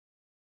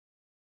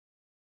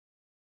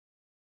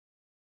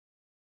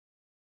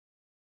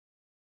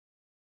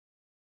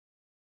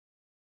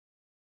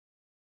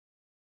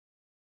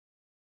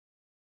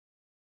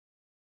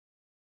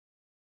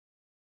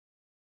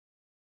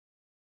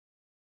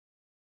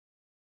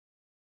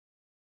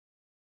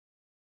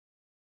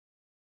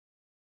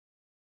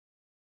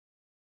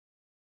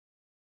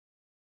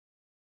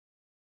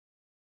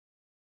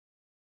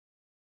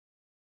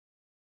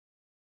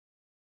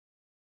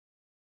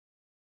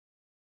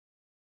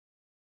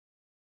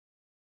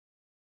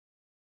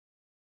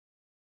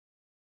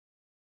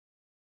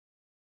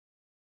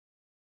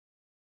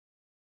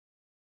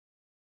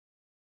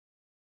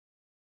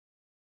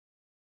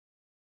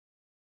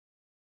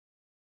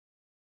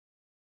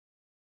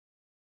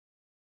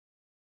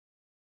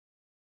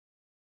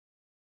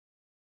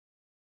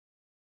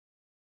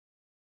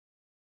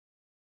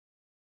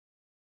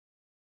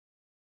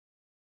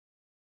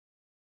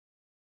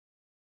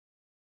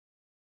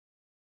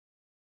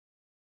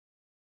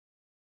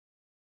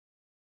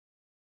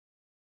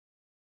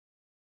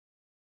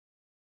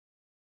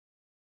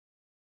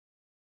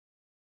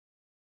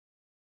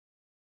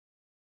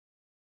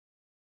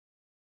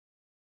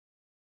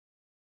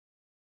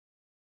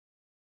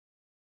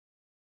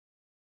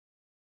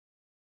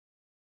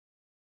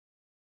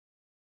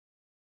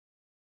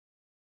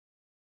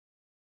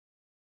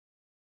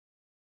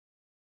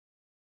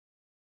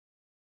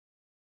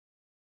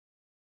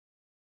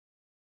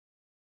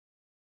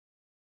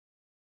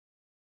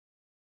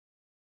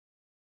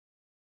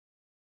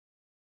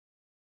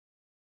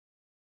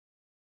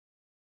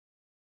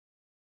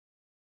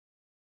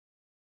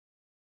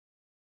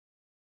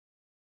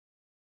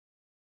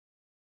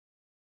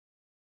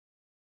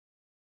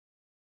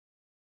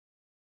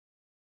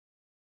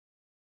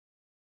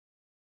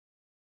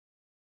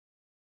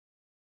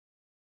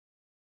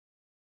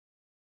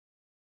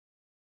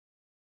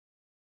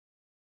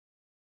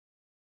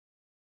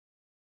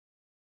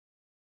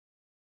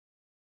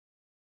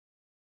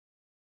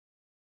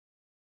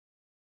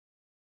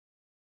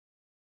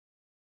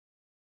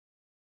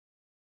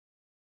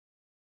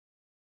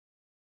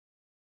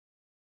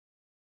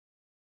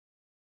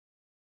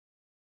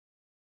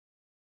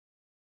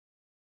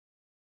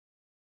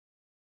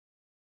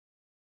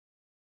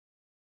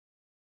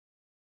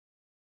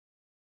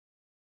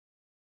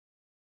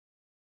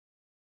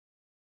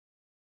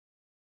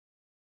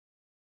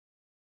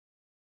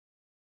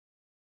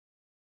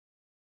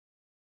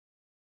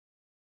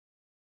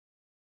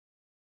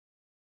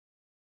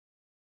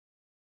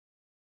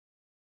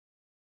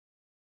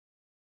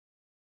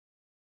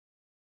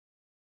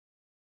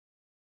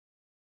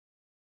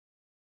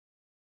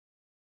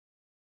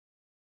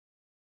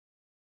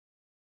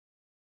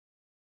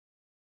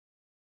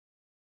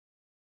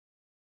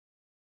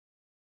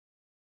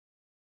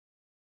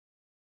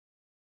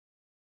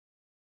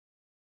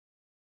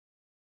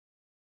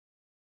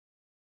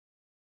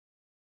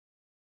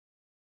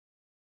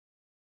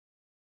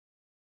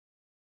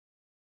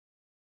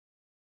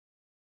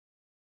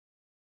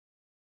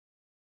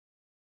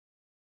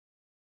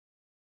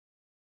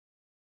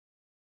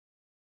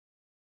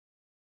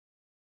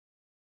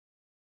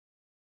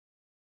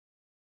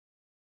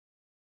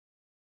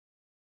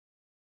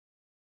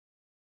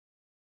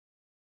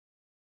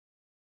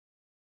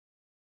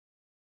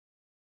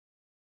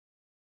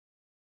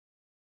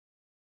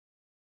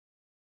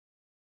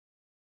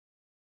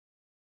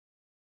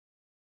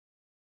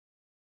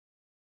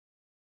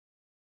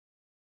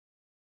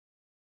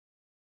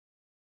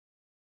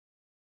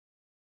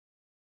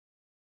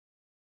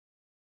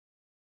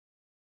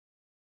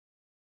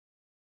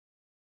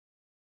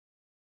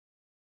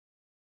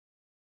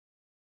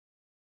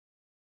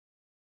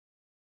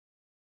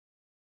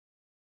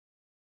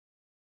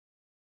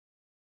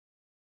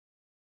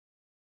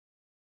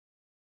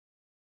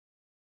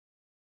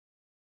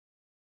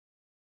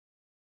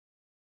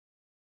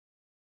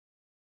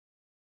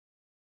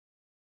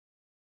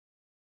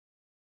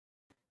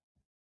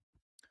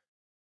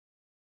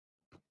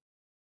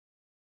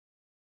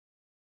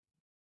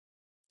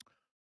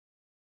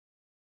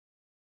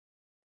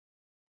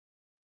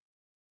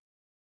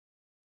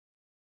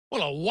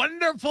Well, a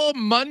wonderful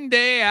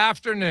Monday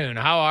afternoon.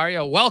 How are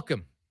you?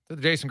 Welcome to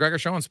the Jason Gregor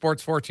Show on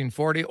Sports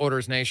 1440,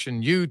 Oilers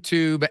Nation,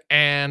 YouTube,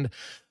 and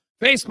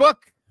Facebook.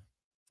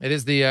 It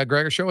is the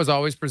Gregor Show, as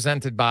always,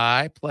 presented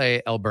by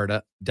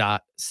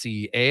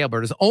PlayAlberta.ca,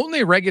 Alberta's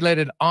only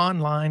regulated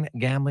online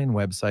gambling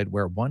website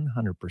where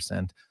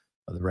 100%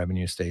 of the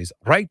revenue stays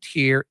right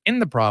here in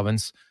the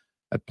province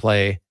at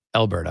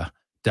PlayAlberta.ca.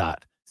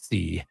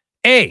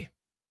 We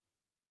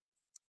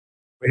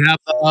have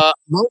a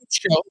load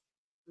show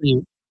for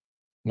you.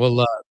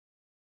 We'll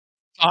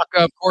talk,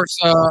 of course,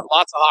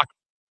 lots of hockey.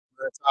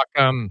 We're going to talk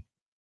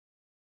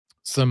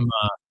some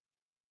a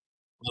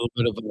little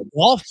bit of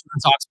golf. We're going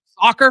to talk some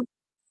soccer.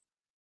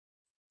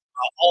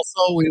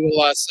 Also, we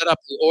will set up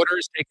the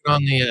Oilers taking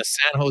on the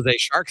San Jose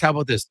Sharks. How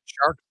about this?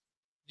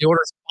 The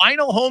Oilers'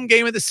 final home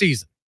game of the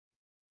season.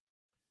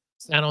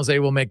 San Jose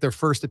will make their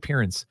first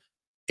appearance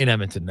in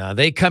Edmonton.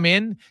 They come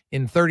in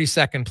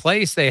 32nd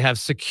place. They have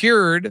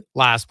secured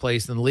last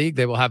place in the league.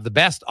 They will have the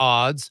best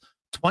odds,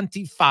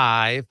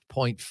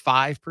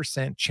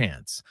 25.5%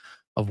 chance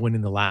of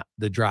winning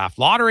the draft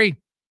lottery.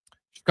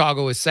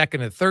 Chicago is second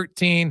at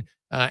 13.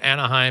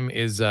 Anaheim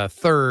is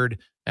third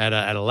at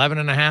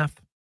 11.5.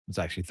 It's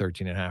actually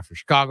 13.5 for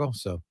Chicago.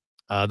 So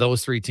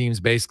those three teams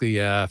basically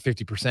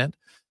 50%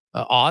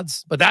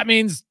 odds. But that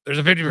means there's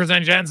a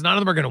 50% chance none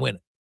of them are going to win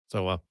it.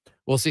 So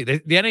we'll see.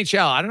 The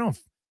NHL, I don't know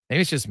if maybe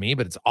it's just me,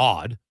 but it's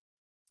odd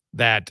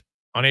that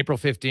on April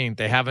 15th,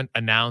 they haven't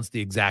announced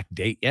the exact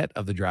date yet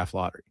of the draft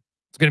lottery.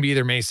 It's going to be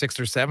either May 6th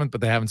or 7th,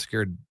 but they haven't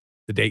secured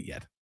the date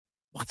yet.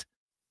 What?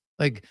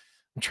 Like,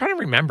 I'm trying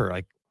to remember.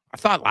 Like, I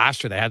thought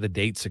last year they had the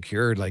date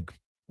secured, like,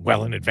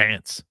 well in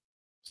advance.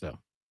 So,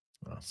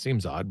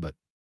 seems odd, but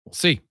we'll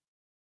see.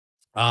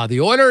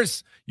 The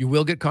Oilers, you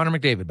will get Connor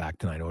McDavid back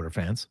tonight, Oilers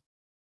fans.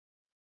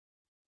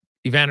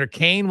 Evander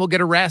Kane will get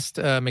a rest.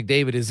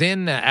 McDavid is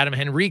in. Adam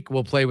Henrique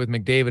will play with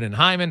McDavid and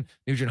Hyman.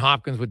 Nugent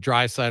Hopkins with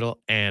Draisaitl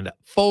and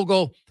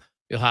Fogle.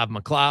 You'll have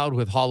McLeod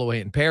with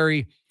Holloway and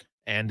Perry.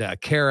 And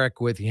Carrick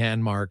with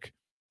Janmark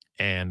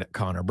and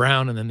Connor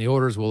Brown. And then the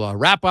Oilers will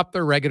wrap up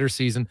their regular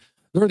season.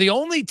 They're the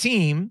only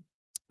team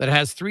that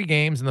has 3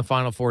 games in the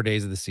final 4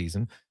 days of the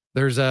season.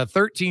 There's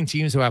 13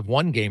 teams who have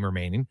 1 game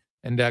remaining,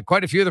 and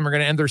quite a few of them are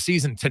going to end their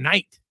season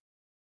tonight.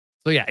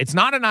 So, yeah, it's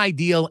not an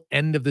ideal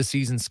end of the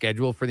season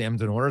schedule for the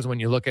Edmonton Oilers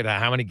when you look at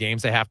how many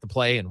games they have to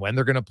play and when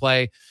they're going to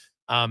play.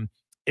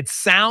 It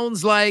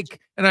sounds like,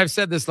 and I've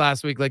said this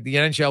last week, like the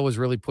NHL was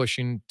really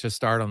pushing to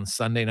start on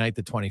Sunday night,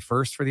 the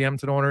 21st for the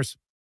Edmonton Oilers.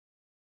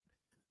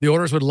 The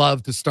Oilers would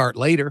love to start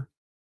later,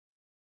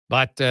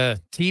 but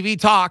TV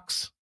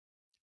talks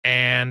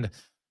and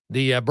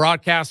the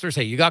broadcasters,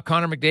 hey, you got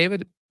Connor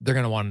McDavid, they're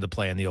going to want him to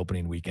play in the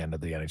opening weekend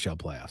of the NHL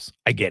playoffs.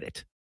 I get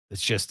it.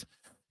 It's just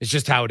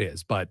how it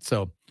is. But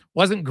so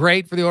wasn't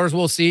great for the Oilers.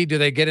 We'll see. Do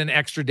they get an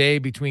extra day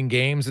between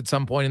games at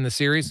some point in the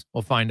series?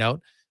 We'll find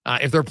out.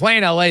 If they're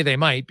playing LA, they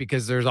might,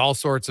 because there's all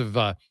sorts of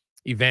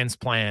events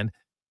planned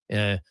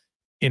in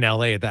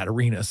LA at that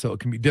arena. So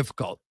it can be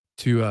difficult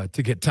to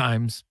get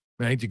times,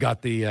 right? You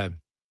got the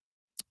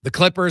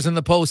Clippers in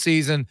the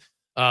postseason.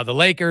 The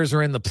Lakers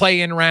are in the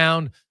play-in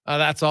round.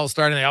 That's all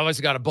starting. They always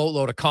got a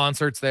boatload of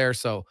concerts there.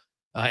 So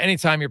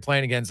anytime you're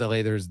playing against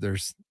LA,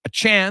 there's a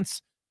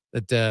chance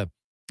that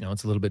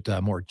it's a little bit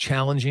more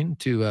challenging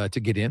to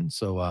get in.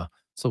 So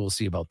we'll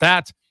see about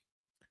that.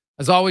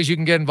 As always, you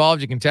can get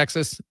involved. You can text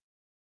us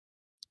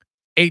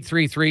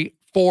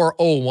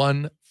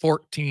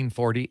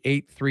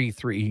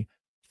 833-401-1440,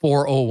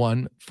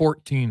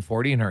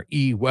 833-401-1440 in our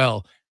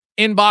E-Well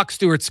inbox.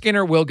 Stuart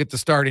Skinner will get the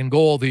start in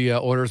goal. The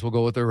Oilers will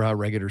go with their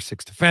regular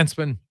 6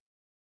 defensemen.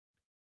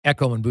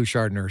 Ekholm and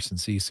Bouchard, Nurse and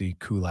Ceci,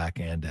 Kulak,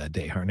 and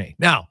Desharnais.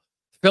 Now,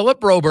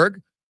 Philip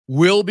Broberg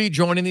will be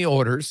joining the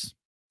Oilers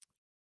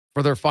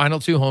for their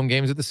final 2 home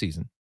games of the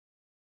season.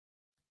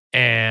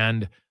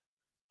 And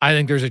I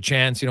think there's a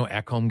chance,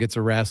 Ekholm gets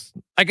a rest.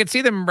 I could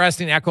see them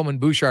resting Ekholm and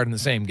Bouchard in the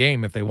same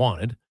game if they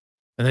wanted,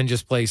 and then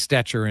just play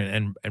Stetcher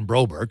and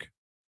Broberg,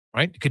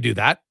 right? You could do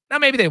that. Now,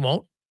 maybe they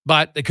won't,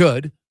 but they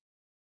could.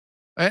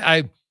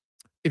 If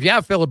you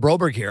have Philip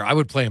Broberg here, I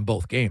would play him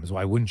both games.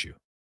 Why wouldn't you?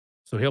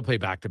 So he'll play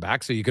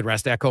back-to-back. So you could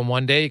rest Ekholm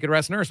one day. You could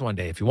rest Nurse one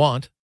day if you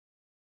want.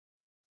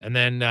 And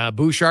then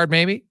Bouchard,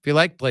 maybe, if you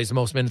like, plays the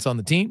most minutes on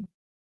the team.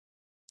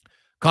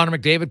 Connor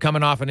McDavid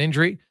coming off an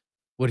injury.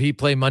 Would he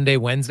play Monday,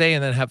 Wednesday,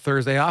 and then have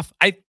Thursday off?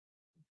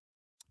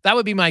 That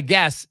would be my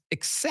guess,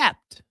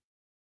 except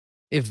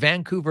if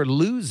Vancouver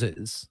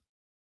loses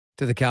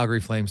to the Calgary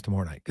Flames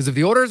tomorrow night. Because if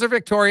the Oilers are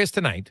victorious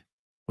tonight,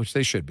 which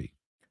they should be,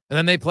 and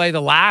then they play the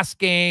last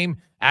game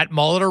at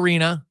Mullet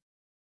Arena,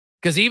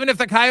 because even if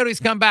the Coyotes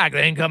come back,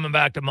 they ain't coming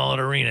back to Mullet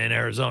Arena in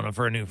Arizona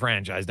for a new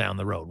franchise down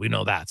the road. We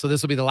know that. So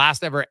this will be the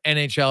last ever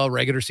NHL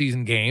regular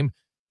season game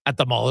at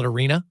the Mullet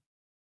Arena.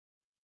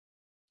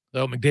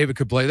 So McDavid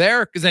could play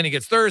there because then he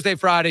gets Thursday,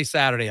 Friday,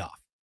 Saturday off.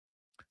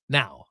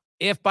 Now,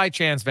 if by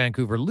chance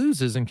Vancouver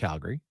loses in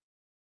Calgary,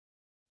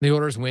 the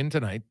Oilers win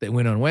tonight, they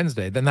win on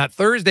Wednesday, then that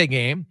Thursday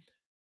game,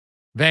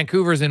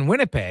 Vancouver's in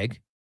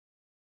Winnipeg,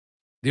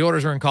 the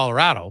Oilers are in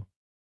Colorado.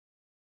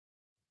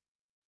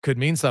 could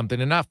mean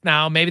something enough.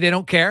 Now, maybe they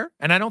don't care,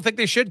 and I don't think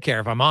they should care,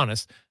 if I'm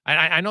honest.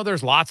 I know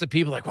there's lots of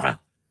people like, well,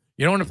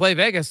 you don't want to play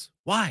Vegas.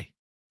 Why?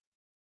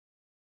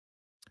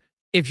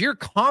 If you're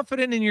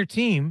confident in your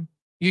team,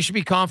 you should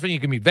be confident you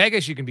can beat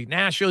Vegas, you can beat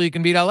Nashville, you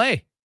can beat LA.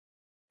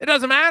 It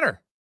doesn't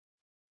matter.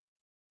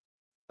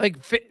 Like,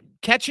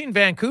 catching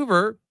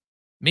Vancouver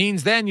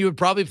means then you would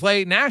probably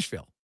play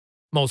Nashville,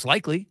 most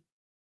likely.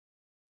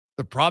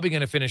 They're probably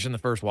going to finish in the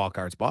first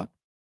wildcard spot.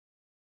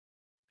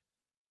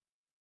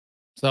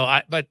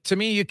 But to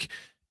me,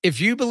 if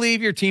you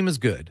believe your team is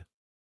good,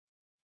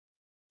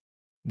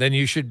 then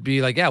you should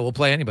be like, yeah, we'll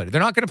play anybody.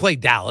 They're not going to play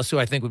Dallas, who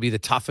I think would be the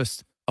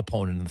toughest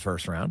opponent in the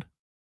first round.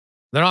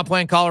 They're not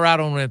playing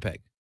Colorado and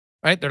Winnipeg,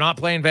 right? They're not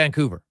playing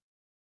Vancouver.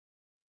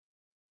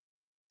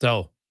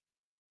 So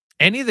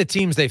any of the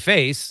teams they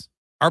face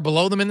are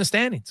below them in the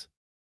standings.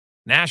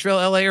 Nashville,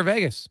 LA, or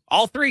Vegas.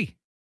 All three.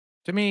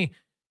 To me,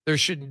 there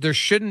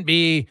shouldn't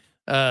be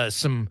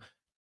some.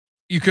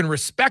 You can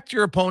respect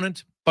your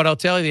opponent, but I'll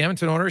tell you, the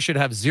Edmonton Oilers should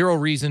have zero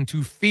reason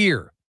to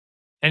fear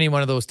any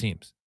one of those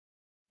teams.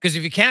 Because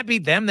if you can't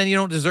beat them, then you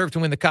don't deserve to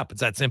win the cup.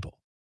 It's that simple.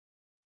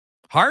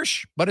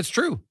 Harsh, but it's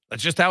true.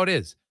 That's just how it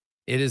is.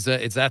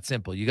 It's that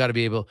simple. You got to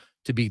be able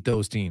to beat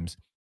those teams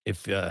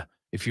if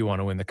you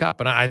want to win the cup.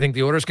 And I think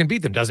the Oilers can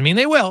beat them. Doesn't mean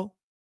they will,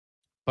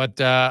 but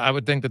I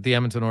would think that the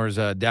Edmonton Oilers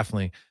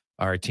definitely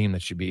are a team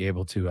that should be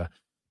able to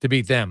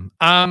beat them.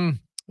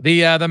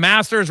 The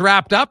Masters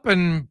wrapped up,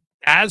 and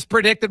as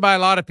predicted by a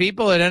lot of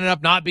people, it ended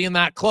up not being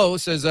that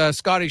close as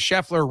Scotty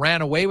Scheffler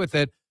ran away with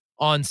it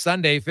on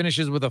Sunday,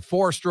 finishes with a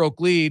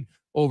 4-stroke lead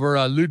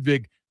over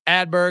Ludwig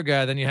Adberg.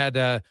 Then you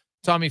had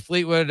Tommy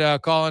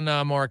Fleetwood, Colin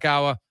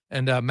Morikawa,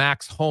 and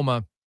Max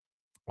Homa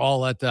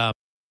all at Homa.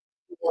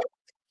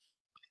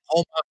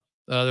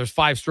 There's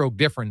 5-stroke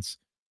difference.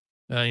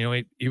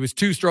 He was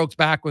 2 strokes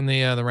back when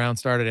the round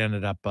started,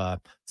 ended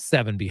up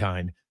 7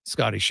 behind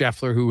Scotty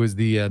Scheffler, who is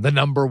the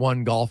number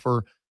 1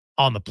 golfer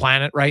on the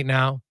planet right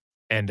now,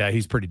 and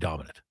he's pretty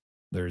dominant.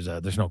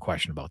 There's no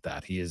question about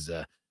that. He's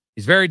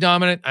very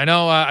dominant. I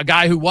know a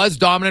guy who was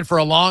dominant for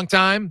a long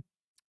time,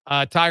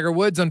 Tiger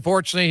Woods.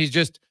 Unfortunately,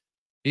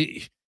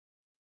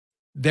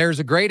 there's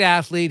a great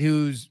athlete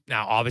who's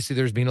now, obviously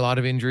there's been a lot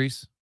of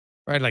injuries,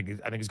 right? Like,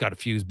 I think he's got a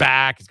fused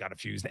back, he's got a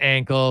fused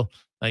ankle.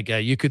 Like,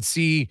 you could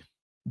see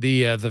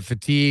the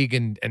fatigue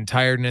and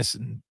tiredness,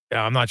 and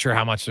I'm not sure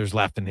how much there's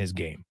left in his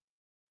game.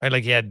 Right?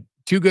 Like, he had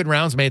 2 good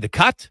rounds, made the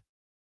cut,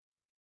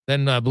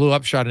 then blew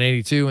up, shot an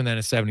 82, and then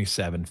a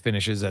 77,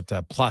 finishes at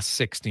plus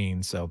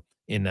 16. So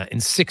in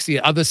 60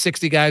 of the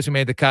 60 guys who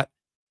made the cut,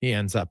 he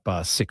ends up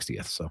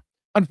 60th. So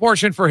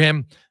unfortunate for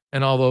him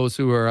and all those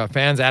who are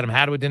fans. Adam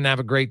Hadwin didn't have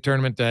a great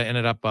tournament,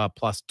 ended up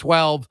plus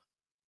 12.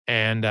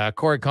 And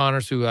Corey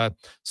Connors, who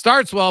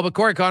starts well, but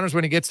Corey Connors,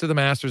 when he gets to the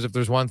Masters, if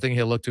there's one thing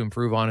he'll look to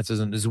improve on, it's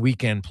his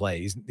weekend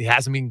play. He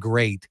hasn't been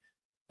great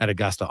at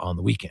Augusta on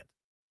the weekend.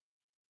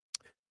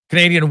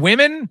 Canadian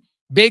women,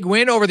 big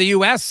win over the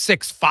U.S.,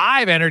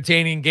 6-5,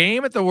 entertaining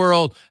game at the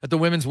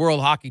Women's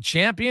World Hockey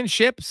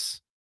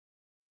Championships.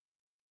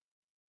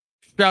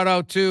 Shout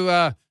out to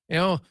the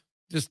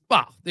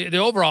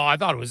overall. I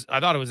thought it was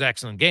an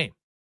excellent game,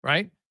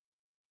 right?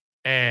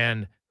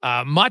 And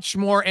much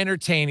more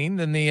entertaining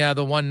than the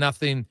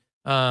 1-0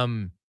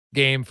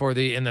 game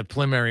in the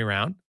preliminary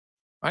round,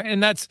 right?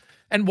 And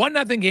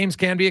 1-0 games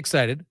can be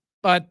excited,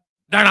 but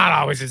they're not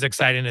always as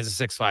exciting as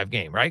a 6-5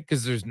 game, right?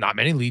 Because there's not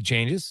many lead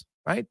changes,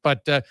 right?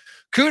 But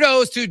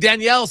kudos to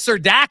Danielle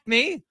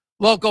Serdachny,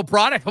 local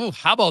product. Oh,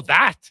 how about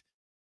that?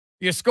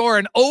 You score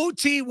an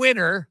OT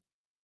winner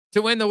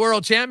to win the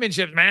World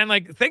Championships, man.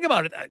 Like, think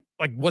about it.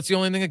 Like, what's the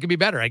only thing that could be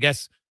better? I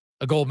guess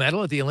a gold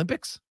medal at the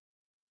Olympics.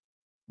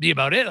 Be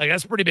about it. Like,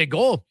 that's a pretty big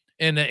goal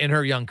in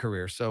her young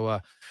career. So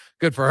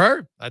good for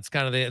her. That's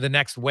kind of the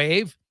next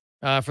wave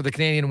for the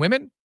Canadian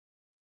women.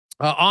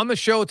 On the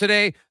show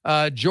today,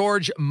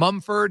 George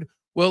Mumford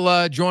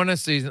will join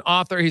us. He's an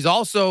author.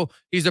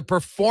 He's a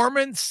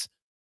performance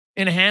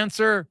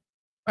enhancer,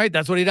 right?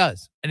 That's what he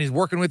does. And he's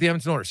working with the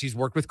Edmonton Oilers. He's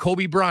worked with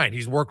Kobe Bryant.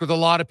 He's worked with a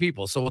lot of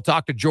people. So we'll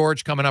talk to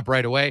George coming up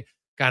right away.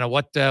 Kind of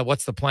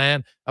what's the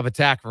plan of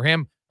attack for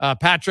him.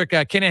 Patrick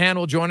Kinahan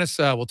will join us.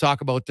 We'll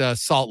talk about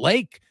Salt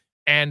Lake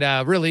and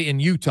really in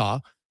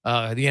Utah.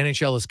 The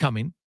NHL is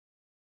coming.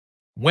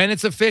 When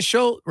it's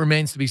official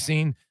remains to be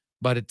seen,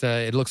 but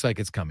it looks like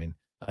it's coming.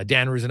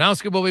 Dan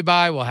Ruzanowski will be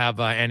by. We'll have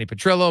Andi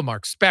Petrillo,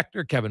 Mark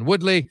Spector, Kevin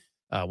Woodley,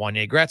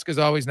 Wanye Gretz, as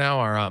always, now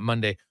our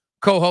Monday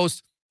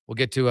co-host. We'll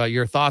get to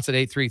your thoughts at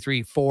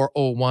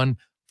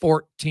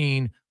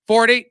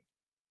 833-401-1440.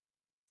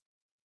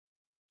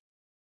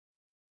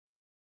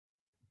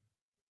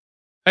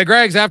 Hey,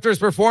 Greggs, after his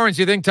performance,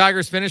 you think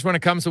Tiger's finished when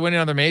it comes to winning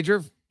another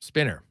major?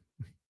 Spinner.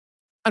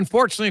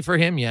 Unfortunately for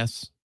him,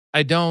 yes.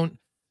 I don't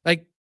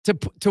like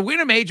to win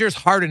a major is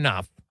hard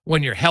enough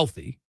when you're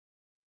healthy.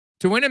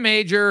 To win a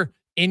major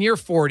in your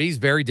 40s,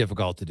 very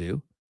difficult to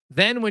do.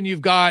 Then when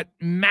you've got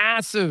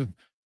massive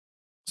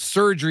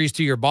surgeries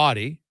to your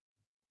body,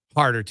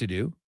 harder to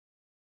do.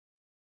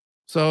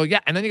 So, yeah,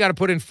 and then you got to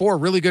put in 4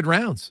 really good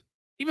rounds.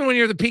 Even when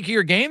you're at the peak of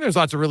your game, there's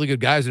lots of really good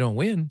guys who don't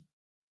win.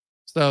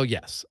 So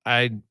yes,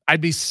 I'd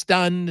be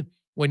stunned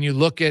when you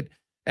look at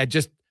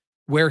just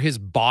where his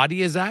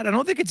body is at. I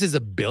don't think it's his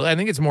ability. I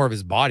think it's more of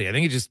his body. I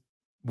think he just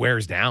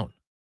wears down.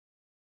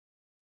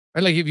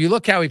 Right? Like if you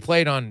look how he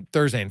played on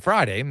Thursday and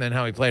Friday, and then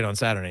how he played on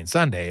Saturday and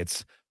Sunday,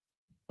 it's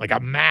like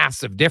a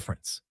massive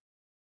difference.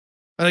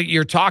 Like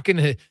you're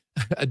talking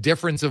a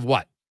difference of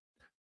what?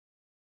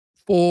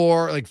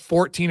 For like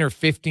 14 or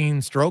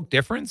 15 stroke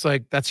difference.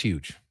 Like that's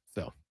huge.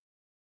 So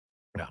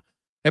yeah.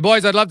 Hey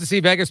boys, I'd love to see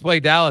Vegas play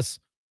Dallas.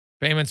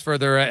 Payments for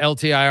their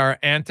LTIR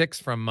antics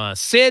from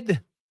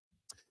Sid.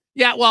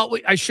 Yeah, well,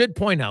 I should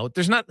point out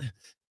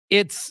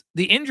it's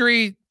the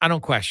injury I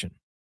don't question,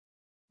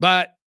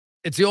 but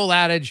it's the old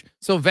adage.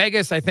 So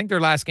Vegas, I think their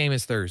last game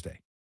is Thursday.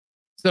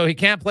 So he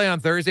can't play on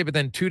Thursday, but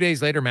then 2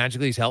 days later,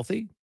 magically he's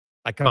healthy.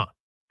 Like, come on.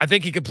 I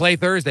think he could play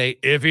Thursday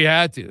if he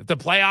had to. If the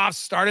playoffs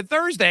started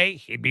Thursday,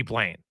 he'd be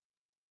playing.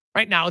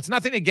 Right now, it's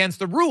nothing against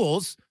the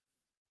rules.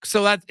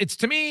 So it's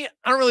to me,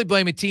 I don't really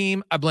blame a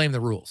team. I blame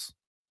the rules.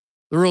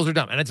 The rules are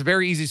dumb, and it's a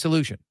very easy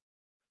solution.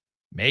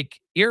 Make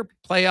your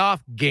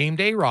playoff game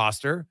day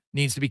roster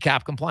needs to be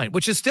cap compliant,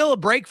 which is still a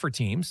break for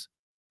teams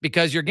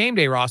because your game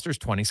day roster is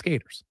 20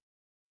 skaters.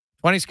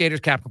 20 skaters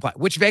cap compliant,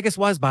 which Vegas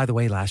was, by the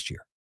way, last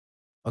year.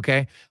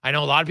 Okay? I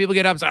know a lot of people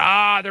get up and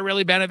say, they're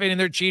really benefiting,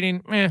 they're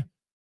cheating.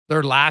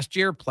 Their last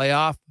year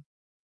playoff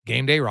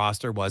game day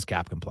roster was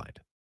cap compliant.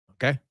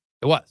 Okay?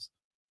 It was.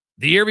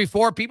 The year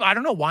before, I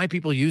don't know why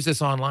people use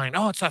this online.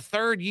 Oh, it's a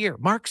third year.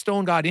 Mark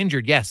Stone got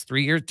injured. Yes, 2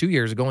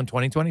 years ago in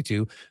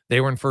 2022, they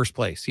were in first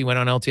place. He went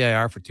on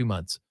LTIR for 2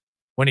 months.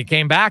 When he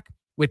came back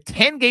with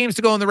 10 games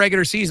to go in the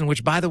regular season,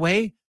 which, by the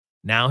way,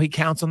 now he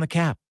counts on the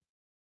cap.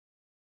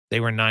 They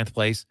were in 9th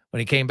place. When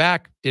he came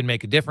back, didn't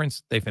make a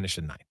difference. They finished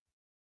in 9th.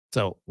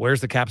 So where's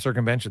the cap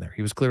circumvention there?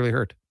 He was clearly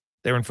hurt.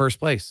 They were in first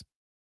place.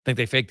 Think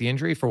they faked the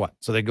injury for what?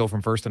 So they go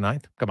from 1st to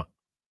 9th? Come on.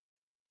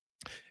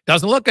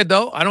 Doesn't look good,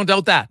 though. I don't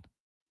doubt that.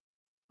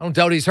 I don't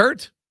doubt he's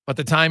hurt, but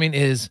the timing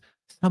is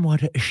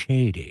somewhat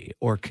shady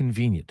or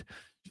convenient,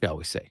 shall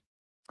we say.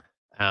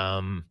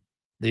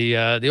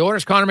 The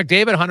Oilers, Connor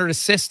McDavid, 100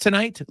 assists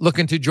tonight,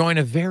 looking to join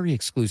a very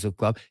exclusive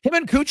club. Him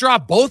and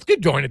Kucherov both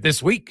could join it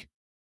this week.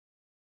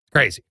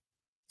 Crazy.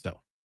 So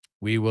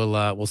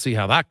we'll see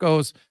how that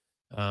goes.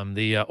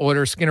 The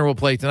Oilers, Skinner will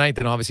play tonight.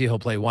 Then obviously he'll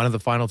play one of the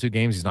final 2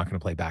 games. He's not going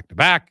to play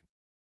back-to-back.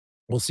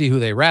 We'll see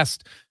who they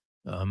rest.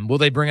 Will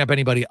they bring up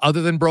anybody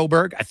other than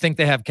Broberg? I think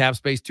they have cap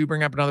space to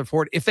bring up another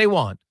forward if they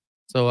want.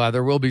 So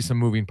there will be some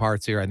moving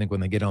parts here, I think,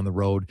 when they get on the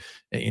road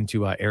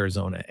into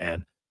Arizona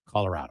and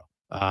Colorado.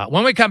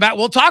 When we come back,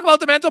 we'll talk about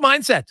the mental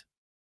mindset.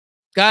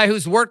 Guy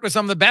who's worked with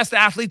some of the best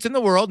athletes in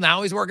the world.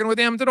 Now he's working with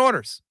the Edmonton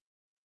Oilers.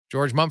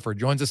 George Mumford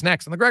joins us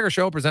next on The Gregor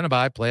Show, presented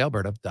by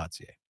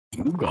PlayAlberta.ca.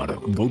 You gotta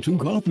go to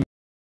coffee.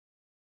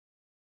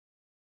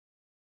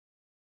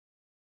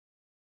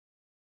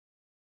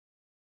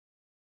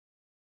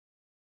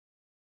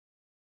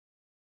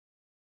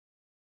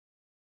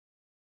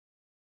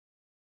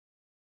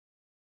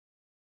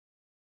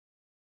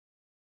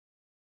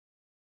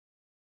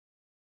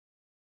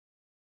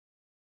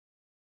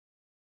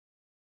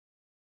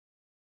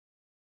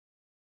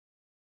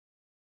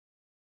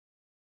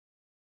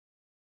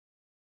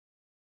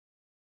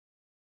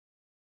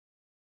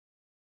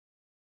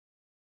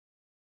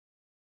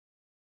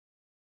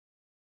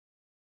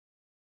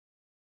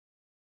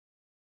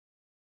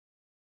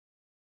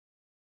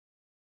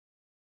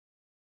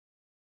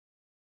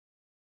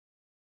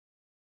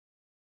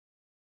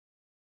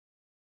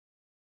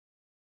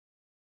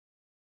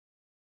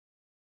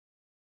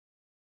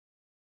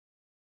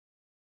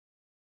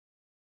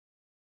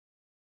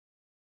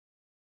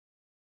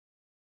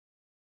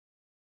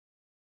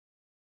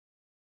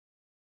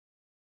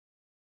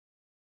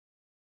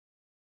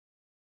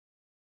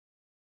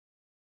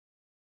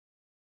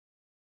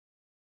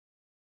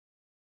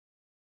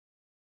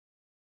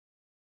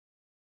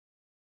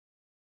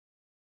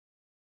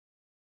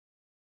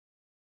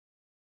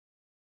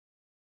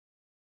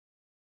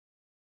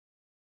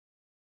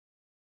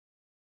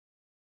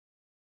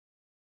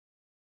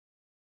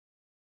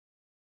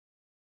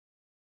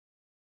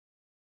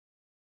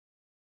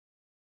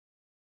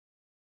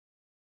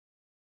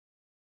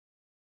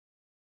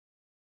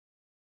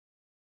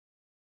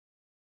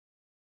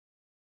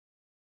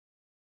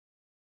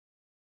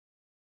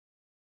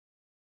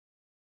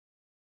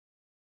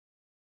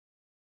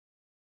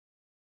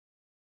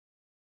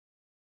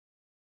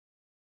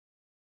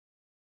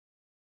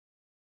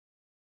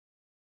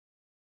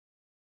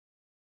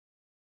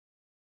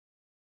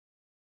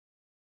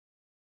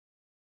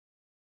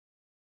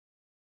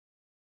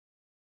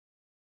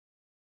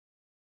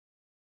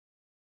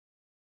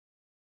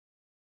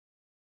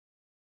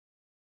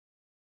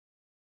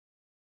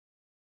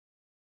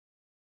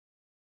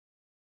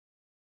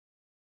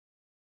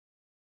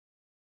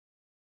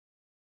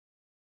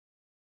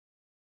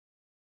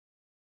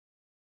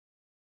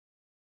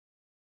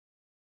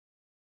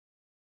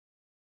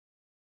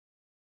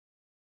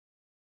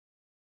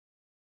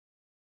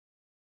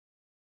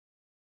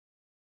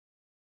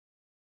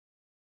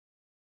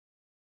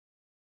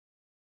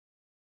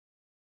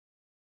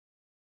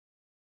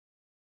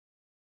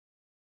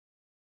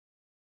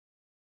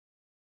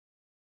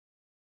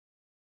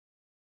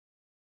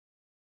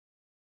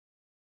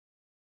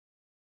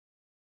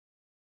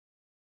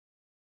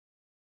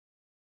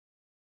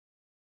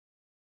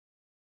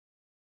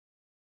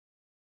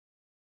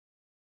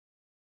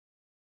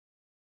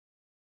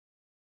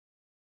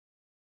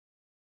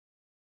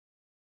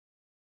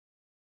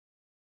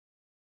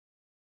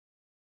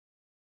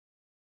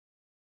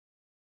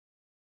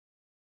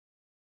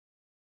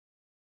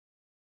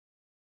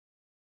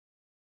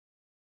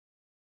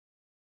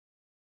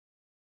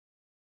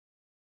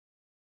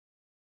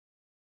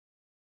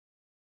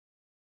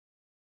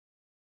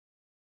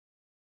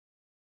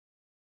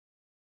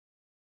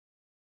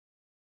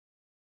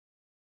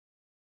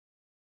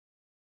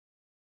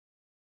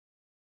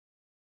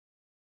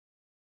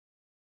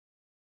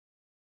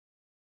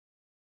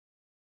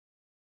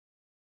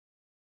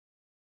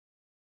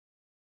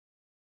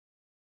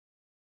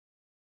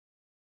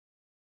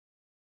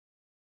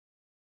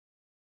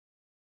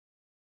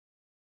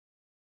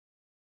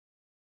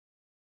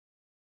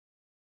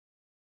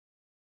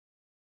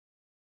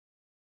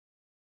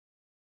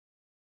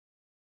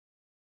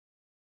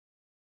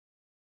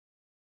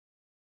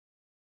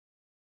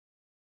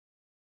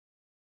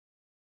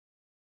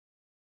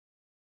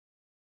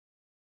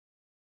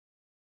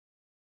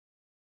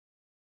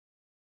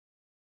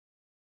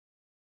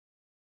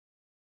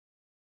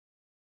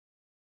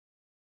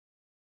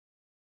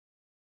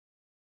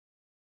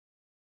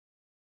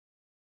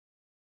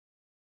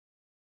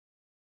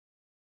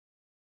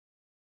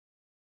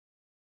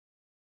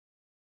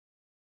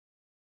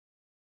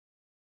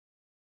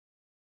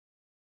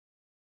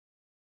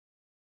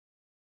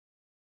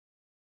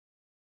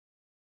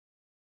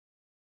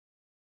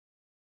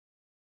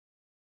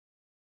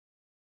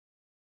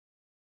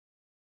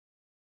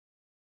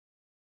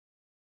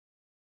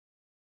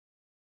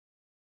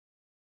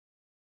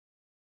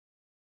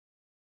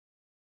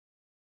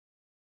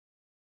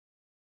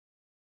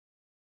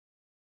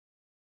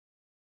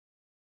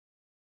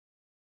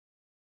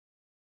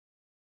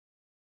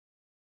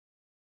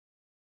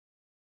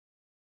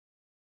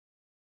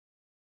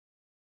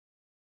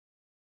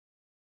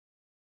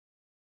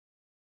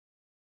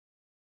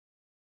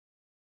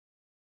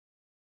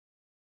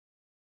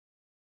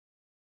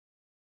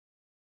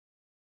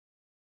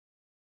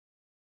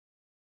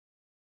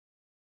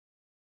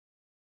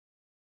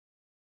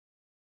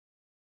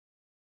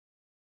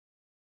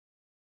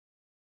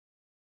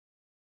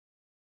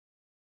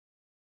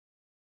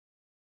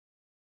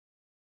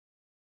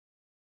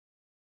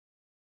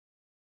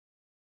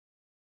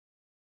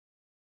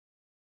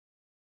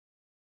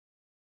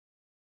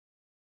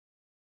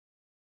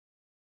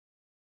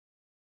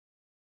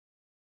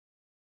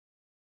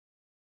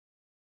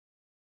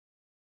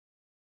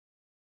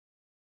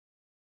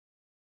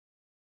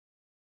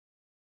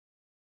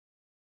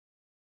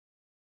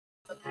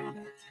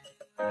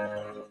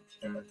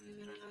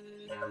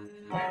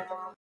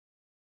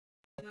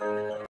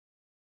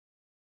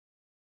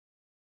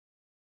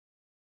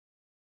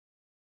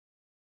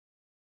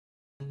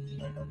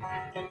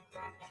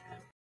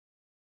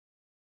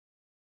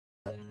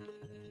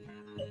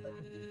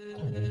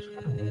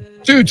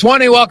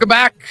 welcome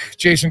back.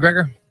 Jason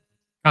Gregor,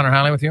 Connor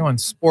Halley with you on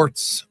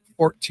Sports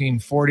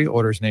 1440,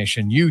 Oilers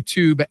Nation,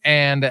 YouTube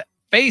and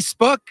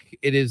Facebook.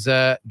 It is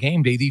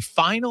game day, the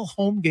final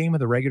home game of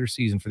the regular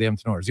season for the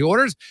Edmonton Oilers. The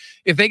Oilers,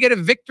 if they get a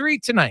victory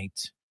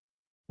tonight,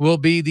 will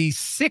be the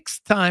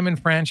 6th time in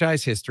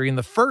franchise history and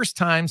the first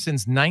time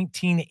since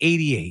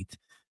 1988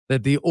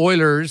 that the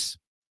Oilers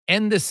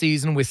end the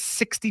season with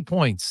 60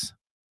 points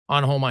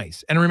on home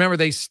ice. And remember,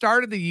 they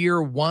started the year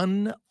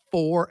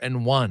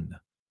 1-4-1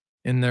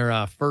 in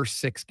their first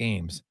 6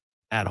 games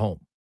at home.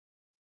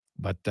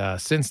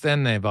 But since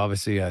then, they've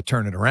obviously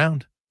turned it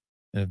around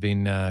and have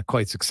been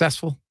quite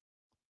successful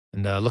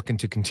and looking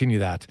to continue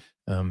that.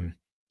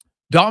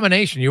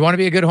 Domination. You want to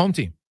be a good home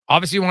team.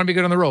 Obviously, you want to be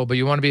good on the road, but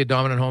you want to be a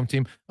dominant home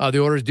team. The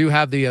Oilers do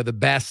have the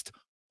best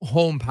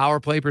home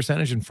power play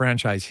percentage in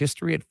franchise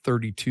history at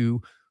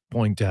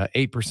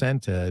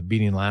 32.8%,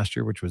 beating last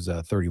year, which was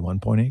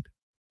 31.8.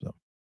 So,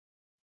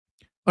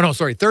 oh no,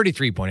 sorry,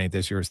 33.8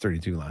 this year. It was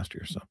 32 last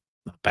year, so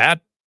not bad.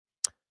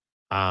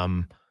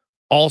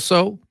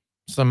 Also,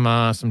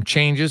 some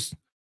changes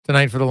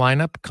tonight for the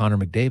lineup. Connor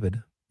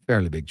McDavid,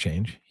 fairly big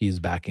change. He's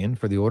back in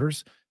for the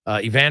Oilers.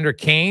 Evander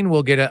Kane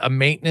will get a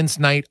maintenance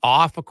night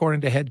off, according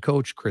to head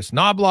coach Chris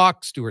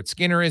Knobloch. Stuart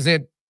Skinner is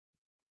it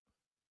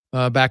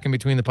back in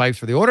between the pipes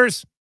for the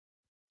Oilers.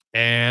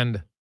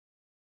 And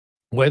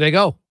away they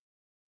go.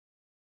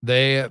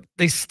 They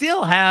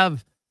still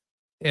have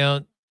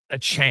a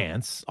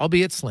chance,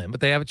 albeit slim,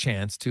 but they have a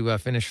chance to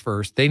finish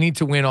first. They need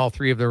to win all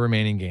 3 of their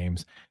remaining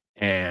games.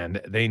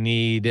 And they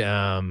need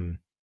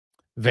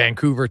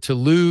Vancouver to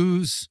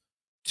lose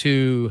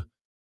to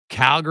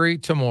Calgary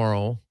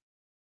tomorrow,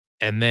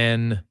 and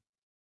then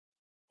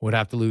would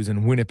have to lose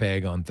in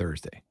Winnipeg on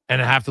Thursday.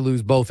 And have to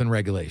lose both in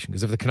regulation,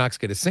 because if the Canucks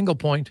get a single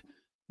point,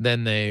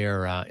 then they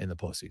are in the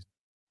postseason.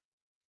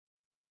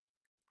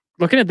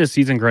 Looking at this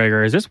season,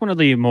 Gregor, is this one of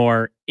the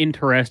more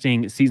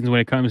interesting seasons when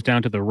it comes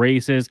down to the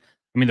races?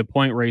 I mean, the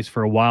point race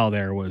for a while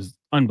there was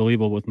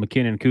unbelievable with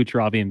McKinnon,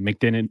 Kucherov, and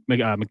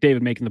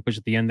McDavid making the push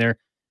at the end there.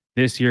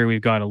 This year,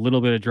 we've got a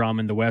little bit of drama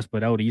in the West,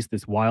 but out East,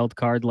 this wild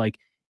card. Like,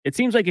 it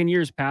seems like in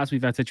years past,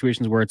 we've had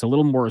situations where it's a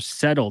little more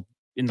settled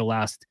in the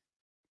last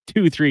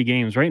 2-3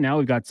 games. Right now,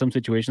 we've got some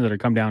situations that are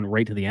come down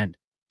right to the end.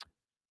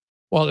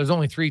 Well, there's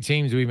only 3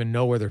 teams who even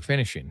know where they're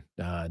finishing.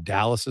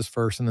 Dallas is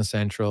first in the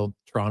Central,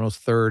 Toronto's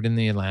 3rd in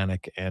the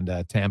Atlantic,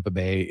 and Tampa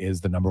Bay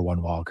is the number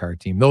 1 wildcard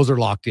team. Those are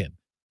locked in,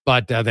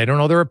 but they don't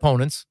know their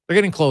opponents. They're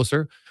getting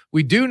closer.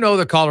 We do know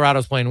that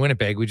Colorado's playing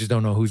Winnipeg. We just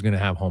don't know who's going to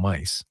have home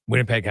ice.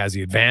 Winnipeg has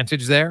the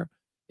advantage there.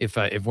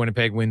 If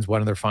Winnipeg wins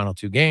one of their final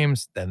 2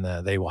 games, then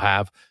they will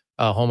have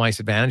a home ice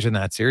advantage in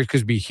that series, because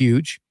it'd be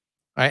huge.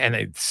 Right? And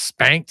they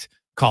spanked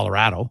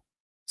Colorado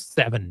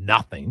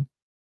 7-0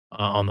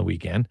 on the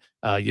weekend.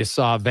 You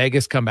saw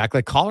Vegas come back.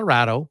 Like,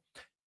 Colorado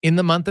in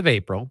the month of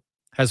April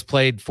has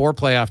played 4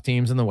 playoff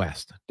teams in the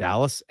West: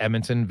 Dallas,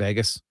 Edmonton,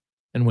 Vegas,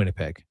 and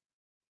Winnipeg.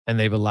 And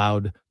they've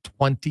allowed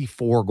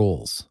 24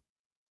 goals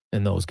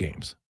in those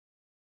games.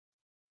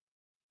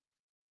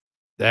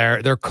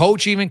 Their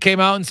coach even came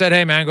out and said,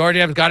 "Hey, man,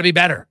 Gordiev's got to be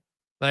better."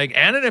 Like,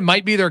 Annunen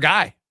might be their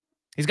guy.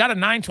 He's got a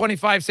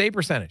 .925 save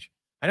percentage.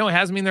 I know it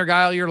hasn't been their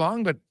guy all year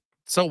long, but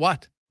so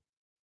what?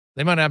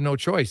 They might have no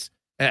choice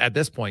at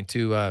this point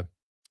to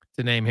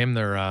name him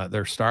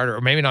their starter,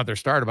 or maybe not their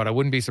starter, but I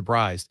wouldn't be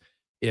surprised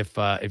if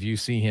you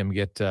see him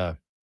get a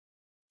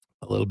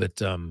little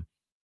bit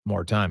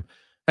more time.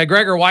 Hey,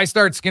 Gregor, why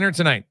start Skinner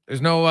tonight?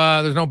 There's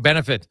no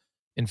benefit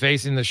in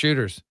facing the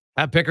shooters.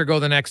 Have Picker go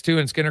the next 2,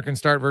 and Skinner can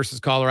start versus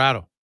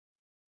Colorado.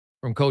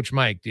 From Coach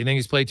Mike. Do you think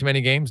he's played too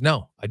many games?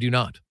 No, I do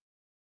not.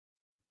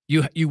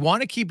 You want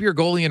to keep your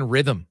goalie in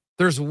rhythm.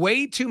 There's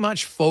way too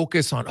much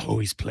focus on,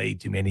 he's played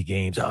too many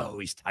games. Oh,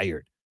 he's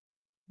tired.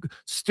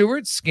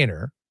 Stuart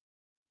Skinner,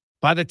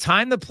 by the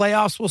time the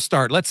playoffs will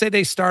start, let's say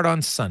they start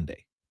on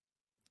Sunday,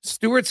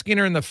 Stuart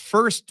Skinner in the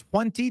first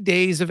 20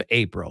 days of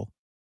April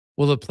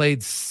will have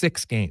played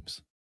 6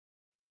 games.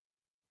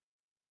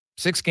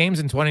 6 games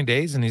in 20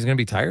 days, and he's going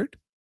to be tired?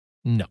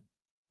 No.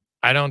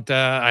 I don't.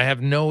 I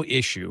have no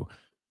issue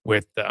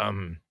with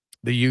the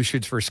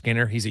usage for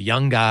Skinner. He's a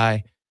young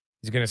guy.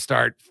 He's going to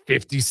start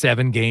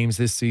 57 games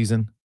this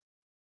season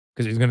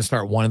because he's going to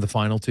start one of the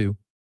final 2.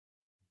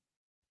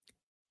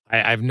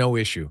 I have no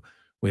issue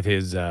with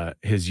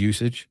his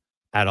usage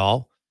at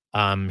all.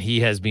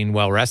 He has been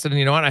well rested. And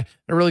you know what? I had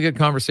a really good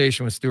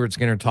conversation with Stuart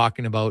Skinner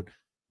talking about,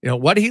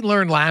 what he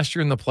learned last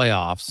year in the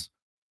playoffs.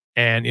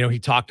 And, he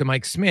talked to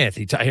Mike Smith.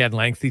 He had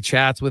lengthy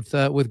chats with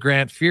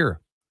Grant Fuhr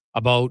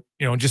about,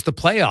 just the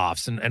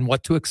playoffs and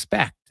what to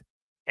expect.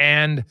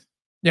 And,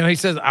 he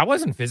says, I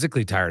wasn't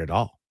physically tired at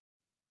all.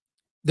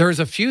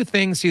 There's a few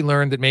things he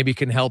learned that maybe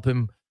can help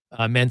him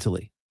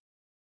mentally.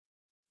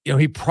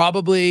 he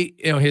probably,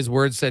 his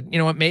words said, you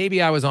know what,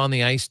 maybe I was on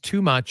the ice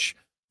too much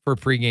for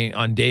pregame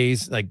on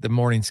days like the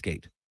morning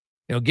skate.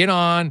 Get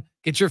on,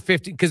 get your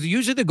 50, because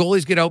usually the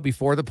goalies get out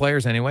before the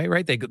players anyway,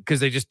 right? Because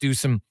they just do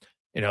some,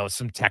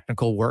 some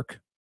technical work,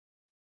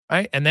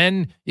 right? And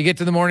then you get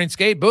to the morning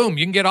skate, boom,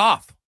 you can get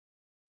off.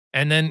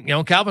 And then,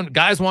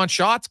 guys want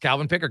shots.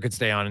 Calvin Pickard could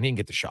stay on and he can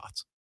get the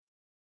shots.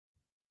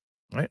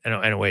 Right.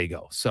 And away you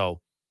go.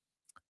 So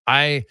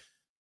I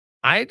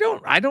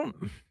don't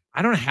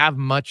have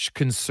much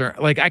concern.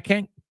 Like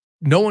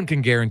no one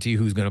can guarantee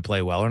who's going to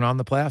play well or not in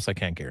the playoffs. I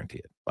can't guarantee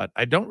it, but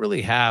I don't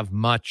really have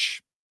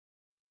much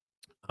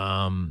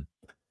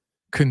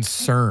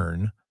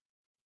concern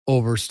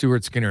over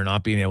Stuart Skinner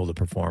not being able to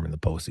perform in the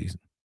postseason.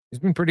 He's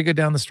been pretty good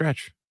down the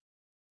stretch.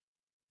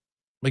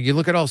 Like you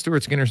look at all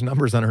Stuart Skinner's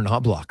numbers on our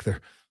knob block, they're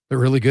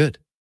really good.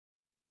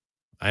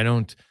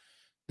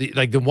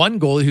 The one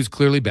goalie who's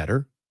clearly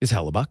better is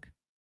Hellebuck,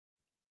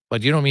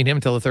 but you don't meet him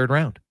until the third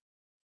round.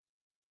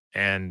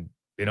 And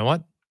you know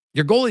what?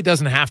 Your goalie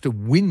doesn't have to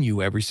win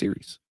you every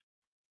series.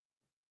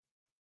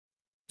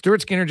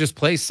 Stuart Skinner just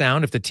plays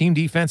sound. If the team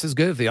defense is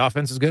good, if the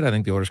offense is good, I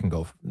think the Oilers can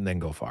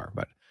go far.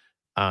 But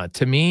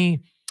to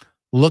me,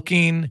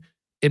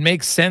 it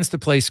makes sense to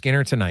play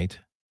Skinner tonight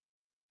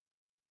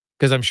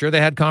because I'm sure they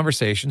had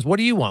conversations. What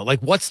do you want? Like,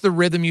 what's the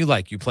rhythm you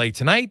like? You play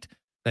tonight,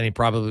 then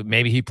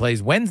maybe he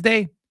plays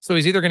Wednesday. So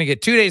he's either going to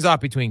get 2 days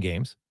off between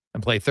games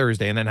and play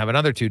Thursday and then have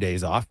another 2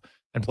 days off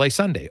and play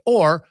Sunday.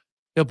 Or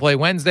he'll play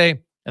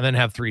Wednesday and then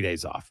have 3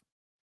 days off.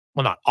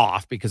 Well, not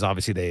off because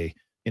obviously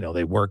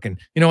they work. And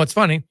what's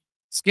funny?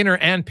 Skinner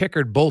and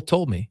Pickard both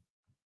told me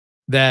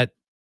that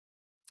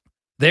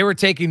they were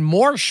taking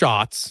more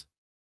shots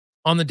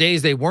on the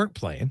days they weren't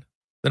playing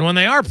than when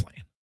they are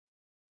playing.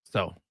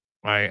 So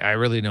I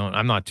really don't.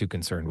 I'm not too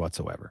concerned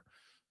whatsoever.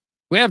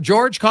 We have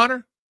George,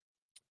 Connor?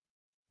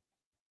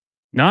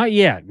 Not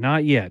yet.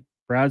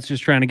 Brad's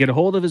just trying to get a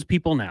hold of his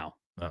people now.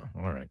 Oh,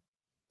 all right.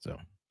 So,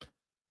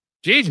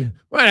 geez,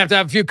 we're going to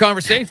have a few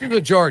conversations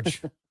with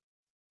George. All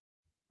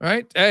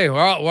right. Hey, we're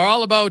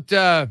all about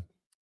the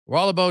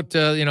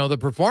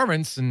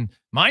performance and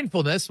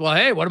mindfulness. Well,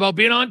 hey, what about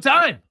being on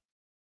time?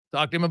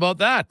 Talk to him about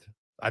that.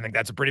 I think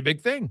that's a pretty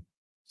big thing.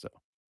 So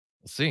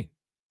we'll see.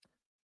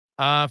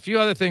 A few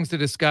other things to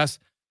discuss.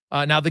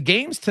 Now the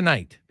games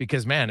tonight,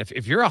 because man,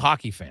 if you're a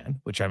hockey fan,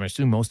 which I'm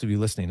assuming most of you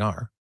listening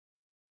are,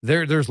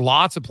 there's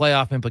lots of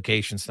playoff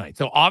implications tonight.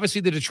 So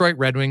obviously the Detroit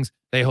Red Wings,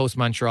 they host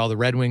Montreal. The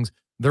Red Wings,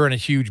 they're in a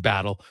huge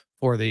battle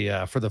for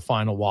the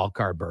final wild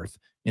card berth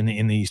in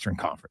the Eastern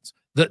Conference.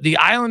 The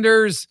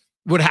Islanders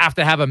would have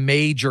to have a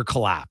major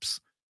collapse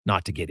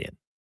not to get in.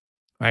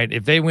 Right?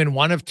 If they win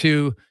one of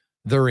two,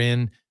 they're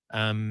in.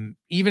 Even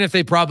if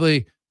they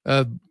probably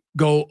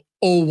go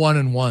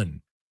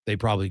 0-1-1, they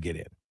probably get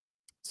in.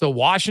 So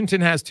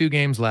Washington has 2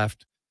 games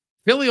left.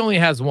 Philly only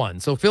has 1,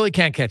 so Philly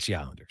can't catch the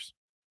Islanders.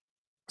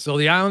 So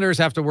the Islanders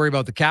have to worry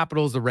about the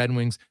Capitals, the Red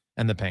Wings,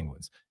 and the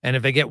Penguins. And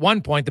if they get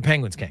 1 point, the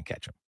Penguins can't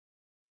catch them.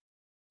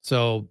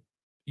 So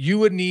you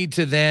would need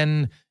to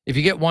then, if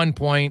you get 1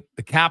 point,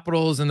 the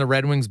Capitals and the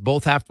Red Wings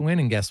both have to win.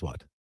 And guess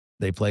what?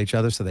 They play each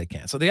other, so they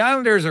can't. So the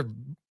Islanders are,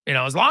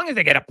 as long as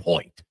they get a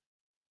point,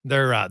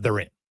 they're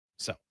in.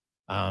 So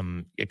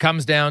it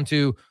comes down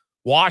to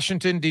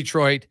Washington,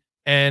 Detroit,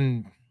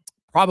 and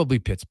probably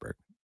Pittsburgh.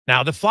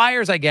 Now, the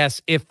Flyers, I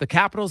guess, if the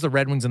Capitals, the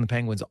Red Wings, and the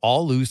Penguins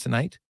all lose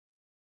tonight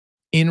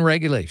in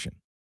regulation,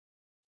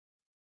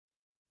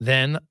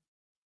 then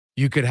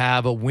you could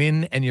have a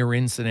win and you're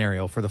in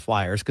scenario for the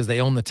Flyers because they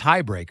own the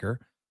tiebreaker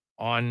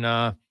on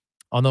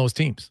those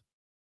teams.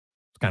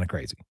 It's kind of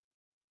crazy.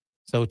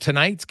 So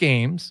tonight's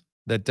games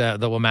that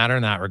will matter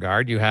in that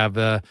regard, you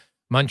have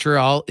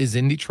Montreal is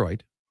in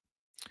Detroit.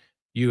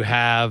 You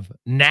have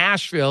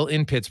Nashville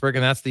in Pittsburgh,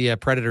 and that's the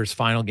Predators'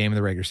 final game of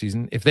the regular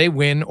season. If they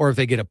win or if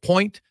they get a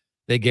point,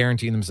 they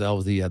guarantee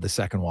themselves the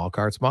second wild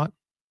card spot.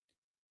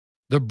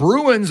 The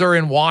Bruins are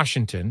in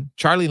Washington.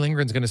 Charlie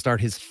Lindgren's going to start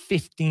his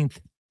 15th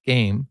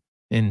game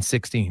in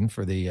 16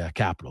 for the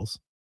Capitals.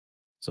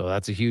 So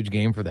that's a huge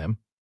game for them.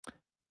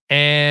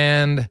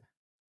 And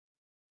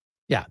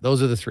yeah,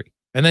 those are the 3.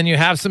 And then you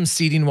have some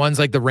seeding ones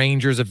like the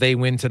Rangers. If they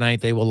win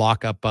tonight, they will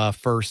lock up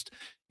first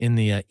in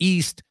the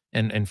East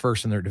and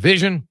first in their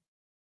division.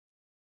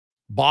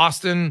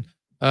 Boston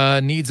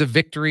needs a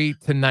victory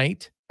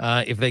tonight.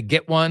 If they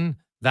get one,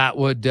 that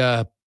would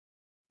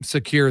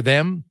secure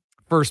them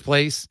first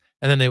place,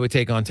 and then they would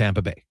take on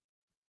Tampa Bay.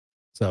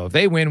 So if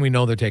they win, we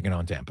know they're taking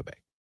on Tampa Bay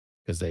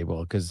because they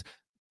will. Because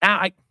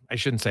I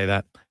shouldn't say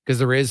that because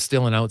there is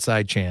still an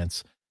outside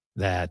chance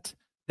that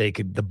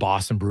the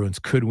Boston Bruins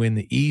could win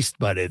the East,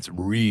 but it's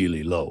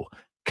really low.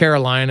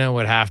 Carolina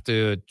would have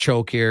to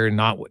choke here and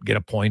not get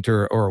a point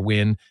or a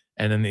win.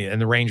 And then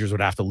the Rangers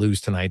would have to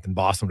lose tonight, and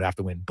Boston would have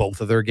to win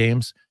both of their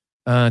games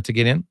to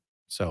get in.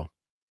 So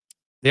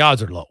the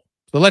odds are low.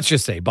 So let's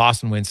just say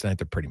Boston wins tonight.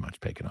 They're pretty much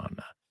taking on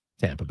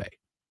Tampa Bay.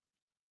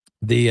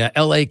 The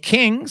LA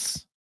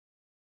Kings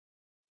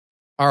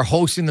are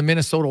hosting the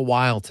Minnesota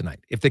Wild tonight.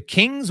 If the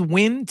Kings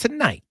win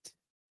tonight,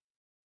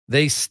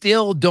 they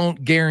still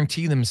don't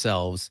guarantee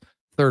themselves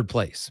third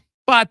place.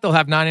 but they'll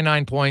have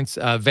 99 points.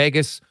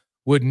 Vegas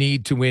would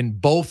need to win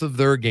both of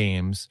their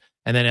games,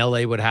 and then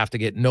LA would have to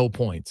get no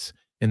points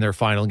in their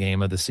final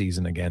game of the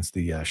season against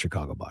the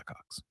Chicago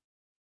Blackhawks.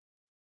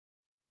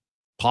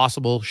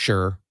 Possible,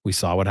 sure. We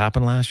saw what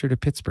happened last year to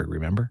Pittsburgh,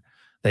 remember?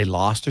 They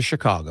lost to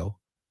Chicago,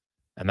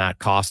 and that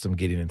cost them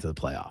getting into the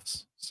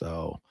playoffs.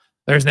 So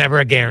there's never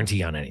a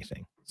guarantee on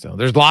anything. So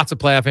there's lots of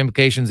playoff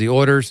implications. The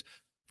Oilers,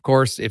 of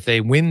course, if they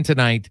win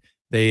tonight,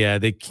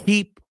 they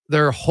keep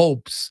their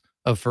hopes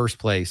of first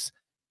place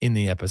in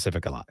the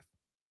Pacific alive.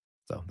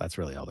 So that's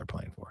really all they're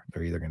playing for.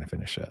 They're either going to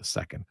finish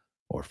second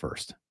or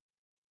first.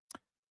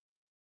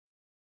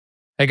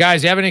 Hey,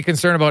 guys, you have any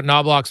concern about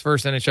Knobloch's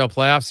first NHL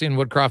playoffs? Seeing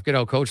Woodcroft get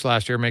out coached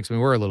last year makes me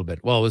worry a little bit.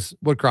 Well, it was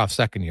Woodcroft's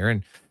second year,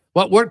 and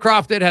what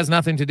Woodcroft did has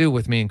nothing to do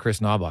with me and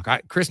Chris Knobloch.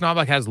 Chris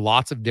Knobloch has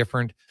lots of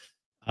different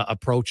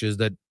approaches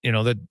that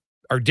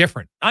are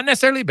different. Not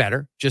necessarily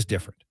better, just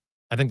different.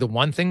 I think the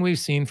one thing we've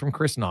seen from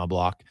Chris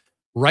Knobloch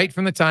right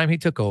from the time he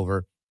took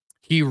over,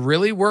 he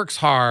really works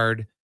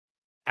hard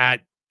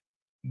at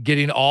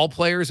getting all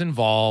players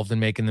involved and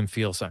making them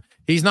feel something.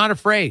 He's not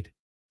afraid.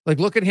 Like,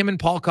 look at him and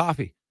Paul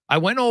Coffey. I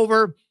went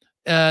over,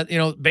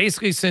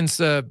 basically since,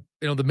 the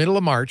middle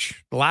of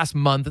March, the last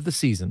month of the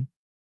season,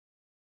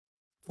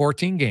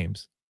 14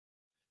 games.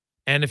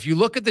 And if you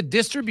look at the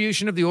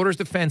distribution of the Oilers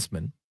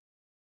defensemen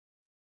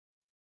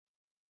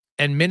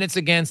and minutes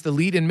against the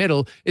lead and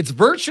middle, it's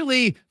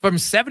virtually from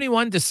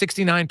 71 to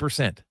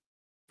 69%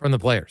 from the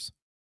players.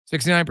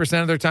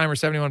 69% of their time or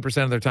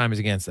 71% of their time is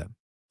against them.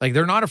 Like,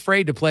 they're not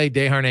afraid to play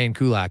Desharnais and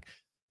Kulak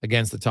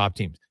against the top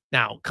teams.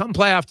 Now, come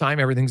playoff time,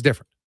 everything's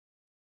different.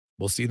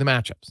 We'll see the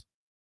matchups.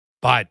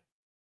 But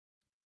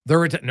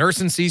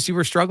Nurse and Ceci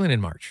were struggling in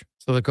March.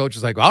 So the coach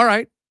is like, all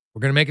right, we're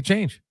going to make a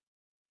change.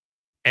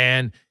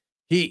 And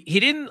he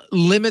didn't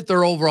limit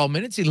their overall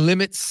minutes. He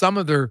limits some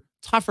of their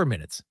tougher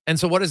minutes. And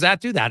so what does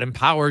that do? That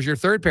empowers your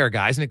third pair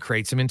guys, and it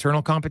creates some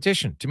internal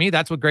competition. To me,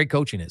 that's what great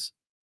coaching is.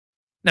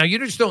 Now, you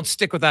just don't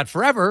stick with that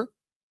forever.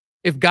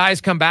 If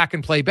guys come back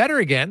and play better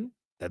again,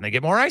 then they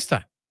get more ice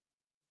time.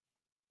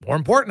 More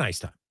important ice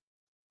time.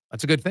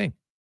 That's a good thing.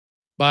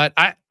 But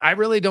I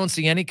really don't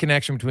see any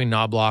connection between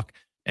Knobloch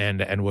and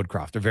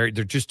Woodcroft.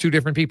 They're just two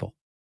different people.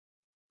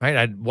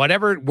 Right?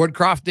 Whatever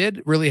Woodcroft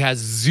did really has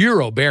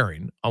zero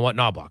bearing on what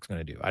Knobloch's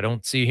going to do. I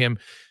don't see him,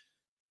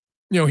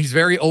 he's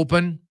very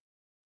open.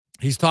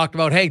 He's talked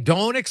about, hey,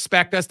 don't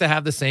expect us to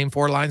have the same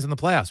four lines in the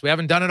playoffs. We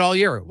haven't done it all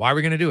year. Why are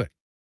we going to do it?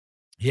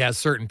 He has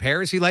certain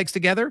pairs he likes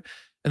together,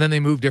 and then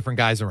they move different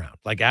guys around.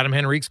 Like Adam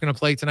Henrique's going to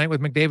play tonight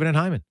with McDavid and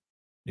Hyman.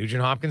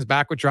 Nugent Hopkins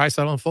back with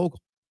Draisaitl and Fogle.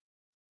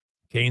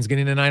 Kane's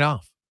getting a night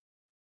off.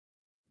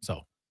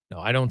 So, no,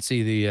 I don't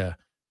see the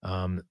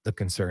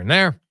concern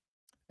there.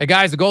 Hey,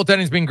 guys, the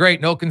goaltending's been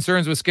great. No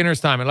concerns with Skinner's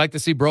time. I'd like to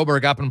see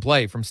Broberg up and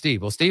play from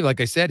Steve. Well, Steve,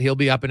 like I said, he'll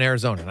be up in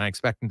Arizona, and I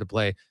expect him to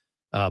play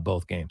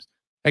both games.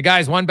 Hey,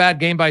 guys, one bad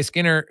game by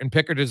Skinner, and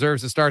Pickard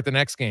deserves to start the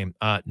next game.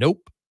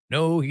 Nope.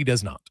 No, he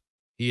does not.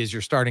 He is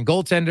your starting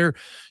goaltender.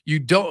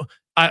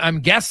 I'm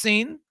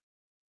guessing,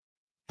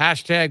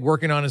 hashtag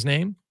working on his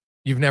name,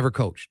 you've never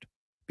coached.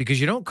 Because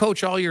you don't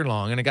coach all year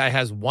long, and a guy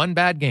has one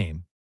bad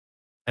game,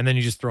 and then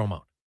you just throw him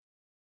out.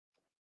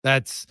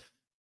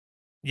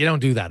 You don't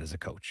do that as a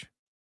coach,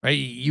 right?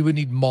 You would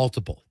need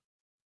multiple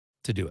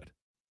to do it.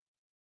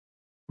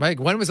 Right?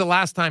 When was the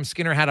last time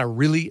Skinner had a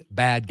really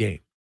bad game?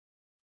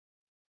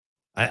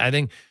 I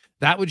think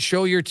that would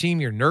show your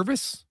team you're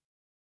nervous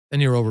and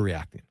you're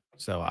overreacting.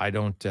 So I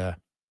don't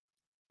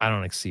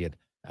see it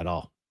at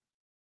all.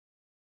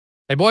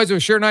 Hey, boys, it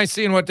was sure nice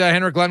seeing what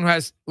Henrik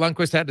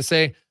Lundqvist had to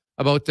say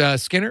about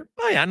Skinner.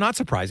 Oh, yeah, not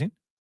surprising.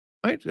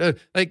 Right?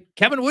 Like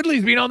Kevin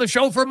Woodley's been on the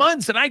show for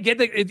months, and I get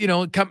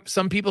that,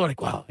 some people are like,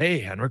 well, hey,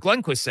 Henrik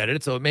Lundqvist said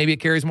it, so maybe it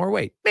carries more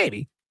weight.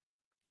 Maybe.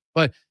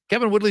 But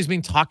Kevin Woodley's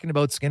been talking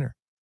about Skinner.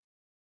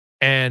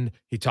 And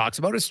he talks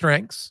about his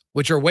strengths,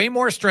 which are way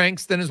more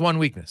strengths than his one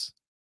weakness.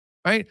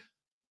 Right?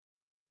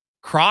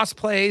 Cross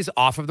plays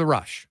off of the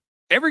rush.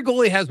 Every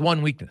goalie has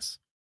one weakness.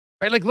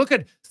 Right? Like, look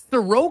at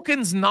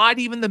Sorokin's not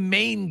even the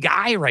main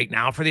guy right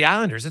now for the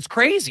Islanders. It's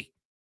crazy.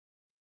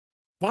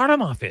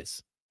 Varlamov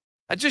is.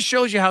 That just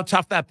shows you how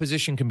tough that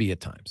position can be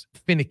at times.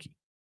 Finicky.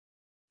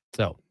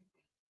 So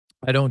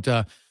I don't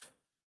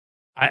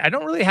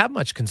really have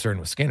much concern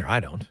with Skinner. I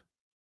don't.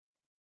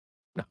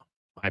 No.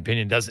 My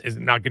opinion is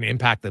not going to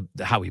impact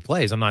how he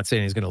plays. I'm not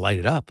saying he's going to light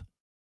it up.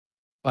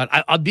 But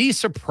I'll be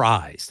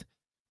surprised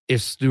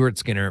if Stuart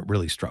Skinner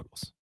really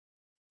struggles.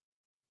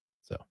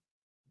 So,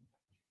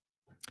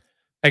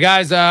 hey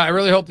guys, I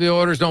really hope the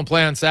Oilers don't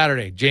play on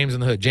Saturday. James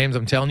in the Hood. James,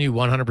 I'm telling you,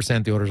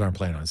 100% the Oilers aren't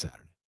playing on Saturday.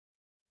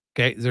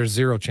 Okay, there's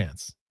zero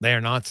chance. They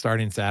are not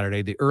starting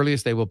Saturday. The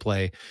earliest they will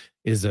play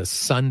is a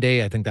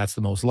Sunday. I think that's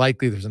the most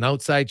likely. There's an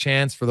outside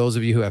chance for those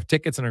of you who have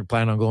tickets and are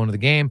planning on going to the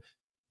game.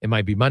 It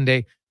might be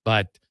Monday,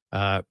 but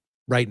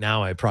right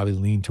now I probably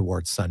lean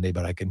towards Sunday,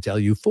 but I can tell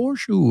you for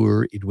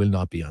sure it will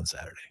not be on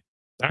Saturday.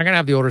 They're not going to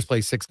have the Oilers play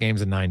 6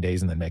 games in 9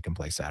 days and then make them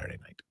play Saturday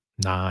night.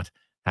 Not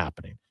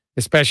happening.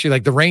 Especially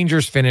like the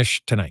Rangers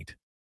finish tonight.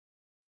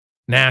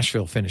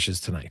 Nashville finishes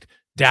tonight.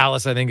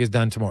 Dallas, I think, is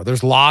done tomorrow.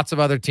 There's lots of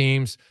other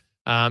teams.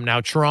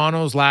 Now,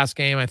 Toronto's last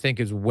game, I think,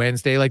 is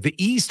Wednesday. Like the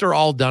East are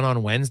all done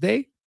on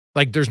Wednesday.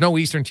 Like there's no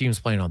Eastern teams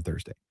playing on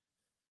Thursday.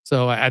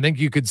 So I think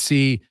you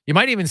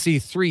might even see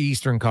 3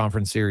 Eastern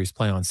Conference series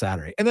play on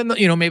Saturday. And then,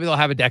 maybe they'll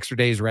have an extra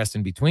day's rest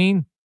in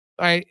between,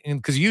 right? And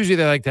because usually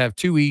they like to have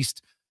 2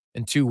 East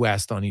and 2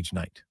 West on each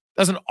night.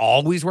 Doesn't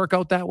always work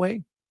out that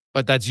way,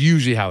 but that's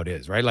usually how it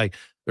is, right? Like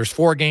there's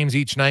 4 games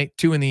each night,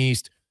 2 in the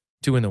East,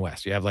 2 in the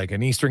West. You have like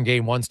an Eastern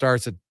game, one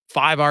starts at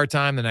 5 our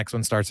time, the next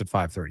one starts at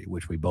 5:30,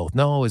 which we both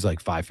know is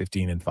like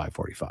 5:15 and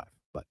 5:45.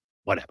 But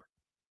whatever.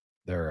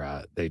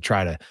 They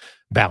try to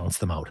balance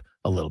them out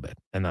a little bit,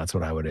 and that's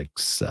what I would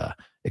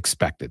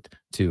expect it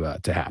to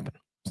happen.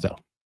 So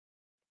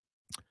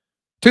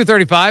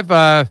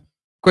 2:35.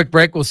 Quick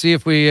break. We'll see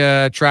if we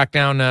track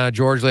down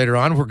George later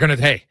on. We're gonna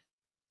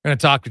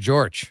talk to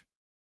George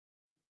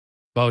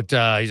about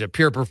he's a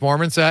pure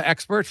performance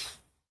expert. It's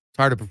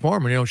hard to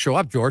perform when you don't show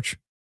up, George.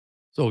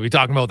 So we'll be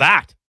talking about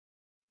that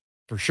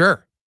for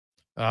sure.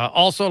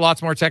 Also,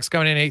 lots more texts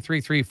coming in.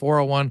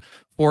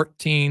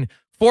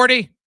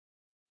 833-401-1440.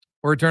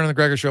 We're returning to the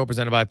Gregor Show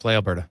presented by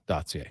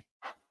PlayAlberta.ca.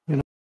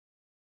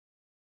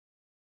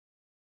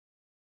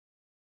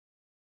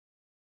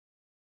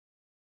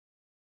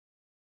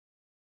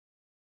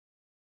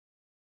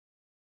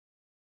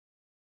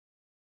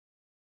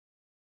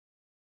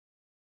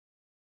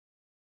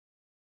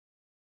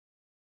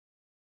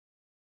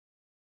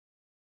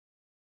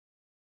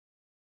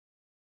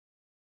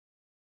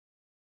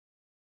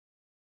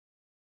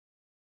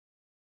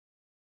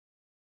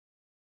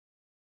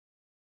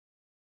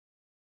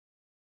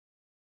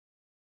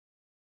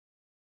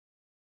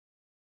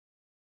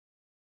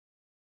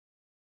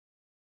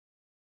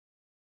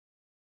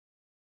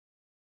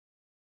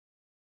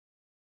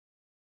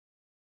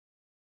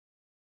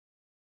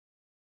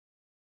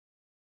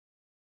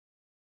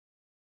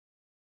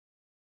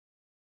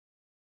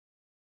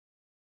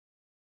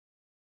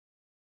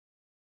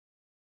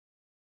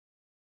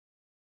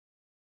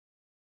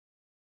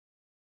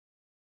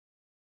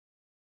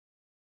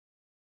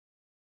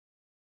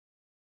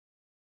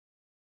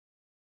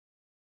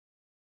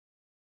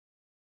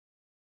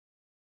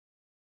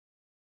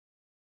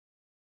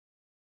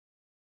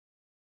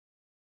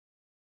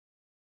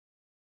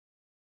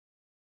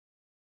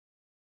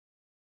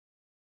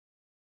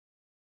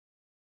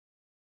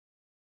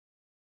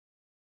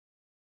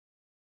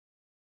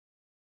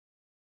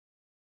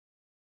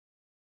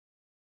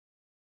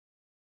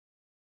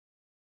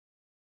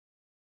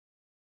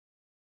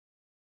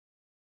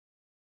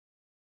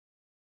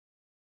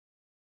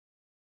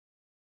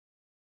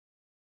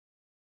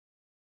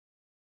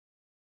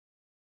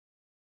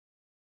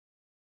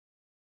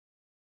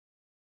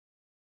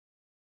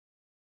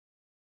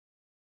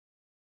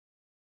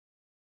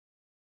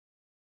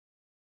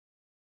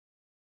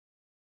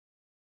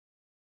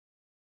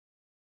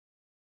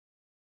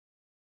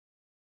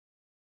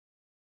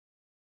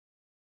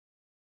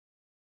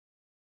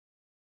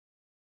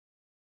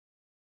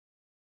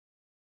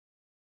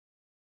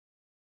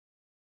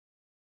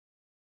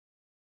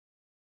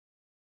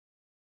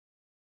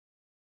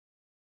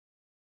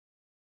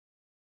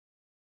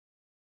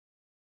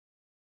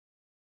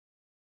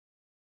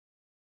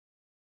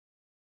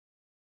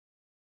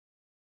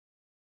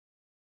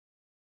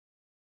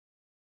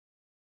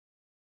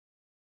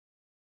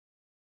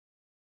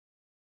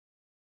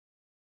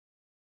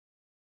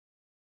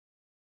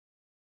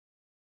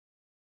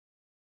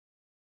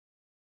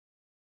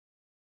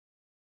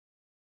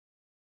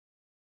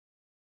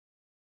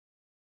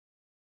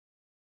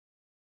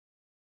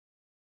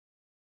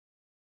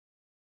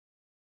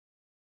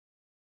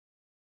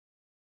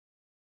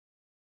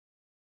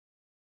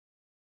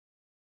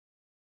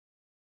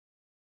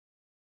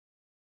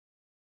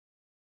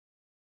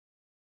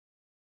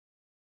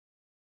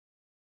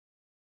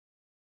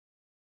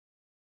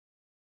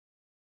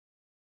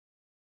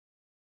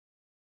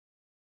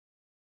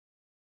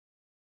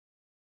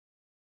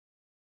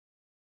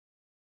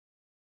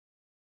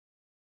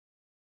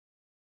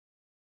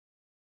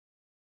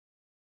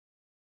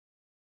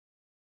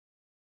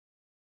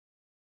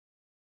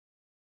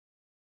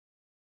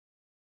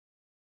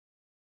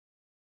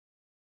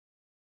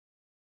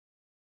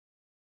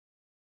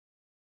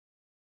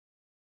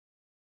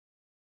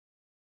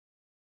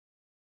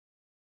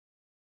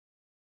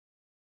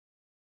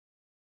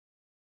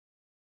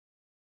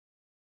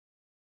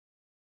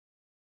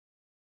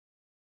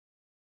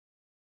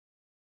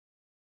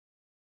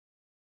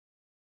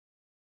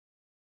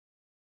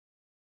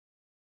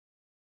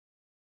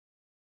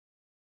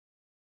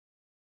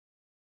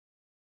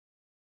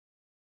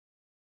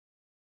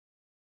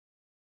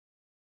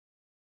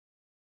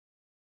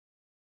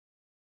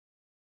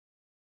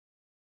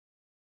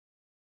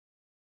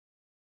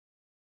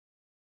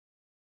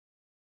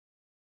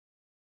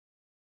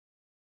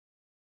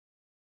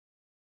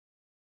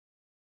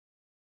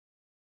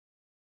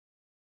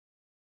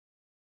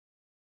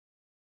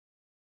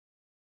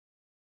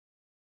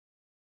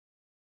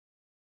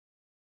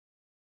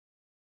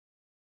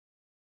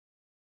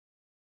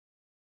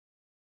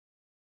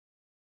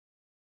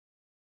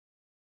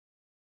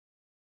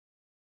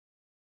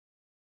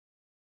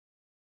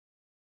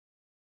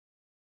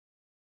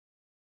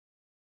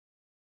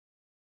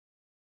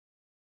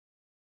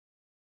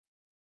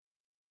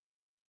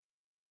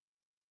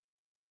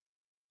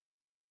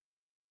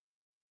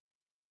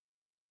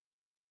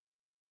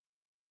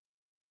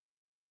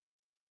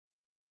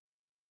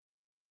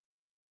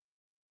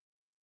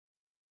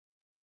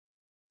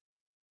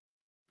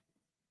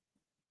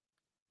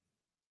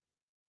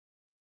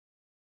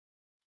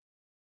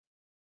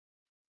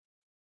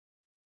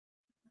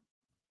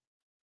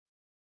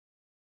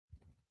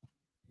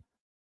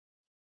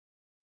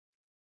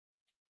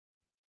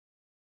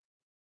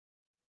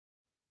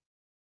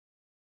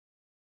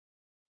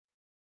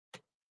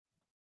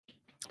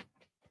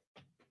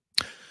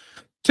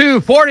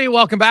 240.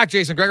 Welcome back.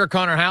 Jason Gregor,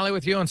 Connor Halley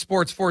with you on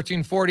Sports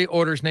 1440,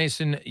 Orders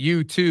Nation,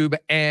 YouTube,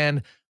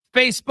 and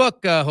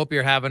Facebook. Hope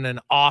you're having an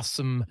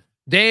awesome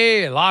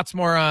day. Lots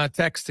more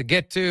text to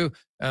get to.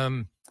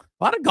 A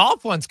lot of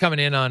golf ones coming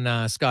in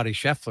on Scotty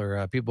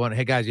Scheffler. People want,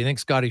 hey guys, you think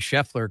Scotty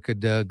Scheffler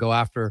could go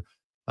after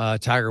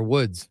Tiger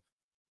Woods?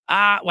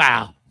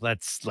 Wow.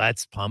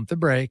 Let's pump the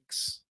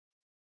brakes.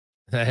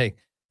 Hey,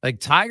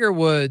 like Tiger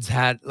Woods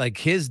had like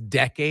his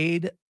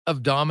decade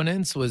of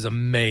dominance was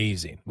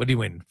amazing. What did he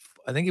win?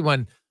 I think he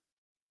won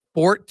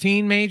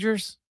 14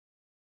 majors,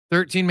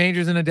 13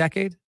 majors in a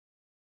decade.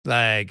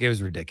 Like it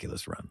was a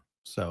ridiculous run.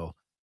 So,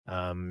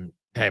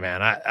 hey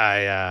man,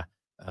 I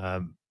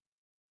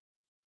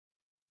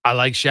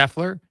like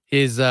Scheffler.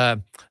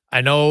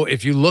 I know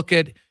if you look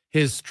at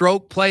his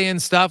stroke play and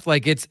stuff,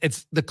 like it's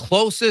the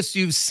closest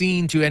you've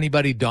seen to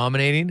anybody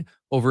dominating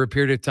over a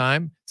period of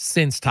time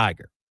since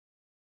Tiger.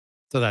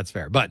 So that's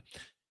fair, but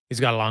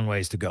he's got a long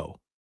ways to go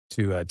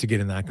to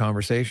get in that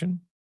conversation.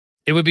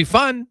 It would be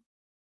fun.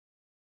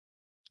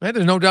 Right?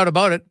 There's no doubt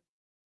about it.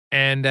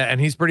 And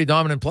he's a pretty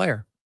dominant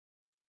player.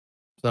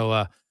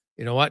 So,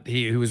 you know what?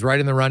 He was right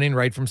in the running,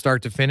 right from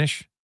start to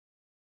finish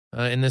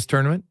in this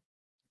tournament.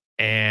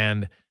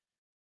 And,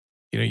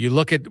 you know, you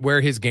look at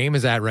where his game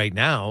is at right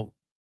now,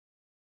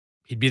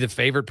 he'd be the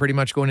favorite pretty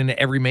much going into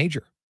every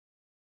major.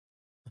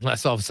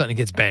 Unless all of a sudden he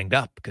gets banged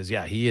up because,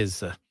 yeah, he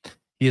is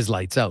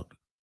lights out.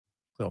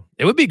 So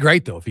it would be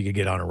great, though, if he could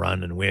get on a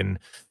run and win,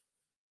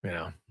 you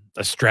know,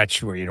 a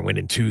stretch where you're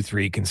winning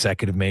 2-3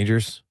 consecutive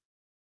majors.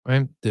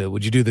 Right?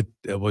 Would you do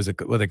what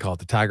they call it,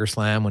 the Tiger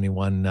Slam, when he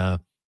won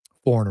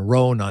 4 in a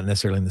row, not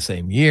necessarily in the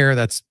same year?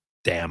 That's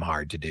damn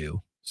hard to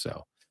do.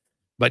 So,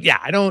 but yeah,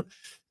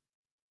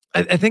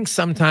 I think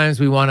sometimes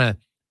we're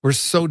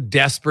so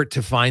desperate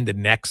to find the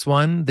next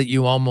one that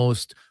you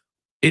almost,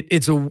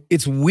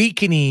 it's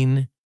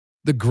weakening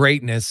the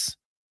greatness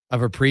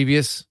of a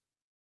previous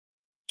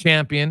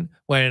champion.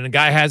 When a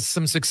guy has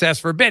some success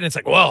for a bit, it's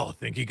like, well, I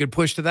think he could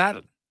push to that.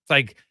 It's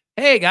like,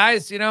 hey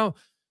guys, you know,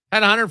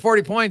 had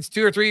 140 points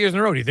 2 or 3 years in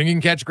a row. Do you think you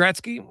can catch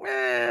Gretzky?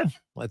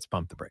 Let's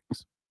pump the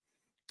brakes.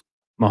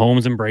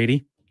 Mahomes and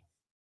Brady.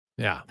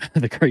 Yeah.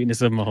 The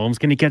greatness of Mahomes.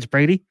 Can he catch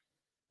Brady?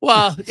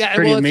 Well, yeah.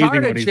 Well, it's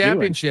hard at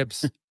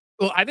championships. Doing.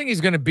 Well, I think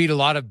he's going to beat a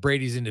lot of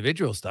Brady's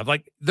individual stuff.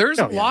 Like, there's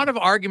a lot of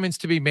arguments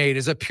to be made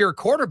as a pure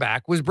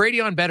quarterback. Was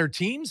Brady on better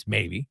teams?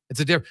 Maybe. It's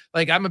a different.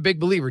 Like, I'm a big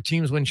believer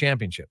teams win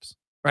championships,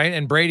 right?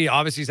 And Brady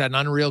obviously has had an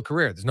unreal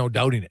career. There's no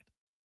doubting it.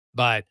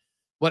 But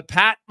what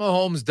Pat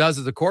Mahomes does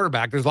as a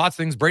quarterback, there's lots of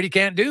things Brady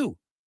can't do.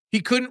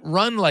 He couldn't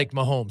run like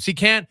Mahomes.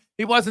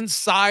 He wasn't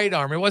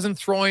sidearm. He wasn't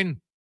throwing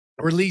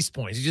release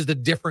points. He's just a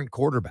different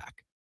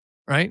quarterback,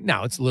 right?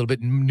 Now, it's a little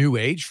bit new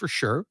age for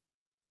sure.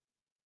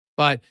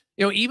 But,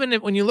 you know, even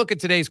when you look at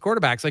today's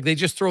quarterbacks, like they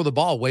just throw the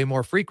ball way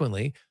more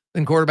frequently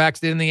than quarterbacks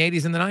did in the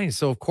 80s and the 90s.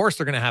 So, of course,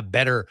 they're going to have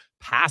better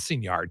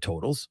passing yard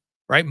totals,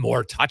 right?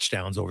 More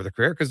touchdowns over the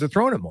career because they're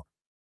throwing it more.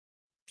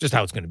 Just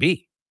how it's going to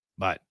be.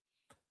 But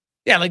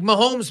yeah, like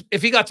Mahomes,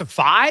 if he got to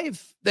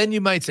 5, then you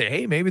might say,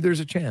 hey, maybe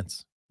there's a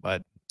chance.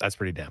 But that's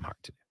pretty damn hard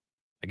to do.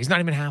 Like, he's not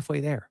even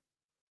halfway there.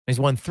 He's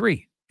won 3,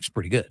 which is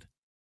pretty good.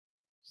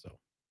 So,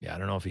 yeah, I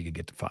don't know if he could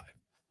get to 5. If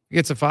he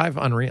gets to 5,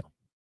 unreal.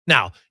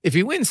 Now, if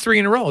he wins 3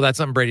 in a row, that's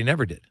something Brady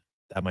never did.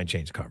 That might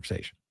change the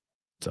conversation.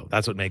 So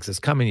that's what makes this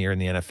coming year in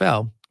the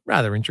NFL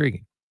rather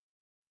intriguing.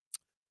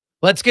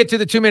 Let's get to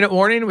the 2-minute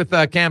warning with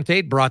Cam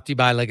Tate, brought to you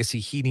by Legacy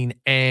Heating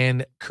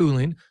and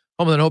Cooling.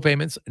 Home with no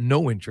payments,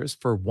 no interest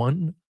for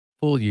 1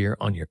 full year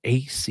on your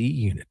AC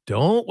unit.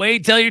 Don't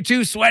wait till you're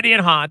too sweaty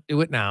and hot.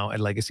 Do it now at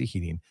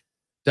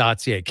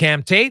legacyheating.ca.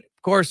 Cam Tate,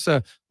 of course,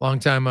 a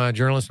longtime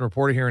journalist and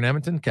reporter here in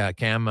Edmonton.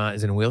 Cam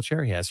is in a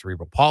wheelchair. He has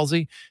cerebral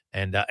palsy,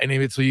 and any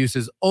of it will use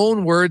his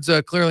own words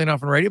clearly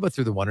enough on radio, but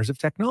through the wonders of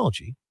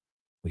technology,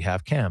 we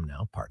have Cam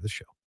now, part of the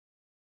show.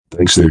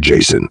 Thanks there,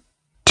 Jason.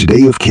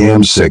 Today of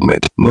Cam's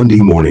segment, Monday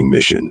Morning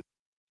Mission.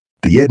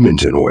 The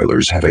Edmonton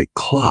Oilers have a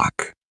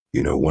clock.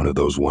 You know, one of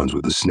those ones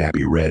with the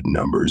snappy red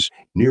numbers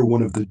near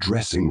one of the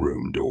dressing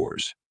room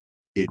doors.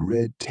 It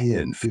read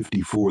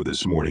 10:54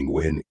 this morning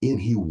when in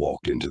he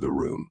walked into the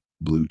room.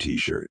 Blue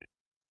t-shirt,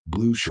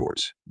 blue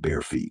shorts,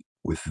 bare feet.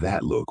 With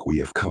that look we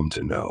have come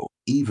to know,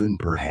 even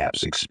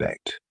perhaps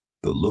expect.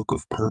 The look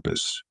of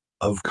purpose,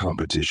 of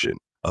competition,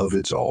 of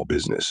it's all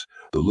business.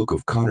 The look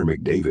of Connor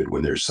McDavid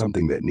when there's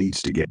something that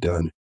needs to get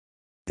done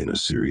in a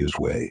serious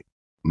way.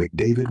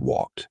 McDavid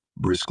walked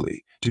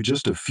briskly to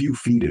just a few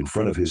feet in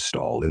front of his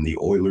stall in the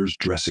Oilers'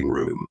 dressing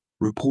room.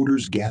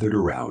 Reporters gathered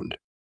around,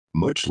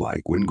 much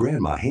like when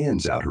Grandma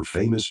hands out her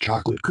famous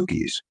chocolate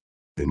cookies,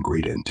 in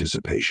great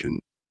anticipation.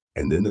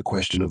 And then the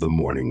question of the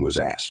morning was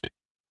asked.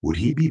 Would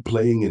he be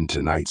playing in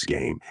tonight's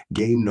game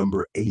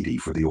number 80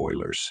 for the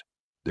Oilers?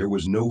 There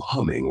was no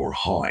humming or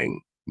hawing,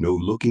 no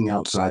looking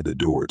outside the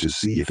door to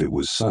see if it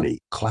was sunny,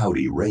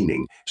 cloudy,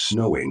 raining,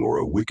 snowing, or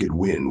a wicked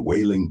wind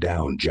wailing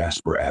down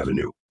Jasper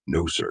Avenue.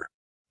 No, sir.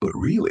 But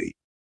really?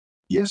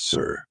 Yes,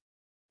 sir.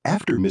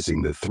 After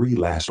missing the 3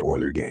 last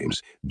Oiler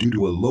games due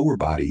to a lower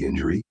body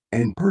injury,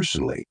 and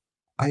personally,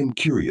 I am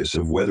curious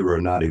of whether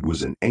or not it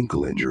was an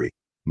ankle injury,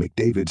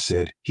 McDavid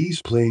said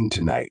he's playing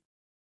tonight,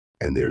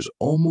 and there's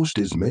almost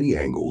as many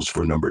angles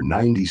for number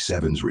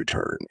 97's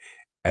return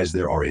as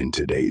there are in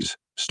today's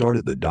start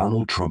at the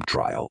Donald Trump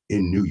trial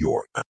in New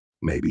York.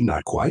 Maybe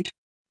not quite.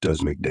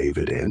 Does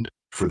McDavid and,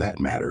 for that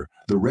matter,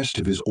 the rest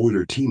of his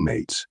Oiler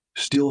teammates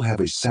still have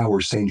a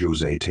sour San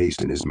Jose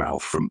taste in his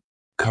mouth from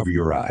Cover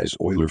Your Eyes,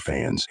 Oiler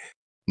fans,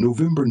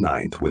 November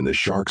 9th when the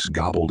Sharks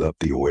gobbled up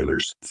the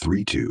Oilers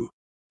 3-2?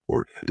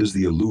 Or does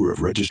the allure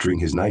of registering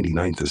his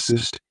 99th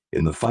assist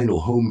in the final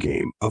home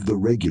game of the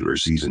regular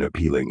season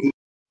appealing?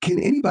 Can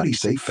anybody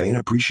say fan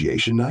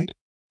appreciation night?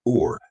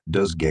 Or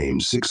does game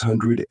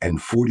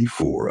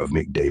 644 of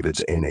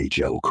McDavid's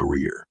NHL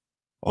career,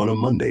 on a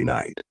Monday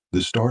night,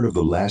 the start of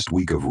the last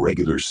week of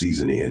regular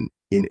season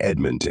in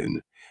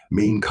Edmonton,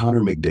 mean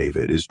Connor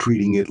McDavid is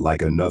treating it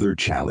like another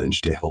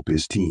challenge to help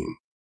his team?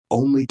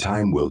 Only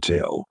time will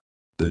tell.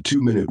 The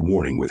 2-minute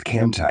warning with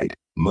Cam Tight,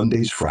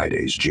 Mondays,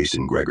 Fridays,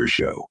 Jason Gregor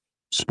Show.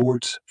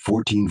 Sports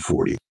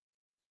 1440.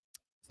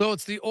 So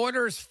it's the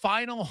Oilers'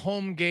 final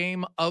home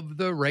game of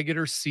the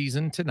regular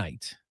season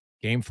tonight.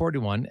 Game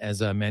 41,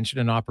 as I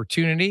mentioned, an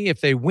opportunity,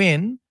 if they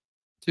win,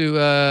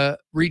 to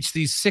reach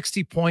these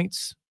 60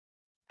 points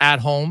at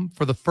home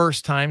for the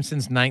first time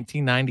since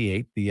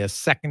 1998, the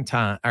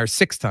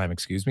sixth time,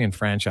 in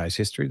franchise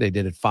history. They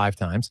did it 5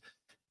 times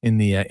in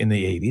the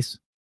 80s.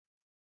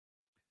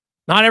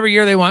 Not every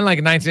year they won, like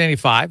in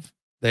 1985.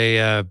 They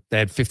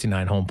had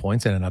 59 home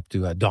points, ended up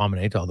to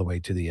dominate all the way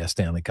to the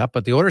Stanley Cup.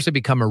 But the Oilers have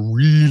become a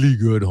really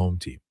good home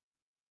team.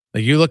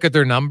 Like, you look at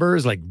their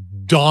numbers, like,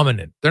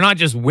 dominant. They're not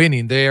just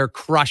winning; they are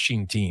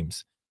crushing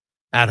teams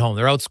at home.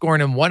 They're outscoring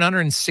them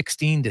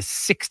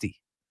 116-60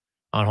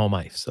 on home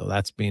ice. So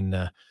that's been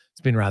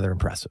it's been rather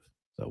impressive.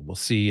 So we'll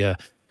see.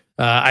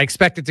 I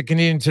expect it to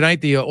continue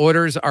tonight. The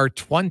Oilers are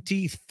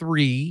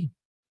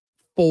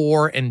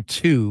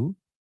 23-4-2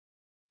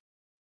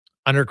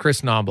 under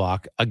Chris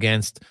Knobloch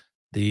against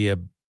the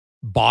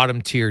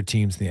bottom tier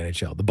teams in the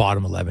NHL, the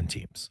bottom 11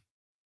 teams.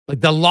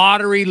 Like the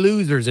lottery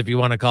losers, if you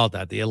want to call it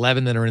that, the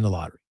 11 that are in the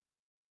lottery.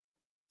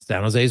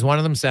 San Jose is one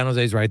of them. San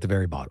Jose is right at the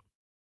very bottom.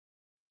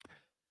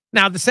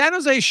 Now, the San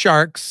Jose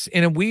Sharks,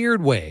 in a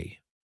weird way,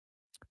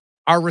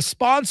 are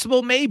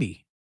responsible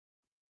maybe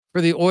for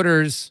the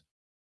Oilers'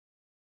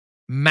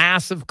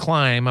 massive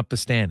climb up the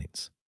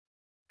standings.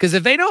 Because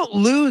if they don't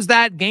lose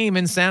that game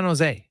in San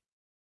Jose,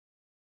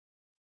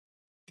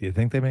 do you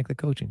think they make the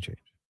coaching change?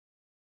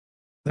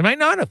 They might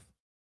not have.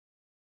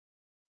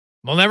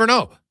 We'll never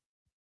know.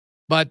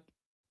 But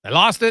they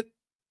lost it.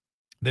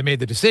 They made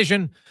the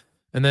decision.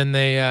 And then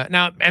they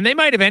and they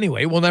might have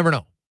anyway. We'll never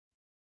know.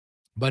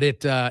 But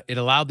it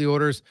allowed the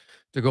Oilers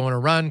to go on a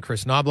run.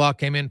 Chris Knobloch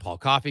came in. Paul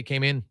Coffey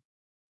came in.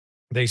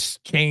 They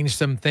changed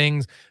some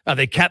things.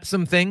 They kept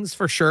some things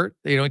for sure.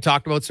 He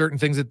talked about certain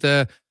things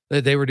that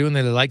they were doing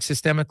that they liked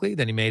systemically.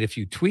 Then he made a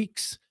few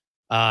tweaks.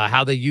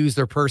 How they use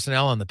their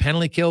personnel on the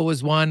penalty kill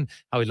was one.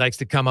 How he likes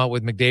to come out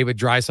with McDavid,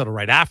 Draisaitl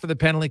right after the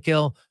penalty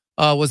kill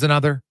was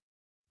another.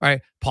 All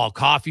right. Paul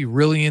Coffey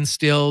really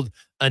instilled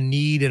a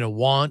need and a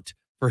want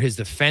for his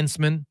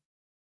defensemen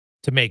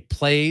to make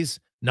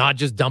plays, not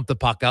just dump the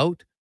puck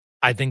out.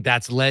 I think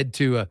that's led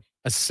to a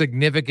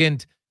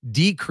significant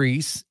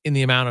decrease in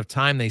the amount of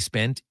time they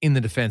spent in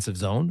the defensive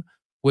zone,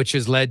 which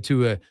has led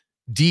to a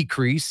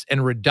decrease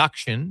and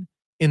reduction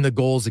in the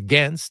goals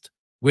against,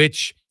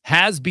 which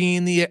has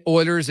been the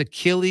Oilers'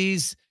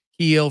 Achilles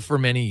heel for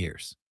many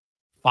years.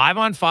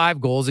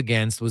 5-on-5 goals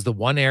against was the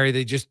one area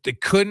they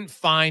couldn't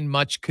find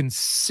much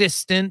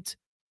consistent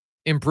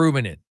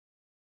improvement in.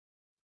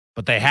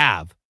 But they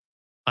have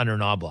under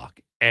Knobloch.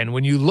 And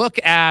when you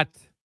look at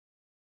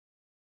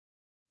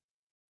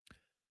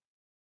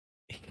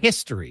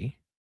history,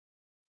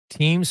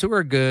 teams who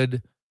are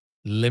good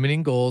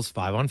limiting goals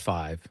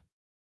 5-on-5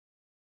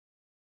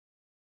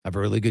 have a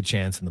really good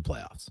chance in the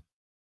playoffs.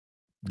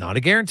 Not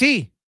a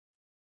guarantee,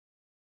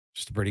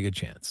 just a pretty good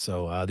chance.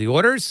 So the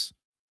Oilers,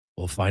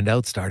 we'll find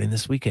out starting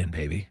this weekend,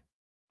 baby.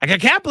 Like, I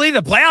can't believe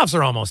the playoffs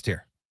are almost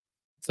here.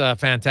 It's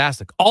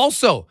fantastic.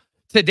 Also,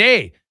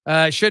 today,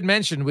 I should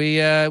mention,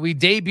 we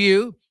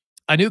debut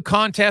a new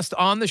contest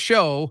on the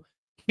show.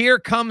 Here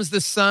Comes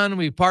the Sun.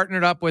 We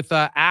partnered up with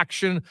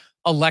Action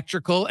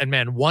Electrical, and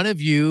man, one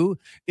of you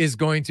is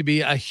going to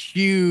be a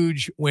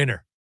huge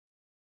winner.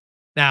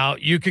 Now,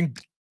 you can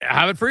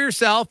have it for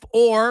yourself,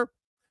 or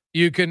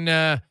you can,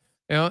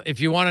 if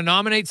you want to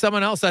nominate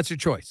someone else, that's your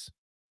choice.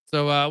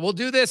 So we'll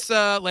do this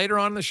later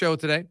on in the show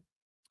today,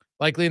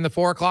 likely in the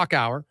 4 o'clock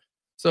hour.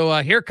 So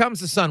Here Comes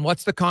the Sun.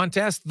 What's the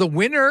contest? The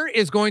winner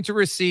is going to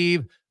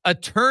receive a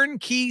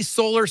turnkey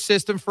solar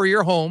system for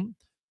your home,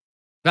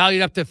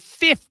 valued up to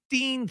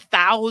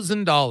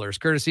 $15,000,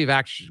 courtesy of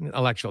Action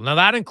Electrical. Now,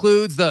 that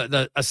includes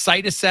a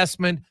site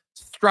assessment,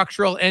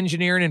 structural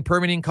engineering and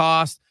permitting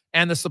costs,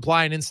 and the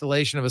supply and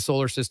installation of a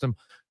solar system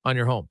on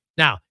your home.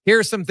 Now,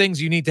 here's some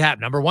things you need to have.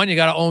 Number one, you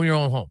got to own your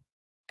own home.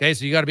 Okay,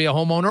 so you got to be a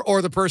homeowner,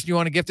 or the person you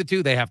want to gift it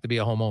to, they have to be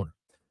a homeowner.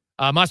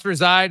 Must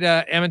reside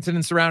Edmonton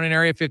and surrounding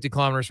area, 50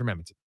 kilometers from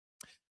Edmonton.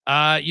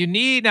 You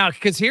need, now,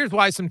 because here's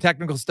why some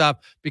technical stuff,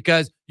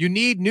 because you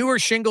need newer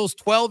shingles,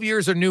 12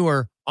 years or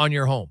newer on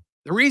your home.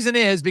 The reason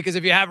is because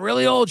if you have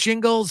really old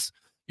shingles,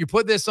 you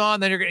put this on,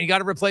 then you got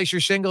to replace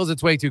your shingles.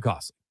 It's way too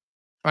costly,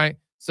 right?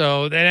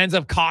 So that ends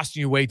up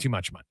costing you way too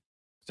much money.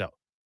 So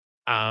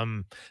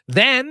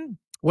then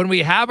when we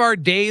have our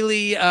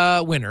daily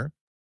winner,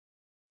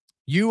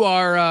 you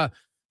are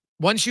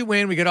once you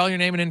win, we get all your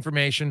name and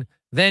information.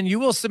 Then you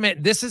will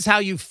submit. This is how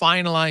you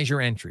finalize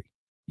your entry.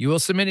 You will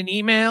submit an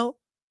email,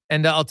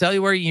 and I'll tell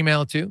you where you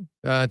email to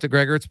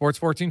Gregor at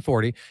Sports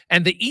 1440.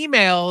 And the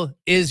email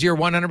is your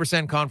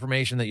 100%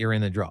 confirmation that you're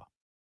in the draw.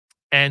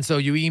 And so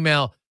you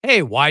email,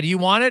 hey, why do you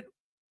want it?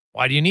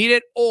 Why do you need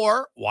it?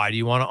 Or why do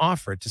you want to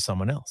offer it to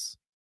someone else?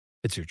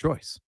 It's your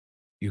choice.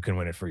 You can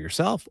win it for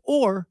yourself,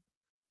 or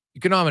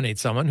you can nominate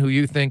someone who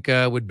you think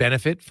would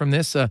benefit from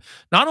this. Not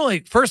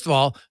only, first of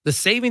all, the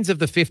savings of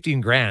the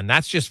 15 grand,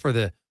 that's just for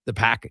the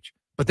package,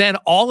 but then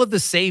all of the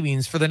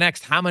savings for the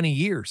next how many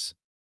years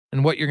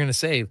and what you're going to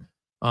save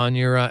on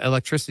your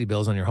electricity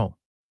bills on your home.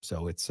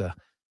 So it's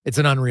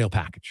an unreal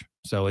package.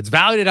 So it's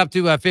valued up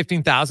to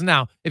 15,000.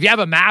 Now, if you have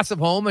a massive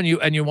home and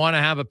you want to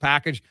have a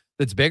package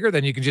that's bigger,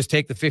 then you can just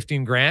take the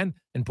 15 grand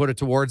and put it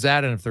towards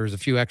that. And if there's a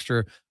few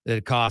extra, that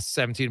it costs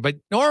 17. But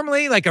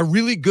normally, like a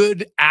really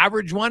good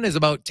average one is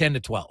about 10 to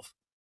 12.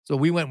 So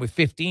we went with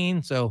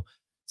 15. So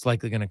it's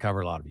likely going to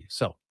cover a lot of you.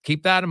 So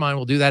keep that in mind.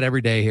 We'll do that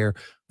every day here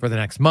for the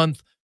next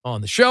month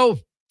on the show.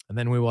 And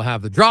then we will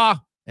have the draw,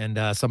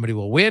 and somebody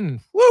will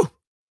win. Woo!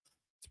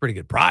 It's a pretty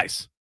good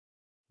prize.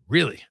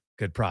 Really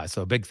good prize.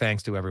 So big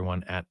thanks to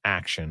everyone at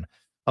Action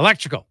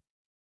Electrical.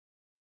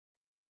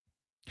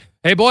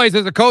 Hey, boys,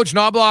 as a coach,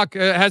 Knobloch,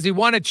 has he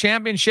won a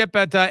championship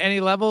at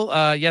any level?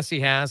 Yes, he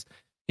has.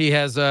 He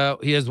has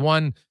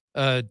won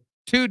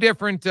 2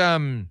 different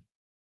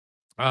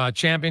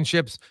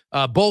championships,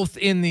 both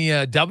in the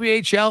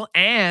WHL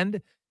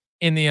and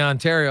in the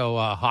Ontario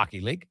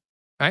Hockey League,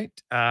 right?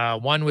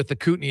 One with the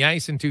Kootenay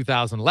Ice in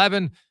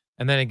 2011,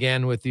 and then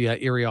again with the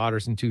Erie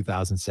Otters in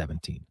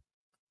 2017.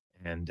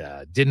 And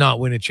did not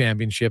win a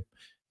championship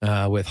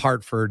with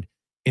Hartford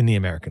in the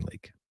American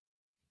League.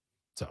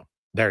 So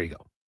there you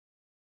go.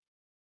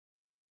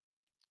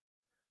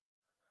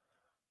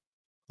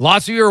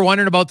 Lots of you are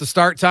wondering about the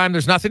start time.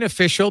 There's nothing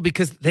official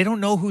because they don't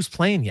know who's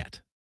playing yet.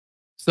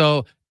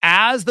 So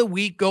as the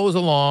week goes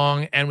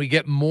along and we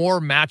get more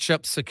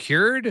matchups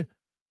secured,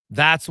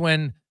 that's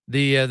when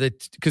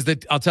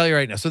I'll tell you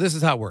right now. So this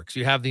is how it works.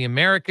 You have the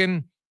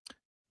American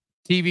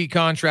TV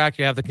contract.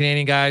 You have the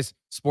Canadian guys,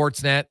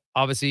 Sportsnet,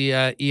 obviously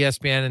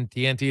ESPN and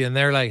TNT, and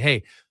they're like,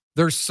 hey,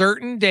 there's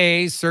certain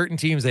days, certain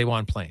teams they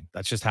want playing.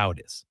 That's just how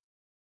it is.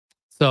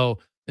 So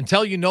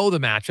until you know the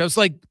matchups,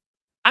 like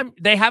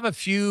they have a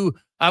few.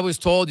 I was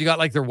told you got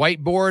like their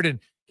whiteboard, and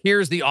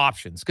here's the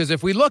options. Because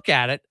if we look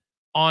at it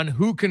on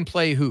who can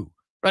play who,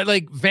 right?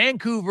 Like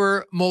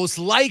Vancouver, most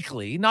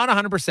likely, not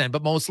 100%,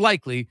 but most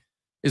likely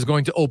is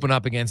going to open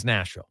up against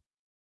Nashville,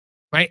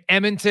 right?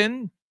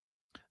 Edmonton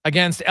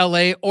against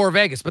LA or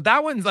Vegas. But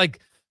that one's like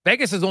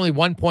Vegas is only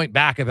 1 point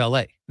back of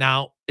LA.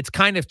 Now, it's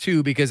kind of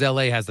 2 because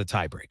LA has the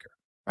tiebreaker,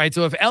 right?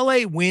 So if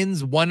LA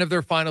wins one of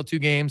their final 2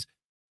 games,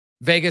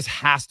 Vegas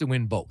has to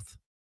win both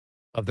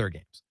of their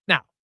games.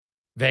 Now,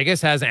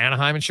 Vegas has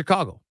Anaheim and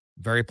Chicago.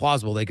 Very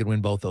plausible they could win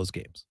both those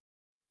games.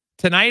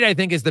 Tonight, I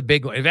think, is the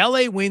big one. If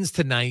LA wins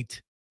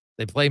tonight,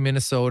 they play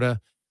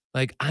Minnesota.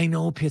 Like, I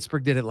know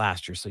Pittsburgh did it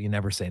last year, so you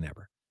never say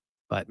never.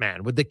 But,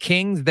 man, would the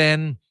Kings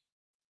then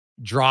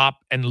drop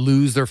and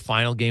lose their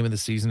final game of the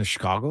season to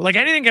Chicago? Like,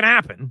 anything can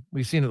happen.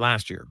 We've seen it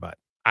last year, but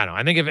I don't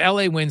know. I think if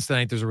LA wins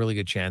tonight, there's a really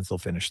good chance they'll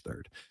finish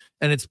 3rd.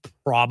 And it's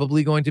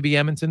probably going to be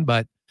Edmonton,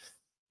 but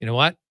you know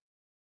what?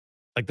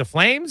 Like the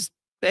Flames,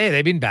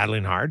 they've been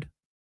battling hard.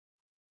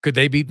 Could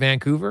they beat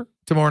Vancouver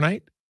tomorrow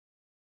night?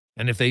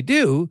 And if they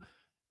do,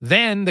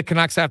 then the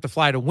Canucks have to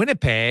fly to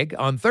Winnipeg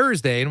on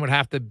Thursday and would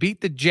have to beat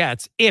the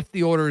Jets if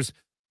the Oilers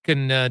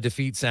can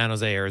defeat San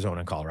Jose, Arizona,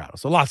 and Colorado.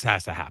 So lots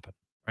has to happen,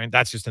 right?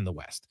 That's just in the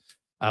West.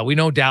 We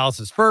know Dallas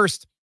is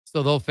first,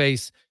 so they'll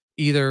face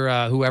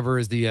either whoever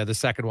is the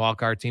second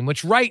wildcard team,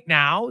 which right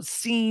now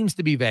seems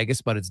to be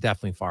Vegas, but it's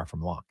definitely far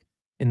from lock.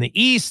 In the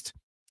East,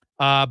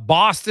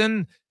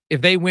 Boston,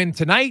 if they win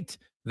tonight,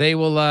 they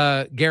will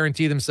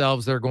guarantee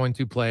themselves they're going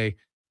to play,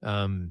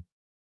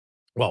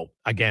 well,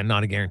 again,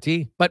 not a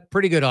guarantee, but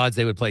pretty good odds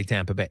they would play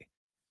Tampa Bay.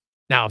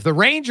 Now, if the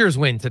Rangers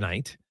win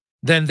tonight,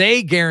 then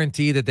they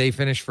guarantee that they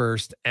finish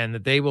first and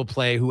that they will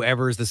play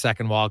whoever is the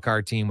second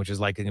wildcard team, which is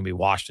likely going to be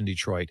Washington,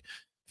 Detroit,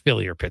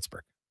 Philly, or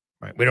Pittsburgh.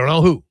 Right? We don't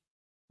know who,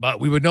 but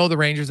we would know the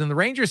Rangers, and the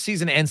Rangers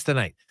season ends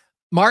tonight.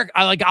 Mark,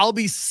 I'll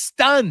be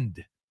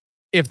stunned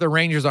if the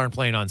Rangers aren't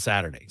playing on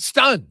Saturday.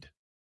 Stunned.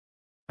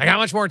 Like, how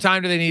much more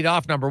time do they need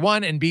off? Number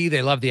one, and B,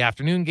 they love the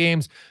afternoon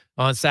games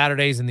on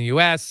Saturdays in the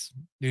U.S.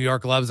 New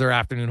York loves their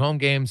afternoon home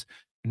games.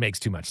 It makes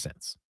too much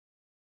sense.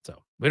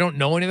 So we don't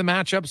know any of the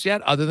matchups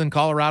yet other than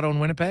Colorado and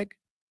Winnipeg.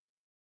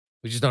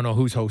 We just don't know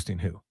who's hosting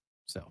who.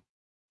 So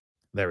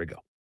there we go.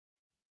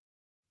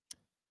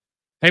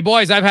 Hey,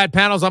 boys, I've had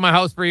panels on my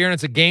house for a year, and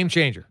it's a game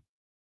changer.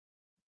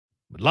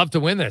 Would love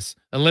to win this.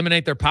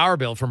 Eliminate their power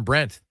bill from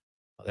Brent.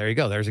 Well, there you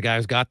go. There's a guy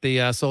who's got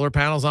the solar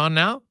panels on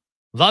now.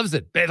 Loves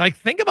it. Like,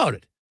 think about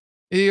it.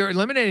 You're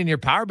eliminating your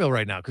power bill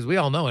right now because we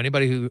all know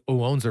anybody who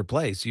owns their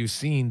place, you've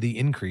seen the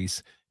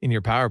increase in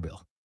your power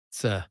bill.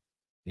 It's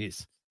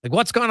geez. Like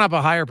what's gone up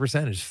a higher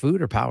percentage,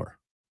 food or power?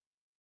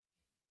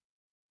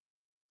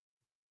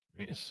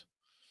 Yes.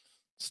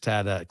 It's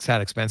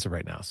tad expensive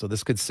right now. So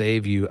this could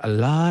save you a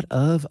lot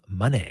of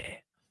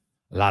money.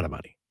 A lot of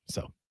money.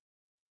 So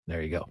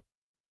there you go.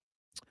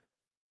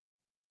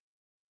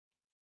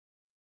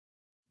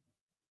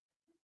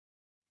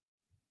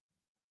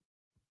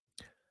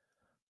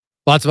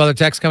 Lots of other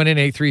texts coming in.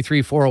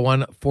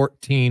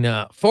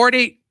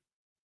 833-401-1440.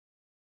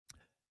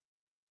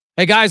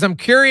 Hey, guys, I'm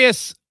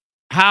curious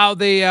how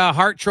the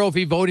Hart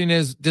Trophy voting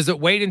is. Does it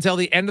wait until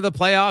the end of the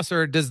playoffs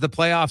or does the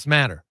playoffs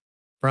matter?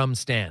 From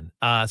Stan.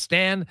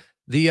 Stan,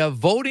 the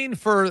voting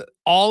for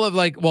all of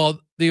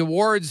the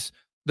awards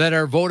that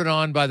are voted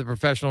on by the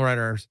Professional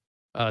Writers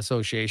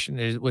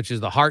Association, which is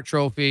the Hart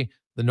Trophy,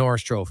 the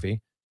Norris Trophy,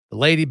 the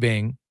Lady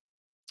Byng,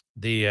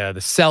 the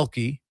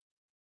Selke,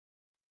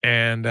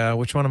 and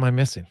which one am I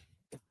missing?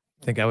 I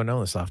think I would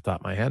know this off the top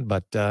of my head.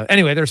 But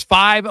anyway, there's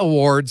 5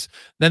 awards.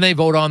 Then they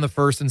vote on the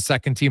first and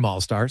second team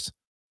All-Stars,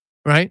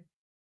 right?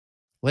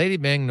 Lady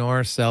Byng,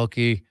 Norris,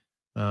 Selke.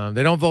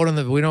 We don't vote on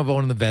the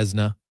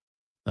Vezina.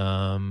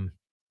 Oh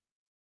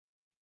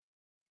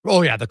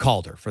yeah, the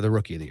Calder for the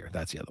Rookie of the Year.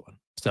 That's the other one.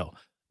 So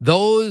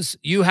those,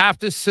 you have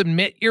to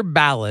submit your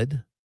ballot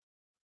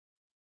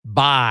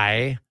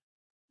by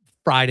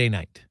Friday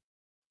night.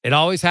 It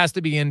always has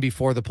to be in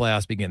before the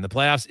playoffs begin. The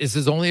playoffs, this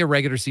is only a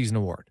regular season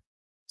award.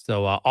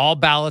 So all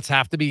ballots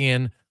have to be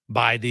in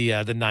by the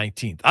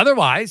 19th.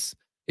 Otherwise,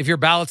 if your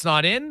ballot's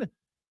not in,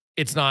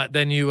 it's not,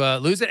 then you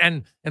lose it.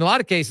 And in a lot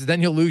of cases, then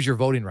you'll lose your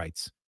voting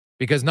rights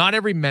because not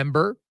every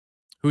member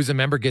who's a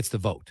member gets to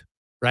vote,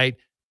 right?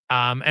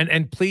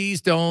 And please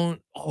don't,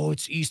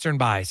 it's Eastern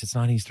bias. It's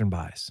not Eastern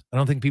bias. I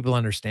don't think people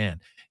understand.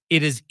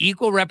 It is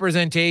equal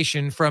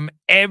representation from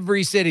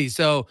every city.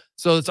 So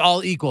it's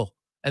all equal.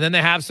 And then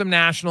they have some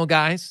national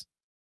guys,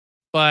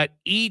 but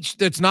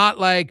that's not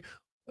like,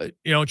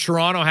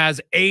 Toronto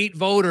has 8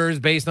 voters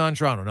based on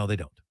Toronto. No, they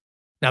don't.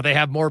 Now they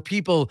have more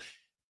people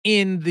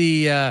in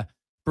the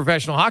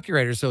Professional Hockey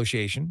Writers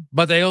Association,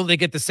 but they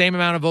get the same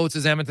amount of votes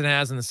as Edmonton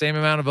has and the same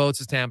amount of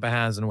votes as Tampa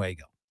has, and away you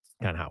go.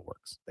 Kind of how it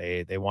works.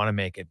 They want to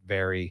make it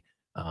very,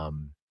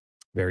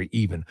 very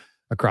even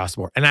across the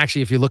board. And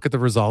actually, if you look at the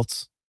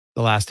results,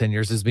 the last 10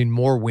 years, there's been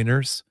more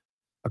winners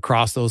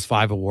across those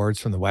 5 awards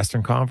from the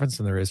Western Conference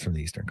than there is from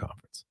the Eastern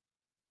Conference.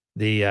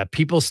 The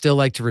people still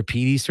like to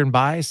repeat Eastern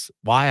bias.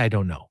 Why? I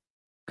don't know.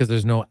 Because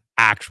there's no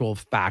actual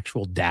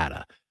factual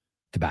data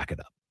to back it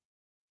up.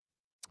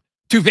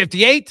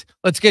 2:58.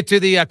 Let's get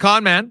to the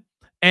con man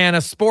and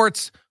a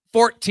sports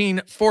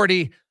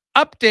 1440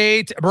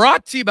 update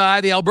brought to you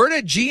by the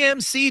Alberta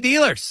GMC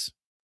dealers.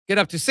 Get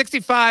up to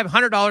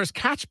 $6,500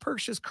 cash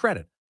purchase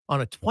credit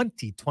on a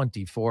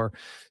 2024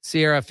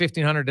 Sierra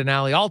 1500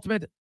 Denali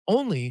Ultimate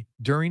only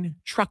during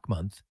Truck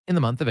Month in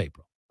the month of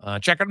April.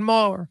 Check out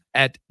more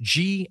at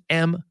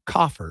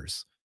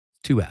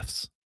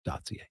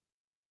gmcoffers2fs.ca.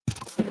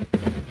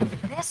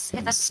 This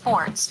is a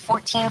Sports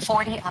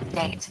 1440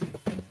 update.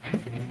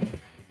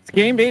 It's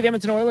game day. The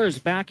Edmonton Oilers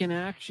back in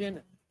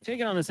action,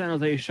 taking on the San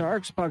Jose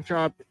Sharks. Puck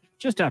drop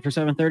just after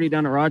 7:30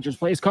 down at Rogers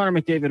Place. Connor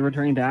McDavid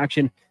returning to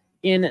action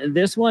in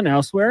this one.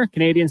 Elsewhere,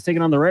 Canadians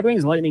taking on the Red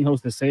Wings. Lightning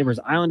host the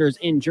Sabres. Islanders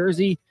in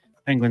Jersey.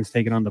 Penguins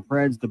taking on the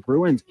Preds. The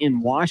Bruins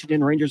in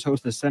Washington. Rangers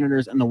host the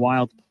Senators, and the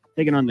Wild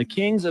taking on the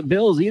Kings.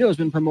 Bill Zito has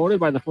been promoted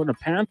by the Florida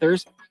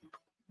Panthers,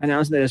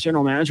 announcing that his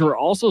general manager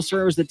also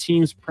serves the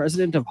team's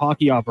president of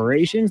hockey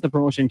operations. The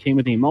promotion came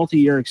with a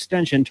multi-year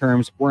extension.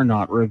 Terms were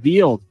not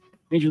revealed.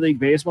 Major League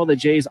Baseball, the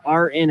Jays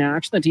are in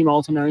action. The team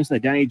also announced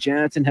that Danny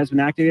Jansen has been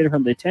activated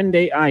from the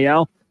 10-day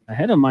IL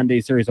ahead of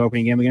Monday's series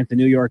opening game against the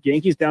New York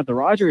Yankees down at the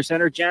Rogers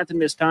Center. Jansen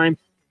missed time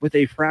with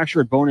a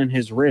fractured bone in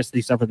his wrist.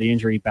 He suffered the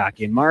injury back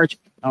in March.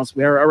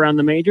 Elsewhere around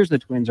the majors, the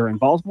Twins are in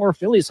Baltimore.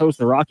 Phillies host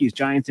the Rockies,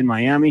 Giants in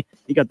Miami.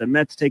 You got the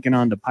Mets taking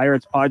on the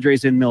Pirates,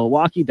 Padres in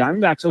Milwaukee.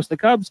 Diamondbacks host the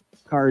Cubs,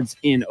 Cards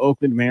in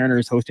Oakland,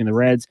 Mariners hosting the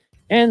Reds.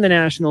 And the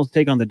Nationals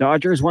take on the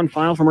Dodgers. One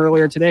final from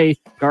earlier today,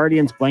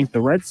 Guardians blanked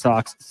the Red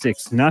Sox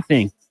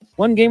 6-0.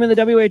 One game in the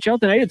WHL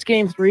tonight. It's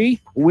Game 3.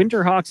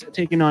 Winterhawks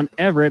taking on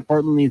Everett.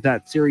 Portland leads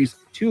that series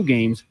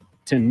 2-0.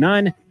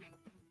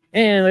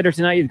 And later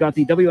tonight, you've got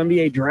the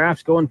WNBA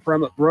draft going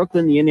from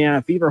Brooklyn. The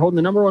Indiana Fever holding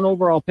the number 1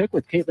 overall pick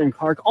with Caitlin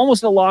Clark.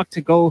 Almost a lock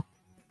to go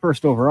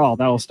first overall.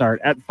 That'll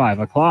start at 5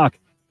 o'clock.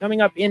 Coming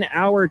up in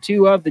hour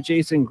 2 of the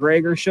Jason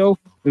Gregor Show,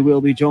 we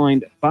will be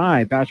joined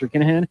by Patrick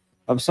Kinahan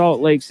of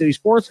Salt Lake City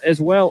Sports, as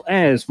well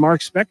as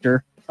Mark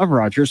Spector of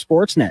Rogers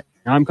Sportsnet.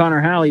 I'm Connor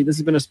Halley. This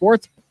has been a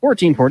Sports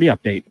 1440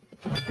 update.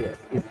 This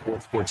is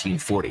Sports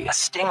 1440, a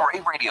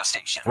Stingray radio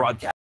station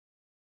broadcast.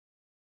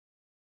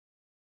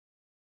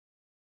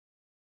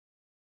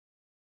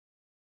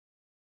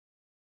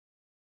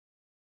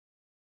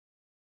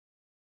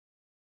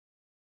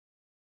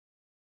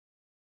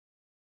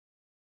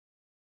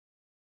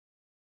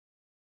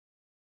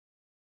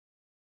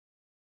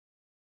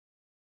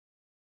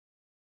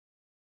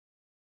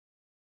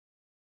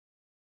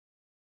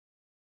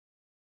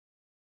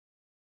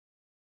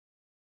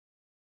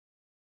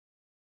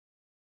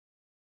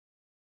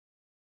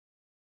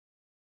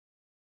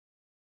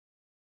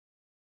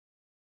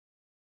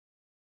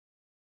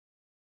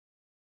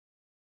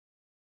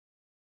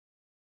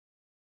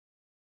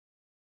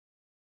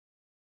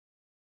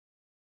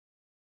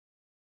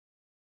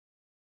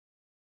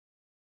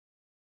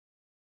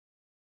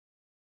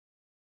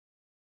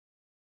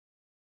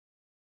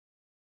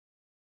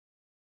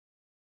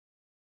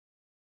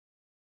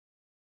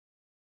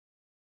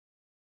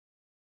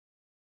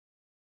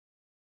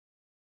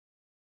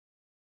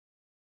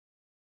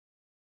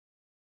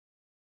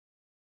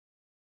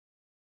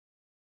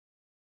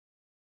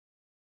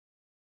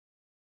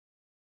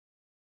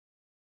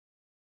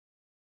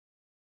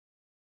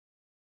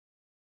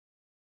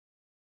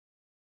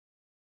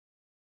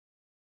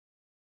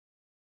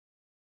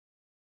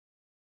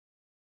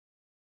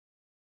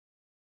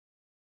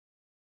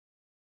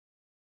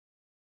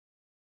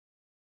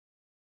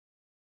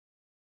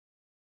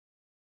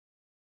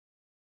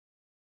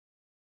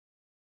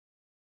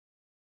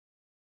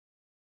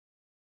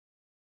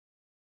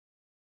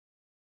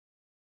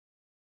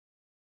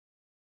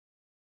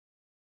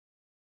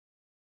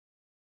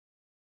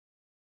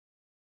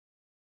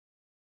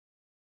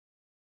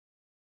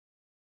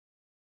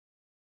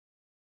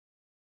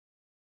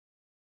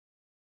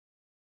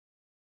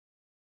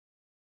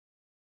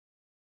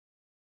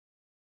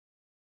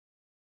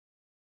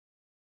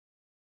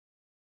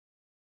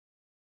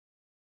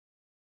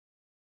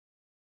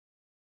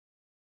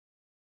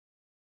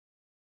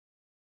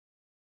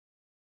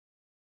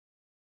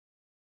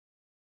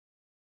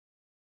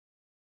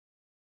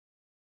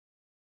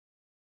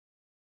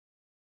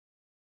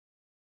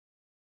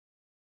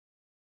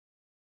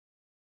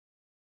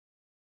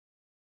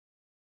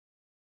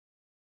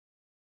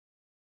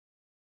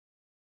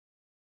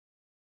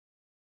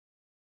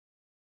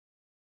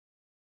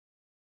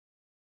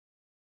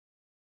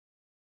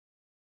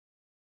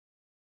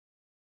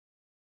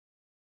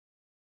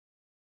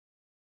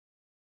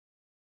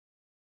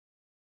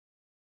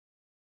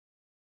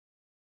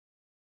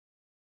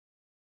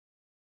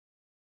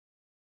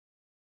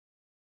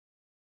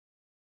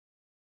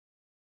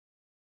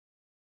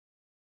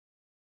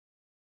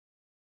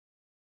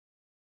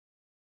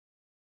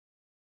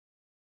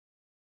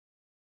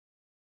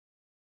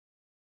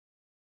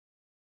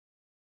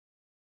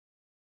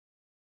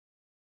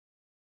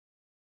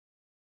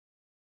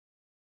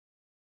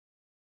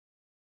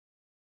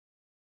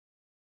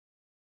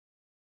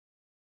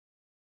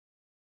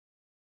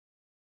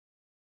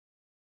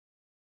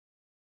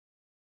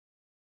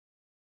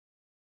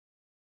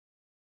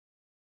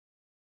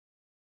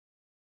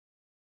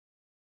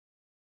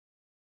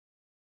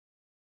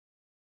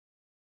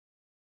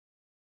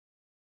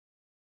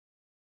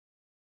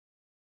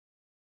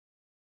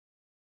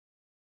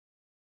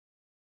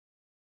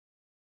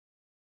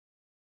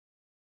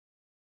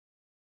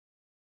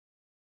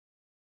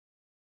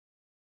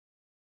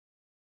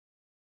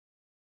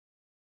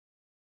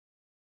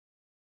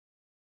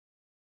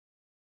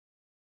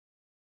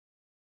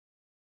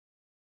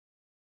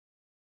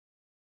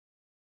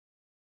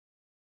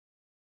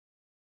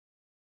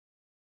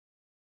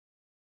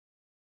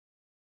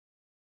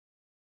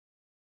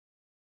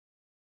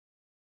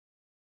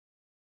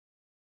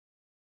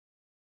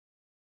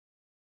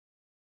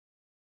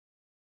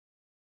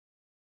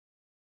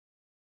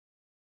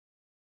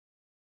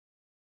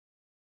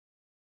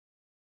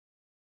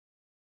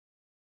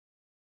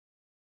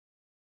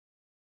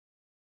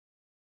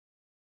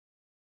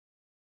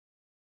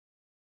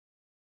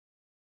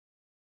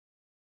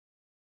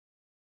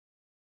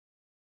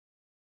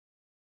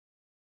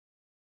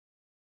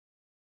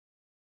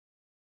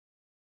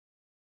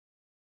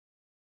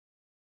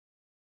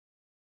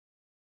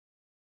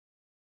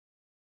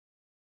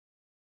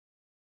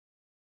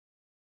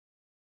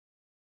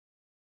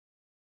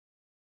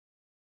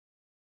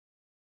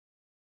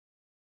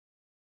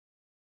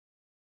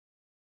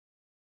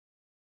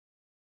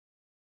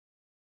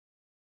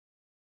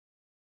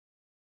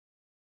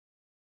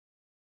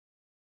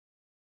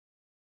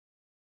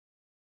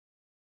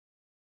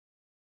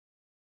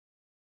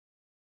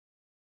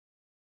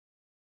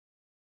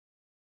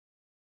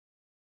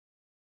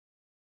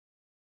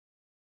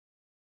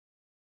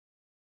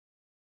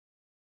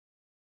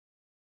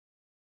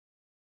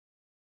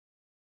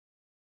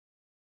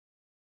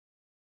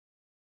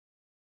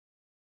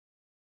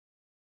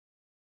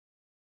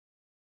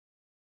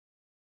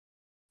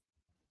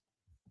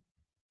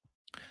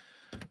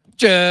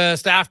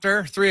 Just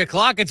after 3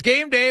 o'clock, it's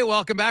game day.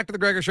 Welcome back to the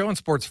Gregor Show on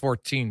Sports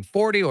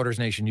 1440, Oilers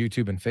Nation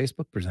YouTube and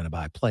Facebook, presented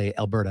by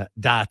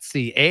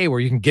PlayAlberta.ca, where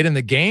you can get in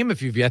the game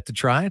if you've yet to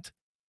try it.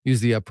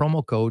 Use the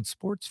promo code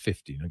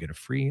SPORTS50. You'll get a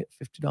free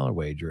 $50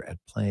 wager at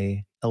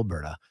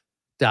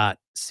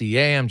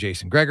PlayAlberta.ca. I'm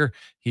Jason Gregor.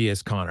 He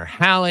is Connor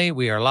Halley.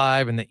 We are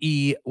live in the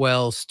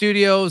E-Well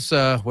studios,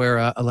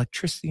 where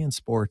electricity and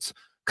sports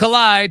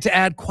collide to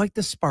add quite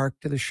the spark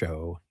to the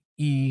show.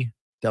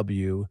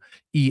 EWEL.ca.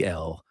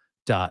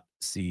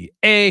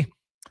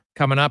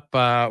 Coming up,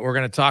 we're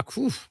going to talk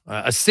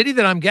a city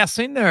that I'm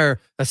guessing, or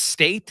a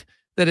state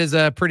that is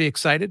pretty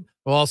excited.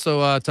 We'll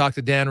also talk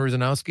to Dan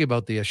Ruzanowski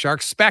about the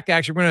Sharks. Spec,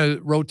 actually, we're going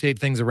to rotate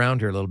things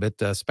around here a little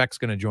bit. Spec's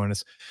going to join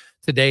us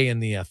today in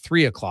the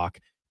 3 o'clock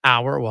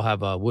hour. We'll have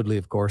Woodley,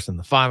 of course, in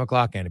the 5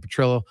 o'clock. Andi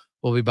Petrillo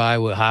will be by.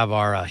 We'll have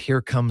our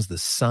Here Comes the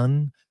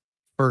Sun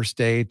first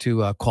day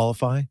to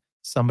qualify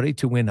somebody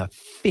to win a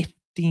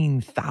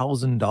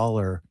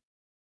 $15,000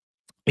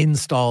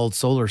 installed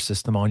solar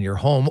system on your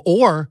home,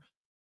 or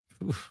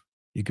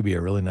you could be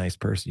a really nice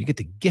person. You get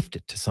to gift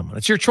it to someone.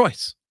 It's your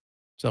choice.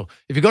 So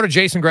if you go to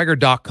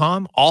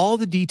jasongregor.com, all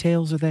the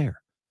details are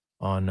there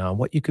on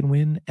what you can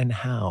win and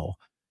how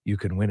you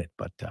can win it.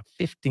 But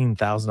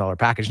 $15,000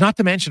 package, not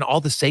to mention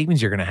all the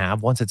savings you're going to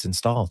have once it's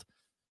installed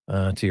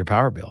to your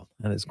power bill.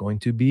 That is going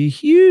to be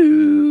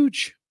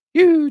huge,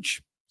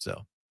 huge.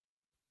 So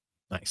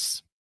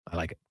nice. I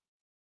like it.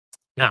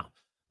 Now,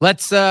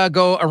 let's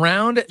go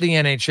around the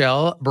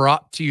NHL,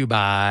 brought to you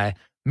by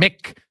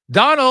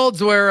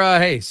McDonald's, where,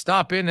 hey,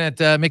 stop in at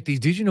McD's.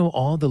 Did you know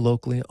all the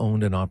locally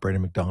owned and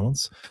operated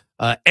McDonald's?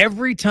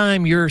 Every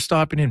time you're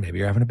stopping in, maybe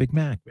you're having a Big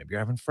Mac, maybe you're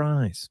having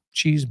fries,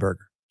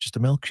 cheeseburger, just a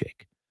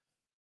milkshake.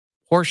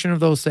 Portion of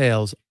those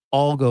sales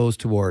all goes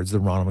towards the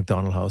Ronald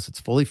McDonald House. It's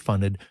fully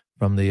funded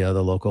from the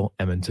local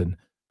Edmonton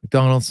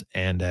McDonald's.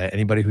 And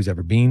anybody who's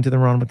ever been to the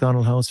Ronald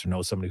McDonald House or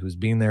knows somebody who's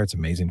been there, it's an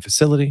amazing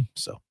facility.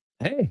 So,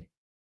 hey,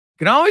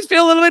 you can always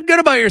feel a little bit good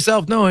about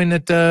yourself knowing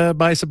that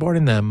by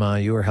supporting them,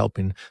 you are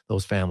helping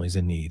those families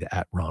in need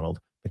at Ronald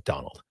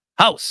McDonald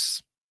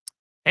House.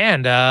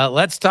 And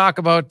let's talk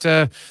about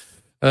a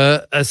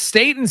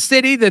state and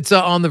city that's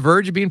on the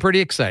verge of being pretty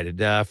excited.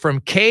 From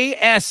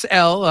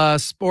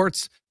KSL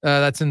Sports,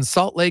 that's in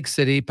Salt Lake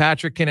City,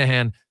 Patrick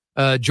Kinahan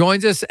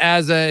joins us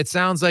as it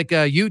sounds like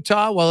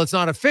Utah. Well, it's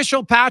not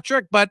official,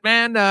 Patrick, but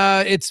man,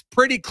 it's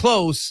pretty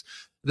close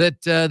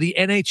that the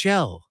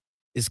NHL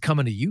is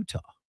coming to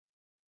Utah.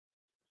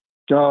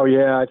 Oh,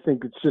 yeah, I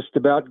think it's just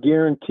about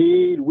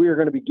guaranteed. We're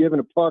going to be given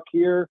a puck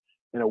here,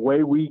 and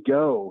away we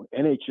go.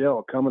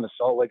 NHL coming to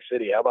Salt Lake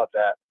City. How about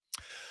that?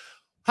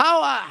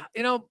 How,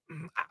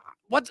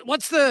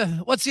 what's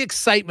the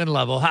excitement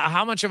level?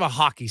 How much of a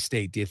hockey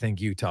state do you think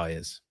Utah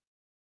is?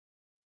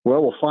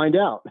 Well, we'll find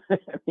out. I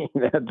mean,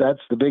 that's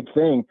the big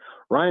thing.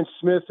 Ryan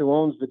Smith, who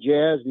owns the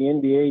Jazz, the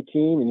NBA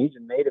team, and he's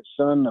a native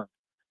son of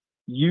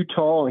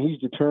Utah, and he's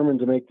determined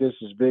to make this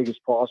as big as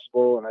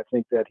possible. And I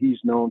think that he's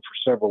known for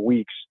several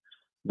weeks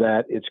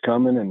that it's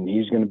coming, and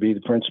he's going to be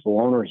the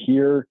principal owner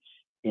here,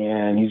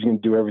 and he's going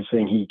to do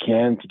everything he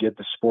can to get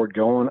the sport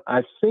going.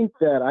 I think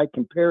that I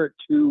compare it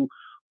to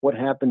what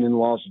happened in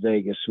Las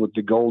Vegas with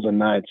the Golden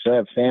Knights. I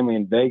have family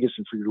in Vegas,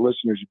 and for your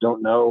listeners who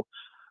don't know,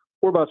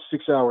 we're about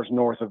 6 hours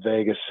north of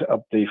Vegas,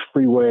 up the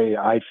freeway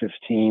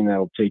I-15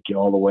 that'll take you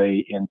all the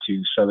way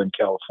into Southern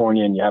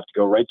California, and you have to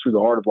go right through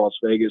the heart of Las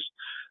Vegas.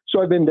 So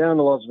I've been down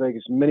to Las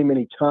Vegas many,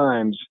 many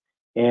times.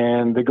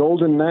 And the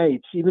Golden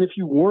Knights, even if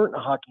you weren't a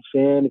hockey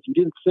fan, if you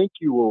didn't think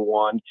you were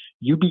one,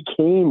 you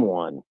became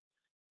one.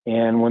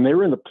 And when they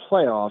were in the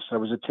playoffs, I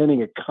was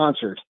attending a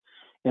concert,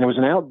 and it was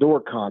an outdoor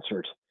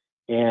concert.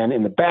 And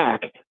in the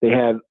back, they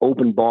had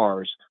open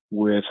bars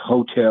with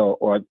hotel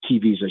or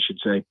TVs, I should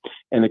say.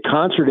 And the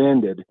concert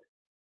ended,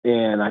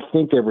 and I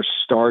think they were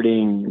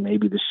starting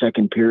maybe the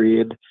second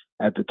period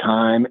at the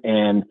time,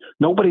 and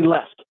nobody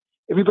left.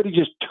 Everybody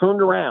just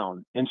turned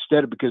around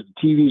instead of, because the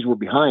TVs were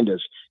behind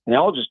us, and they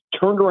all just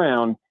turned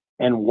around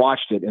and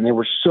watched it. And they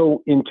were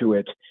so into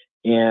it.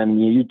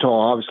 And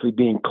Utah, obviously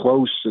being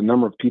close, a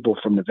number of people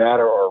from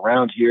Nevada are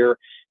around here,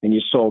 and you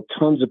saw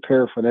tons of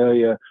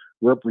paraphernalia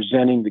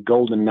representing the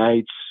Golden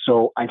Knights.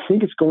 So I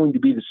think it's going to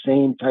be the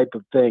same type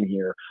of thing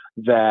here,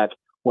 that,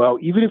 well,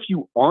 even if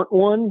you aren't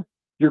one,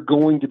 you're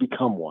going to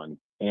become one.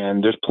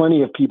 And there's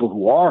plenty of people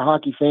who are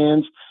hockey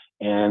fans,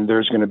 and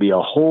there's going to be a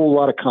whole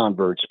lot of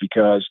converts,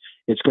 because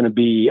it's going to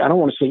be, I don't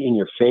want to say in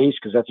your face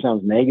because that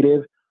sounds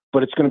negative,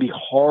 but it's going to be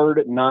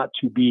hard not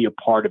to be a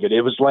part of it.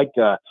 It was like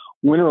the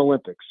Winter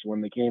Olympics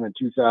when they came in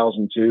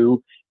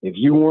 2002. If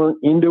you weren't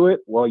into it,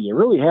 well, you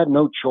really had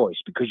no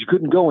choice, because you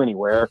couldn't go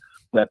anywhere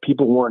that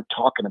people weren't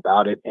talking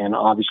about it. And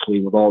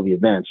obviously with all the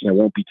events, and it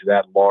won't be to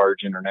that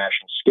large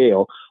international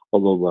scale,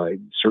 although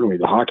certainly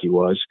the hockey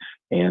was.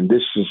 And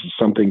this is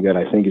something that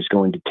I think is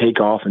going to take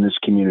off in this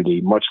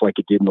community, much like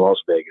it did in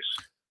Las Vegas.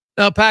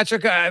 Now,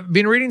 Patrick, I've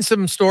been reading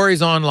some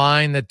stories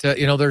online that,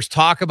 there's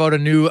talk about a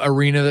new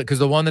arena because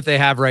the one that they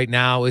have right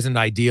now isn't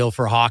ideal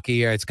for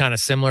hockey. It's kind of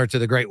similar to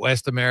the Great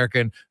West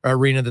American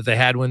arena that they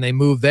had when they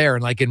moved there.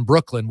 And like in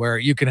Brooklyn, where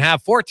you can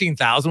have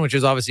 14,000, which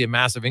is obviously a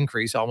massive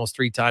increase, almost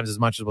 3 times as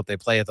much as what they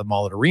play at the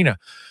Mullet Arena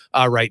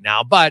right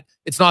now. But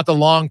it's not the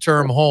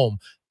long-term home.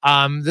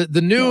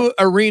 The new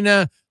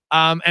arena,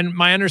 and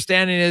my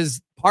understanding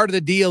is part of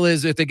the deal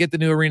is if they get the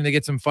new arena, they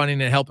get some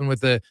funding and helping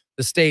with the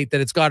state, that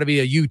it's got to be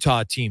a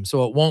Utah team.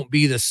 So it won't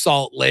be the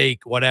Salt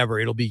Lake, whatever.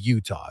 It'll be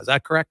Utah. Is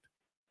that correct?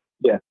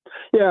 Yeah.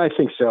 Yeah, I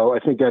think so. I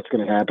think that's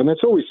going to happen. That's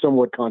always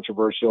somewhat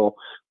controversial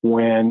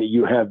when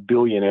you have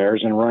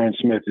billionaires, and Ryan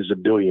Smith is a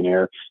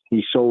billionaire.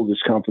 He sold his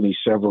company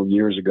several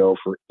years ago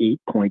for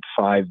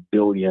 $8.5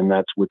 billion.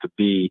 That's with a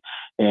B.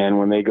 And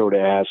when they go to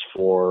ask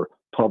for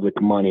public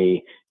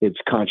money, it's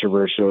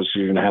controversial. So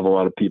you're going to have a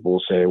lot of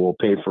people say, well,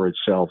 pay for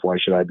itself. Why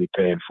should I be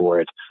paying for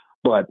it?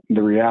 But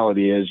the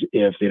reality is,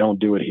 if they don't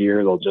do it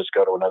here, they'll just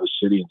go to another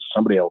city and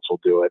somebody else will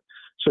do it.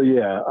 So,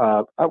 yeah,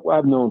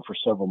 I've known for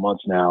several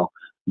months now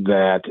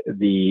that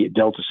the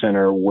Delta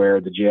Center where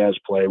the Jazz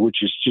play, which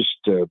is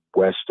just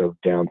west of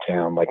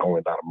downtown, like only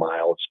about a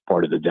mile, it's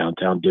part of the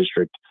downtown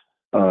district,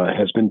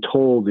 has been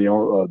told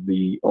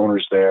the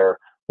owners there,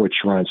 which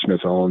Ryan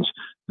Smith owns,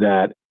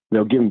 that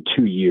they'll give them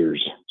 2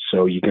 years.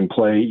 So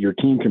your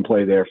team can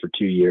play there for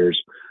 2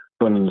 years.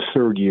 But in the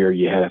 3rd year,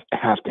 you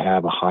have to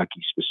have a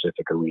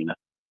hockey-specific arena.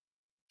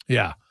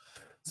 Yeah.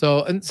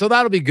 So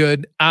that'll be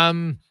good.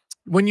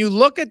 When you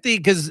look at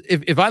because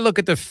if I look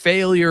at the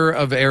failure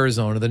of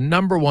Arizona, the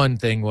number one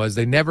thing was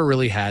they never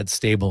really had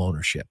stable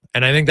ownership.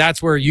 And I think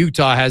that's where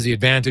Utah has the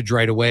advantage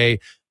right away.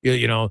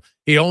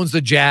 He owns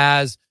the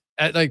Jazz.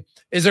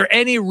 Is there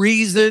any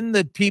reason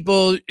that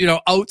people,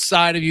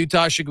 outside of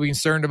Utah should be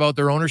concerned about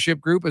their ownership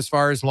group as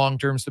far as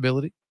long-term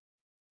stability?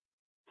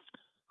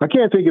 I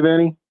can't think of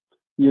any.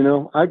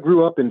 I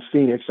grew up in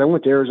Phoenix. I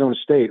went to Arizona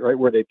State, right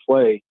where they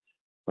play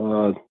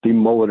the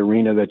Mullet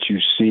Arena that you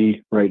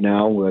see right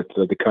now with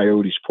the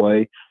Coyotes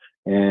play.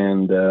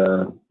 And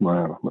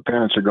my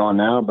parents are gone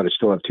now, but I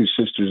still have 2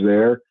 sisters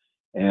there.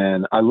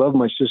 And I love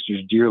my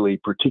sisters dearly,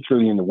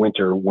 particularly in the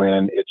winter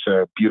when it's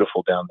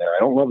beautiful down there. I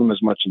don't love them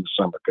as much in the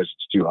summer because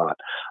it's too hot.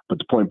 But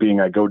the point being,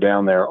 I go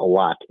down there a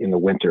lot in the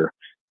winter.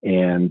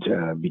 And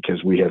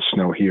because we have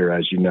snow here,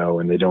 as you know,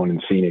 and they don't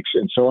in Phoenix.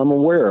 And so I'm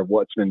aware of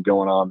what's been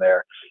going on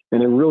there.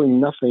 And really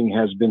nothing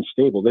has been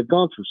stable. They've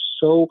gone through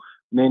so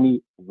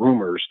many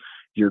rumors.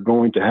 You're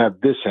going to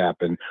have this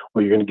happen,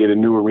 or you're going to get a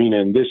new arena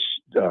in this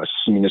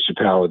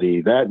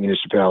municipality, that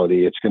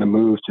municipality. It's going to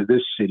move to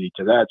this city,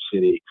 to that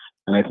city.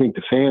 And I think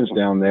the fans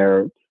down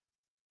there,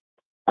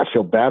 I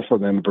feel bad for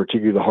them,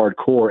 particularly the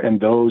hardcore and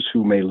those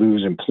who may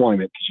lose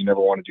employment, because you never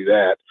want to do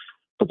that.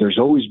 But there's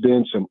always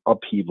been some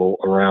upheaval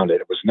around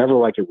it. It was never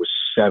like it was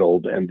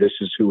settled and this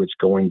is who it's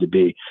going to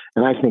be.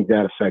 And I think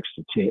that affects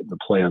the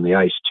play on the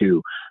ice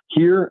too.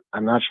 Here,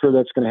 I'm not sure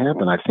that's going to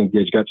happen. I think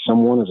they've got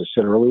someone, as I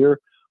said earlier,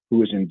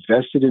 who is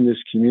invested in this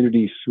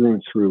community through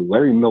and through.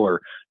 Larry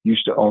Miller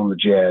used to own the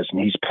Jazz, and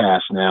he's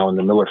passed now, and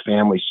the Miller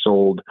family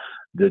sold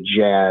the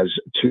Jazz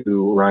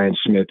to Ryan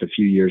Smith a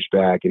few years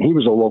back, and he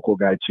was a local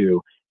guy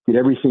too. Did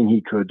everything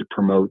he could to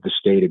promote the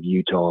state of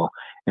Utah,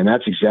 and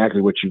that's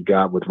exactly what you've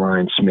got with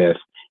Ryan Smith.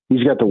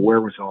 He's got the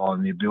wherewithal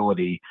and the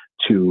ability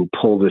to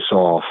pull this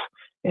off,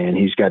 and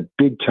he's got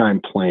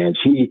big-time plans.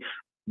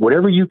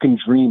 Whatever you can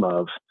dream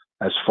of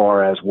as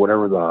far as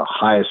whatever the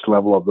highest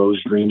level of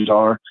those dreams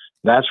are,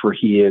 that's where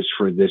he is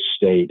for this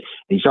state.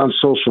 He's on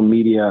social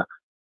media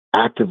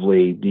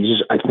actively.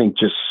 I think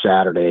just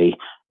Saturday,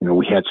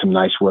 we had some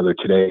nice weather.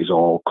 Today is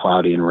all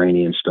cloudy and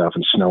rainy and stuff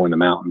and snow in the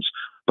mountains.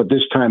 But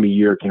this time of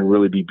year can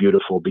really be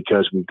beautiful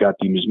because we've got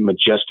these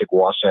majestic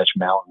Wasatch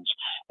Mountains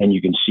and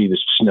you can see the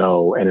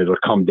snow and it'll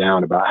come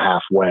down about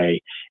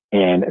halfway.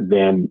 And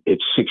then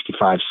it's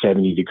 65,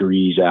 70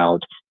 degrees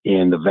out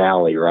in the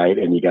valley, right?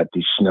 And you got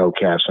these snow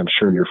caps. I'm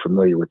sure you're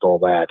familiar with all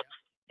that.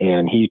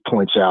 And he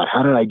points out,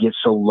 how did I get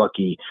so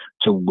lucky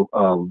to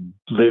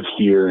live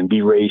here and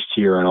be raised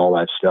here and all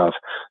that stuff?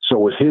 So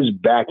with his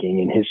backing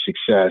and his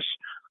success,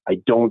 I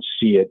don't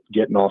see it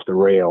getting off the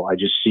rail. I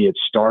just see it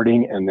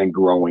starting and then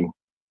growing.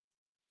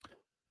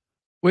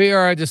 We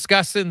are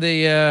discussing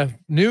the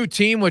new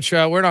team, which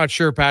we're not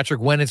sure,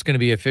 Patrick, when it's going to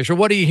be official.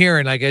 What are you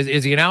hearing? Like,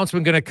 is the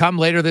announcement going to come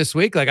later this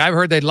week? Like, I've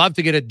heard they'd love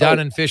to get it done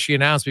and fishy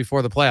announced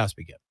before the playoffs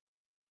begin.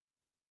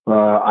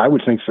 I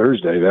would think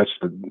Thursday. That's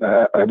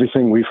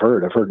everything we've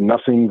heard. I've heard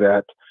nothing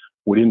that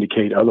would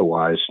indicate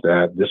otherwise,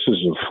 that this is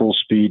a full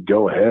speed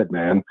go ahead,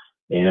 man.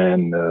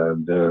 And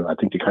I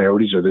think the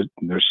Coyotes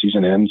their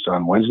season ends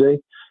on Wednesday.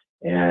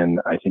 And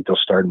I think they'll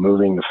start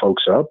moving the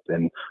folks up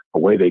and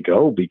away they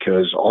go,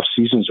 because off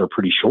seasons are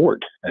pretty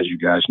short, as you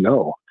guys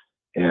know.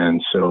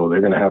 And so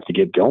they're going to have to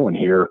get going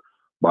here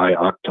by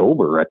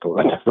October at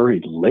the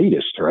very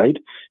latest, right?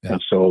 Yeah.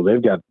 And so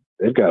they've got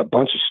a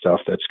bunch of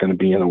stuff that's going to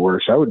be in the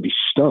works. I would be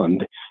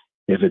stunned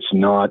if it's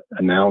not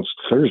announced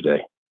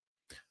Thursday.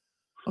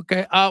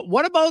 Okay.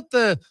 What about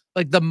the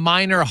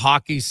minor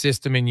hockey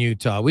system in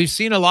Utah? We've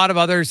seen a lot of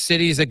other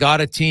cities that got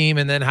a team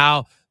and then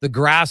how the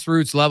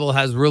grassroots level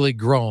has really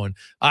grown.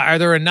 Are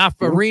there enough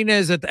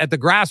arenas at the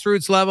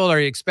grassroots level? Are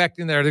you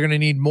expecting that? Are they going to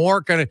need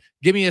more? Kind of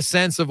give me a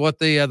sense of what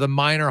the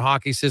minor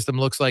hockey system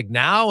looks like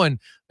now, and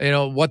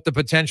what the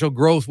potential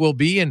growth will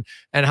be, and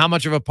how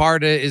much of a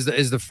part is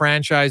the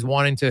franchise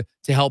wanting to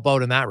help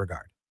out in that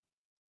regard.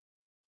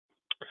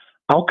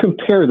 I'll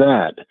compare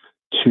that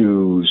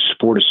to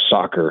sport of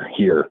soccer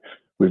here.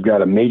 We've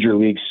got a major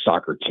league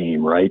soccer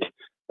team, right?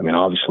 I mean,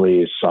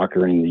 obviously,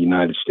 soccer in the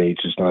United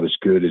States is not as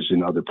good as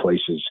in other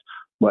places,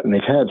 but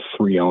they've had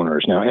 3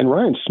 owners now. And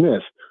Ryan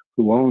Smith,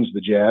 who owns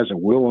the Jazz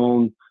and will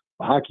own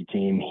the hockey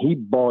team, he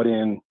bought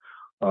in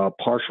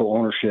partial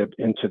ownership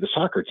into the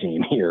soccer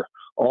team here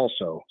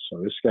also.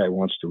 So this guy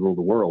wants to rule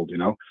the world,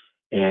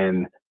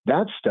 and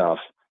that stuff,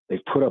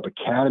 they've put up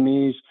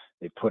academies,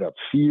 they've put up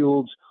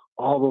fields,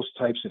 all those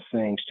types of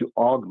things to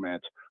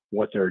augment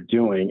what they're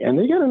doing. And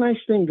they got a nice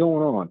thing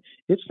going on.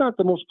 It's not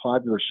the most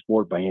popular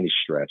sport by any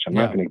stretch. I'm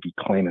not going to be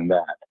claiming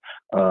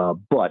that.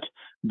 But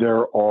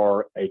there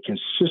are a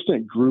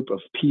consistent group of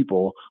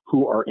people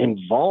who are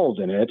involved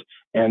in it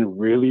and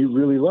really,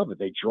 really love it.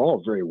 They draw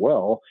it very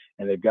well,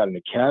 and they've got an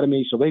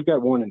academy. So they've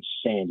got one in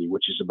Sandy,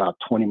 which is about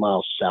 20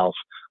 miles south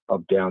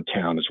of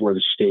downtown. It's where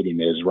the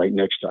stadium is, right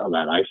next to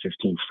that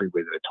I-15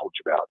 freeway that I told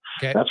you about.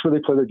 Okay. That's where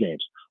they play their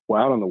games.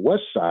 Well, out on the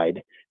west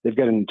side, they've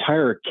got an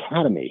entire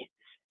academy,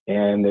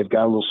 and they've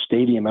got a little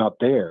stadium out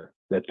there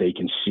that they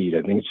can seat.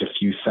 I think it's a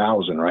few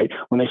thousand, right?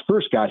 When they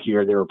first got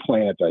here, they were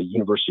playing at the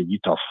University of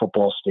Utah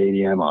football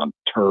stadium on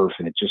turf,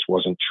 and it just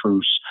wasn't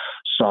true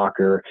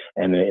soccer.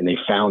 And they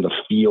found a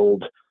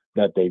field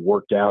that they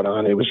worked out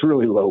on. It was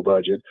really low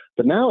budget,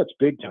 but now it's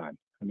big time.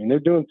 I mean, they're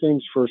doing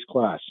things first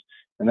class,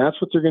 and that's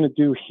what they're going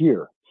to do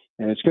here.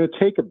 And it's going to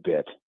take a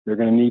bit. They're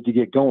going to need to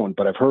get going,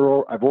 but I've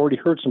already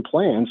heard some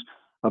plans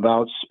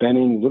about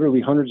spending literally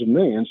hundreds of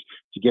millions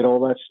to get all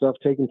that stuff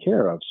taken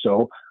care of.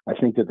 So I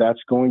think that that's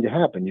going to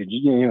happen.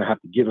 You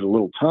have to give it a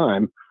little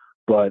time,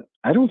 but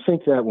I don't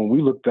think that when we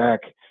look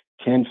back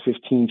 10,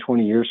 15,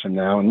 20 years from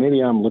now, and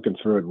maybe I'm looking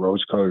through it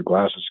rose-colored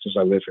glasses because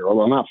I live here,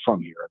 although I'm not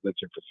from here. I've lived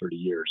here for 30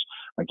 years.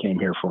 I came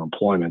here for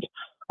employment.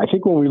 I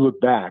think when we look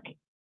back,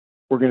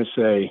 we're going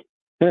to say,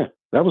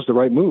 that was the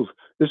right move.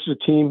 This is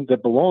a team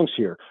that belongs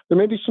here. There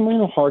may be some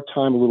hard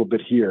time a little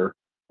bit here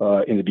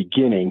in the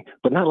beginning,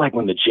 but not like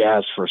when the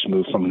Jazz first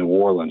moved from New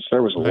Orleans.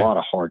 There was a lot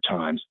of hard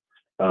times.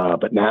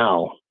 But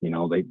now,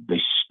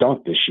 they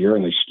stunk this year,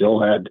 and they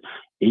still had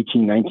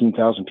 18,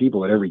 19,000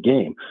 people at every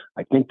game.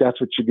 I think that's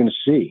what you're going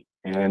to see.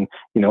 And,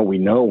 we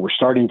know we're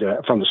starting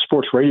to, from the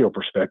sports radio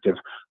perspective,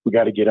 we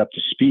got to get up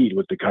to speed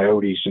with the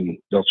Coyotes, and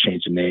they'll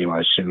change the name,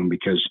 I assume,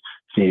 because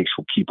Phoenix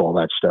will keep all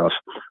that stuff.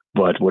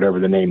 But whatever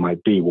the name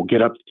might be, we'll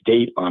get up to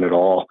date on it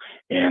all,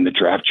 and the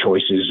draft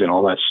choices and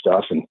all that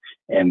stuff.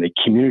 And the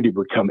community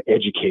become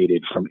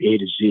educated from A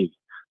to Z.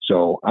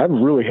 So I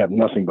really have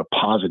nothing but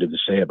positive to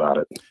say about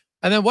it.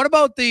 And then what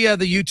about the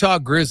Utah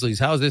Grizzlies?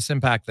 How does this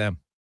impact them?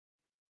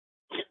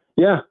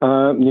 Yeah,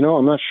 I'm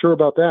not sure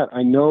about that.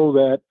 I know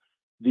that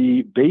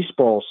the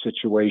baseball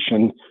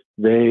situation,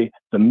 the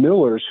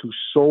Millers who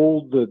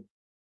sold the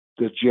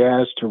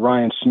Jazz to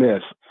Ryan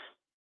Smith,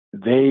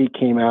 they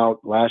came out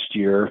last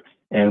year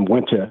and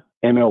went to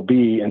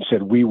MLB and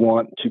said, we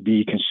want to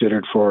be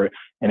considered for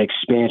an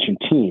expansion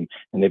team.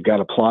 And they've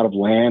got a plot of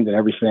land and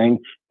everything.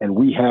 And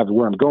we have,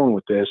 where I'm going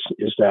with this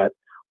is that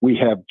we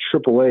have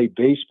AAA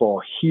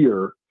baseball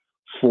here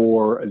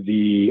for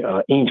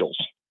the Angels.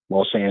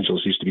 Los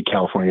Angeles used to be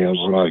California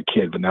Angels when I was a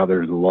kid, but now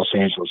they're the Los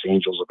Angeles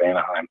Angels of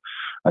Anaheim.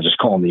 I just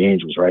call them the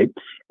Angels, right?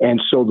 And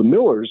so the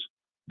Millers,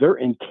 they're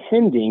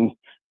intending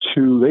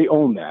to, they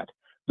own that.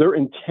 They're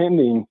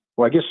intending,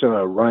 well, I guess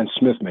Ryan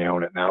Smith may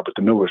own it now, but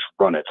the Millers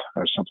run it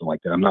or something like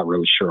that. I'm not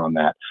really sure on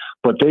that.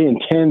 But they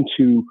intend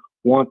to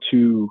want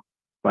to,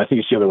 I think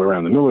it's the other way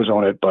around. The Millers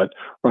own it, but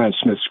Ryan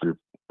Smith's group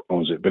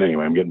owns it. But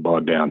anyway, I'm getting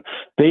bogged down.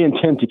 They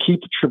intend to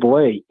keep the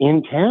AAA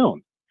in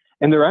town.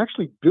 And they're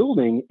actually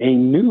building a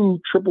new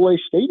AAA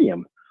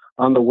stadium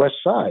on the west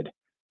side.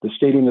 The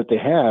stadium that they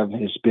have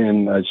has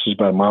been, it's just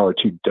about a mile or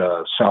two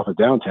south of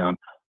downtown,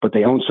 but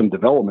they own some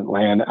development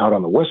land out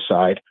on the west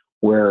side,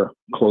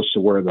 close to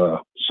where the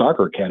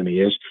soccer academy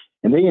is,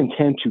 and they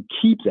intend to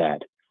keep that.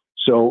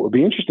 So it'll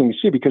be interesting to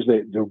see, because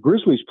the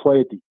Grizzlies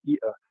play at it's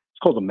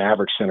called the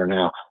Maverick Center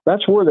now.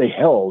 That's where they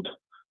held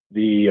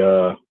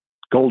the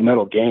gold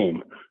medal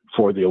game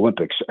for the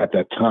Olympics at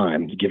that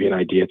time. To give you an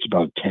idea, it's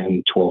about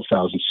 10,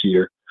 12,000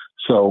 seater.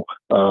 So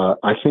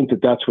I think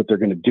that that's what they're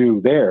going to do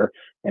there.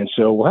 And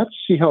so we'll have to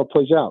see how it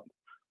plays out.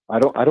 I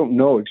don't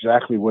know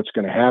exactly what's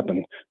going to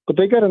happen, but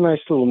they got a nice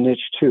little niche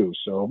too.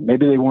 So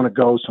maybe they want to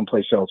go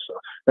someplace else. So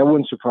that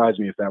wouldn't surprise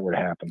me if that were to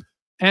happen.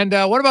 And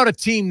what about a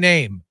team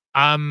name?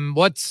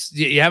 Do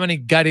you have any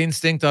gut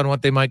instinct on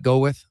what they might go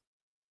with?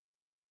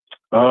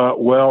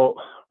 Well,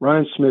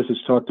 Ryan Smith has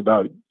talked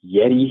about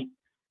Yeti,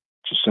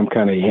 just some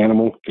kind of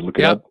animal. You can look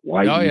it up.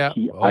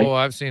 Y-E-T-I. Oh,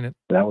 I've seen it.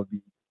 That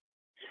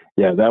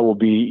will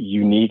be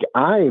unique.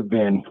 I'm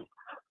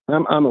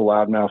a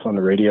loudmouth on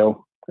the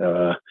radio,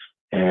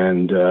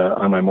 and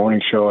on my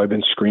morning show, I've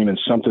been screaming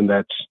something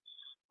that's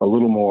a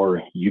little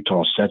more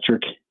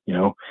Utah-centric, You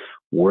know,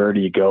 where do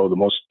you go? The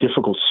most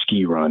difficult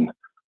ski run,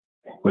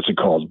 what's it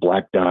called?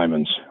 Black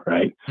Diamonds,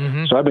 right?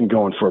 Mm-hmm. So I've been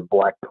going for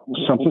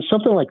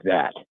something like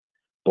that,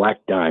 Black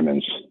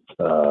Diamonds,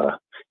 because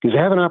they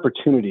have an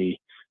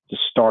opportunity to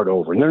start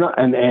over, and they're not.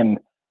 And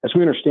as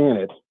we understand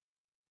it,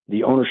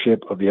 the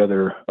ownership of the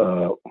other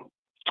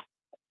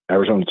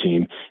Arizona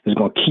team is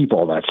going to keep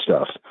all that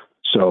stuff.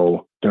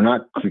 So they're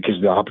not, because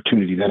the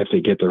opportunity then, if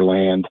they get their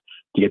land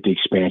to get the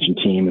expansion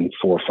team in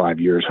 4 or 5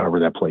 years, however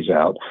that plays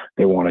out,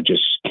 they want to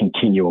just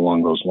continue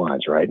along those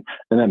lines, right?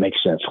 And that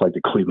makes sense, like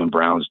the Cleveland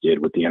Browns did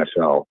with the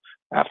NFL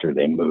after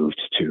they moved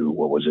to,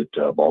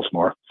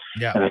 Baltimore.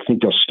 Yeah. And I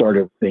think they'll start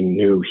everything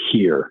new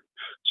here.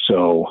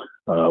 So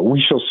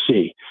we shall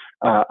see.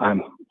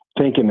 I'm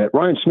thinking that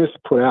Ryan Smith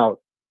put out,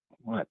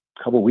 a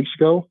couple of weeks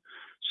ago,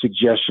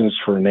 suggestions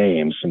for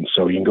names. And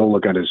so you can go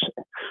look at his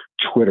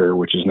Twitter,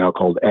 which is now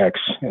called X,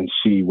 and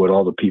see what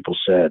all the people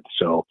said.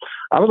 So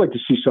I would like to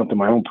see something,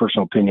 my own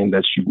personal opinion,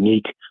 that's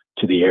unique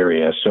to the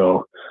area.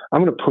 So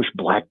I'm going to push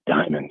Black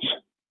Diamonds.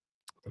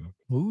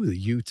 Ooh, the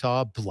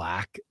Utah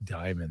Black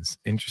Diamonds.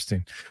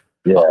 Interesting.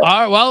 Yeah. All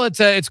right. Well, it's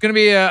going to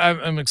be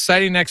an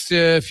exciting next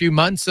few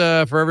months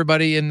for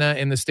everybody in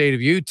the state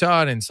of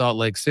Utah and in Salt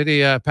Lake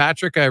City.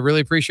 Patrick, I really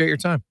appreciate your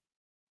time.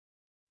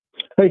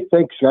 Hey,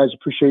 thanks, guys.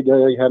 Appreciate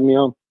you having me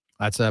on.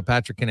 That's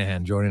Patrick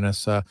Kinahan joining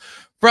us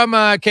from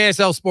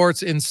KSL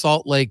Sports in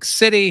Salt Lake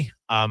City.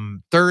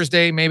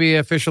 Thursday, maybe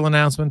official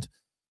announcement.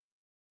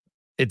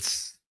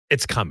 It's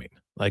coming.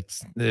 Like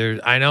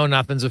I know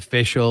nothing's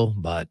official,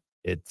 but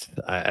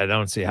I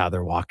don't see how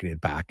they're walking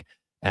it back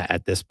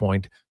at this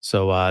point.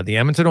 So the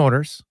Edmonton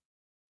Oilers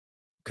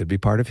could be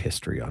part of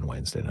history on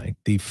Wednesday night.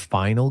 The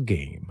final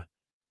game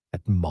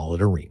at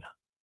Mullet Arena.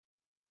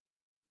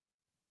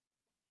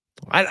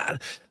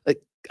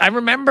 I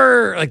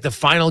remember like the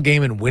final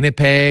game in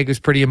Winnipeg was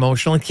pretty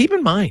emotional. And keep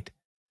in mind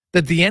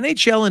that the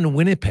NHL in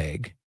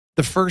Winnipeg,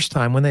 the first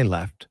time when they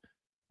left,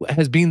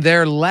 has been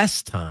there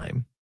less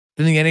time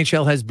than the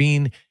NHL has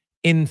been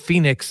in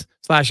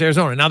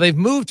Phoenix/Arizona. Now they've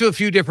moved to a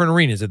few different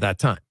arenas at that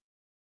time.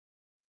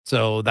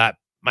 So that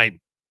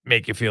might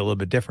make you feel a little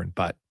bit different,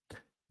 but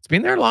it's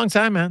been there a long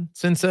time, man,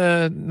 since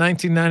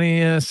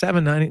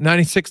 1997,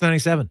 96,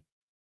 97.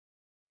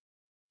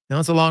 Now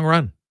it's a long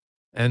run.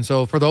 And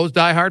so for those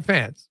diehard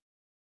fans,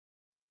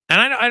 and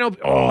I know,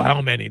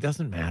 how many? It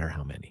doesn't matter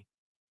how many,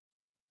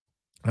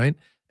 right?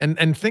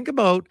 And think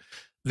about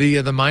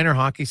the minor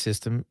hockey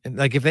system. And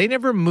like if they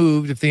never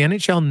moved, if the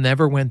NHL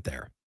never went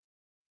there,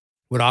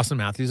 would Austin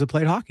Matthews have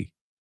played hockey?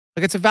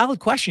 Like it's a valid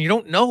question. You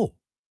don't know,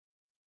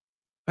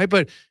 right?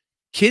 But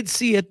kids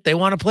see it. They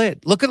want to play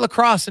it. Look at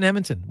lacrosse in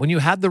Edmonton. When you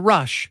had the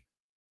rush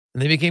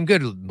and they became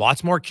good,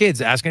 lots more kids.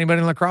 Ask anybody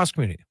in the lacrosse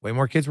community. Way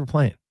more kids were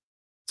playing.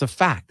 It's a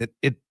fact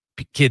that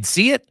kids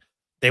see it.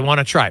 They want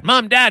to try it.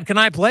 Mom, Dad, can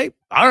I play?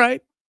 All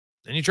right.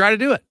 Then you try to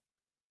do it.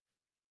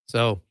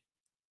 So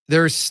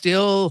there's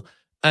still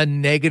a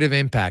negative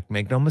impact.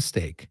 Make no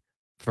mistake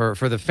for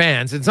the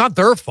fans. It's not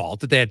their fault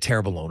that they had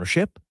terrible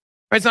ownership.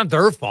 Right? It's not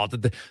their fault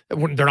that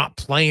they're not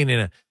playing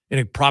in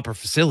a proper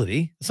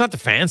facility. It's not the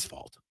fans'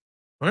 fault.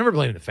 Don't ever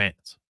blame the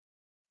fans.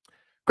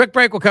 Quick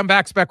break. We'll come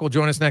back. Spec will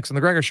join us next on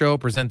The Gregor Show,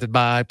 presented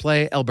by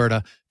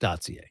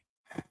PlayAlberta.ca.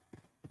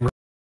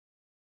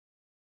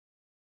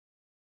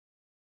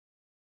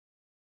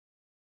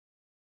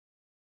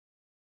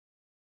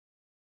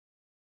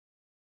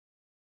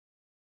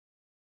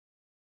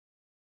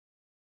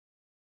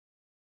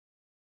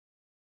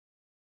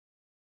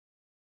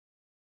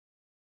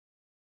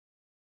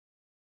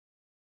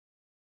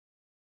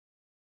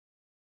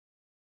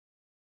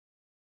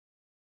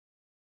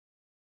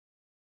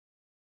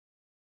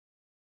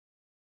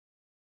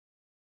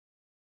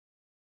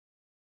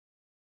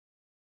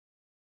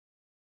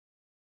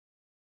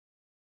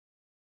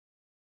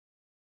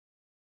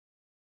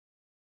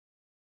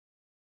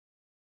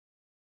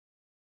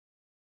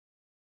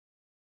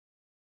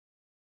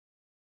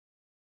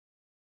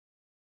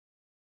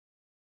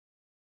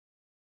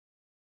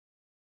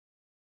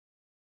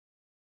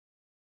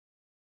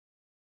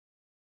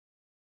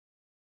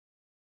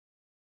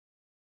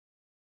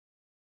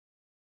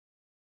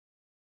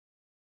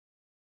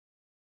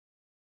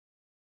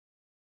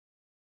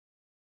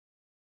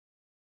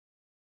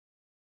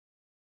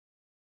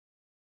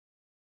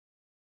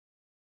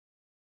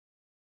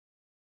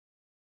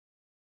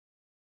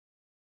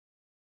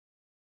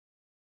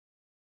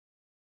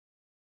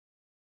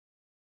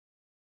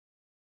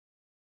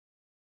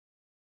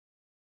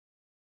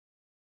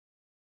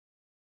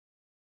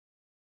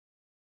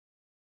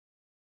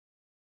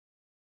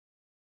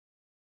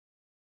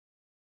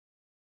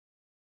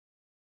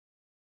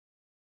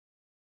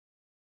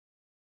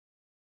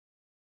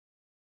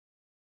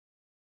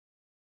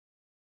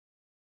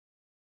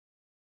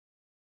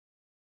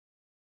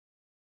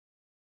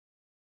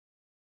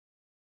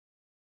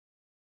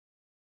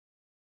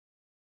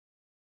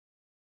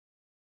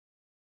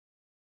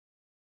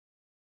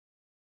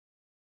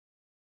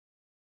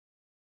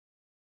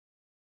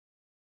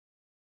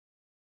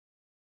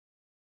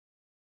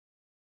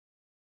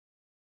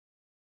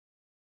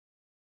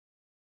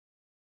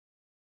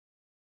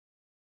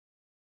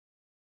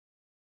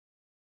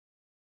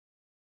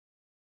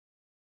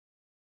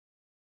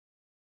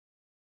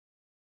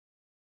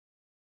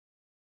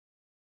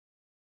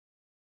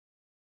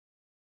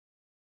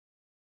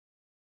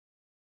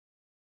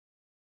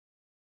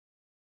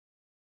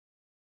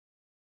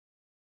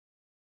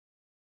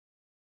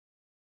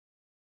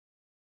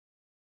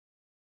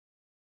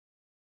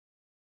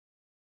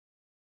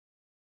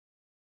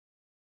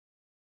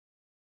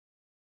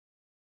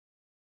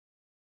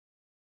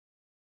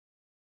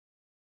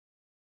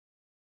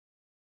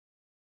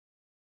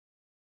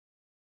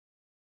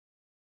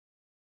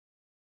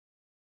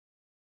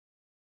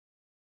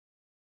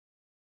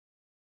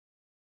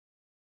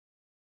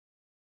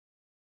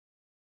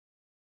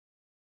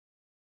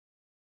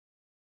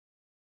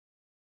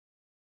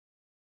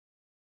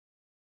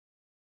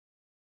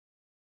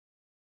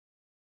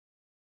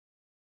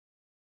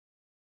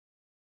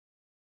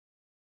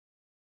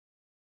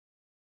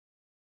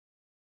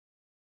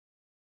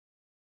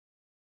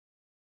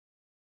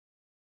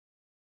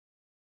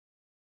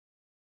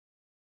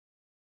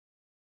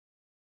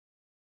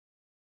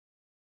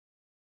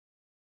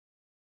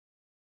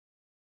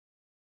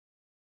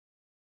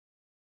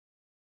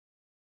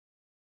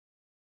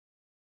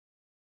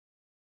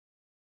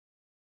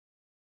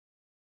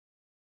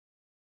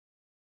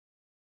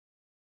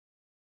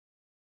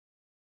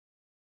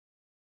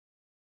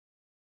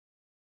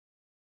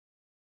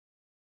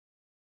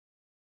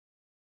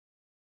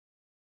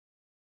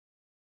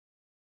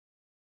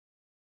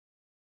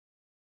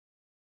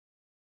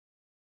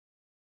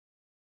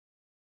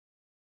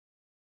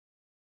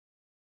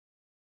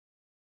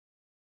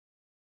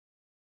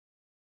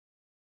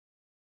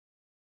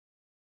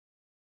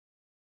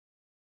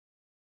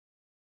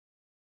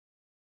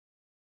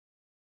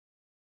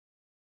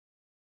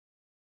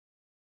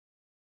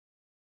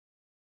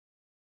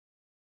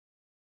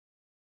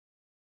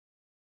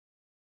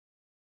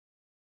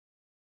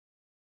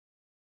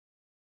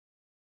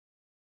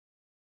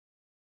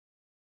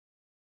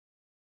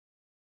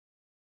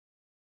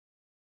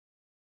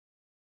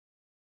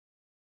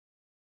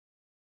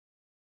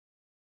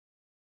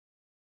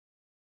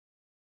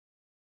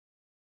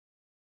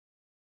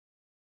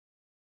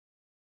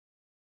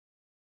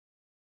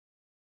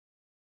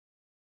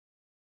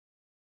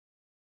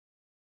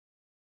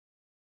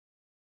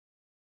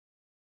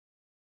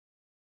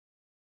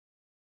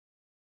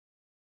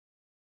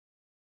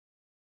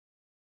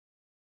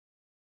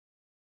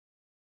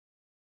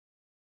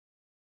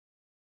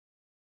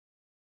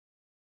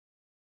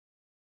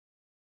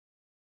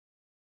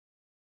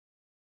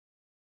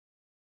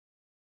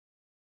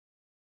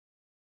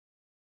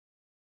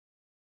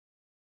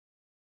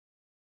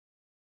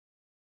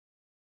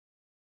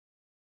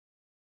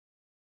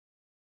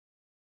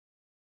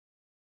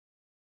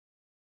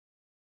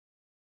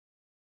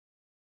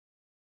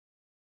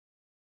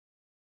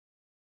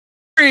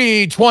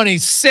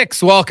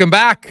 326. Welcome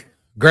back.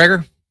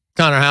 Gregor,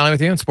 Connor Halley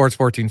with you on Sports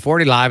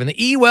 1440 live in the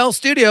eWell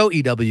studio,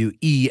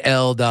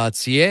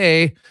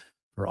 ewel.ca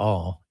for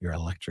all your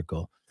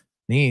electrical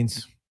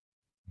needs.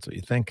 That's what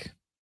you think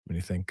when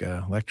you think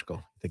electrical.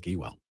 You think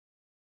eWell.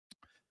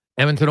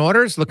 Edmonton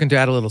Oilers looking to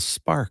add a little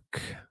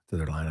spark to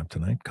their lineup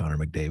tonight. Connor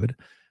McDavid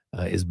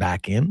is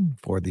back in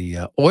for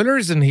the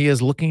Oilers, and he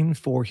is looking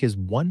for his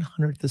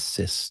 100th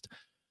assist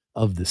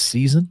of the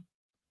season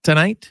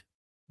tonight.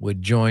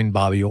 Would join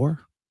Bobby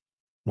Orr,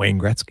 Wayne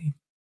Gretzky,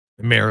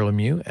 and Mario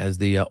Lemieux as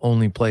the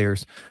only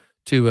players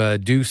to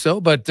do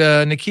so. But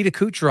Nikita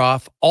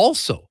Kucherov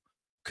also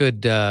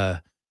could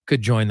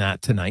join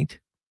that tonight,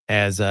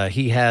 as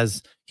he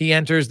enters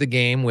the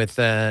game with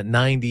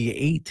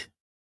 98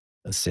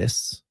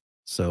 assists.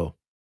 So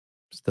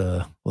just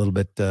a little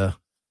bit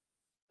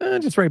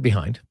just right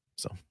behind.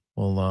 So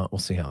we'll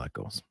see how that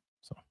goes.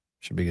 So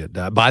should be good.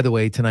 By the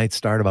way, tonight's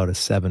start about a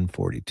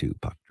 7:42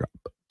 puck drop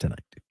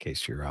tonight, in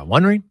case you're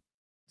wondering.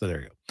 So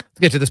there you go. Let's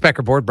get to the Spec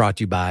Report, brought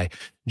to you by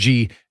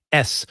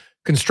GS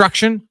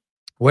Construction,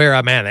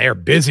 where, man, they are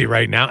busy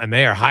right now, and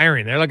they are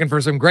hiring. They're looking for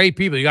some great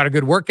people. You got a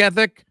good work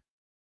ethic?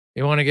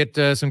 You want to get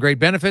some great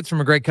benefits from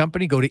a great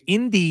company? Go to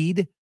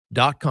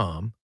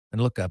Indeed.com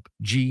and look up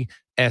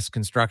GS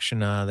Construction.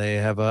 They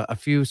have a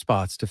few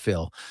spots to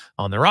fill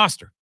on their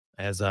roster,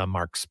 as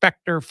Mark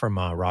Spector from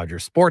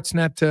Rogers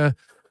Sportsnet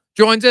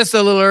joins us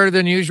a little earlier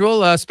than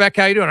usual. Spec,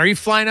 how you doing? Are you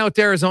flying out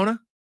to Arizona?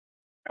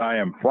 I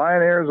am flying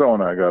to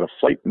Arizona. I got a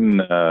flight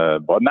in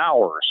about an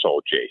hour or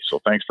so, Jay.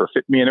 So thanks for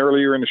fitting me in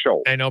earlier in the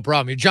show. Hey, no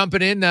problem. You're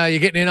jumping in. You're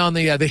getting in on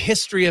the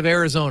history of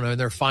Arizona in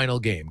their final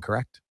game,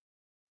 correct?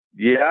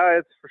 Yeah,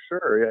 it's for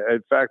sure.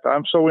 In fact,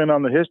 I'm so in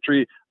on the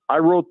history. I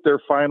wrote their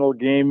final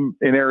game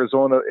in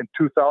Arizona in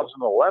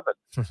 2011.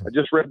 I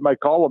just read my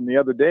column the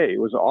other day.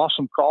 It was an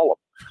awesome column.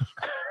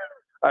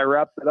 I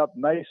wrapped it up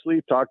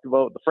nicely, talked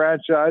about the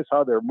franchise,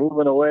 how they're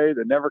moving away,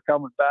 they're never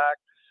coming back.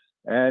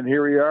 And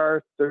here we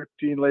are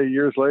 13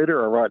 years later,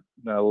 or what?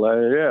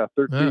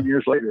 13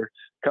 years later,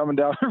 coming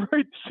down to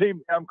write the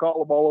same damn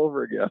column all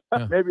over again.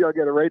 Maybe I'll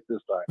get it right this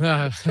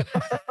time.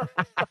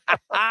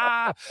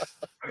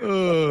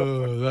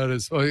 Oh, that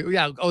is,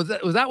 yeah. Oh,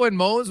 was that when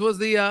Mose was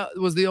the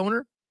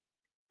owner?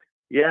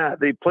 Yeah,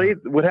 they played.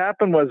 What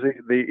happened was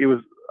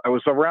I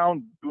was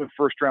around doing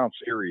first round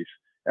series,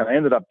 and I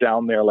ended up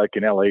down there like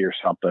in LA or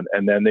something.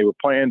 And then they were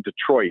playing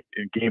Detroit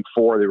in Game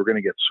 4. They were going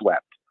to get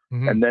swept.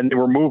 Mm-hmm. And then they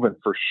were moving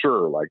for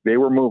sure. Like they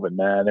were moving,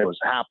 man. It was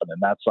happening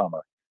that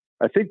summer.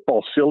 I think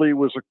Balsillie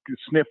was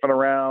sniffing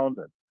around,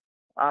 and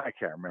I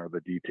can't remember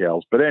the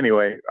details. But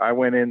anyway, I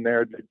went in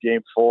there, did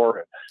Game 4,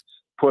 and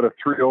put a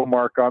 3-0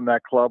 mark on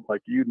that club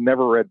like you'd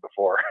never read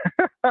before.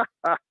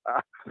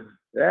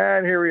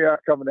 And here we are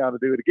coming down to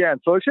do it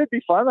again. So it should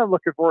be fun. I'm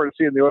looking forward to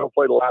seeing the Oilers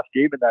play the last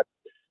game in that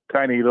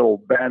tiny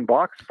little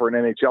bandbox for an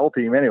NHL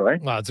team anyway.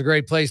 Well, it's a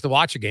great place to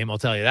watch a game, I'll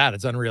tell you that.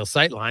 It's unreal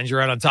sight lines. You're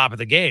right on top of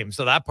the game,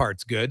 so that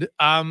part's good.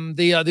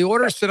 The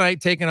Oilers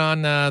tonight taking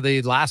on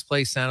the last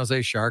place San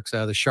Jose Sharks.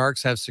 The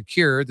Sharks have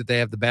secured that they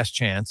have the best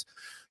chance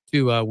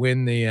to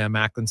win the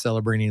Macklin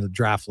Celebrini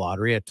draft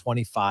lottery at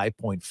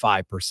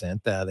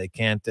 25.5%. They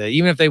can't,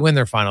 even if they win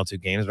their final 2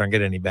 games, they don't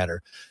get any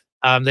better.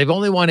 They've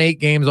only won 8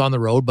 games on the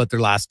road, but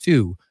their last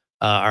 2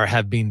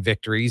 have been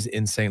victories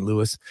in St.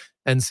 Louis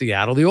and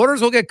Seattle. The Oilers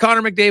will get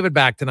Connor McDavid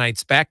back tonight,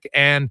 Spec,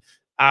 and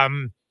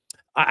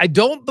I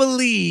don't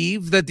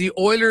believe that the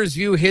Oilers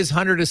view his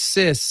 100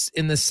 assists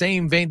in the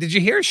same vein. Did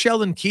you hear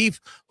Sheldon Keefe?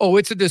 Oh,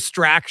 it's a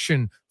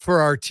distraction for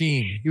our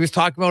team. He was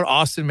talking about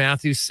Austin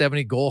Matthews'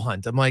 70 goal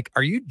hunt. I'm like,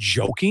 are you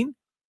joking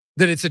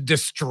that it's a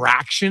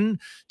distraction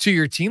to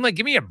your team? Like,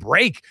 give me a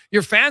break.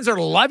 Your fans are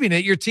loving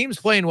it. Your team's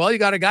playing well. You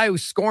got a guy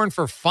who's scoring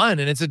for fun,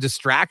 and it's a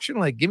distraction.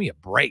 Like, give me a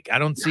break. I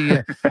don't see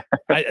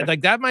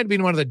like that might have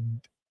been one of the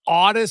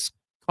oddest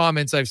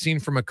comments I've seen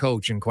from a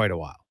coach in quite a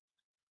while.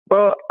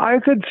 Well, I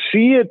could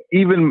see it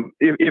even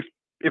if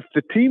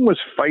the team was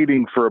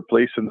fighting for a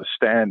place in the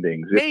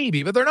standings.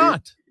 Maybe, but they're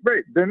not.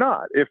 Right, they're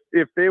not.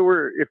 If there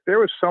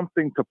was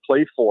something to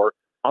play for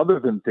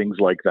other than things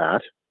like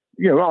that,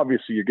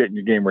 obviously you're getting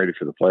your game ready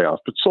for the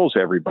playoffs, but so's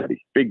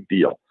everybody. Big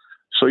deal.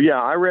 So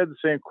yeah, I read the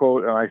same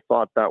quote and I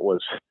thought that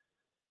was,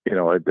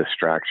 a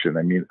distraction.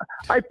 I mean,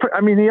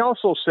 he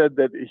also said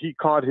that he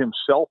caught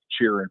himself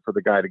cheering for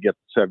the guy to get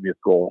the 70th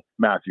goal,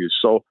 Matthews.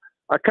 So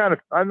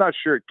I'm not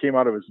sure it came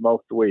out of his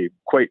mouth the way he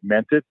quite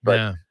meant it,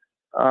 but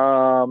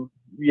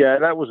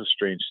that was a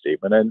strange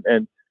statement.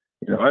 And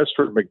as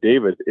for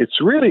McDavid, it's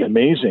really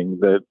amazing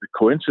the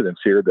coincidence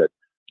here that,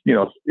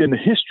 in the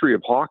history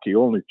of hockey,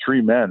 only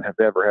 3 men have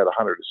ever had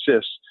 100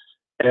 assists.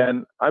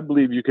 And I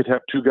believe you could have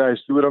 2 guys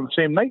do it on the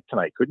same night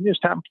tonight, couldn't you?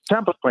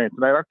 Tampa's playing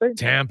tonight, aren't they?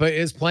 Tampa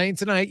is playing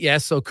tonight,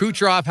 yes. So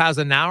Kucherov has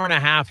an hour and a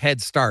half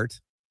head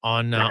start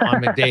on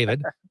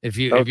McDavid if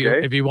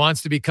he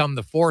wants to become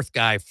the 4th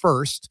guy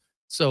first.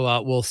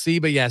 So we'll see.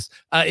 But yes,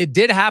 it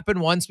did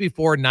happen once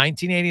before.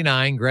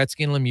 1989,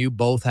 Gretzky and Lemieux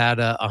both had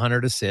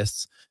 100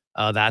 assists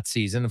that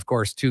season. Of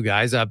course, 2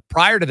 guys.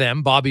 Prior to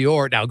them, Bobby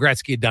Orr. Now,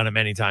 Gretzky had done it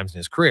many times in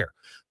his career.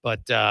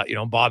 But,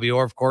 Bobby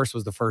Orr, of course,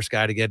 was the first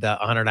guy to get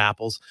 100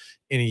 apples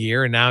in a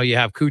year. And now you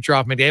have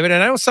Kucherov, McDavid. And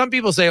I know some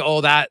people say,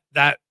 oh, that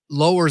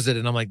lowers it.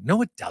 And I'm like,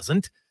 no, it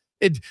doesn't.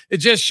 It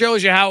just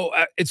shows you how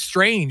it's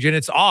strange and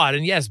it's odd.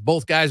 And yes,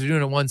 both guys are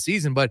doing it one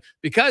season. But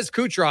because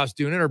Kucherov's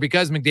doing it or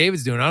because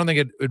McDavid's doing it, I don't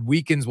think it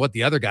weakens what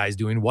the other guy's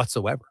doing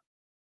whatsoever.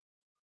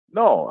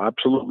 No,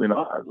 absolutely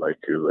not. Like,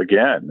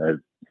 again,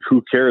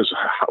 who cares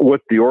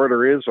what the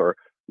order is or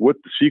what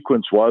the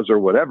sequence was or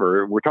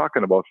whatever. We're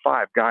talking about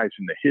 5 guys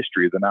in the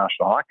history of the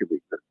National Hockey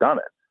League that have done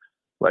it.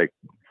 Like,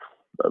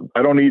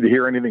 I don't need to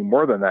hear anything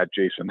more than that,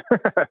 Jason.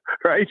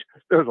 Right?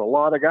 There's a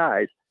lot of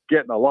guys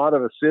getting a lot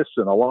of assists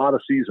in a lot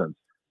of seasons.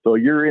 So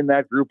you're in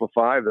that group of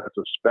 5. That's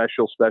a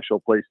special,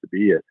 special place to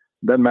be in.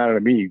 Doesn't matter to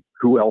me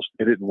who else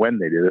did it and when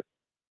they did it.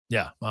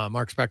 Yeah.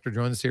 Mark Spector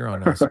joins us here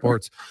on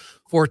Sports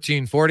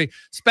 1440.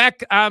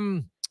 Spec,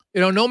 no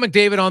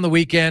McDavid on the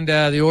weekend.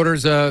 The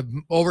Oilers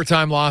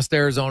overtime lost to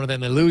Arizona, then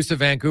they lose to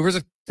Vancouver. It's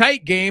a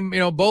tight game.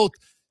 Both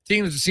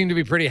teams seem to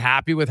be pretty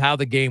happy with how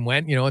the game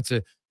went. It's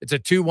a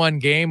 2-1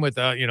 game with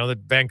the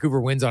Vancouver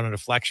wins on a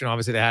deflection.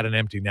 Obviously, they had an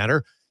empty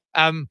netter.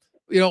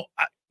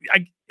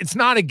 It's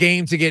not a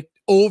game to get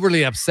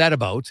overly upset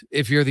about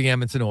if you're the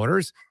Edmonton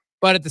Oilers,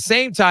 but at the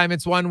same time,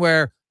 it's one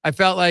where I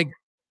felt like,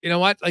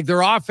 like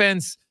their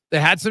offense, they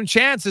had some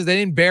chances, they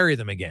didn't bury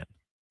them again.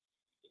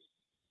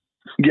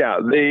 Yeah,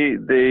 they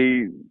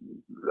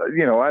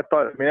I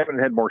thought Edmonton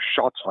had more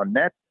shots on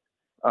net.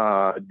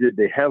 Did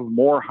they have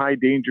more high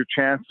danger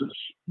chances?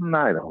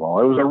 I don't know.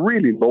 It was a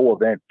really low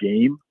event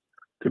game,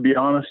 to be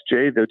honest,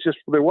 Jay. There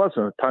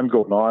wasn't a ton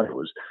going on. It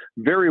was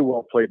very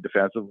well played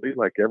defensively.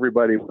 Like,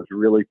 everybody was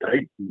really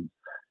tight, and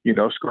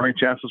scoring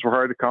chances were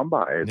hard to come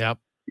by. Yep.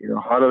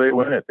 How do they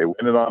win it? They win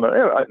it on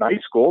a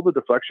nice goal. The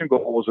deflection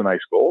goal was a nice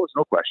goal. There's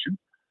no question.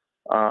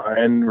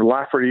 And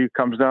Lafferty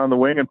comes down the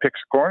wing and picks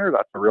a corner.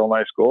 That's a real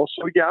nice goal.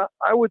 So, yeah,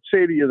 I would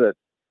say to you that,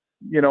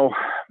 when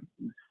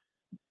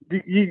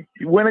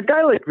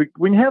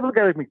you have a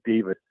guy like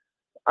McDavid,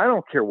 I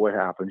don't care what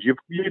happens. You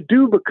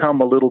do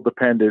become a little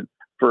dependent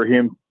for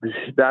him,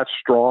 that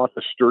straw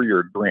to stir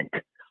your drink.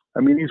 I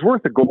mean, he's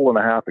worth 1.5 goals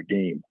a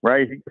game,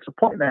 right? It's 1.5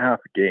 points a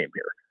game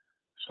here.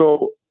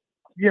 So,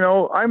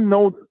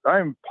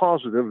 I'm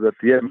positive that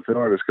the Edmonton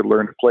Oilers could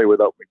learn to play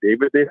without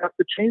McDavid. They'd have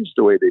to change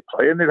the way they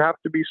play, and there'd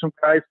have to be some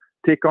guys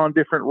take on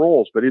different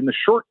roles. But in the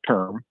short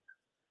term,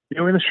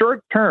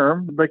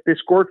 like, they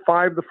scored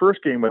 5 the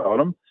first game without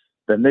him,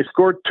 then they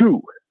scored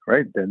 2,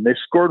 right? Then they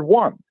scored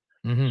 1.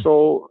 Mm-hmm.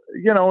 So,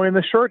 in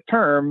the short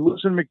term,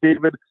 losing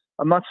McDavid,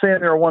 I'm not saying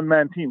they're a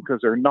one-man team, because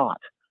they're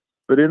not.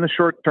 But in the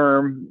short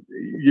term,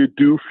 you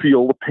do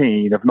feel the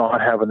pain of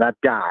not having that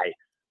guy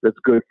that's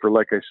good for,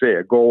 like I say,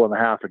 1.5 goals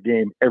a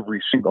game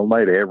every single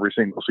night of every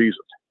single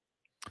season.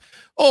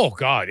 Oh,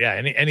 God, yeah.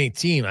 Any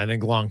team, I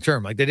think,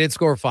 long-term. Like, they did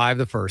score 5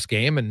 the first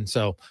game, and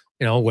so,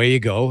 away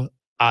you go.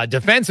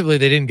 Defensively,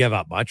 they didn't give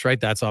up much, right?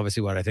 That's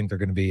obviously what I think they're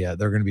going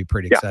to be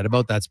pretty excited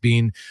about. That's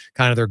been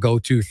kind of their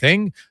go-to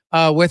thing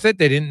with it.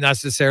 They didn't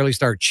necessarily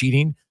start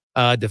cheating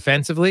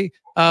defensively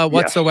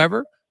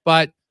whatsoever.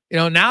 But,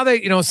 now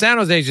they, San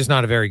Jose is just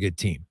not a very good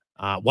team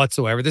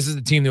whatsoever. This is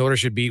the team the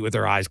Oilers should beat with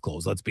their eyes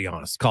closed. Let's be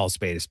honest. Call a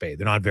spade a spade.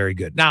 They're not very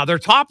good. Now, their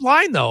top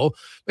line, though,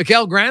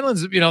 Mikael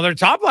Granlund's, their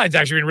top line's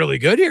actually been really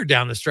good here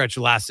down the stretch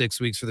the last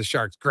 6 weeks for the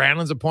Sharks.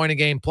 Granlund's a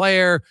point-a-game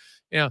player.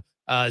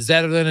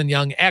 Zetterlund and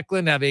Young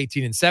Eklund have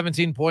 18 and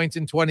 17 points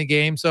in 20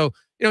 games. So,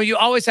 you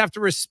always have to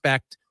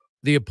respect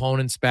the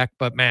opponent's spec.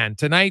 But, man,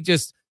 tonight,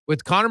 just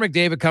with Connor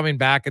McDavid coming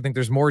back, I think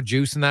there's more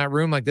juice in that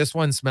room. Like, this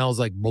one smells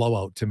like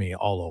blowout to me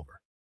all over.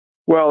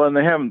 Well, and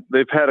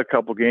they've had a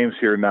couple games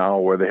here now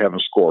where they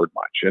haven't scored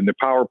much. And the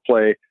power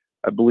play,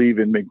 I believe,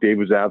 in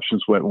McDavid's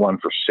absence went 1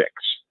 for 6.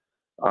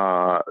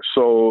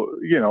 So,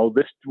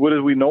 what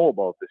do we know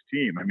about this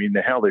team? I mean,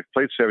 they've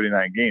played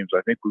 79 games.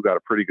 I think we've got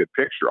a pretty good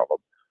picture of them.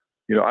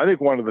 I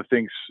think one of the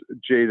things,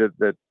 Jay,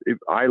 that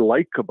I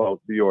like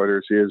about the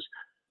Oilers is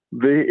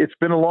it's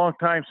been a long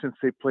time since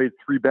they played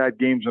 3 bad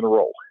games in a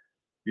row.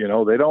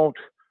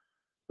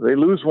 They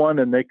lose one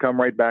and they come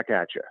right back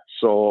at you.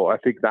 So I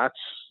think that's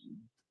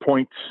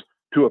points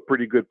to a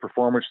pretty good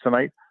performance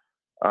tonight.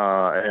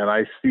 And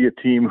I see a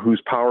team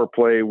whose power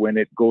play, when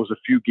it goes a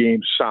few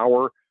games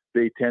sour,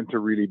 they tend to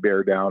really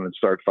bear down and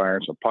start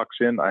firing some pucks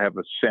in. I have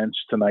a sense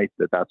tonight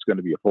that that's going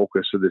to be a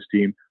focus of this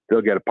team. They'll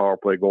get a power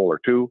play goal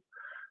or 2.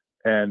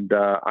 And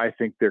I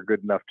think they're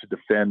good enough to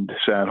defend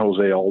San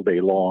Jose all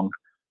day long.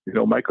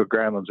 Michael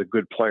Granlund's a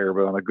good player,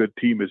 but on a good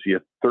team, is he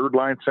a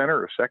third-line center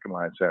or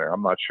second-line center?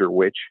 I'm not sure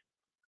which.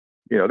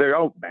 They're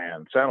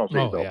outmanned. San Jose's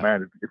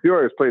outmanned. If the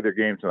Oilers play their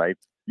game tonight,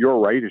 you're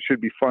right. It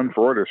should be fun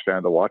for Oilers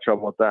fans to watch. How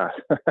about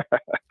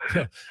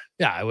that?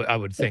 Yeah, I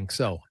would think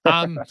so.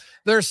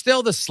 There's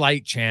still the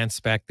slight chance,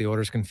 Spec, the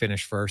Oilers can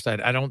finish first.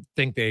 I don't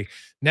think they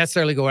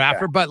necessarily go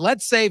after, but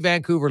let's say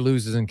Vancouver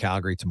loses in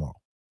Calgary tomorrow.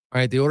 All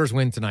right, the Oilers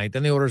win tonight.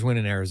 Then the Oilers win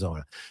in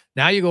Arizona.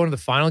 Now you go into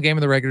the final game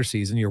of the regular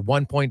season. You're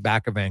 1 point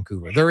back of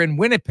Vancouver. They're in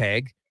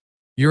Winnipeg.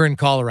 You're in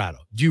Colorado.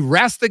 Do you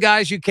rest the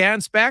guys you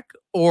can, Spec,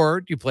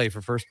 or do you play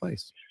for first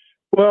place?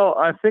 Well,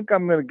 I think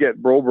I'm going to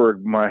get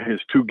Broberg his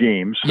 2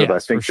 games that I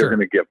think they're going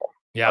to give him.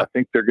 Yeah. I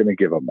think they're going to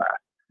give him that.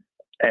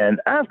 And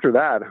after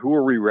that, who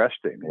are we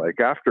resting? Like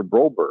after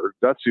Broberg,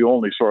 that's the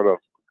only sort of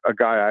a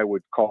guy I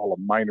would call a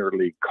minor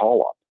league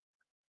call-up,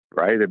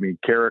 right? I mean,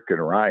 Carrick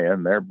and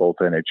Ryan, they're both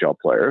NHL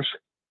players.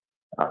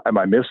 Am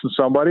I missing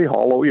somebody?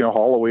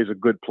 Holloway's a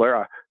good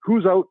player.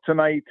 Who's out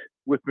tonight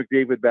with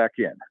McDavid back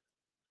in?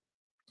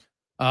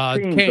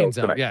 Kane's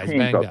out. Yeah, he's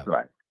banged up.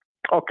 Tonight.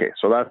 Okay,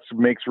 so that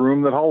makes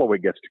room that Holloway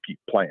gets to keep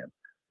playing.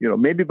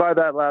 Maybe by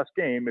that last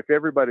game, if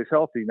everybody's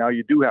healthy, now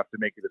you do have to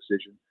make a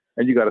decision,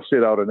 and you got to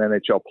sit out an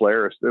NHL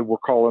player. We're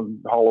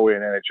calling Holloway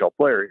an NHL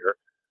player here.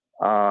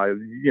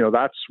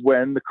 That's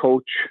when the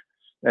coach,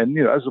 and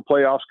as the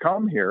playoffs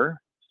come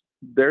here,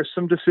 there's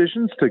some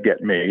decisions to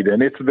get made,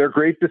 and they're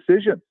great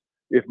decisions.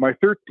 If my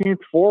 13th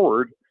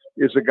forward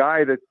is a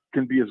guy that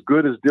can be as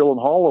good as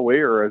Dylan Holloway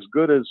or as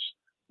good as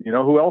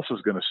who else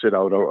is going to sit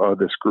out of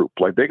this group?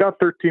 Like they got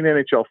 13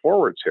 NHL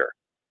forwards here.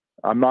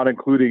 I'm not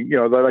including,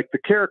 like the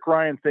Carrick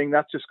Ryan thing.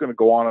 That's just going to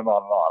go on and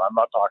on and on. I'm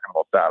not talking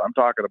about that. I'm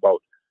talking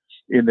about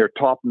in their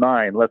top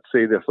 9. Let's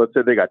say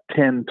they got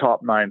 10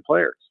 top 9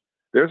 players.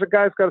 There's a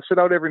guy who's got to sit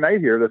out every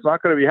night here that's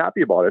not going to be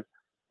happy about it.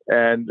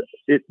 And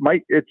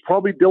it's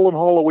probably Dylan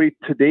Holloway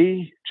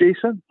today,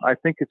 Jason. I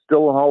think it's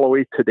Dylan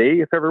Holloway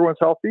today if everyone's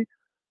healthy.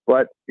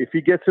 But if he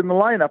gets in the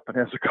lineup and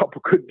has a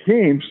couple good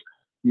games,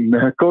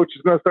 the coach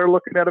is going to start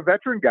looking at a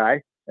veteran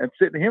guy and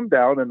sitting him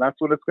down, and that's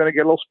when it's going to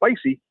get a little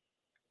spicy.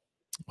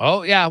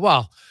 Oh, yeah.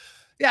 Well,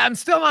 yeah, I'm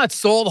still not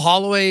sold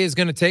Holloway is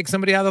going to take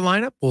somebody out of the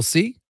lineup. We'll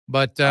see.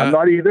 But I'm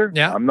not either.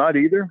 Yeah, I'm not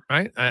either.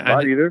 Right.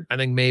 Not either. I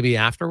think maybe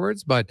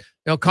afterwards, but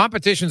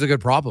competition's a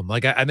good problem.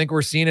 Like I think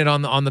we're seeing it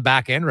on the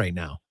back end right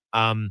now.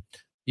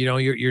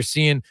 You're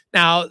seeing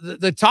now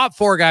the top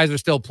 4 guys are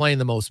still playing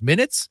the most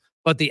minutes,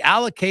 but the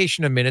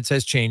allocation of minutes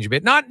has changed a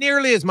bit. Not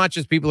nearly as much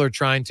as people are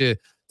trying to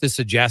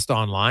suggest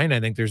online.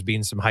 I think there's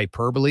been some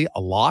hyperbole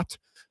a lot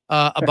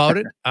about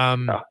it.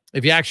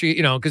 If you actually,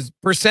 because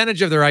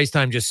percentage of their ice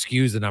time just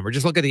skews the number.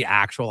 Just look at the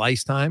actual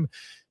ice time,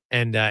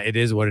 and it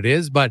is what it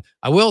is. But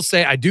I will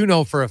say, I do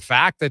know for a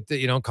fact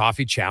that,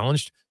 Coffee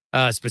challenged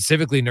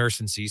specifically Nurse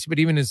and Ceci, but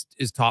even his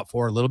top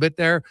 4 a little bit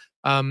there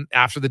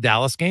after the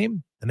Dallas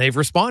game, and they've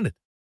responded,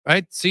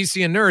 right?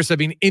 Ceci and Nurse have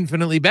been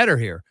infinitely better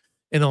here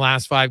in the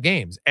last 5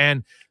 games.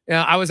 And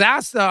I was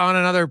asked on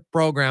another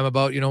program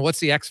about, what's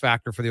the X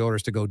factor for the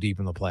Oilers to go deep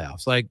in the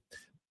playoffs? Like,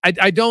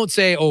 I don't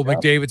say,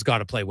 McDavid's got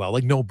to play well.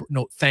 Like, no,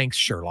 thanks,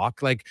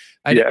 Sherlock. Like,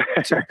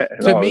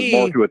 to me,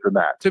 more to it than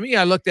that. To me,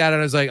 I looked at it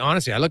as like,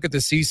 honestly, I look at the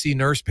CC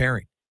Nurse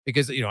pairing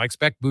because, I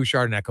expect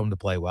Bouchard and Ekholm to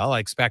play well. I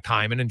expect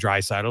Hyman and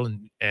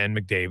Draisaitl and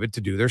McDavid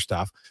to do their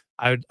stuff.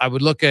 I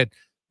would look at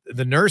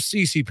the Nurse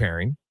CC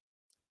pairing,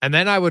 and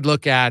then I would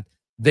look at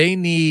they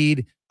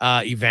need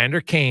Evander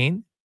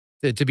Kane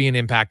to be an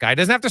impact guy. He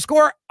doesn't have to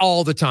score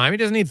all the time. He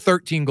doesn't need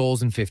 13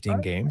 goals in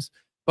 15 games.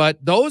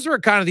 But those are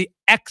kind of the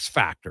X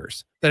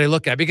factors that I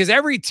look at because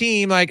every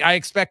team, like I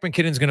expect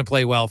McKinnon's going to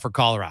play well for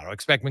Colorado. I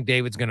expect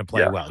McDavid's going to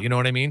play well. You know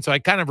what I mean? So I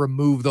kind of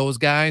remove those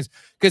guys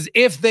because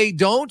if they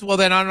don't, well,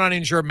 then I'm not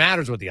even sure it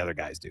matters what the other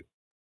guys do.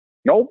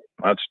 Nope,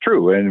 that's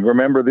true. And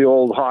remember the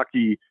old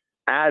hockey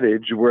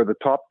adage where the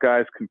top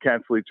guys can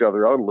cancel each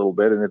other out a little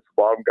bit and it's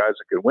the bottom guys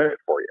that can win it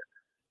for you.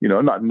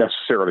 Not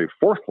necessarily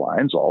 4th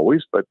lines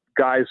always, but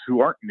guys who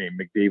aren't named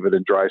McDavid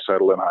and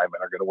Draisaitl and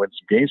Hyman are going to win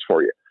some games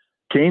for you.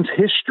 Kane's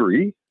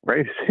history,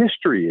 right? His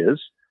history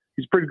is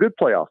he's a pretty good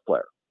playoff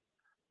player.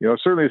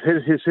 Certainly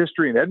his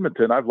history in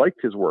Edmonton, I've liked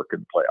his work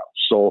in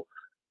playoffs. So,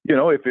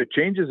 if it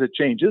changes, it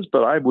changes.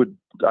 But I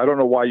don't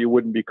know why you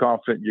wouldn't be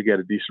confident you get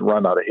a decent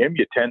run out of him.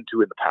 You tend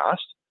to in the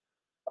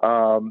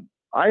past.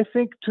 I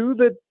think too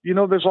that,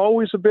 there's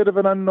always a bit of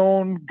an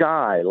unknown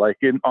guy. Like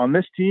on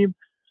this team,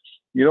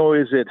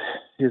 is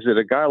it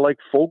a guy like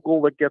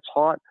Fogle that gets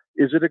hot?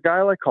 Is it a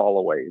guy like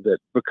Holloway that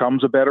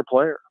becomes a better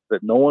player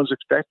that no one's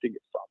expecting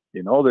it from?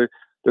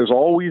 There's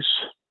always,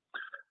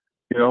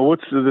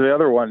 what's the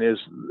other one is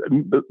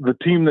the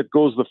team that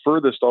goes the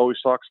furthest always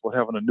talks about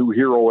having a new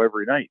hero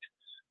every night.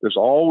 There's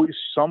always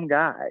some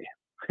guy,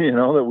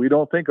 that we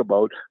don't think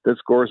about that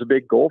scores a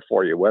big goal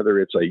for you, whether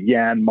it's a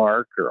Jan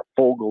Mark or a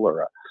Fogle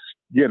or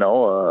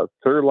a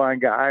third line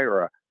guy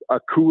or a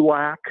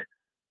Kulak.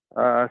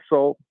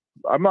 So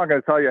I'm not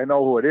going to tell you I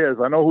know who it is.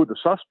 I know who the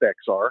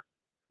suspects are,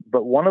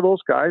 but one of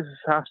those guys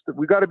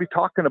we got to be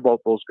talking about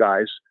those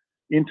guys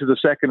into the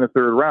 2nd and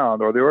 3rd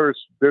round, or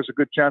there's a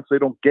good chance they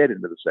don't get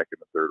into the 2nd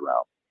and 3rd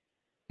round.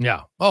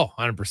 Yeah. Oh,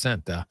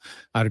 100%.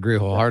 I'd agree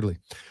wholeheartedly.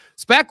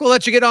 Spec, we'll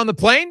let you get on the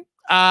plane.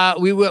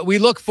 We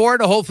look forward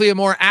to hopefully a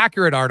more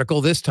accurate article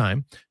this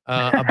time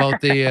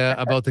about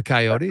the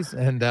Coyotes,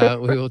 and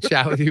we will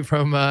chat with you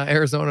from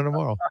Arizona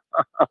tomorrow.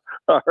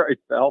 All right,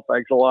 pal.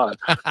 Thanks a lot.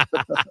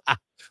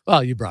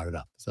 Well, you brought it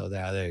up. So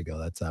there you go.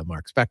 That's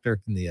Mark Spector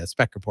in the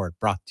Spec Report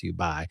brought to you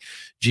by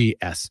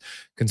GS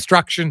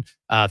Construction.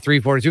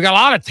 342. We got a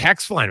lot of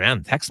text flying,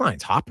 man. Text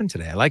line's hopping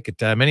today. I like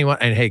it.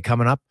 And hey,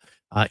 coming up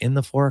in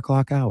the 4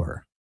 o'clock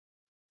hour,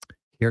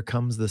 here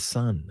comes the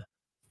sun.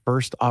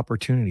 First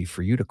opportunity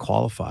for you to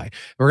qualify.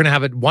 We're going to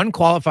have one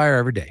qualifier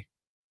every day.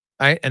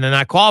 right? And then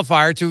that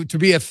qualifier to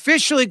be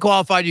officially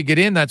qualified, you get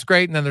in. That's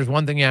great. And then there's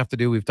one thing you have to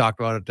do. We've talked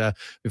about it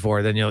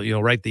before. Then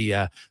you'll write the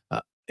a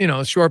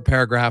short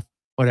paragraph,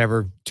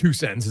 whatever, 2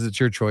 sentences. It's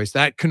your choice.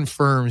 That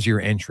confirms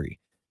your entry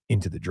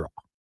into the draw,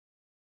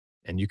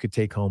 and you could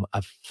take home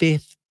a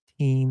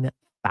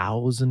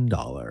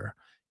 $15,000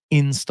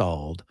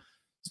 installed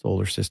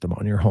solar system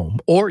on your home,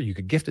 or you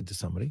could gift it to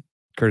somebody,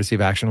 courtesy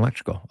of Action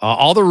Electrical.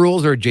 All the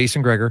rules are at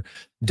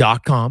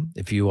jasongregor.com.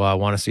 If you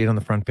want to see it on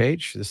the front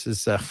page, this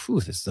is a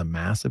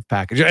massive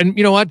package. And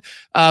you know what?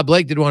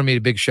 Blake did want me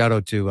a big shout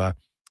out to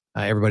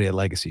everybody at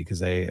Legacy,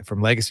 because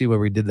from Legacy, where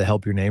we did the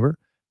Help Your Neighbor,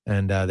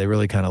 and they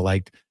really kind of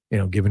liked,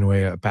 giving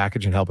away a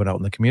package and helping out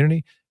in the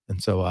community. And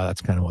so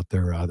that's kind of what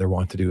they're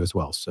wanting to do as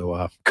well.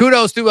 So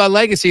kudos to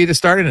Legacy to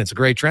start it. It's a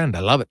great trend.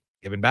 I love it.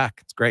 Giving back.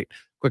 It's great.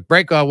 Quick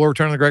break. We'll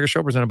return to the Gregor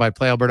Show, presented by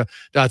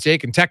PlayAlberta.ca. You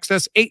can text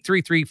us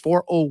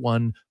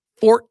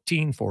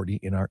 833-401-1440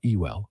 in our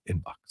email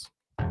inbox.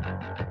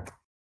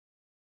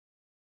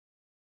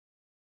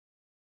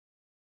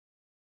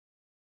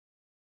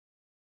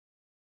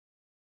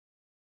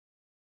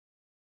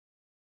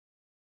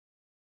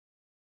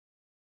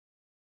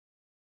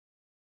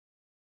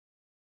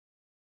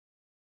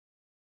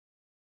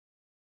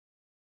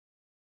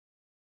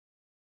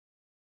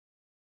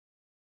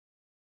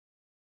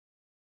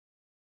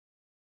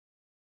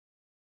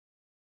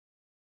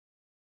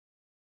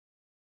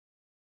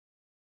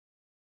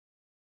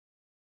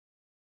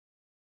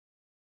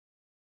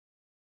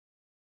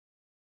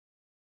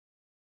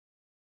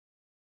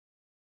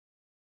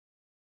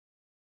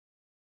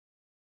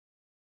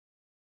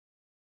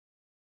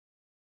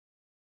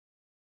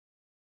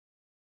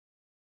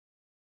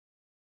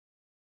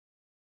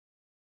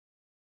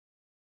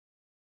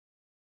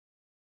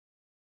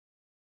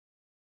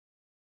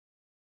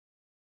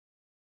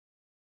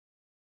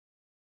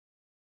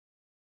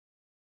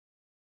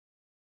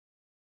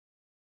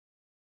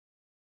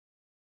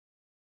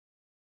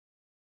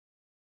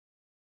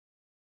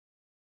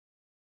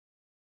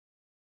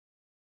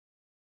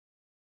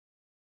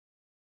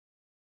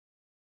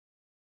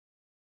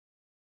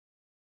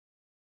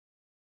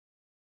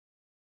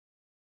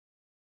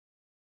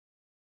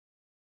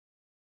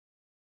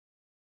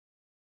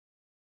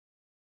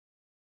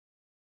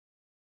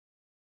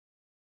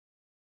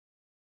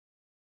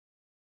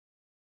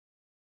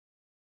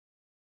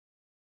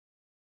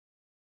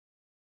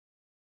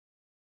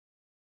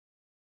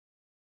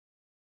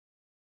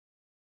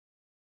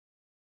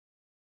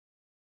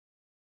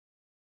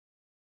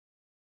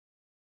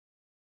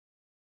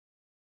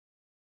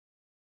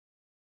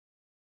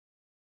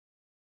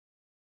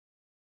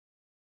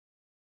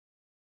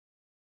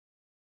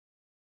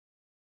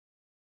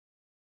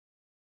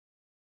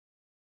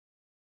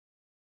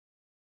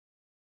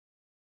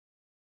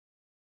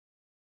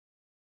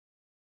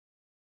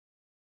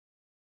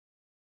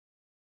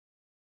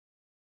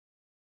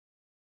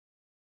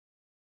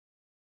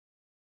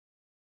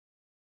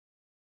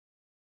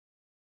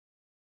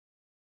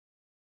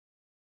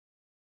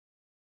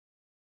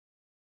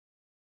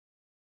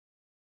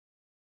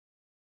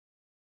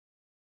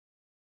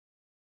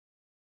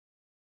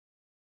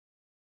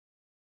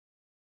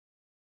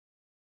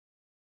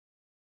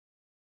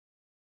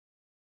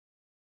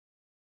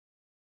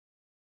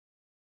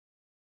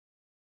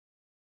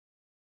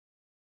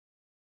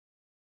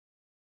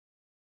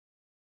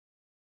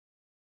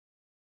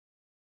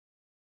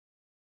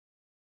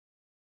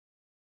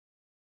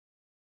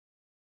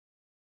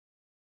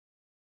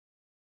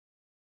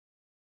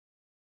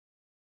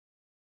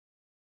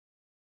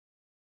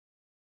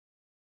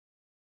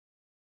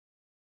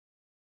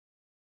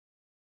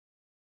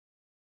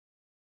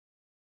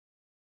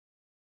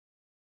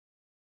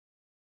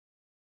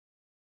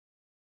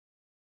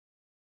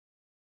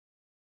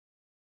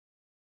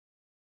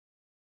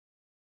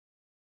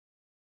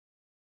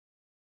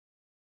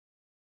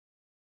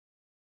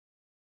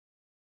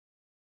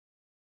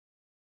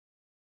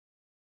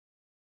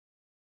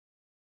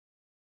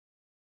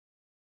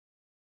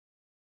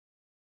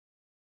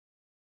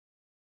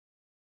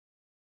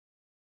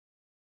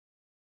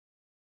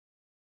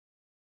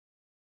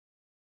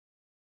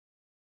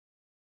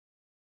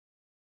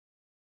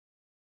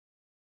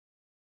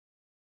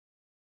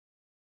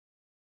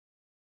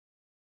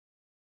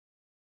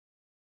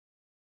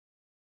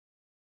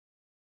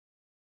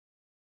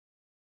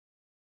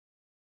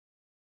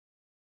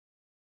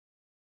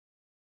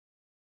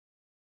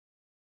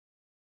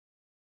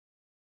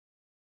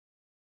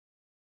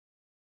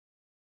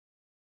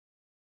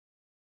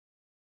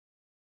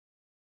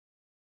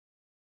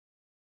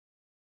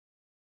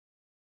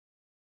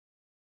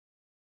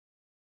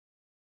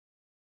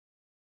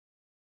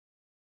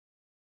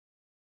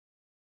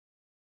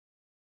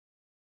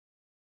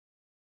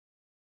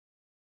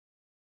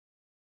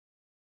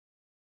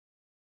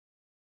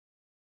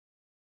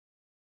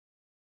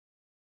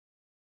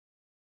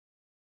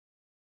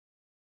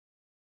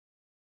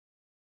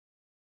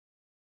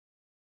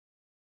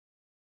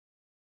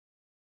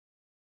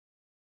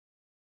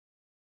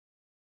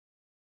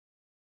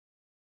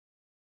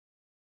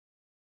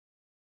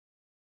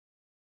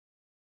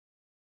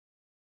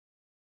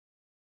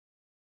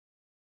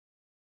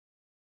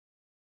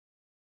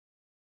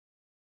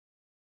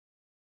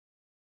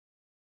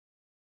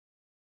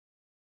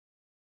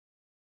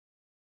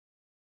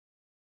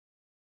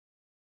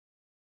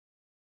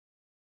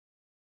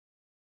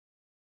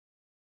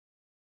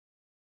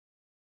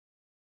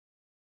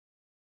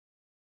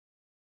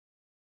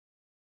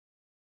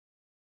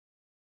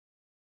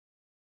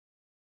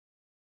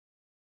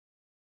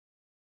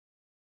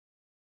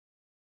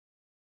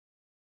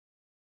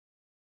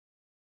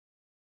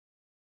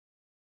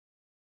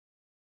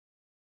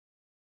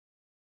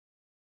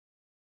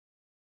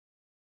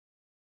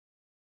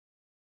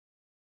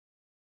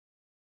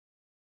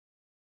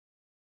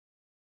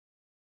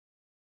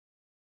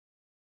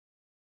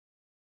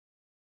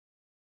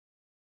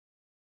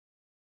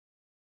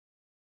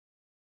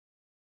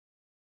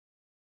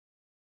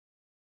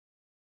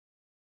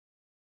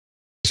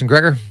 Jason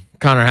Gregor,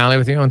 Connor Halley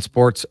with you on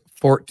Sports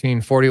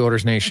 1440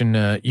 Oilers Nation,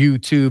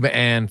 YouTube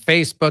and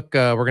Facebook.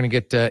 We're going to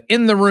get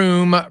in the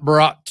room,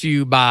 brought to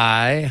you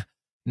by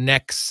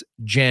Next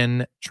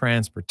Gen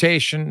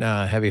Transportation,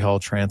 heavy haul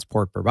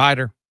transport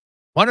provider,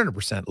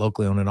 100%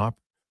 locally owned and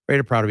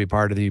operated. Proud to be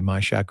part of the My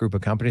Shack group of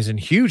companies and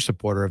huge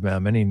supporter of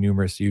many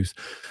numerous youth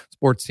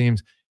sports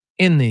teams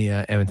in the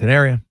Edmonton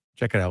area.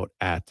 Check it out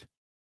at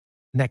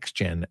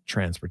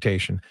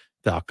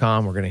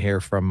nextgentransportation.com. We're going to hear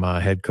from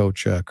head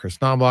coach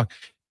Chris Knobloch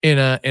in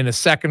a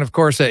second. Of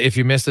course, if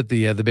you missed it,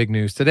 the big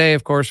news today,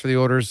 of course, for the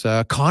Oilers,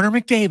 Connor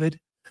McDavid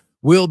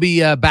will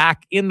be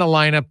back in the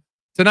lineup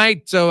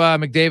tonight. So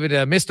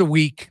McDavid missed a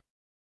week,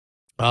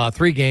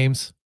 3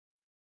 games,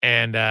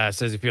 and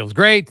says he feels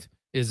great,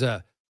 is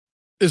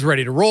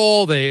ready to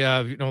roll. They,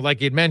 like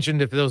he had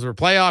mentioned, if those were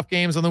playoff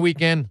games on the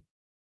weekend,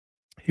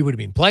 he would have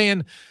been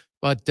playing.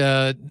 But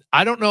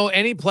I don't know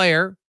any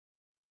player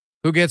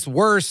who gets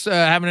worse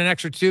having an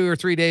extra 2 or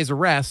 3 days of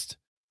rest.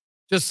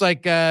 Just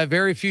like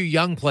very few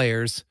young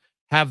players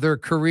have their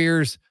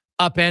careers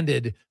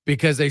upended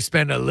because they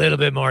spend a little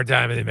bit more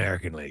time in the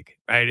American League,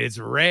 right? It's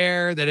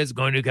rare that it's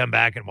going to come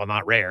back. And well,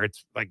 not rare.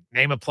 It's like,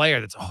 name a player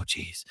that's, oh,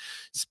 geez,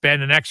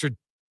 spend an extra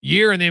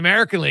year in the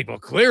American League. Well,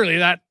 clearly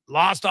that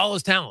lost all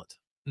his talent.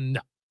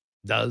 No,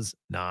 does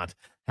not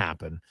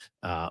happen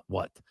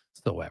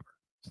whatsoever.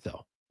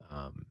 So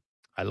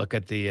I look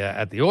at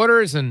the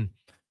orders and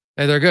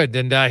they're good.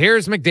 And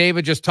here's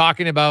McDavid just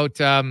talking about,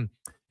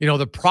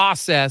 the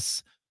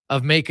process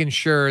of making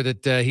sure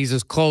that he's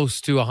as close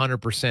to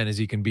 100% as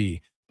he can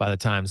be by the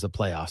time the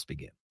playoffs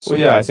begin. Well,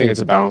 yeah, I think it's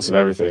a balance of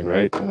everything,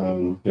 right?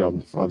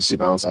 Obviously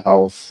balance of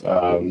health,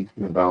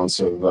 balance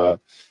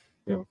of,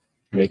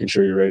 making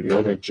sure you're ready to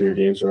go, making sure your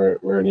game's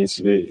where it needs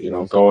to be.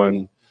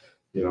 Going,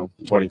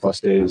 20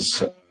 plus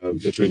days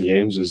between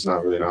games is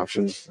not really an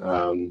option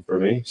for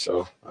me.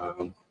 So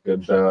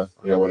good. I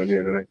got what I'm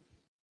here tonight.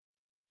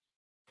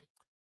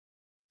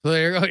 So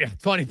there you go. Yeah,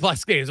 20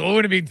 plus games. Well, it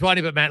wouldn't be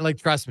 20, but man,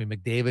 trust me,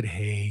 McDavid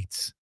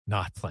hates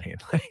not playing.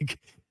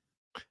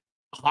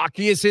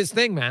 Hockey is his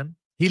thing, man.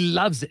 He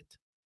loves it.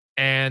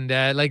 And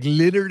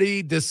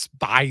literally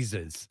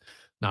despises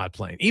not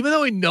playing. Even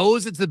though he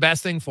knows it's the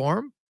best thing for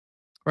him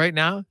right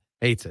now,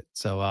 hates it.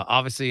 So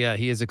obviously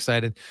he is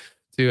excited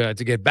to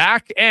get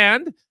back.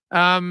 And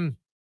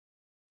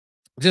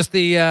just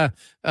the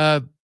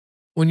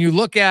when you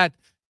look at,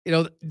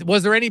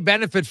 was there any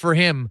benefit for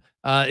him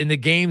in the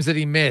games that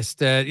he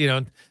missed?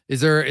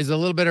 Is there a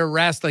little bit of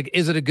rest?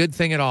 Is it a good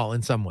thing at all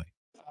in some way?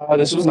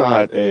 This was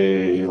not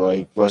a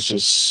let's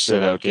just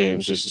sit out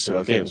games just to sit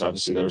out games.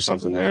 Obviously, there was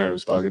something there. It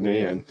was bugging me,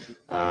 and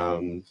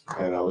I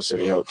was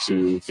sitting out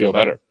to feel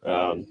better.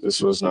 This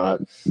was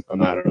not a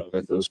matter of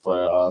if it was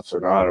playoffs or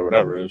not or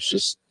whatever. It was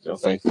just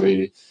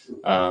thankfully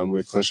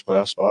we clinched a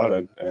playoff spot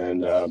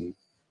and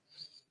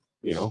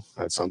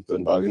had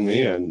something bugging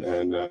me and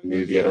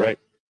needed to get it right.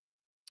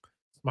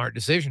 Smart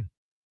decision.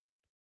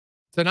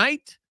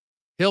 Tonight,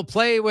 he'll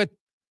play with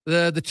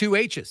the 2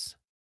 H's,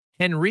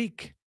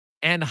 Henrique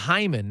and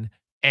Hyman.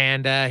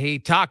 And he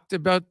talked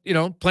about,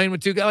 playing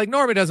with 2 guys.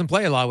 Normally doesn't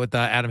play a lot with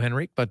Adam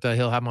Henrique, but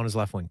he'll have him on his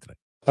left wing today.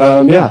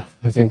 Yeah,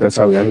 I think that's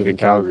how we ended in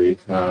Calgary.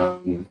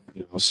 We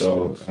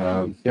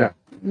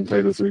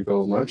played with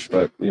Rico much,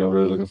 but,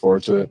 really looking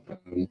forward to it.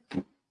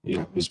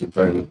 He's been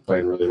playing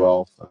really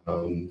well.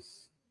 And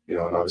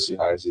obviously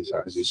high as he.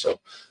 So,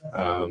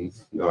 I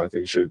think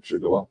it should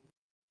go well.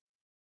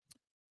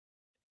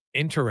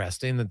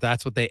 Interesting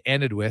that's what they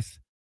ended with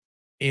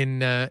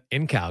in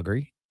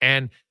Calgary.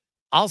 And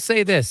I'll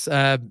say this,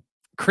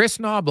 Chris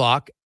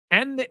Knobloch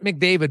and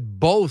McDavid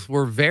both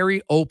were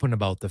very open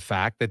about the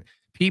fact that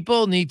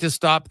people need to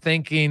stop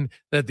thinking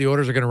that the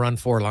Oilers are going to run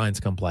 4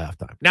 lines come playoff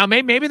time. Now,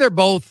 maybe they're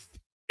both,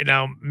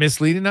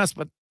 misleading us,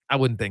 but I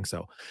wouldn't think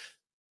so.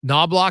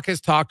 Knobloch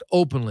has talked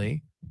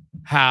openly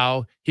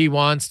how he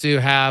wants to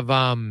have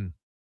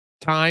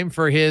time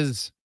for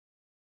his,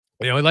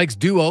 he likes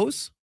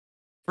duos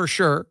for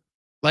sure,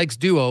 likes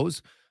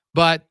duos,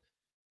 but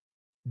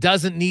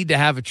doesn't need to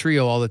have a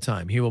trio all the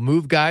time. He will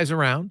move guys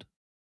around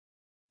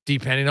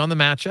depending on the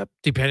matchup,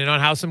 depending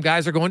on how some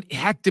guys are going,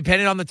 heck,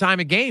 depending on the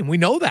time of game. We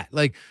know that.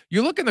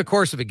 You look in the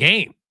course of a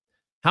game,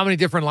 how many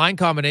different line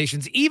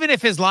combinations, even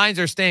if his lines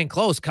are staying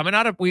close, coming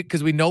out of,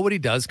 because we know what he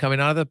does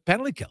coming out of the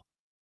penalty kill.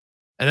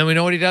 And then we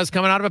know what he does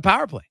coming out of a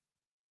power play.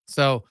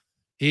 So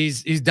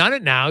he's done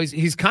it now.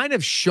 He's kind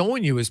of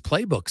showing you his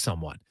playbook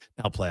somewhat.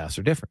 Now playoffs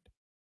are different.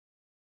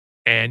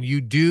 And you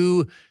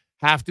do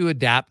have to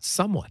adapt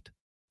somewhat.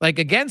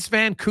 Against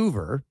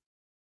Vancouver,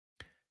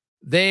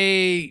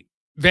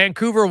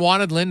 Vancouver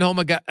wanted Lindholm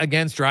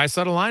against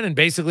Draisaitl line, and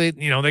basically,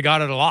 they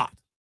got it a lot.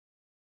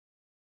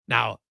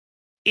 Now,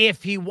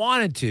 if he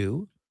wanted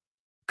to,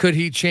 could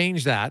he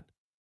change that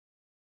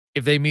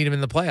if they meet him in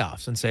the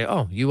playoffs and say,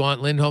 oh, you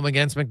want Lindholm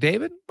against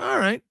McDavid? All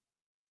right.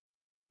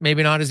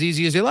 Maybe not as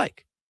easy as you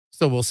like.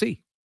 So we'll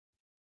see.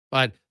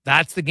 But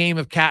that's the game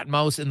of cat and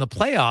mouse in the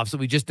playoffs that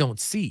we just don't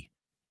see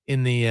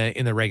in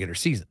the regular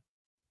season.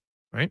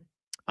 Right?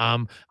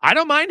 I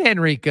don't mind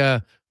Henrique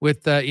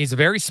he's a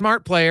very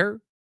smart player,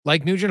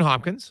 like Nugent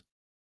Hopkins.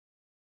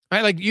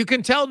 Right? Like you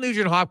can tell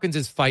Nugent Hopkins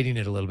is fighting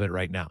it a little bit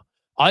right now.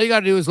 All you got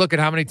to do is look at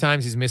how many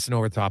times he's missing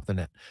over the top of the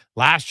net.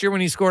 Last year when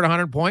he scored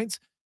 100 points,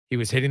 he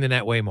was hitting the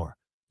net way more.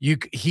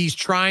 He's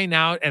trying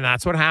out, and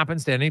that's what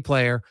happens to any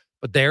player.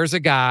 But there's a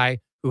guy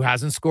who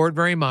hasn't scored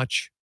very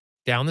much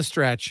down the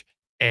stretch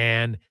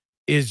and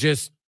is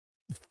just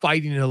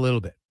fighting it a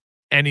little bit.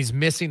 And he's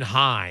missing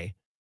high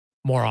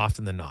more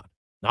often than not.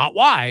 Not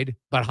wide,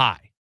 but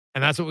high.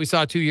 And that's what we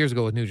saw 2 years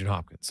ago with Nugent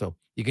Hopkins. So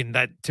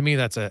to me,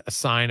 that's a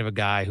sign of a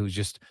guy who's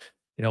just,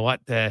 you know what,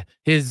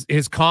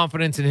 his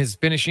confidence in his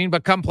finishing,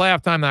 but come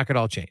playoff time, that could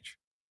all change.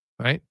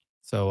 Right?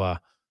 So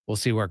we'll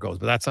see where it goes.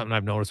 But that's something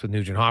I've noticed with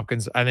Nugent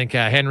Hopkins. I think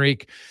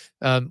Henrique,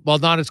 while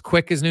not as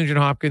quick as Nugent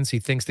Hopkins, he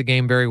thinks the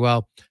game very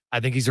well. I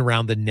think he's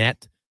around the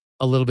net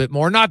a little bit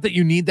more. Not that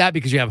you need that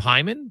because you have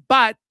Hyman,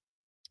 but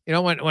you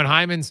know, when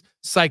Hyman's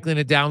cycling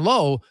it down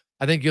low,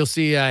 I think you'll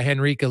see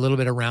Henrique a little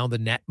bit around the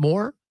net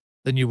more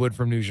than you would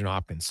from Nugent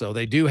Hopkins. So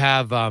they do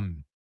have,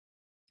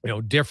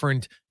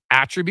 different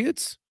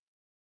attributes.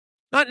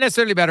 Not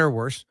necessarily better or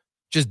worse,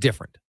 just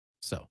different.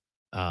 So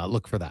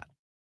look for that.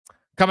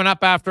 Coming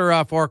up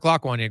after 4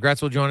 o'clock, Wanye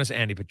Gretz will join us.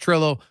 Andi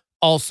Petrillo.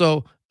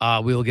 Also,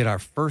 we will get our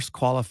first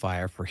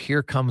qualifier for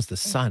Here Comes the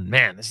Sun.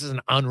 Man, this is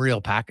an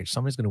unreal package.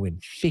 Somebody's going to win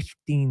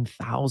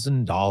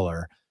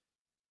 $15,000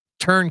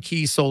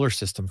 turnkey solar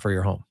system for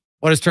your home.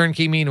 What does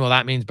turnkey mean? Well,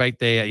 that means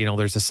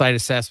there's a site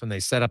assessment. They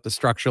set up the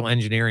structural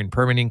engineering,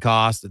 permitting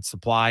costs, and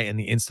supply and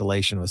the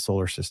installation of a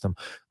solar system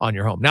on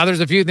your home. Now, there's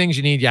a few things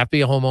you need. You have to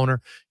be a homeowner.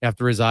 You have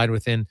to reside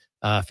within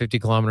 50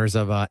 kilometers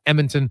of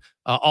Edmonton.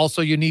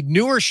 Also, you need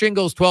newer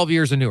shingles, 12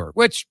 years and newer,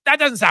 which that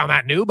doesn't sound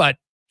that new, but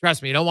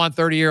trust me, you don't want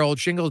 30-year-old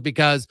shingles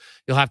because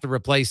you'll have to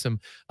replace them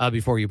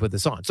before you put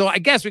this on. So I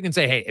guess we can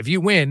say, hey, if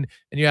you win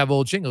and you have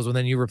old shingles, well,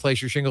 then you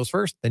replace your shingles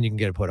first, then you can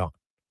get it put on.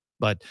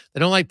 But they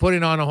don't like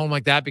putting on a home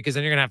like that because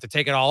then you're going to have to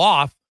take it all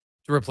off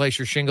to replace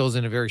your shingles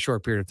in a very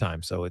short period of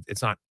time. So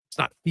it's not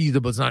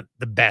feasible. It's not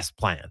the best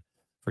plan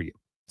for you.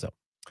 So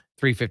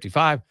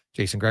 355,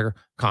 Jason Gregor,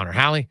 Connor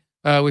Halley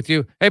with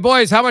you. Hey,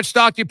 boys, how much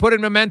stock do you put in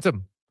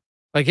momentum?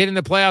 Like hitting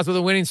the playoffs with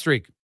a winning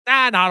streak?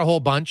 Not a whole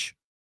bunch.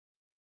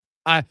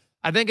 I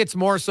think it's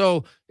more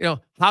so,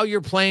 how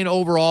you're playing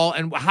overall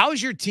and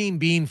how's your team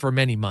been for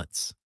many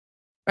months,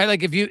 right?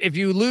 Like if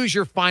you lose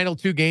your final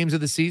 2 games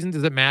of the season,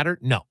 does it matter?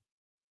 No.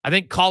 I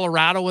think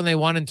Colorado, when they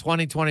won in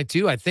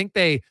 2022, I think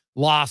they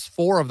lost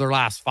 4 of their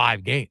last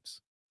 5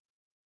 games,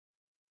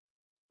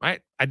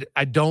 right?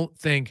 I don't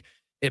think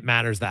it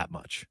matters that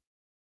much.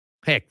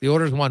 Heck, the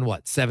Oilers won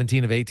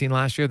 17 of 18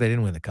 last year. They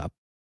didn't win the cup.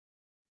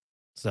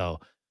 So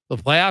the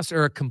playoffs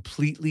are a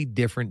completely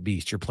different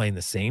beast. You're playing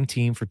the same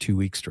team for 2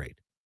 weeks straight.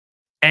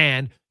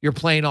 And you're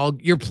playing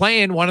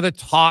one of the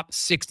top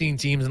 16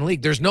 teams in the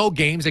league. There's no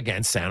games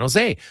against San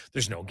Jose.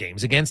 There's no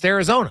games against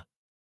Arizona,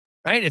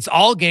 right? It's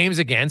all games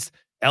against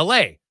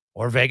LA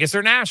or Vegas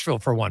or Nashville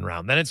for one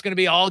round. Then it's going to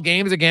be all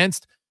games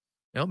against,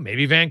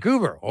 maybe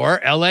Vancouver or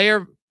LA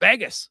or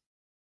Vegas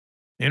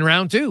in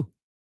round 2,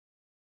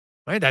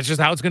 right? That's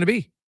just how it's going to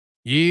be.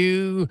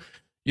 You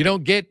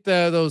don't get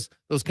those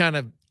kind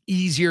of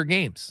easier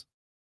games.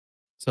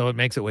 So it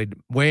makes it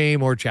way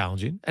more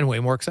challenging and way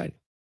more exciting.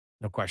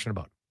 No question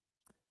about it.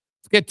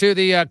 Let's get to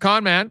the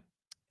con man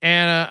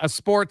and a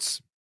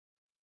sports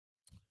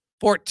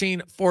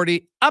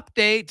 1440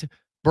 update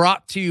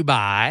brought to you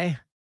by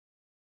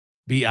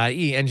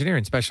BIE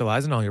Engineering,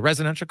 specializing in all your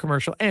residential,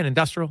 commercial, and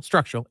industrial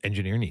structural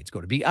engineering needs.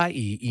 Go to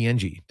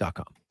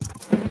BIEENG.com.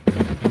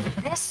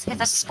 This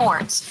is a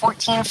sports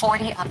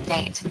 1440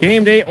 update.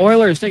 Game day,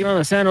 Oilers taking on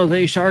the San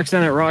Jose Sharks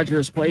down at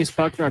Rogers Place.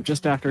 Puck drop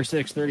just after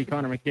 6:30.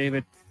 Connor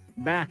McDavid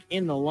back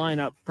in the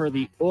lineup for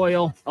the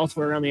Oil.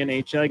 Elsewhere around the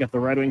NHL, you got the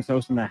Red Wings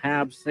hosting the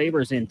Habs,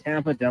 Sabres in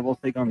Tampa, Devils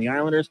take on the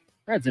Islanders,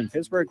 Reds in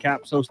Pittsburgh,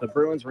 Caps host the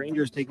Bruins,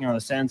 Rangers taking on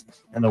the Sens,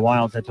 and the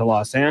Wild head to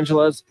Los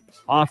Angeles.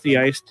 Off the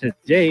ice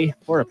today,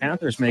 Florida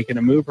Panthers making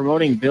a move,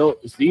 promoting Bill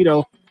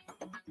Zito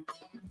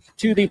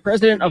to the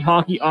president of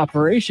hockey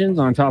operations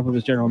on top of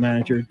his general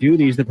manager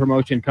duties. The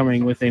promotion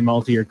coming with a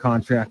multi-year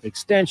contract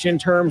extension,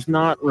 terms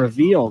not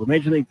revealed.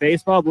 Major League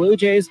Baseball, Blue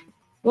Jays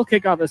will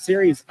kick off a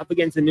series up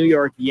against the New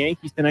York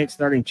Yankees tonight,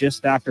 starting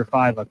just after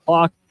 5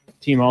 o'clock.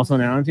 Team also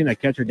announcing that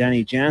catcher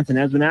Danny Jansen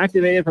has been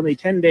activated from the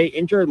 10-day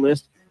injured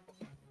list.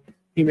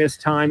 He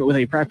missed time with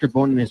a fractured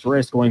bone in his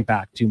wrist going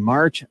back to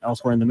March.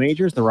 Elsewhere in the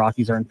majors, the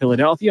Rockies are in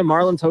Philadelphia.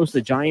 Marlins host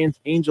the Giants,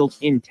 Angels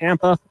in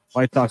Tampa.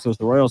 White Sox host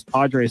the Royals.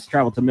 Padres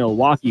travel to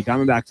Milwaukee.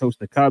 Diamondbacks host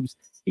the Cubs.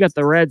 You got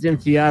the Reds in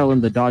Seattle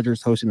and the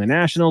Dodgers hosting the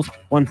Nationals.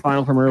 One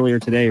final from earlier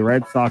today,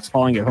 Red Sox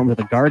falling at home to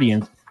the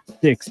Guardians,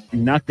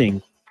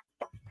 6-0.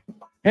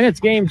 And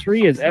it's game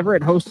 3 as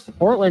Everett hosts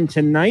Portland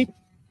tonight.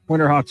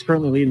 Winterhawks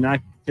currently leading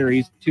that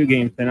series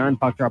 2-0.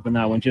 Puck drop in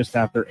that one just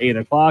after 8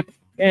 o'clock.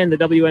 And the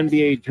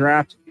WNBA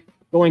draft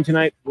going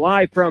tonight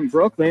live from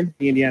Brooklyn.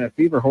 The Indiana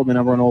Fever holding the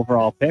number 1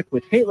 overall pick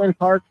with Caitlin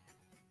Clark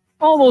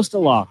almost a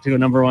lock to go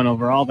number 1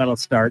 overall. That'll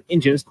start in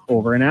just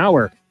over an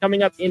hour.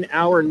 Coming up in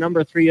hour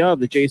number 3 of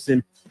the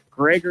Jason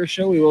Gregor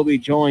Show, we will be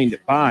joined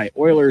by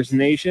Oilers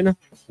Nation,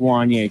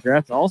 Wanye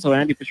Gretz, also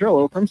Andi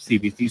Petrillo from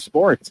CBC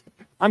Sports.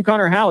 I'm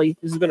Connor Halley.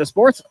 This has been a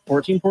Sports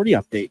 1440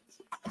 update.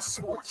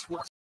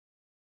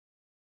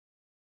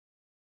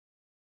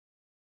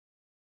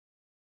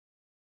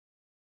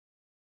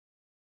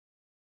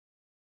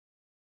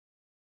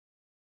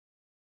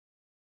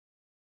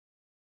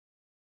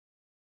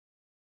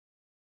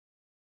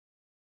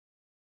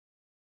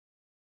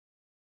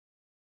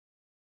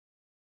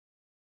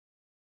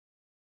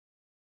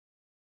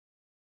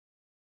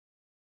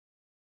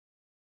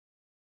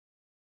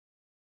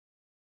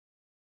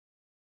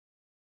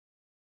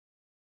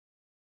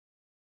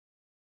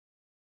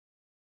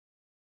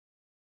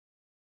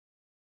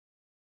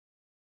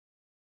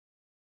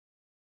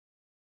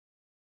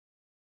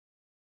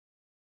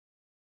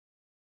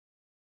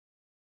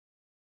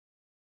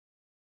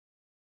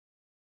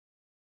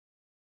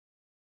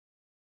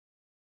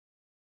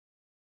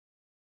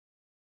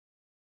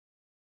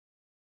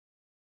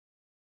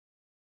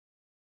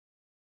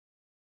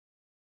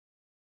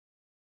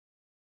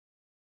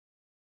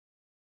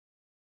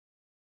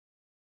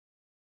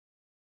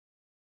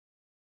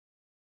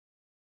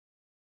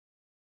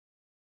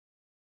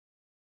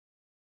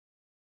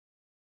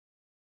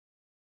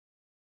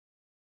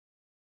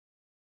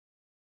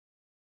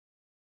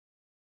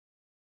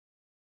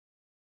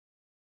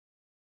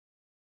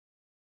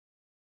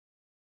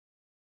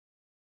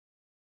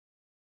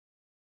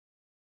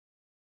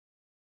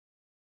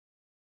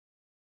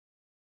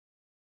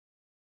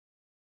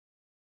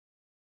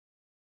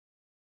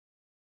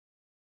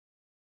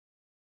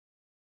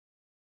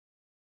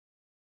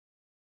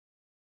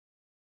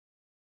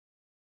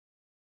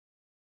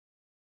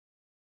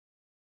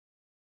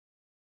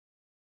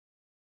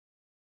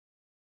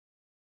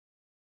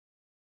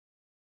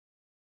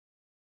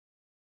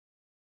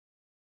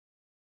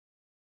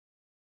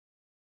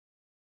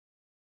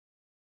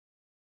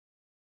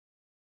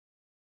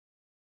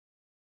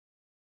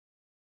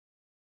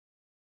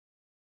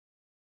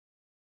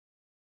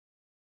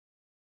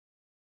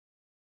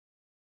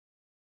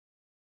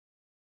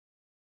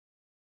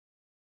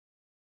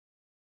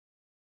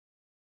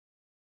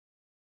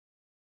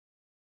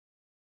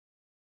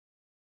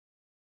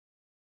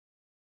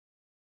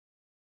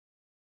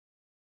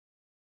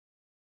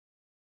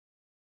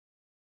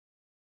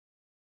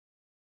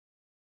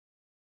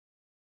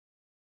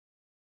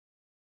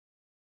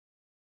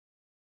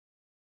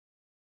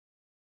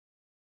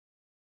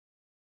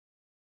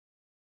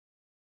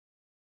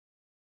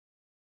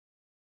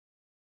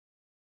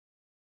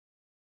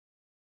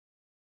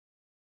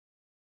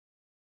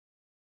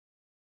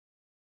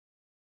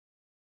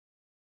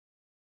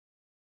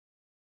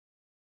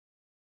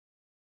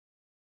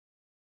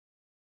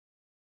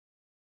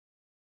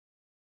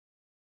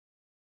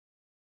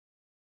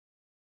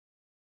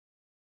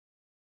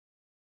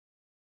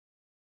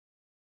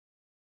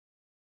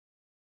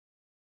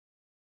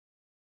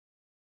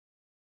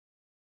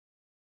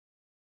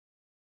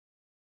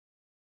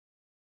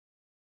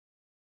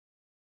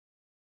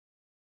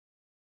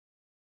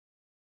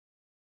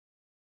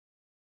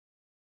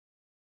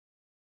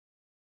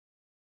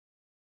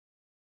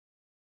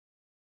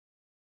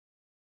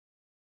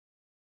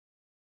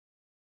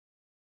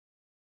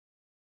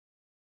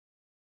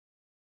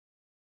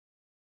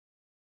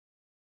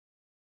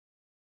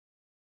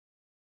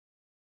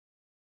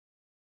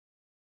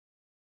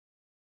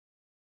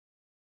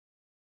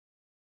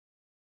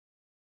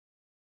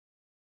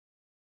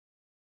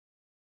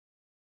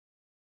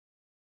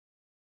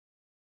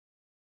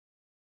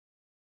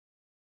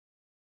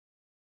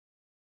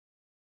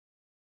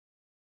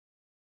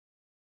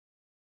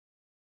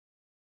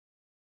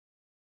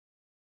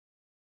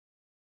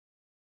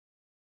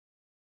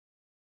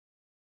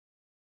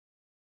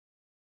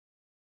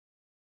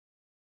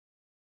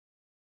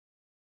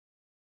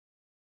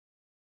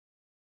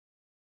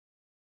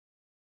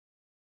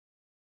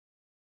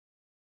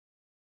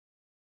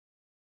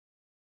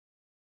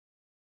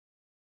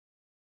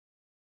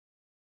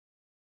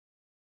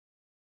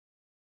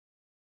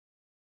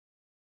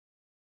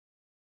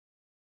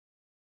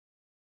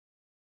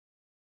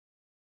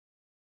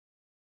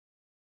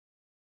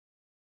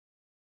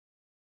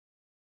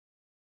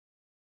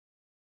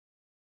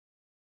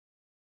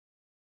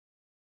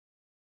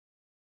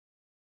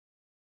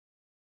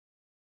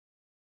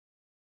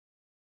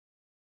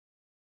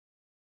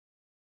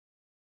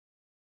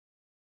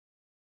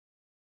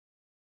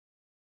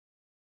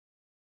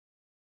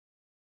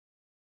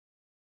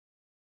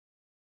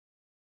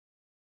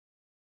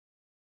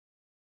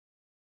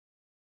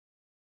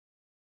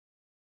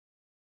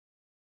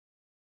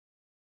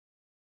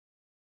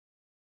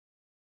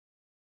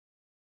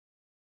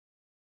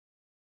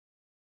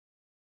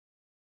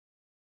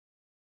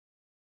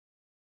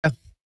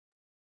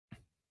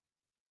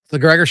 The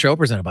Gregor Show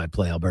presented by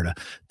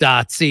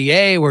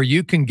PlayAlberta.ca, where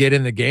you can get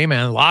in the game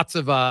and lots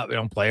of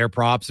player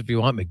props if you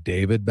want.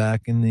 McDavid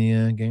back in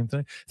the game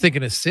tonight.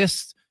 Thinking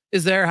assists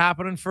is there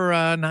happening for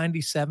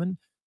 97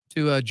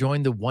 to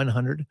join the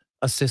 100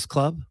 assist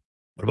club.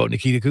 What about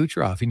Nikita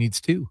Kucherov? He needs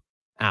 2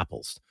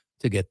 apples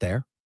to get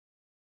there.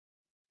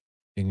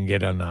 You can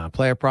get on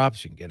player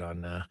props. You can get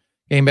on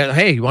game bet.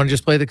 Hey, you want to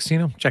just play the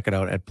casino? Check it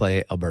out at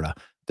PlayAlberta.ca.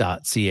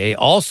 .ca.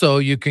 Also,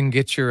 you can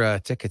get your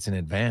tickets in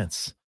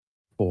advance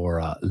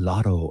for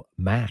Lotto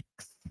Max.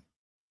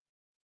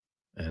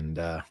 And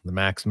the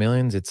Max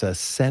Millions, it's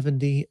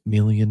 $70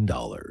 million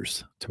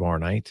tomorrow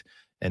night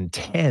and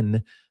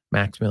 10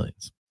 Max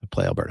Millions at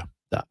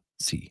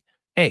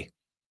playalberta.ca.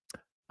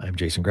 I'm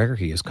Jason Gregor.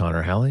 He is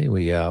Connor Halley.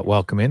 We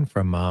welcome in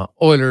from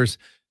Oilers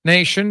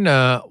Nation,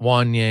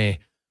 Wanye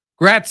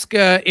Gretz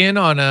in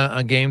on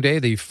a game day,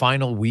 the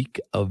final week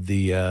of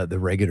the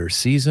regular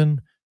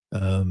season.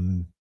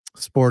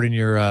 Sporting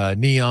your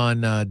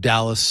neon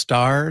Dallas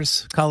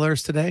Stars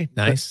colors today.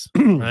 Nice.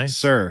 Nice.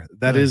 Sir,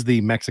 that is the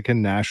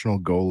Mexican national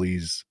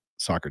goalie's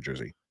soccer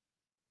jersey.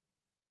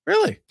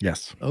 Really?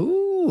 Yes.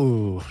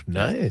 Oh,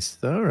 nice.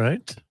 All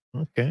right.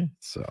 Okay.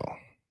 So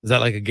is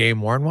that like a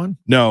game worn one?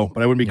 No,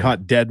 but I wouldn't be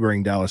caught dead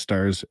wearing Dallas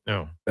Stars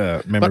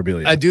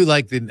memorabilia. But I do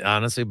like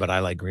honestly, but I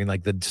like green.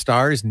 Like the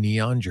Stars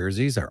neon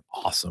jerseys are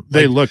awesome.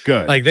 They like, look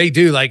good. Like they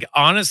do. Like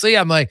honestly,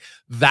 I'm like,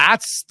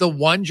 that's the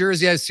one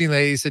jersey I've seen.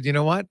 Lady said, you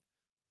know what?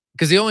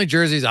 Because the only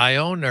jerseys I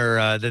own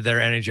are their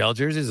NHL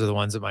jerseys are the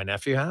ones that my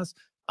nephew has.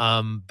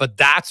 But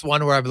that's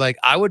one where I'd be like,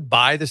 I would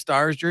buy the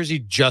Stars jersey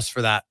just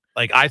for that.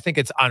 Like, I think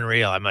it's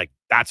unreal. I'm like,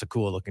 that's a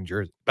cool looking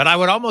jersey. But I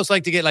would almost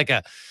like to get like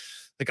a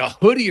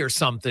hoodie or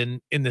something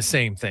in the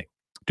same thing.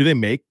 Do they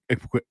make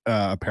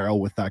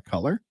apparel with that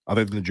color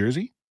other than the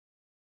jersey?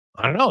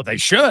 I don't know. They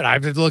should. I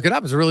have to look it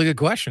up. It's a really good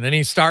question.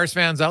 Any Stars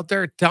fans out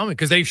there, tell me,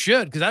 because they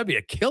should, because that'd be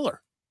a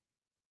killer.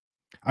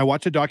 I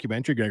watched a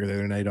documentary, Gregor, the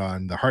other night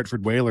on the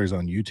Hartford Whalers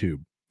on YouTube.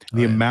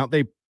 The amount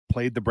they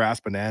played the Brass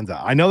Bonanza.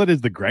 I know that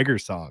is the Gregor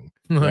song,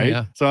 right?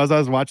 Yeah. So as I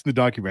was watching the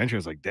documentary, I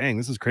was like, dang,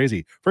 this is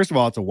crazy. First of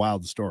all, it's a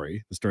wild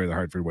story, the story of the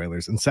Hartford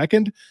Whalers. And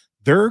second,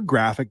 their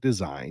graphic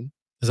design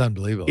is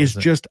unbelievable. It's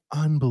just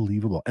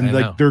unbelievable. And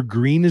like their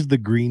green is the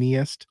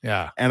greeniest.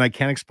 Yeah. And I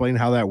can't explain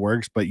how that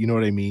works, but you know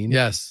what I mean?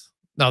 Yes.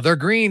 No, they're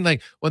green.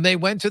 Like when they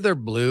went to their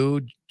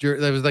blue,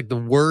 that was like the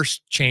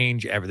worst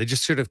change ever. They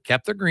just should have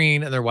kept their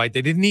green and their white.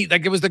 They didn't need,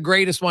 like, it was the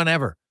greatest one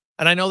ever.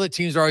 And I know that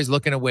teams are always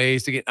looking at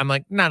ways to get, I'm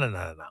like,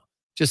 no.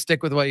 Just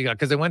stick with what you got.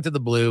 Because they went to the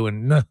blue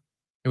and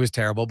it was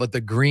terrible. But the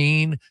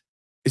green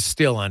is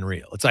still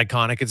unreal. It's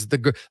iconic. It's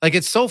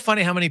it's so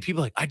funny how many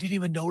people like, I didn't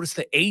even notice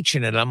the H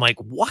in it. I'm like,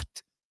 what?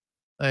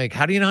 Like,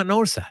 how do you not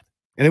notice that?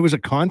 And it was a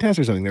contest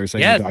or something they were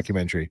saying in the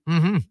documentary.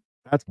 Mm-hmm.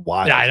 That's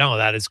wild. Yeah, I know.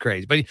 That is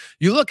crazy. But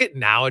you look at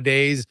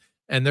nowadays,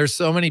 and there's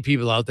so many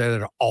people out there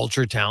that are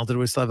ultra talented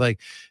with stuff. Like,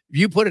 if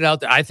you put it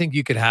out there, I think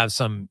you could have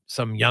some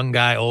young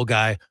guy, old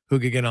guy who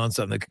could get on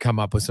something that could come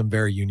up with some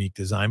very unique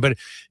design. But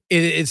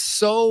it's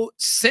so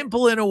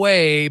simple in a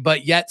way,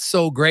 but yet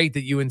so great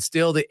that you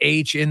instill the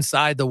H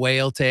inside the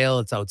whale tail.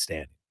 It's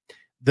outstanding.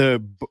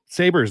 The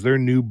Sabres, their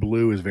new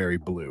blue is very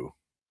blue.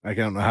 I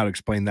don't know how to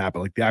explain that, but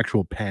like the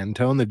actual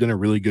Pantone, they've done a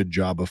really good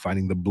job of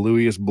finding the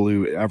bluiest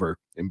blue ever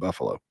in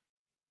Buffalo.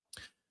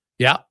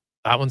 Yeah,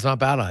 that one's not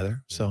bad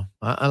either. So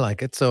I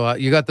like it. So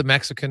you got the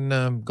Mexican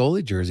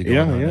goalie jersey going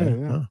on.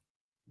 Yeah. Huh.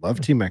 Love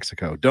Team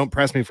Mexico. Don't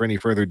press me for any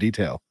further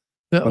detail.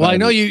 Well, I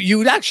know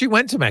you actually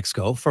went to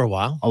Mexico for a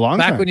while. A long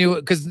time.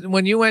 Because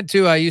when you went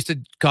to, I used to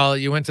call it,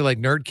 you went to like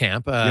nerd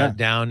camp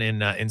down in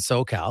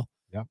SoCal.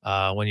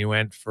 Yeah. When you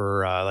went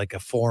for like a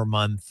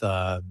 4-month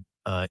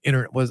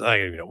internet was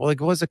what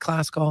was the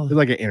class called? It was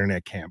like an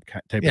internet camp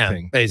type of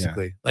thing.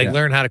 Basically.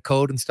 Learn how to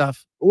code and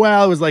stuff.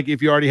 Well, it was like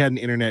if you already had an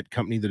internet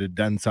company that had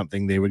done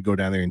something, they would go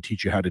down there and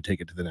teach you how to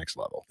take it to the next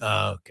level.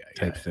 Okay.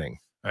 Type thing.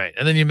 All right.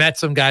 And then you met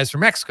some guys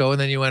from Mexico,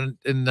 and then you went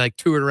and like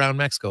toured around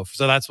Mexico.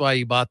 So that's why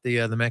you bought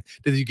the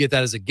Did you get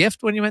that as a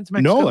gift when you went to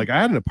Mexico? No, like I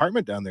had an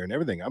apartment down there and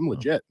everything. I'm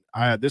legit.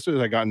 This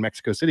was I got in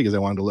Mexico City because I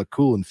wanted to look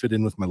cool and fit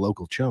in with my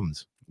local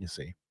chums, you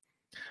see.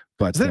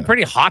 But isn't it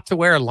pretty hot to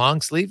wear a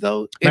long sleeve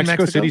though?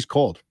 Mexico City's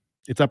cold.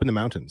 It's up in the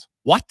mountains.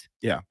 What?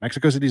 Yeah,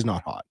 Mexico City's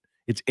not hot.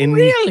 It's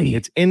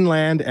It's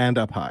inland and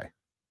up high.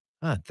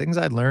 Things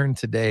I learned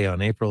today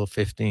on April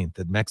 15th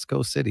that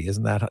Mexico City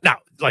isn't that hot. Now,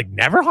 like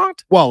never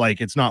hot? Well,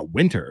 like it's not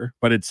winter,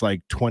 but it's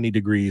like 20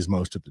 degrees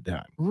most of the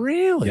time.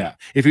 Really? Yeah.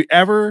 If you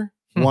ever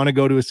want to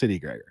go to a city,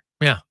 Gregor,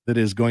 that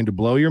is going to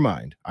blow your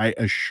mind, I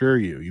assure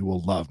you, you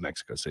will love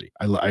Mexico City.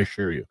 I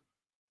assure you.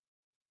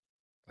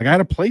 Like I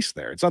had a place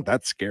there. It's not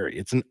that scary.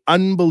 It's an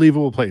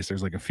unbelievable place.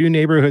 There's like a few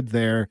neighborhoods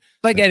there.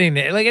 Like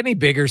any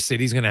bigger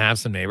city's going to have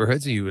some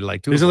neighborhoods you would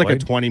like to. This is like a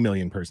 20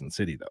 million person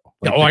city though.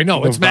 Like I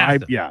know it's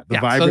massive. Yeah,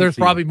 so there's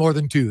probably more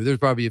than two. There's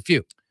probably a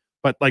few.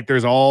 But like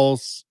there's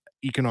all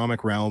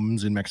economic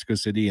realms in Mexico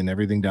City, and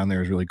everything down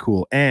there is really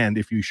cool. And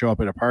if you show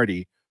up at a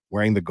party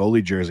wearing the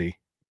goalie jersey,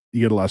 you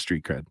get a lot of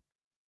street cred.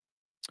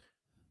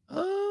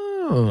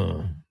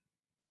 Oh,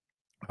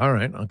 all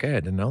right. Okay, I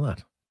didn't know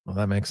that. Well,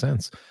 that makes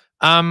sense.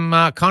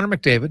 Connor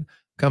McDavid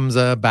comes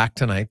back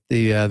tonight.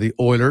 The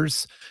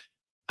Oilers,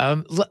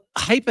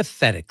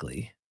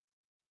 hypothetically,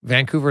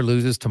 Vancouver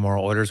loses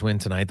tomorrow. Oilers win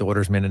tonight. The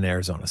Oilers win in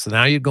Arizona. So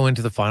now you go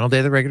into the final day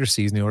of the regular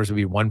season. The Oilers will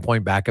be 1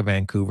 point back of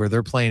Vancouver.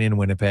 They're playing in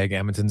Winnipeg.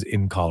 Edmonton's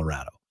in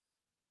Colorado.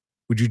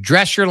 Would you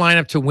dress your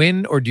lineup to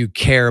win, or do you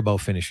care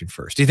about finishing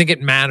first? Do you think it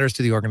matters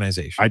to the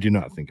organization? I do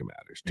not think it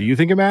matters. Do you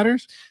think it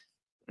matters?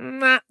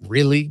 Not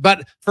really.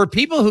 But for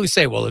people who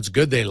say, well, it's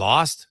good they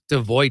lost to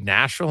avoid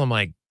Nashville, I'm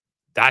like,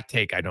 that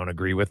take I don't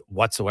agree with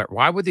whatsoever.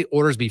 Why would the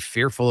Oilers be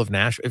fearful of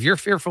Nashville? If you're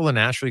fearful of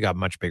Nashville, you got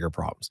much bigger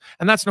problems.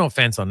 And that's no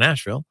offense on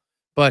Nashville,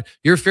 but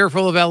you're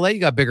fearful of LA, you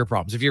got bigger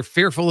problems. If you're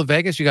fearful of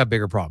Vegas, you got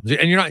bigger problems.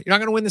 And you're not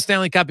going to win the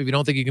Stanley Cup if you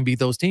don't think you can beat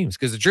those teams.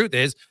 Because the truth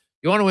is,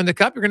 you want to win the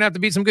Cup, you're going to have to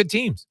beat some good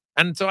teams.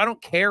 And so I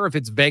don't care if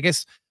it's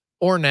Vegas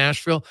or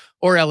Nashville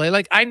or LA.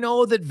 Like, I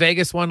know that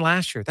Vegas won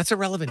last year. That's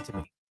irrelevant to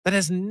me. That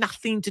has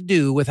nothing to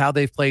do with how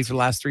they've played for the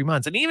last 3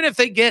 months. And even if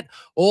they get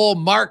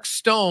Mark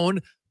Stone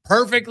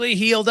perfectly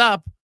healed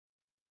up,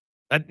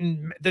 that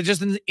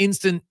just an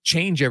instant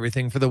change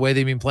everything for the way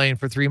they've been playing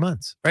for 3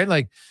 months, right?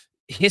 Like,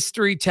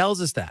 history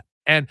tells us that.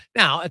 And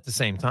now at the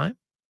same time,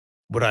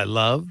 would I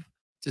love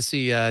to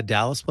see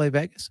Dallas play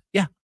Vegas?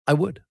 Yeah, I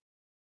would.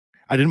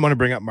 I didn't want to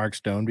bring up Mark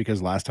Stone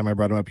because last time I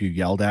brought him up, you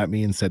yelled at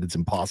me and said it's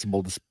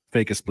impossible to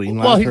fake a spleen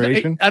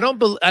laceration. I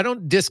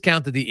don't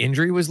discount that the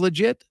injury was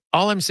legit.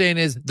 All I'm saying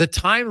is the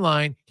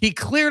timeline, he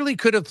clearly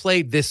could have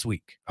played this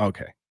week.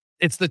 Okay.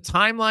 It's the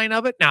timeline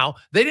of it. Now,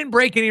 they didn't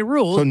break any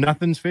rules. So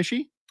nothing's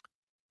fishy?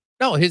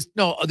 No,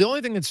 the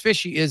only thing that's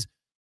fishy is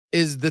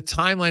the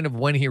timeline of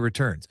when he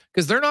returns.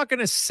 Because they're not going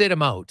to sit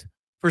him out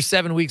for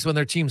 7 weeks when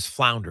their team's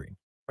floundering,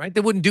 right?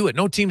 They wouldn't do it.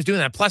 No team's doing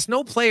that. Plus,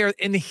 no player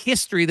in the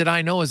history that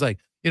I know is like,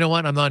 you know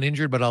what? I'm not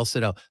injured, but I'll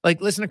sit out. Like,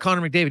 listen to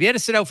Connor McDavid. He had to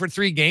sit out for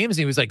 3 games,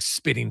 and he was like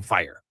spitting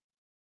fire,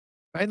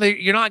 right? Like,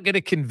 you're not going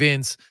to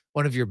convince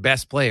one of your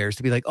best players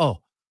to be like, oh,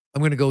 I'm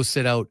going to go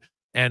sit out,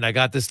 and I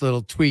got this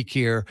little tweak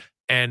here,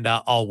 and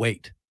I'll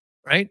wait,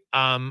 right?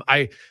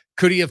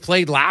 Could he have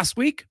played last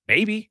week?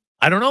 Maybe.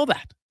 I don't know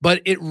that.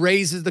 But it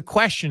raises the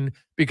question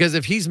because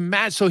if he's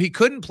mad, so he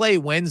couldn't play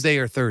Wednesday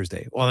or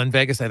Thursday. Well, in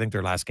Vegas, I think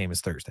their last game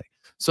is Thursday.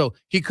 So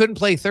he couldn't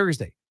play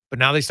Thursday. But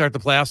now they start the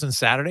playoffs on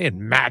Saturday, and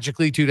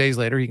magically 2 days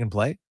later he can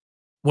play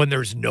when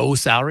there's no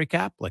salary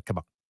cap. Like, come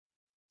on.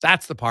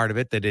 That's the part of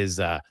it that is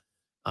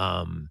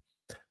and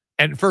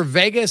for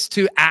Vegas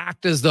to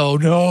act as though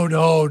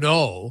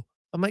no.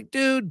 I'm like,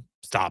 dude,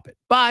 stop it.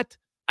 But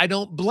I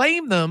don't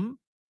blame them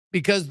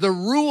because the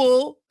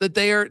rule that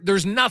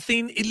there's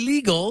nothing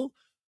illegal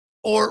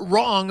or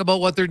wrong about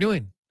what they're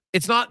doing.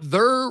 It's not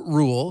their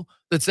rule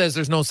that says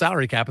there's no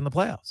salary cap in the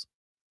playoffs.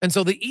 And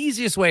so the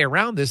easiest way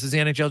around this is the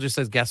NHL just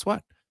says, guess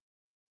what?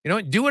 You know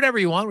what? Do whatever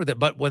you want with it.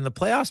 But when the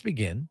playoffs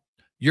begin,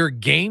 your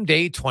game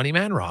day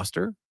 20-man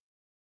roster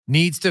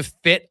needs to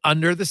fit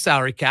under the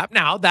salary cap.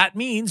 Now, that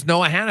means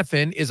Noah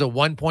Hannafin is a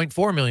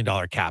 $1.4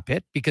 million cap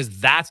hit because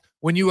that's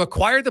when you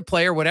acquire the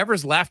player,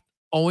 whatever's left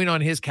owing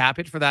on his cap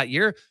hit for that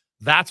year,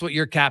 that's what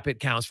your cap hit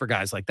counts for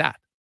guys like that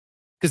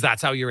because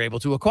that's how you're able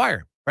to acquire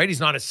him, right? He's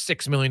not a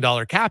 $6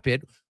 million cap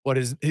hit, what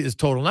his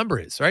total number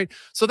is, right?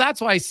 So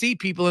that's why I see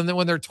people, and then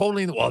when they're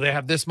totally, well, they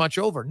have this much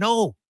over.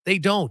 No, they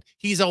don't.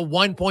 He's a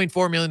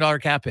 $1.4 million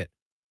cap hit.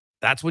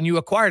 That's when you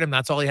acquired him.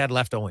 That's all he had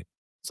left owing.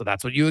 So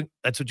that's what you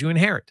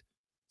inherit.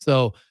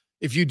 So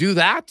if you do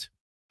that,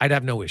 I'd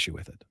have no issue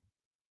with it.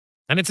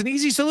 And it's an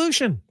easy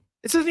solution.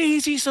 It's an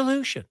easy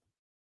solution.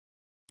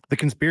 The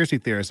conspiracy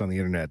theorists on the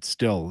internet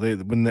still,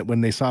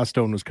 when they saw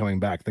Stone was coming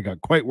back, they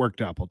got quite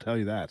worked up. I'll tell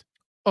you that.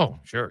 Oh,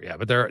 sure. Yeah.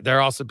 But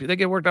they're also, they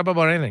get worked up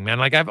about anything, man.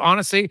 Like I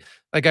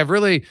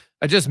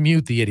just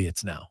mute the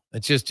idiots now.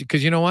 It's just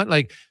because you know what?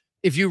 Like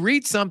if you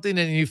read something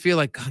and you feel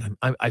like, God,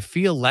 I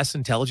feel less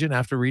intelligent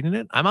after reading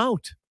it, I'm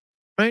out.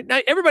 Right.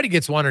 Now, everybody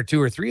gets 1 or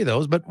 2 or 3 of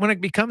those, but when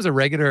it becomes a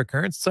regular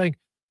occurrence, it's like,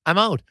 I'm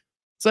out.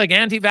 It's like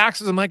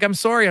anti-vaxxers. I'm like, I'm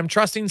sorry. I'm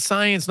trusting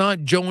science,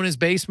 not Joe in his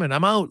basement.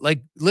 I'm out.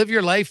 Like, live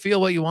your life,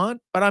 feel what you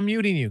want, but I'm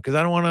muting you because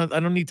I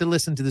don't need to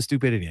listen to the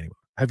stupidity anymore.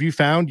 Have you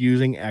found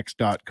using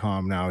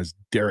X.com now is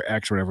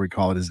X, whatever we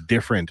call it, is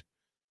different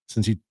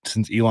since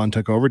Elon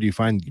took over? Do you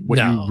find what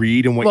you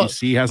read and what you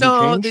see hasn't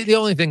changed? The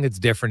only thing that's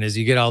different is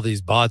you get all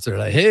these bots that are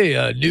like,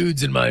 hey,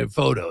 nudes in my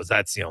photos.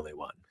 That's the only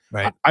one.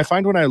 Right. I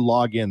find when I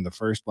log in, the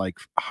first like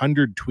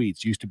 100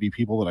 tweets used to be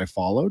people that I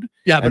followed.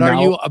 Yeah, but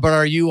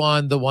are you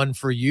on the one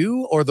for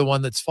you or the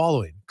one that's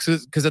following?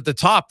 Because at the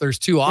top there's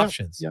 2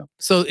 options. Yeah.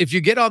 So if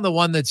you get on the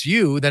one that's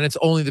you, then it's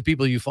only the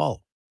people you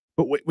follow.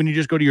 But when you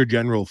just go to your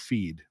general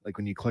feed, like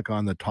when you click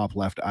on the top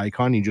left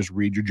icon, you just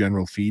read your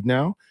general feed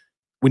now.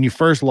 When you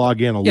first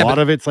log in, a lot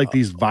of it's like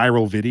these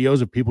viral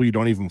videos of people you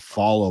don't even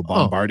follow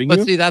bombarding you.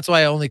 But see, that's why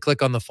I only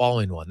click on the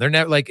following one. They're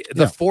never like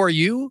the for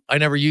you. I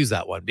never use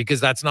that one because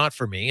that's not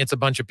for me. It's a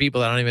bunch of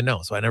people that I don't even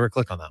know. So I never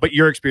click on that. But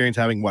your experience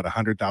having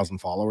 100,000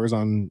 followers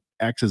on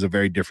X is a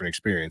very different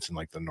experience than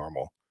like the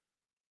normal.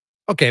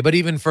 Okay, but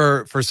even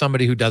for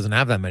somebody who doesn't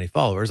have that many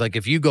followers, like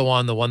if you go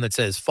on the one that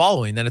says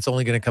following, then it's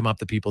only going to come up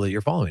the people that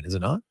you're following, is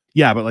it not?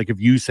 Yeah, but like if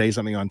you say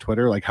something on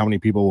Twitter, like how many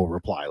people will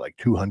reply? Like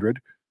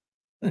 200?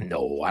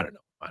 No, I don't know.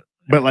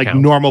 But like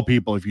normal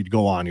people, if you'd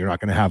go on, you're not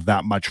going to have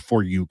that much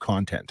for you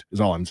content,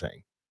 is all I'm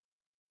saying.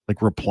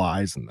 Like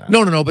replies and that.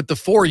 No. But the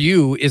for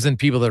you isn't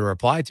people that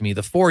reply to me.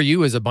 The for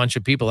you is a bunch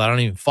of people I don't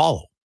even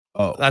follow.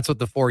 Oh, that's what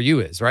the for you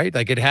is, right?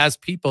 Like it has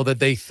people that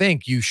they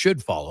think you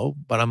should follow,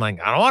 but I'm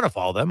like, I don't want to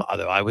follow them.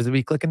 Otherwise, I'd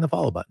be clicking the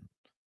follow button.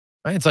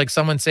 Right? It's like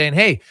someone saying,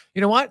 hey,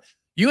 you know what?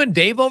 You and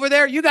Dave over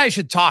there, you guys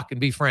should talk and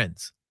be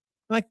friends.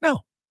 Like,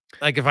 no.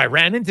 Like if I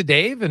ran into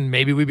Dave and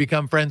maybe we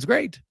become friends,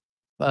 great.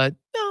 But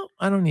no,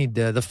 I don't need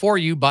the For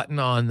You button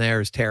on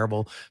there is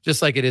terrible.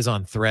 Just like it is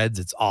on Threads.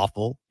 It's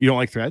awful. You don't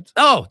like Threads?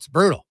 Oh, it's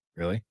brutal.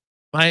 Really?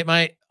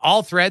 My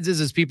all Threads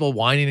is people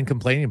whining and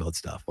complaining about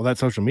stuff. Well, that's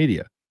social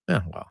media.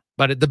 Yeah, well.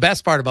 But the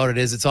best part about it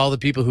is it's all the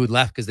people who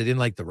left because they didn't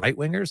like the right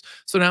wingers.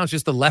 So now it's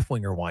just the left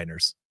winger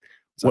whiners.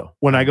 So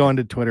when I go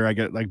onto Twitter, I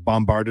get like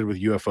bombarded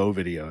with UFO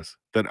videos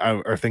that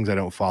are things I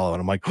don't follow.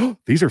 And I'm like, oh,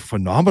 these are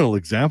phenomenal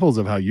examples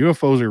of how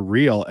UFOs are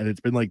real. And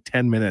it's been like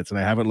 10 minutes and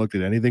I haven't looked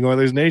at anything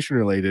Oilers Nation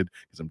related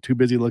because I'm too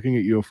busy looking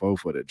at UFO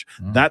footage.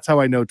 That's how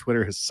I know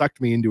Twitter has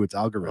sucked me into its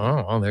algorithm.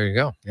 Oh, well, there you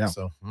go. Yeah.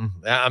 So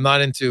I'm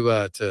not into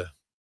to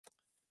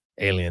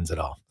aliens at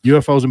all.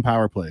 UFOs and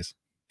power plays.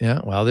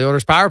 Yeah. Well, the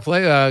Oilers power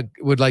play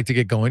would like to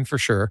get going for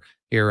sure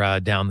here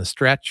down the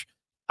stretch.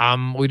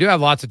 We do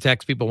have lots of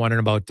texts, people wondering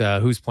about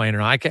who's playing or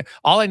not.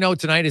 All I know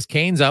tonight is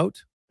Kane's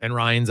out and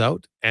Ryan's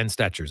out and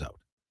Stetcher's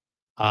out.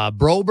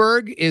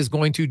 Broberg is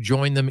going to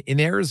join them in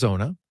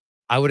Arizona.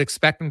 I would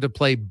expect him to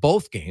play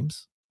both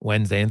games,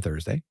 Wednesday and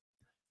Thursday.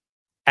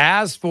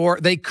 As for,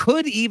 they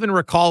could even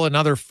recall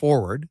another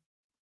forward.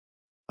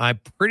 I'm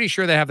pretty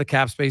sure they have the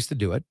cap space to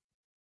do it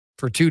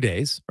for 2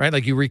 days, right?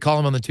 Like you recall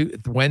him on the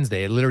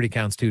Wednesday, it literally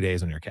counts 2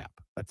 days on your cap.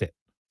 That's it.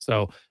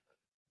 So,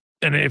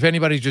 and if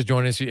anybody's just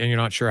joining us and you're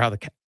not sure how the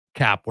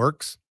cap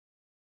works,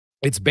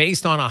 it's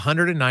based on a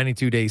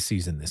 192-day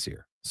season this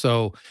year.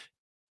 So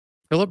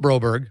Philip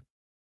Broberg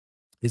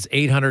is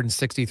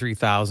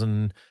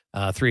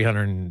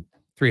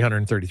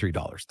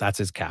 $863,333. That's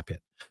his cap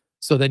hit.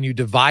 So then you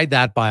divide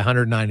that by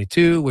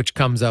 192, which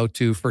comes out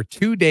to, for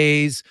 2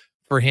 days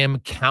for him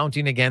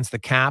counting against the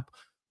cap,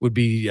 would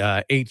be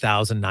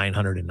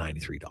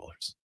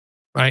 $8,993.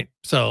 Right.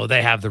 So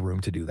they have the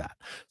room to do that.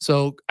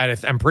 So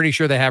I'm pretty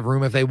sure they have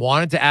room if they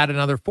wanted to add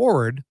another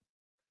forward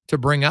to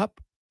bring up.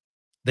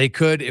 They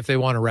could if they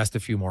want to rest a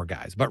few more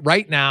guys. But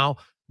right now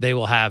they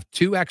will have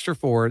 2 extra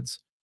forwards.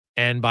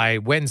 And by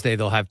Wednesday,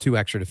 they'll have 2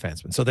 extra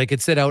defensemen. So they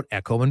could sit out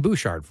Ekholm and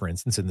Bouchard, for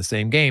instance, in the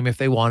same game if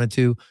they wanted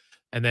to,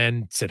 and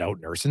then sit out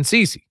Nurse and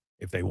Ceci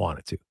if they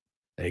wanted to.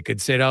 They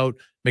could sit out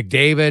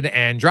McDavid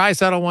and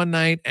Draisaitl one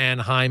night and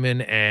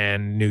Hyman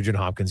and Nugent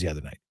Hopkins the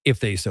other night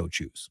if they so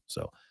choose.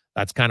 So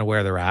that's kind of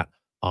where they're at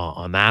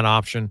on that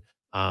option.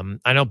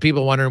 I know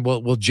people wondering,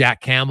 will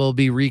Jack Campbell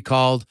be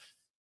recalled?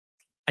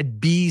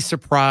 I'd be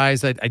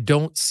surprised. I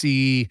don't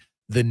see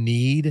the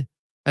need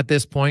at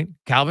this point.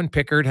 Calvin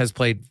Pickard has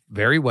played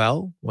very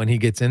well when he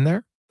gets in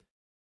there.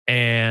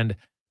 And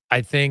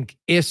I think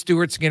if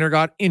Stuart Skinner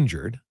got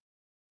injured,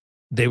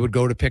 they would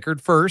go to Pickard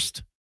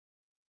first.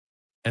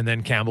 And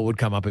then Campbell would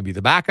come up and be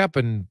the backup.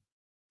 And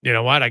you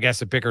know what? I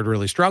guess if Pickard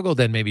really struggled,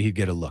 then maybe he'd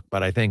get a look.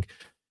 But I think,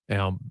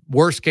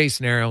 worst case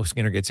scenario,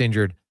 Skinner gets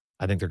injured.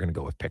 I think they're going to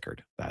go with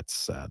Pickard.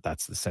 That's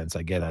the sense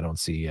I get. I don't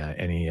see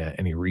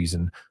any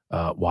reason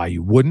why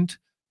you wouldn't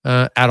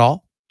at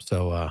all.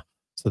 So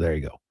there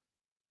you go.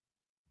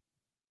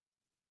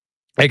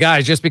 Hey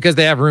guys, just because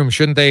they have room,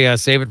 shouldn't they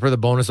save it for the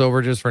bonus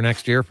overages for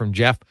next year? From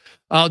Jeff.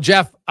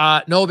 Jeff,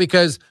 no,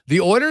 because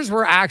the Oilers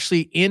were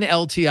actually in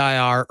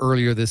LTIR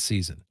earlier this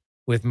season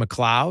with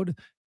McLeod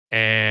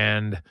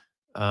and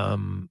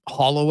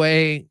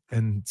Holloway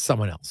and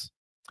someone else.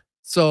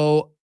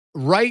 So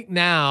right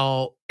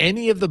now,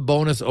 any of the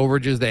bonus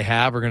overages they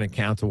have are going to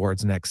count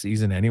towards next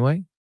season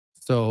anyway.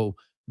 So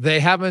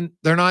they're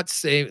not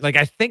saving. Like,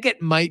 I think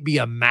it might be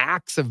a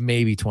max of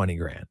maybe 20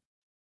 grand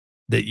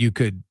that you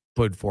could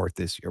put forth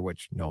this year,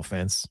 which, no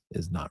offense,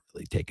 is not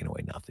really taking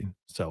away nothing.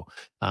 So,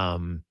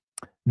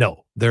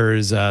 no,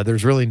 there's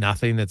really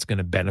nothing that's going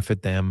to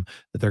benefit them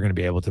that they're going to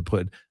be able to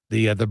put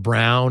the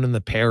Brown and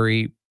the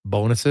Perry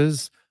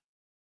bonuses.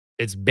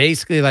 It's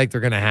basically like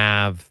they're going to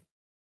have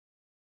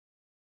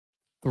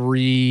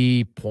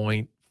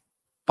 3.55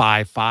 or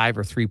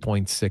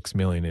 3.6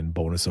 million in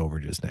bonus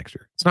overages next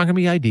year. It's not going to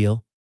be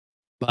ideal,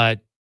 but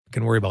we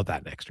can worry about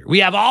that next year. We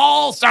have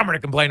all summer to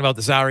complain about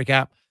the salary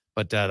cap,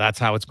 but that's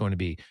how it's going to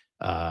be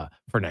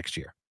for next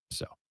year.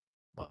 So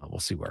we'll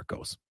see where it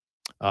goes.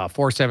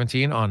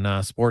 417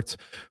 on Sports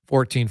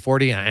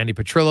 1440. Andi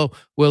Petrillo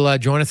will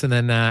join us. And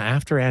then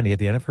after Andi, at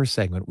the end of her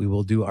segment, we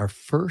will do our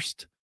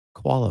first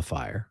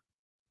qualifier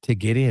to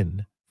get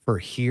in for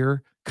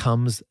Here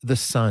Comes the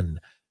Sun,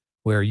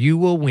 where you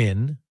will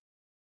win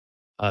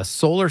a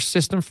solar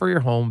system for your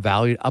home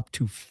valued up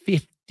to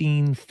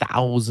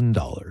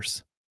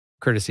 $15,000.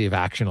 Courtesy of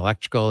Action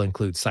Electrical,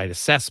 includes site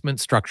assessment,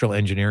 structural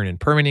engineering, and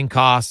permitting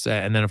costs,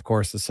 and then, of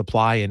course, the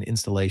supply and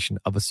installation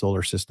of a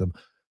solar system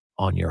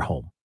on your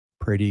home.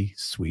 Pretty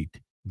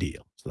sweet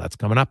deal. So that's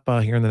coming up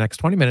here in the next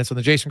 20 minutes on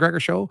the Jason Gregor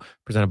Show,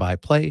 presented by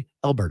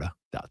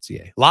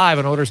PlayAlberta.ca. Live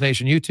on Oilers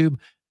Nation YouTube,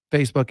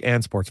 Facebook,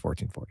 and Sports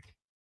 1440.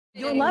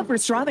 Your love for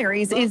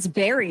strawberries is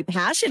very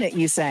passionate,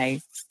 you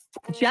say.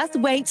 Just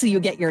wait till you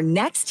get your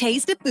next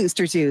taste of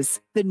Booster Juice.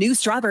 The new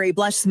Strawberry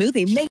Blush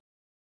Smoothie made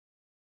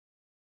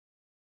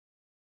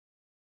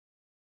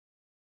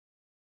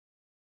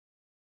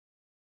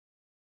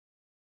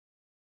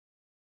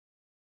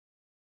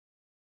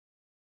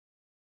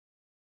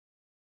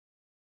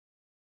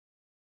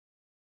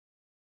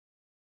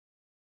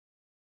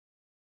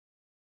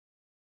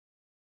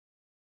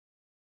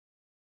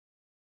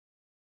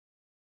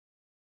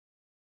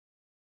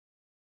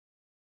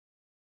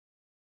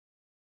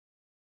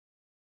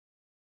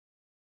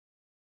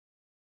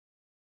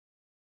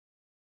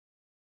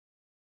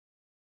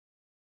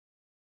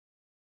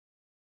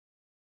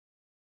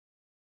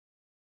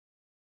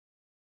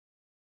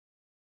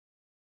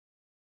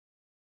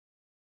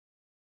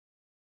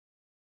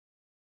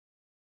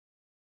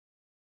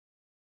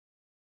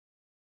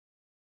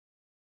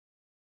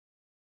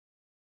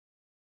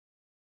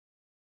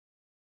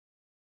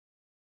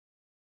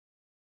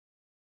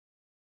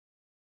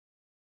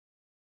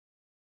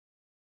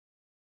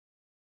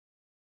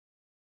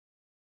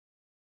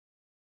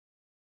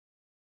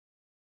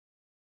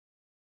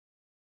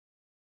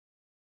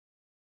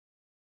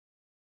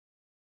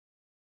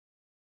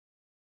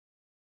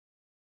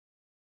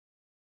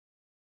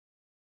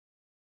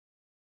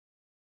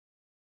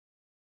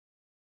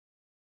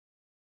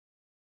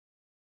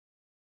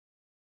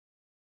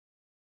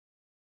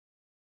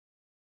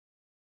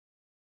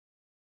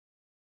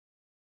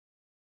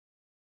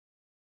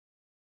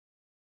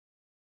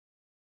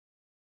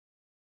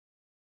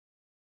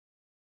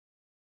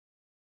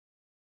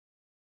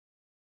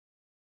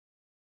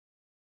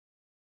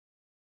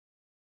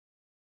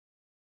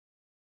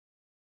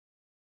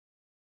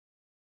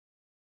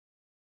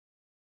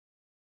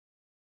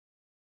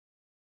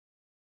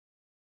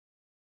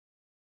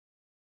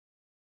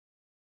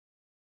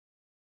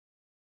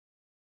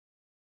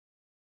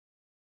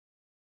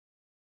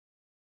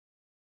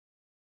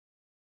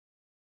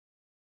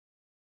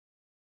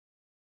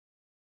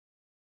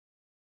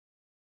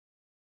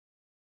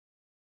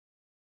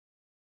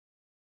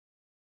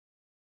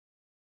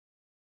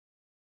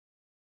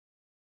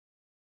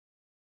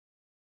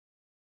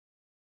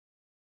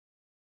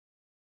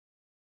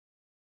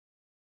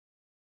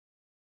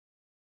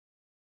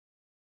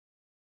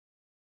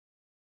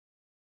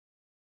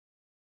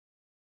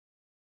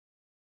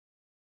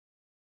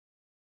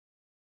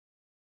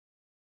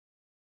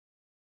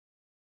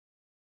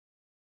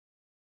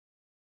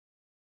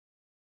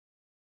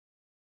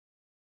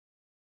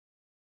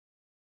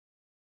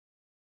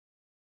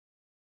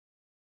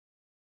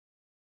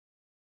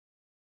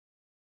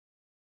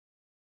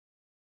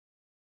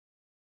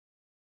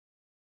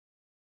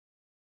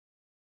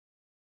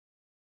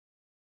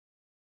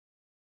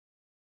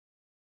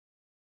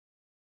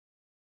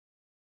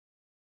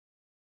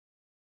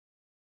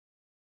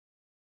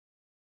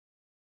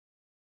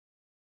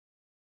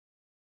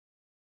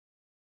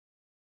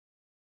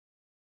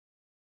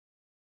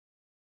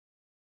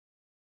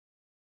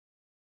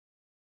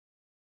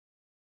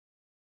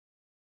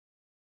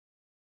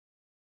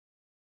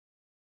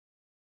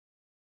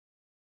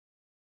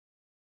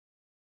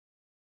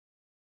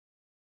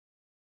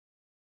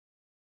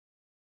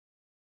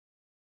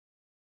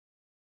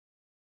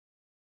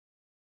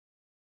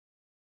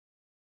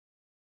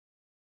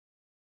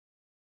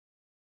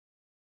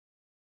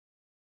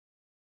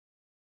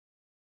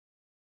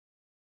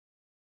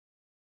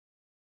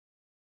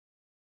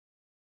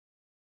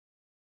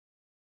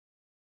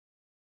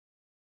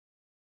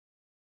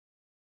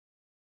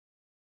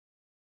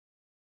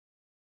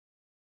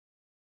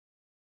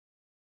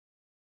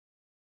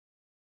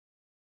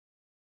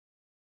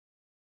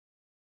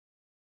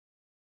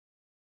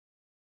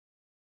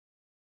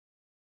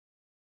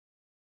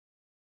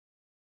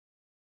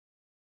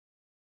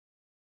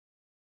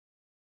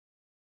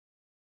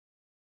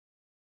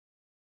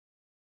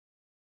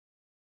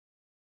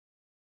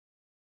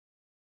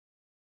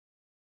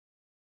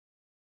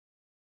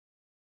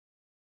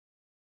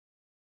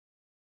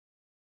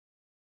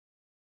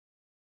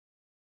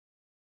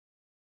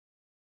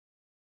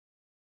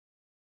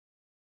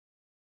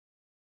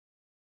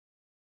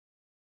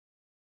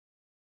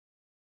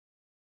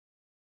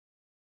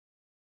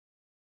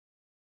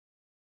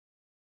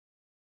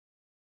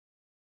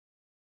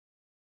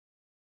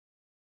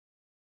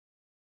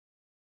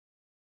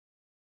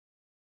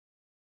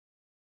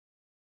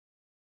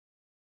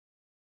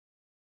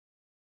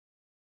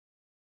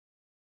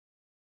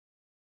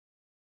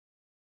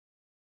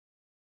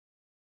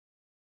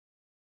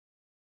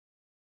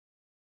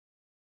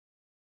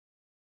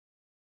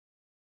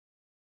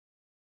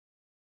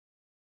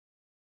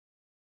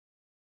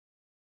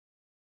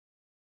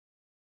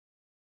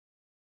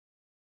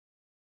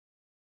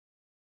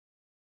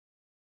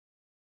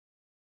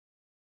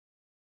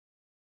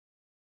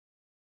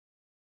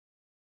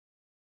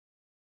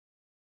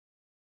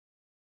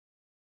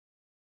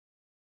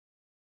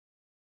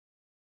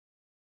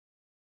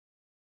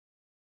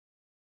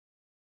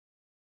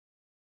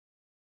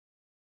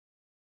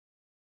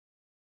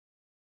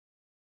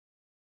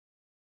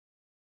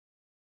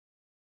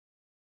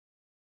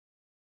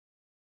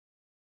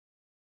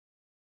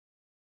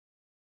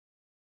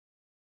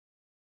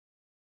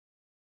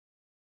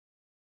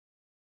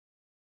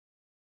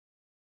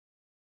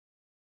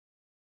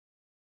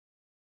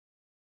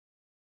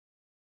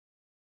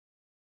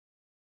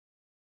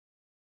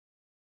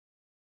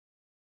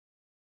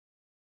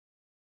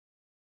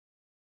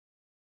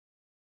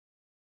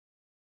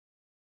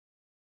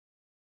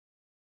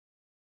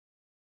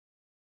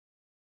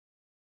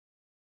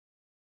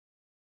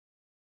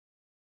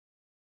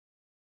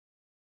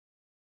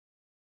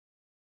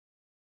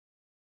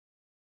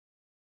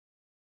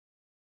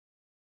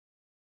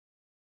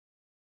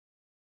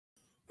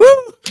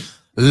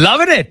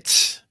Loving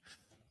it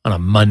on a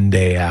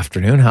Monday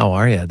afternoon. How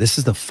are you? This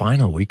is the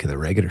final week of the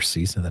regular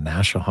season of the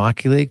National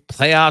Hockey League.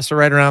 Playoffs are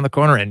right around the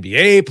corner.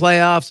 NBA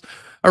playoffs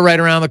are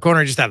right around the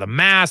corner. Just had the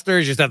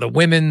Masters, just had the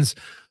Women's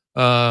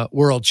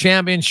World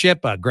Championship.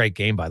 A great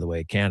game, by the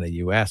way,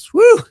 Canada-US.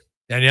 Woo!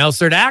 Danielle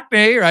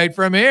Serdachny right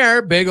from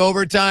here. Big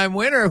overtime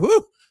winner.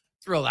 Woo!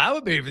 Thrilled that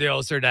would be for the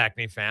old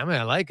Serdachny family.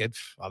 I like it.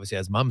 Obviously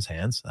has mom's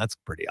hands. That's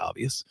pretty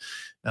obvious.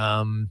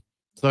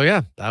 So,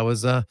 yeah, that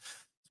was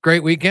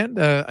great weekend.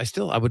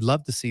 I would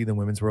love to see the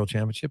Women's World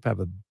Championship have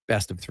a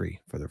best of 3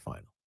 for their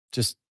final.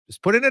 Just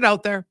putting it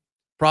out there.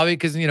 Probably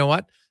because you know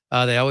what?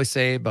 They always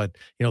say, but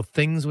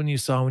things when you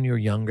saw when you were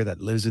younger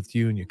that lives with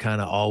you and you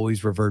kind of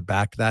always revert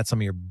back to that. Some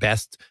of your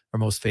best or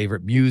most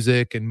favorite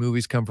music and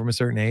movies come from a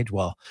certain age.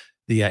 Well,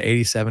 the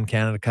 87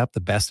 Canada Cup,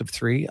 the best of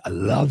 3, I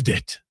loved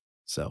it.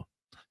 So,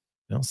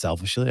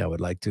 selfishly, I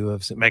would like to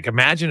have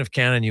imagine if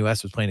Canada and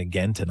US was playing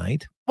again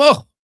tonight. Whoa,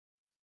 it'd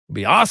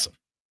be awesome.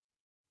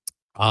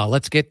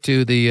 Let's get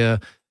to the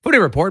footy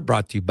report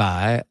brought to you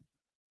by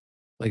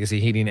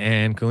Legacy Heating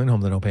and Cooling.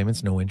 Home to no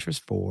payments, no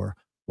interest for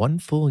 1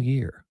 full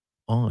year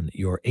on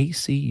your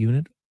AC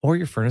unit or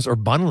your furnace, or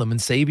bundle them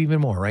and save even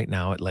more right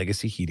now at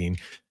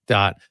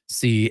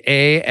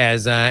legacyheating.ca.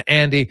 As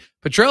Andi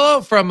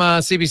Petrillo from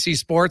CBC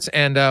Sports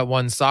and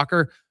One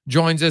Soccer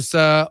joins us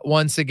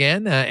once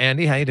again.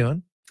 Andi, how you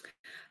doing?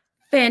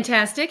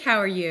 Fantastic. How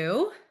are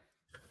you?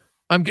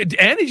 I'm good.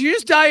 Andi, did you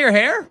just dye your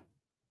hair?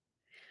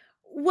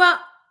 Well,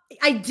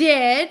 I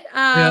did.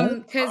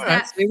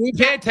 Because we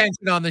pay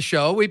attention on the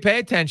show.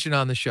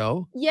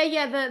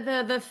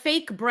 Yeah. The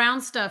fake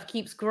brown stuff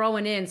keeps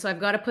growing in, so I've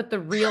got to put the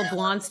real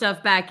blonde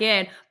stuff back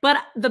in.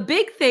 But the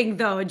big thing,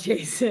 though,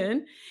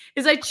 Jason,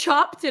 is I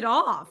chopped it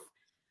off.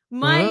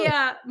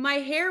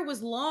 My hair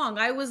was long.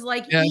 I was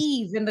like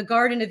Eve in the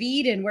Garden of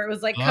Eden, where it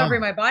was like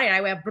covering my body. And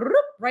I went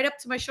right up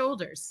to my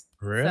shoulders.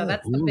 Really? So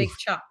that's the big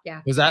chop.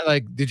 Yeah. Was that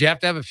like? Did you have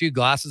to have a few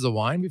glasses of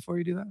wine before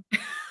you do that?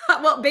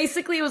 Well,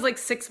 basically, it was like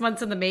 6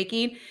 months in the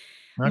making.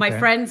 Okay. My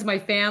friends, my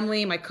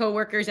family, my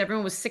coworkers,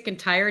 everyone was sick and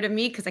tired of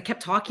me because I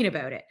kept talking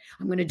about it.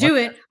 I'm going to do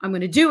it. I'm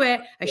going to do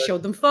it. I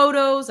showed them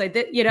photos. I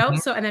did,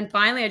 So, and then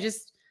finally, I did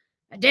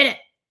it.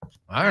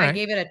 All right. I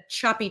gave it a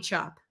choppy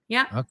chop.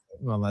 Yeah. Okay.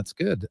 Well, that's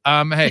good.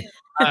 Hey,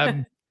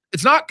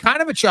 it's not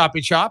kind of a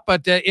choppy chop,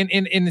 but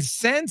in a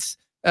sense,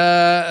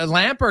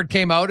 Lampard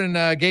came out and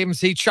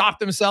he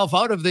chopped himself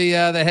out of the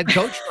head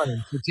coach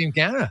running for Team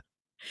Canada.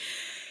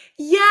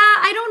 Yeah,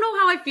 I don't know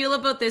how I feel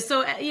about this.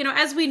 So,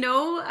 as we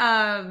know,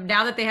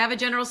 now that they have a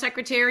general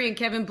secretary and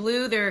Kevin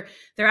Blue, they're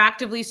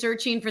actively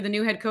searching for the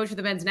new head coach for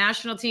the men's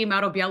national team.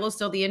 Mauro Biello's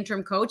still the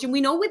interim coach. And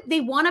we know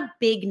they want a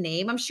big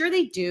name. I'm sure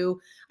they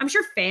do. I'm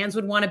sure fans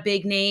would want a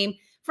big name.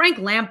 Frank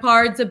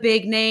Lampard's a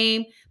big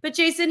name. But,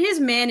 Jason, his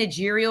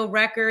managerial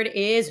record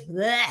is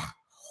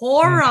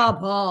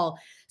horrible.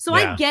 So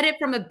I get it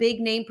from a big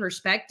name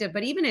perspective.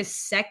 But even his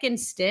second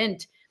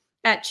stint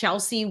at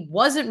Chelsea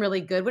wasn't really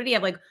good. What did he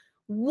have? Like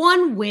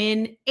 1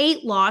 win,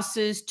 8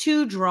 losses,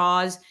 2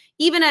 draws.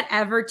 Even at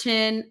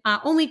Everton,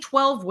 only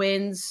 12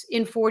 wins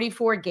in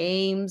 44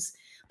 games.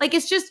 Like,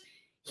 it's just,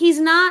 he's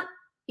not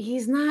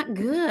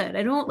good.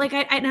 I don't like,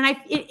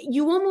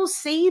 you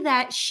almost say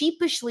that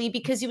sheepishly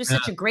because he was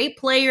such a great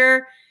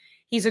player.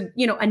 He's a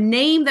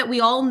name that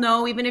we all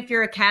know. Even if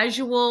you're a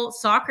casual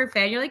soccer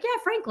fan, you're like,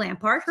 yeah, Frank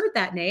Lampard, heard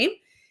that name.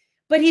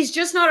 But he's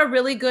just not a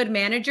really good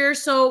manager.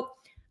 So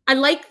I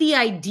like the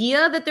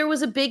idea that there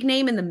was a big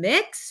name in the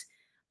mix.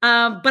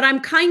 But I'm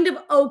kind of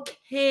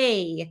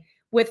okay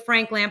with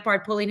Frank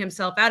Lampard pulling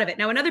himself out of it.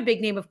 Now, another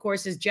big name, of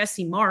course, is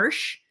Jesse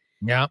Marsh.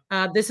 Yeah.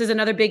 This is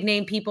another big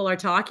name people are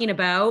talking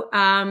about.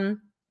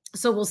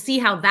 So we'll see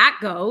how that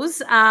goes.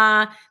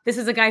 This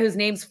is a guy whose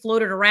name's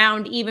floated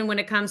around even when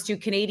it comes to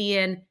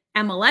Canadian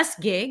MLS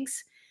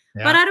gigs.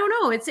 Yeah. But I don't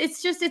know.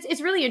 It's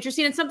really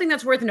interesting. And something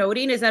that's worth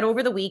noting is that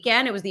over the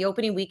weekend, it was the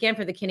opening weekend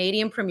for the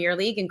Canadian Premier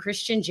League, and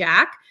Christian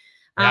Jack,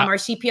 our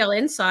CPL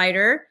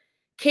insider,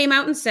 came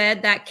out and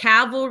said that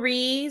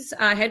Cavalry's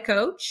head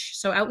coach,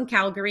 so out in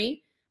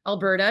Calgary,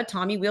 Alberta,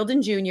 Tommy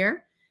Wheeldon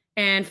Jr.,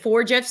 and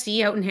Forge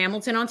FC out in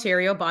Hamilton,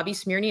 Ontario, Bobby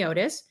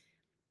Smirniotis.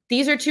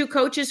 These are 2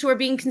 coaches who are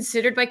being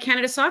considered by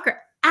Canada Soccer,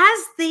 as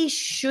they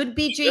should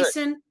be,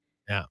 Jason.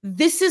 Yeah.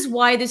 This is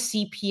why the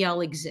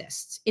CPL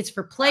exists. It's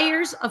for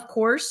players, of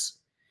course,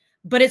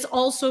 but it's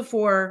also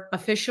for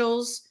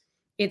officials.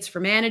 It's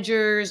for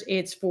managers.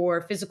 It's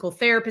for physical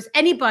therapists,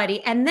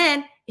 anybody. And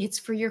then it's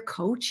for your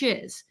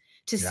coaches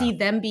to see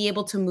them be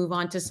able to move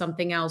on to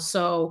something else.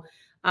 So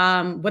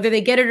whether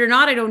they get it or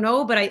not, I don't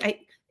know. But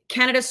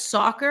Canada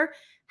Soccer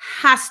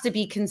has to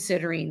be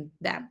considering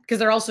them because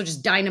they're also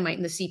just dynamite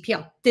in the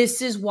CPL. This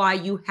is why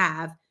you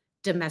have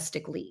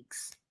domestic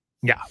leagues.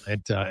 Yeah,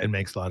 it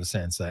makes a lot of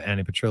sense.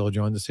 Andi Petrillo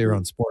joined us here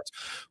on Sports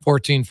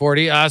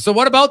 1440. So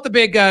what about the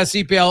big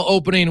CPL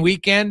opening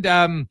weekend?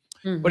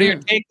 What are your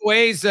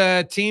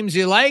takeaways? Teams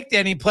you liked?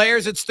 Any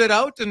players that stood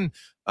out? And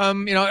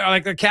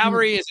like the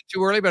Cavalry, is it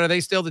too early? But are they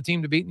still the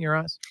team to beat in your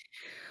eyes?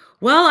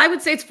 Well, I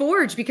would say it's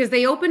Forge because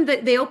they opened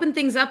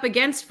things up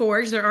against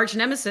Forge, their arch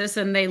nemesis,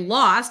 and they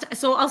lost.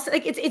 So I'll say,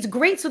 like, it's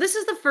great. So this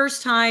is the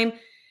first time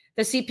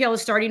the CPL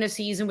is starting a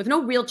season with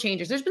no real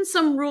changes. There's been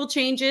some rule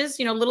changes,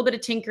 a little bit of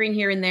tinkering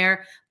here and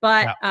there,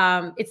 but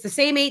it's the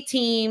same 8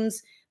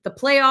 teams. The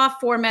playoff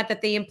format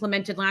that they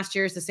implemented last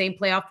year is the same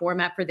playoff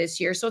format for this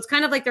year. So it's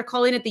kind of like they're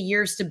calling it the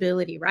year of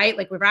stability, right?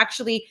 Like we've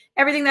actually,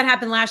 everything that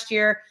happened last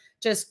year,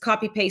 just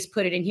copy paste,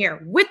 put it in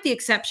here, with the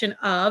exception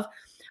of,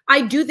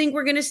 I do think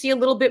we're going to see a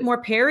little bit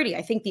more parity.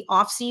 I think the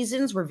off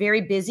seasons were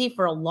very busy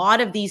for a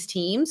lot of these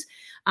teams.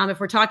 If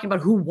we're talking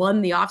about who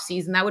won the off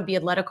season, that would be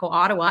Atletico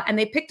Ottawa, and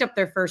they picked up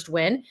their first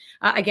win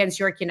against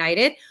York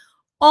United.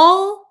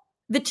 All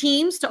the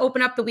teams to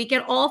open up the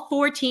weekend, all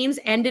 4 teams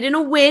ended in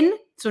a win,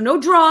 so no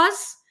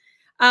draws.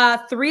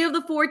 3 of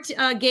the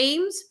 4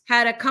 games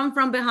had a come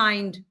from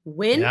behind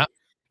win,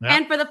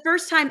 and for the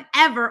first time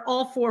ever,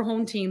 all 4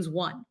 home teams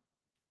won,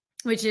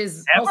 which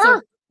is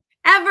also.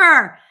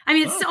 Ever. I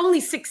mean, it's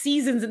only 6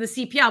 seasons in the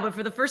CPL, but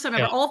for the first time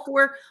ever, all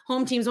 4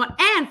 home teams won.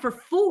 And for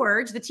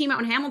Forge, the team out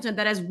in Hamilton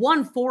that has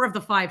won 4 of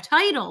the 5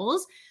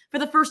 titles, for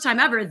the first time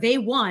ever, they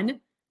won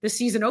the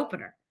season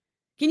opener.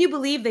 Can you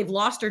believe they've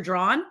lost or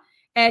drawn?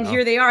 And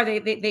here they are.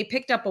 They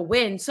picked up a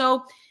win.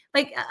 So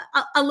like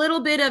a little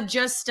bit of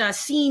just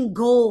seeing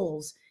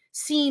goals,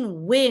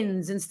 seeing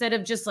wins instead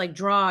of just like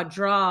draw,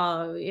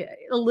 a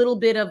little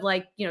bit of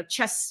like,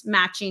 chess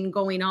matching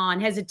going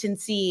on,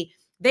 hesitancy.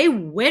 They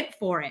went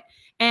for it.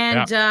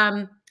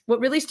 And what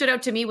really stood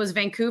out to me was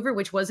Vancouver,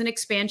 which was an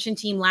expansion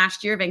team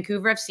last year,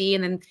 Vancouver FC.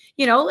 And then,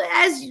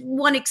 as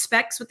one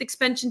expects with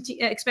expansion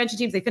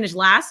teams, they finished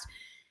last.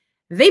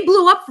 They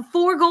blew up for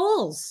 4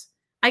 goals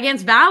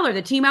against Valor,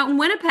 the team out in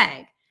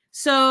Winnipeg.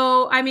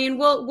 So, I mean,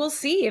 we'll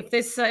see if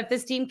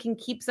this team can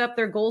keep up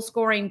their goal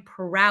scoring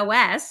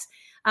prowess.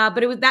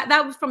 But it was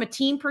that was from a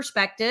team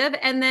perspective.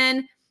 And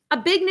then a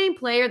big name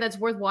player that's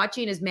worth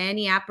watching is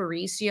Manny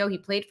Aparicio. He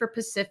played for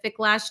Pacific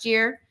last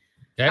year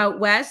out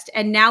west,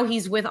 and now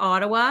he's with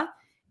Ottawa.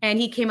 And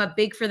he came up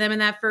big for them in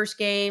that first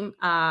game,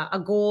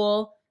 a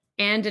goal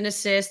and an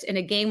assist in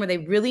a game where they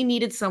really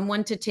needed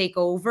someone to take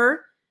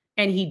over,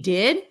 and he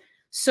did.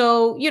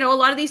 So, a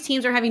lot of these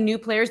teams are having new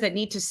players that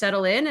need to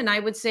settle in, and I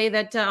would say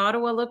that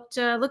Ottawa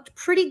looked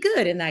pretty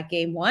good in that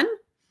game 1.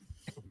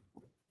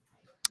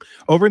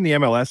 Over in the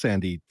MLS,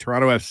 Andy,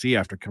 Toronto FC,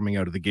 after coming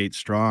out of the gate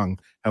strong,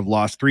 have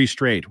lost 3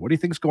 straight. What do you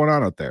think's going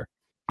on out there?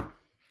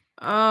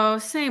 Oh,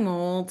 same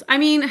old. I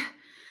mean,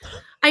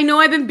 I know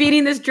I've been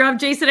beating this drum,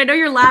 Jason. I know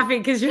you're laughing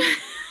because you're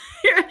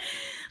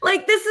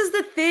like, this is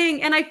the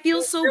thing, and I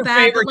feel so your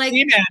bad. Favorite but like,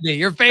 team, Andy,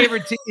 your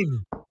favorite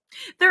team.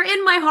 They're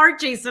in my heart,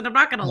 Jason. I'm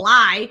not gonna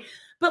lie,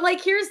 but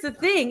like, here's the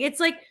thing: it's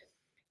like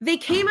they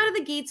came out of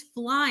the gates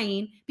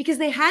flying because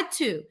they had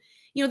to.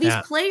 These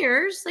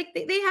players, like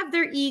they have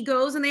their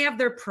egos and they have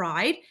their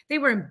pride. They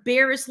were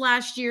embarrassed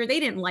last year. They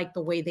didn't like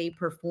the way they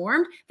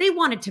performed. They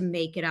wanted to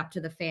make it up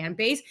to the fan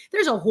base.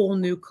 There's a whole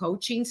new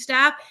coaching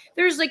staff.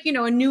 There's like,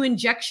 a new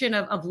injection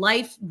of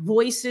life,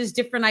 voices,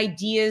 different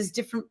ideas,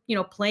 different,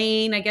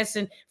 playing, I guess,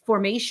 in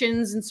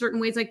formations and certain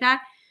ways like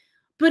that.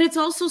 But it's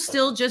also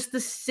still just the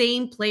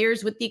same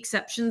players with the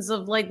exceptions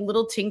of like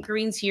little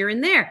tinkerings here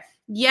and there.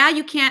 Yeah,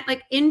 you can't,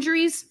 like,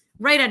 injuries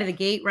right out of the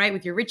gate, right?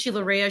 With your Richie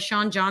Larea,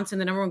 Sean Johnson,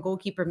 the #1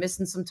 goalkeeper,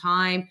 missing some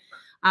time.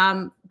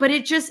 But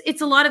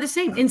it's a lot of the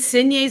same.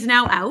 Insigne is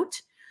now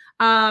out.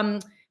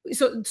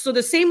 So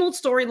the same old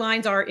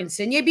storylines are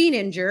Insigne being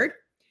injured,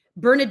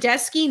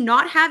 Bernadeschi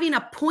not having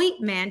a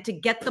point man to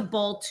get the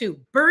ball to.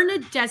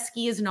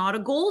 Bernadeschi is not a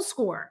goal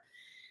scorer.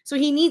 So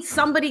he needs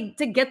somebody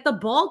to get the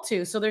ball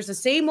to. So there's the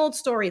same old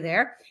story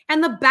there.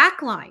 And the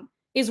back line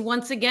is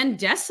once again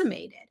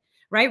decimated,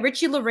 right?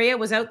 Richie Larea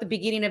was out the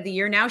beginning of the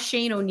year. Now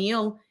Shane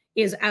O'Neill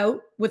is out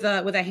with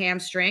a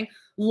hamstring.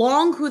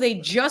 Long, who they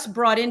just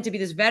brought in to be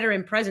this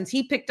veteran presence,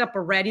 he picked up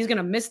a red. He's going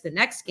to miss the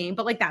next game.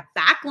 But like, that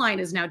back line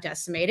is now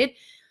decimated.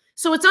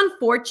 So it's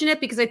unfortunate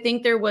because I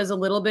think there was a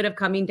little bit of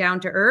coming down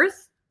to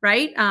earth,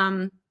 right?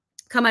 Come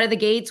out of the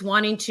gates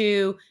wanting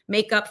to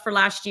make up for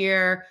last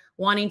year,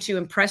 wanting to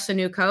impress a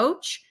new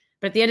coach.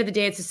 But at the end of the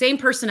day, it's the same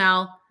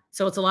personnel.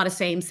 So it's a lot of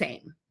same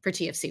for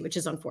TFC, which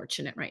is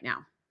unfortunate right now.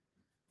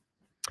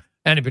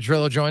 Andi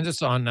Petrillo joins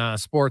us on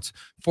Sports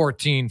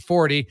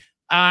 1440.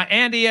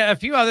 Andy, a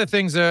few other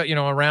things,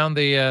 around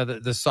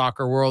the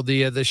soccer world.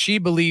 The She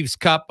Believes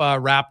Cup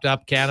wrapped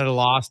up. Canada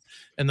lost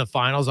in the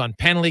finals on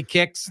penalty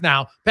kicks.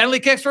 Now, penalty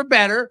kicks were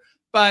better,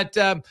 but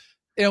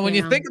when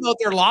you think about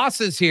their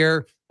losses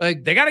here,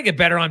 like, they got to get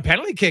better on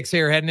penalty kicks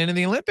here heading into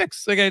the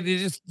Olympics. Like, do they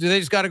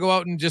just got to go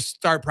out and just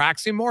start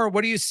practicing more?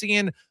 What are you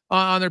seeing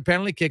on their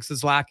penalty kicks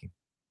that's lacking?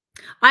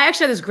 I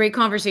actually had this great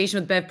conversation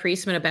with Bev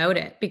Priestman about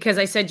it, because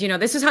I said,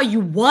 this is how you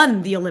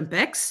won the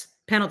Olympics,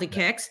 penalty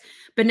kicks.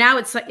 But now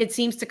it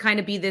seems to kind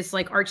of be this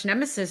like arch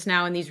nemesis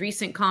now in these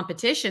recent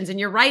competitions. And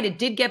you're right, it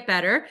did get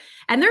better.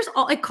 And there's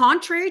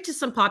contrary to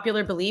some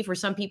popular belief where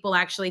some people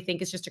actually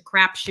think it's just a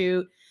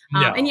crapshoot.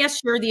 And yes,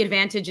 sure, the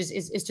advantage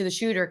is to the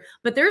shooter,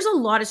 but there's a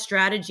lot of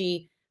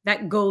strategy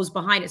that goes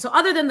behind it. So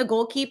other than the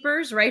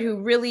goalkeepers, right,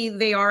 who really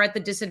they are at the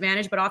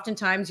disadvantage, but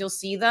oftentimes you'll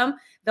see them,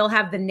 they'll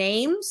have the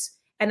names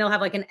and they'll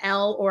have like an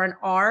L or an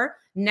R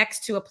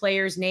next to a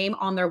player's name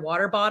on their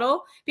water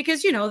bottle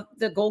because, you know,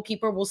 the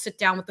goalkeeper will sit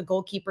down with the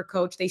goalkeeper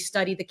coach. They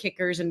study the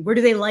kickers and where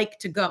do they like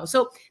to go.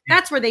 So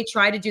that's where they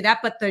try to do that.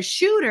 But the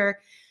shooter,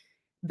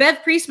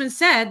 Bev Priestman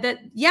said that,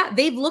 yeah,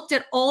 they've looked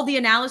at all the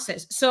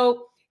analysis.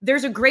 So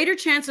there's a greater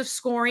chance of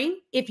scoring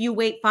if you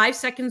wait 5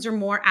 seconds or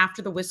more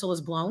after the whistle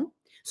is blown.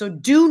 So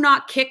do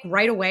not kick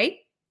right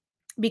away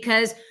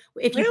because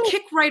if you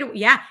kick right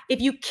away,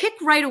 if you kick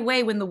right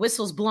away when the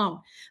whistle's blown,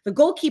 the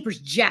goalkeeper's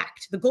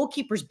jacked, the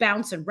goalkeeper's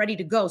bouncing, ready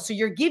to go. So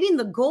you're giving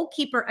the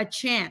goalkeeper a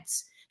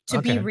chance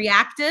to be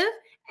reactive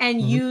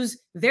and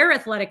use their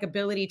athletic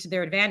ability to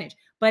their advantage.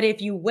 But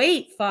if you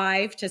wait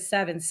 5 to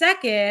 7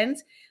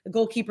 seconds, the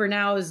goalkeeper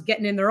now is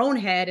getting in their own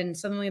head and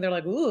suddenly they're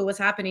like, ooh, what's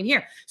happening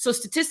here? So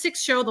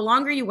statistics show the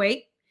longer you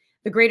wait,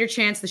 the greater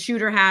chance the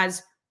shooter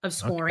has of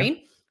scoring.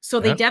 Okay. So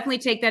they definitely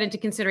take that into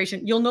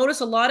consideration. You'll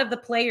notice a lot of the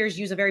players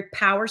use a very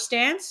power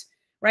stance,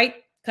 right?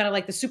 Kind of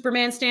like the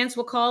Superman stance,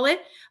 we'll call it.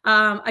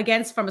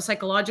 Against, from a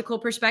psychological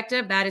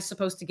perspective, that is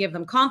supposed to give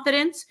them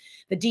confidence.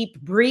 The deep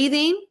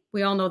breathing,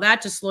 we all know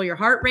that, to slow your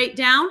heart rate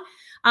down.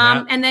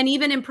 And then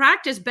even in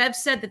practice, Bev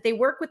said that they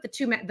work with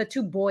the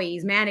two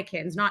boys,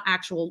 mannequins, not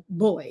actual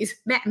boys,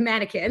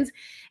 mannequins.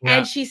 Yeah.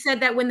 And she said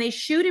that when they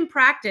shoot in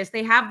practice,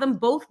 they have them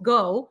both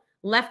go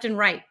left and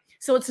right.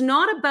 So it's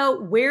not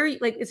about where,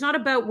 like, it's not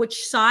about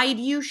which side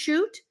you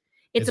shoot.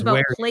 It's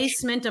about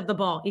placement of the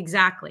ball.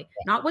 Exactly.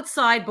 Yeah. Not what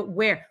side, but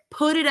where.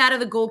 Put it out of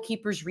the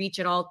goalkeeper's reach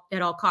at all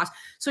costs.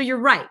 So you're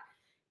right.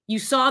 You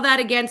saw that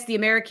against the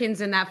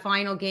Americans in that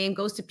final game,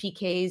 goes to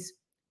PKs,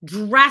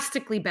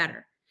 drastically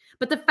better.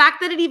 But the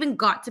fact that it even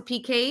got to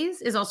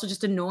PKs is also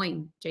just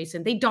annoying,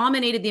 Jason. They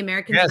dominated the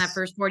Americans in that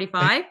first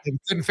 45. They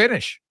couldn't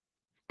finish.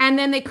 And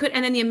then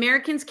the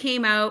Americans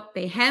came out,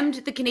 they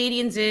hemmed the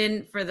Canadians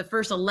in for the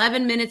first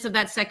 11 minutes of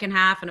that second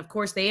half. And of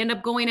course they end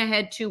up going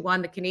ahead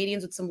 2-1, the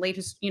Canadians with some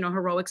latest,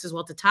 heroics as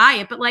well to tie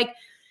it, but like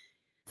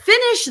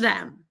finish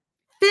them.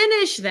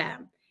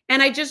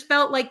 And I just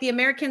felt like the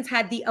Americans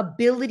had the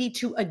ability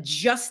to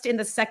adjust in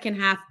the second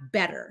half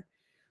better,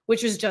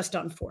 which was just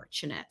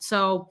unfortunate.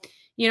 So,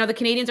 the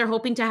Canadians are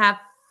hoping to have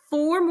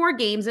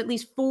at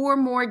least four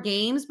more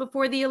games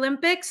before the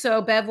Olympics.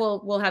 So Bev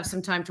will have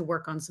some time to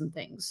work on some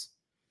things.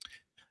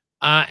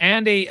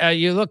 Andy,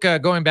 you look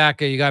going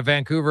back, you got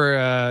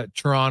Vancouver,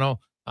 Toronto.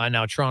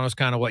 Now Toronto's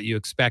kind of what you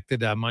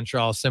expected.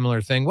 Montreal,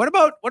 similar thing. What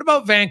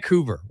about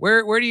Vancouver?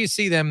 Where do you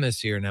see them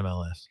this year in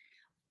MLS?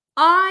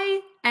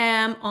 I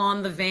am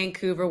on the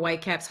Vancouver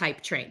Whitecaps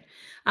hype train.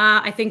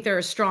 I think they're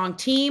a strong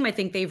team. I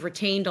think they've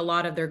retained a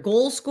lot of their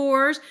goal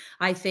scorers.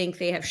 I think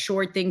they have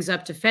shored things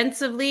up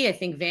defensively. I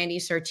think Vanni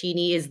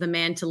Sartini is the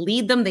man to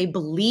lead them. They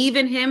believe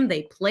in him.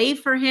 They play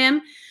for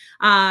him.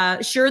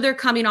 Sure, they're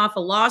coming off a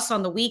loss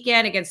on the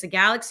weekend against the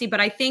Galaxy,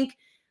 but I think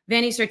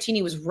Vanni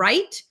Sartini was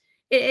right.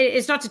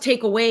 It's not to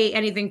take away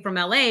anything from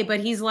LA, but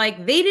he's like,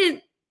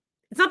 it's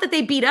not that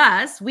they beat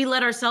us. We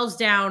let ourselves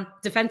down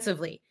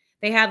defensively.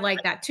 They had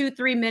like that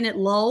 2-3 minute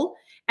lull,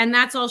 and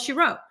that's all she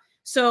wrote.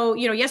 So,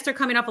 yes, they're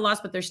coming off a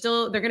loss, but they're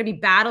going to be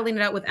battling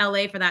it out with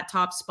LA for that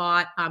top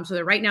spot. So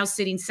they're right now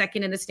sitting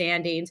second in the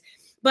standings.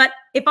 But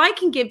if I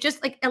can give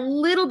just like a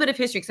little bit of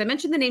history, because I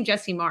mentioned the name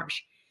Jesse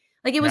Marsh.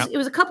 Like it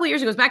was a couple of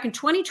years ago. It was back in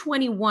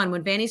 2021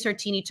 when Vanni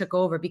Sartini took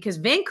over, because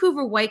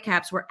Vancouver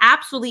Whitecaps were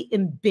absolutely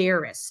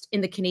embarrassed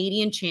in the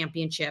Canadian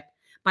Championship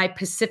by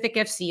Pacific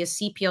FC, a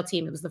CPL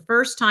team. It was the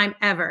first time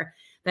ever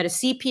that a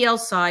CPL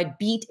side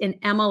beat an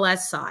MLS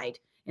side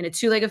in a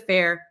two-leg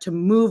affair to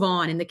move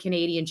on in the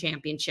Canadian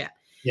Championship.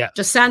 Yeah.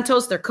 Dos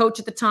Santos, their coach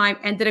at the time,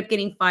 ended up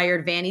getting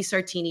fired. Vanni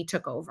Sartini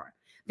took over.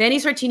 Vanni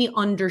Sartini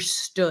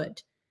understood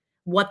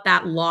what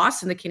that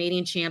loss in the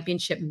Canadian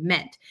Championship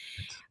meant.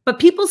 But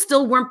people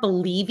still weren't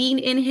believing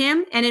in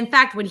him. And in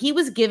fact, when he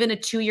was given a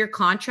 2-year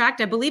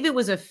contract, I believe it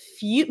was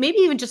maybe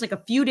even just like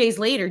a few days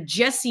later,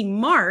 Jesse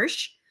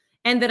Marsh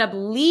ended up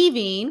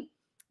leaving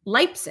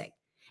Leipzig.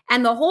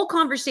 And the whole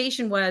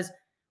conversation was,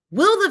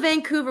 will the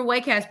Vancouver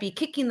Whitecaps be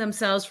kicking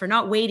themselves for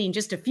not waiting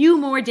just a few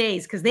more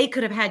days because they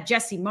could have had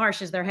Jesse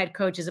Marsh as their head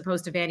coach as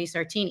opposed to Vanni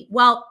Sartini?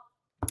 Well,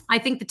 I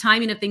think the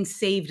timing of things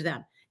saved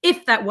them,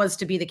 if that was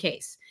to be the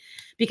case.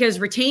 Because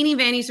retaining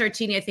Vanni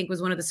Sartini, I think,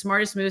 was one of the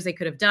smartest moves they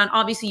could have done.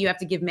 Obviously, you have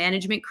to give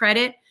management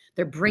credit.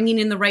 They're bringing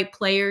in the right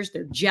players.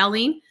 They're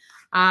gelling.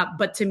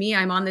 But to me,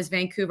 I'm on this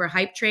Vancouver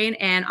hype train,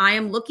 and I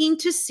am looking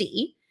to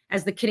see,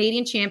 as the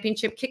Canadian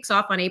Championship kicks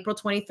off on April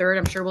 23rd,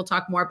 I'm sure we'll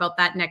talk more about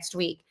that next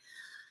week.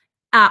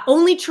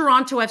 Only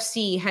Toronto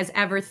FC has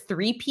ever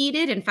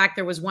three-peated. In fact,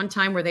 there was one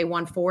time where they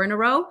won 4 in a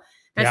row.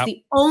 That's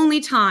the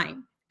only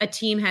time a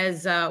team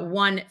has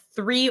won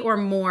 3 or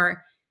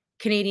more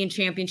Canadian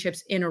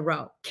championships in a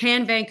row.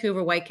 Can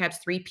Vancouver Whitecaps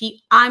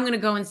three-peat? I'm going to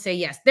go and say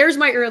yes. There's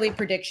my early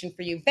prediction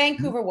for you.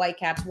 Vancouver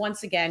Whitecaps,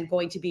 once again,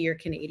 going to be your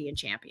Canadian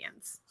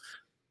champions.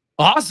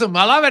 Awesome.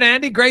 I love it,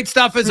 Andy. Great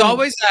stuff as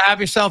always. Have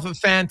yourself a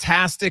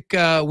fantastic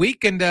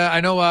week. And I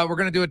know we're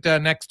going to do it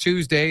next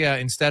Tuesday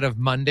instead of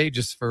Monday,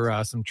 just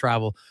for some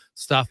travel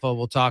stuff.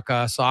 We'll talk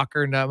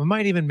soccer, and we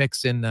might even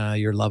mix in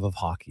your love of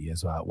hockey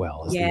as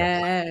well. As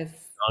yes.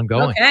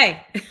 Ongoing.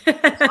 Okay.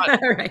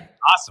 All right.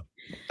 Awesome.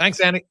 Thanks,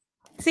 Andy.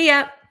 See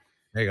ya.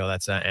 There you go.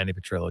 That's Andi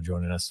Petrillo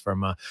joining us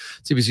from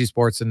CBC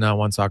Sports and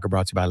One Soccer,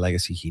 brought to you by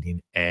Legacy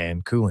Heating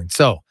and Cooling.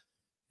 So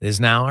it is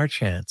now our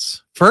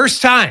chance.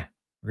 First time.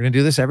 We're going to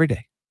do this every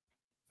day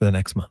for the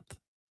next month.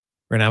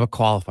 We're going to have a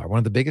qualifier, one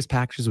of the biggest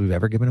packages we've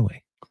ever given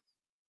away.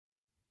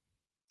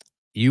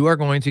 You are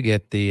going to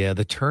get the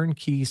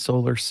turnkey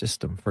solar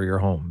system for your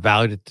home,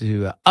 valued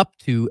to up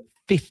to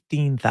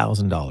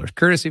 $15,000,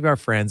 courtesy of our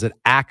friends at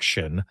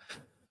Action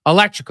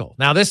Electrical.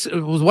 Now,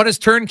 what does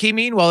turnkey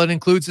mean? Well, it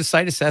includes the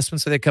site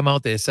assessment. So they come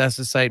out, they assess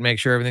the site, make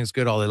sure everything's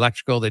good, all the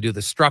electrical. They do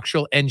the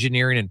structural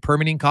engineering and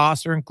permitting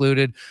costs are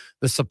included,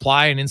 the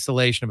supply and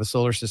installation of a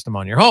solar system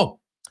on your home.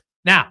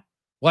 Now,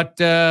 what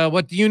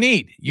do you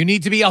need? You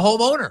need to be a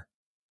homeowner,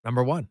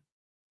 number one.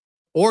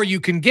 Or you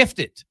can gift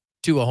it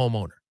to a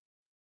homeowner.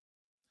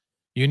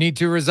 You need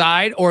to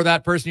reside, or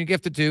that person you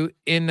gift it to,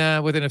 in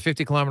within a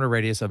 50-kilometer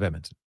radius of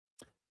Edmonton.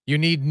 You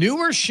need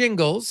newer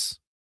shingles,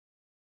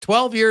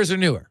 12 years or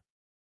newer.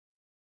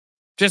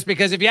 Just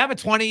because if you have a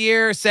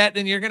 20-year set,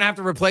 then you're going to have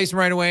to replace them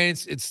right away.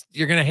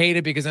 You're going to hate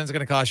it because then it's going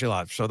to cost you a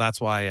lot. So that's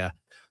why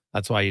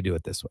you do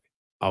it this way.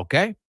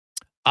 Okay.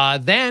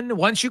 Then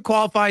once you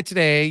qualify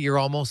today, you're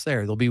almost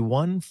there. There'll be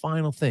one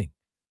final thing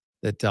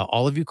that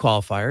all of you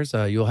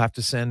qualifiers, you'll have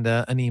to send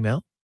an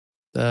email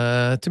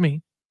to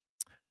me.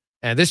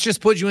 And this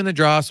just puts you in the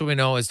draw so we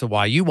know as to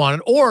why you want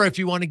it, or if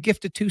you want to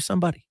gift it to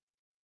somebody.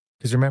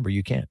 Because remember,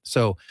 you can't.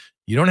 So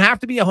you don't have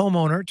to be a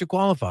homeowner to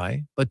qualify,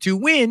 but to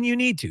win, you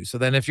need to. So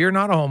then if you're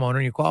not a homeowner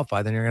and you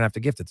qualify, then you're going to have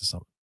to gift it to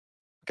someone.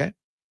 Okay?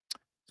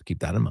 So keep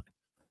that in mind.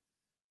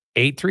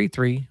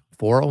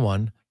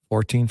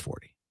 833-401-1440.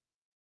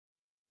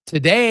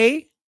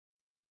 Today,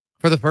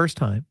 for the first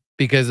time,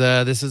 because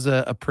this is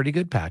a pretty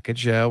good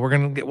package,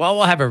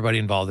 we'll have everybody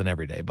involved in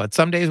every day, but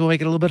some days we'll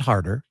make it a little bit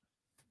harder.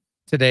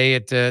 Today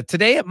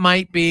it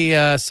might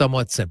be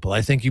somewhat simple.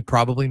 I think you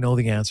probably know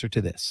the answer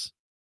to this.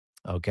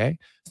 Okay,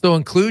 so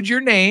include your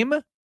name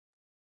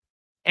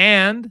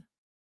and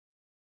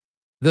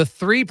the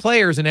 3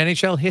 players in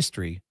NHL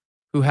history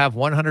who have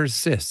 100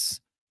 assists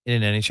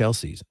in an NHL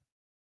season.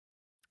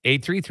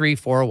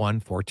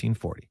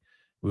 833-401-1440.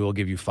 We will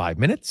give you 5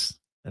 minutes.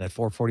 And at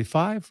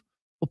 4:45,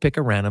 we'll pick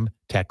a random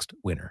text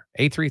winner.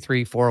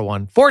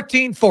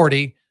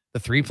 833-401-1440. The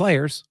 3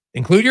 players,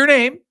 include your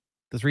name,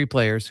 the 3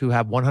 players who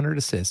have 100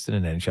 assists in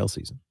an NHL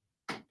season.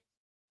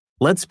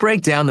 Let's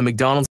break down the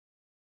McDonald's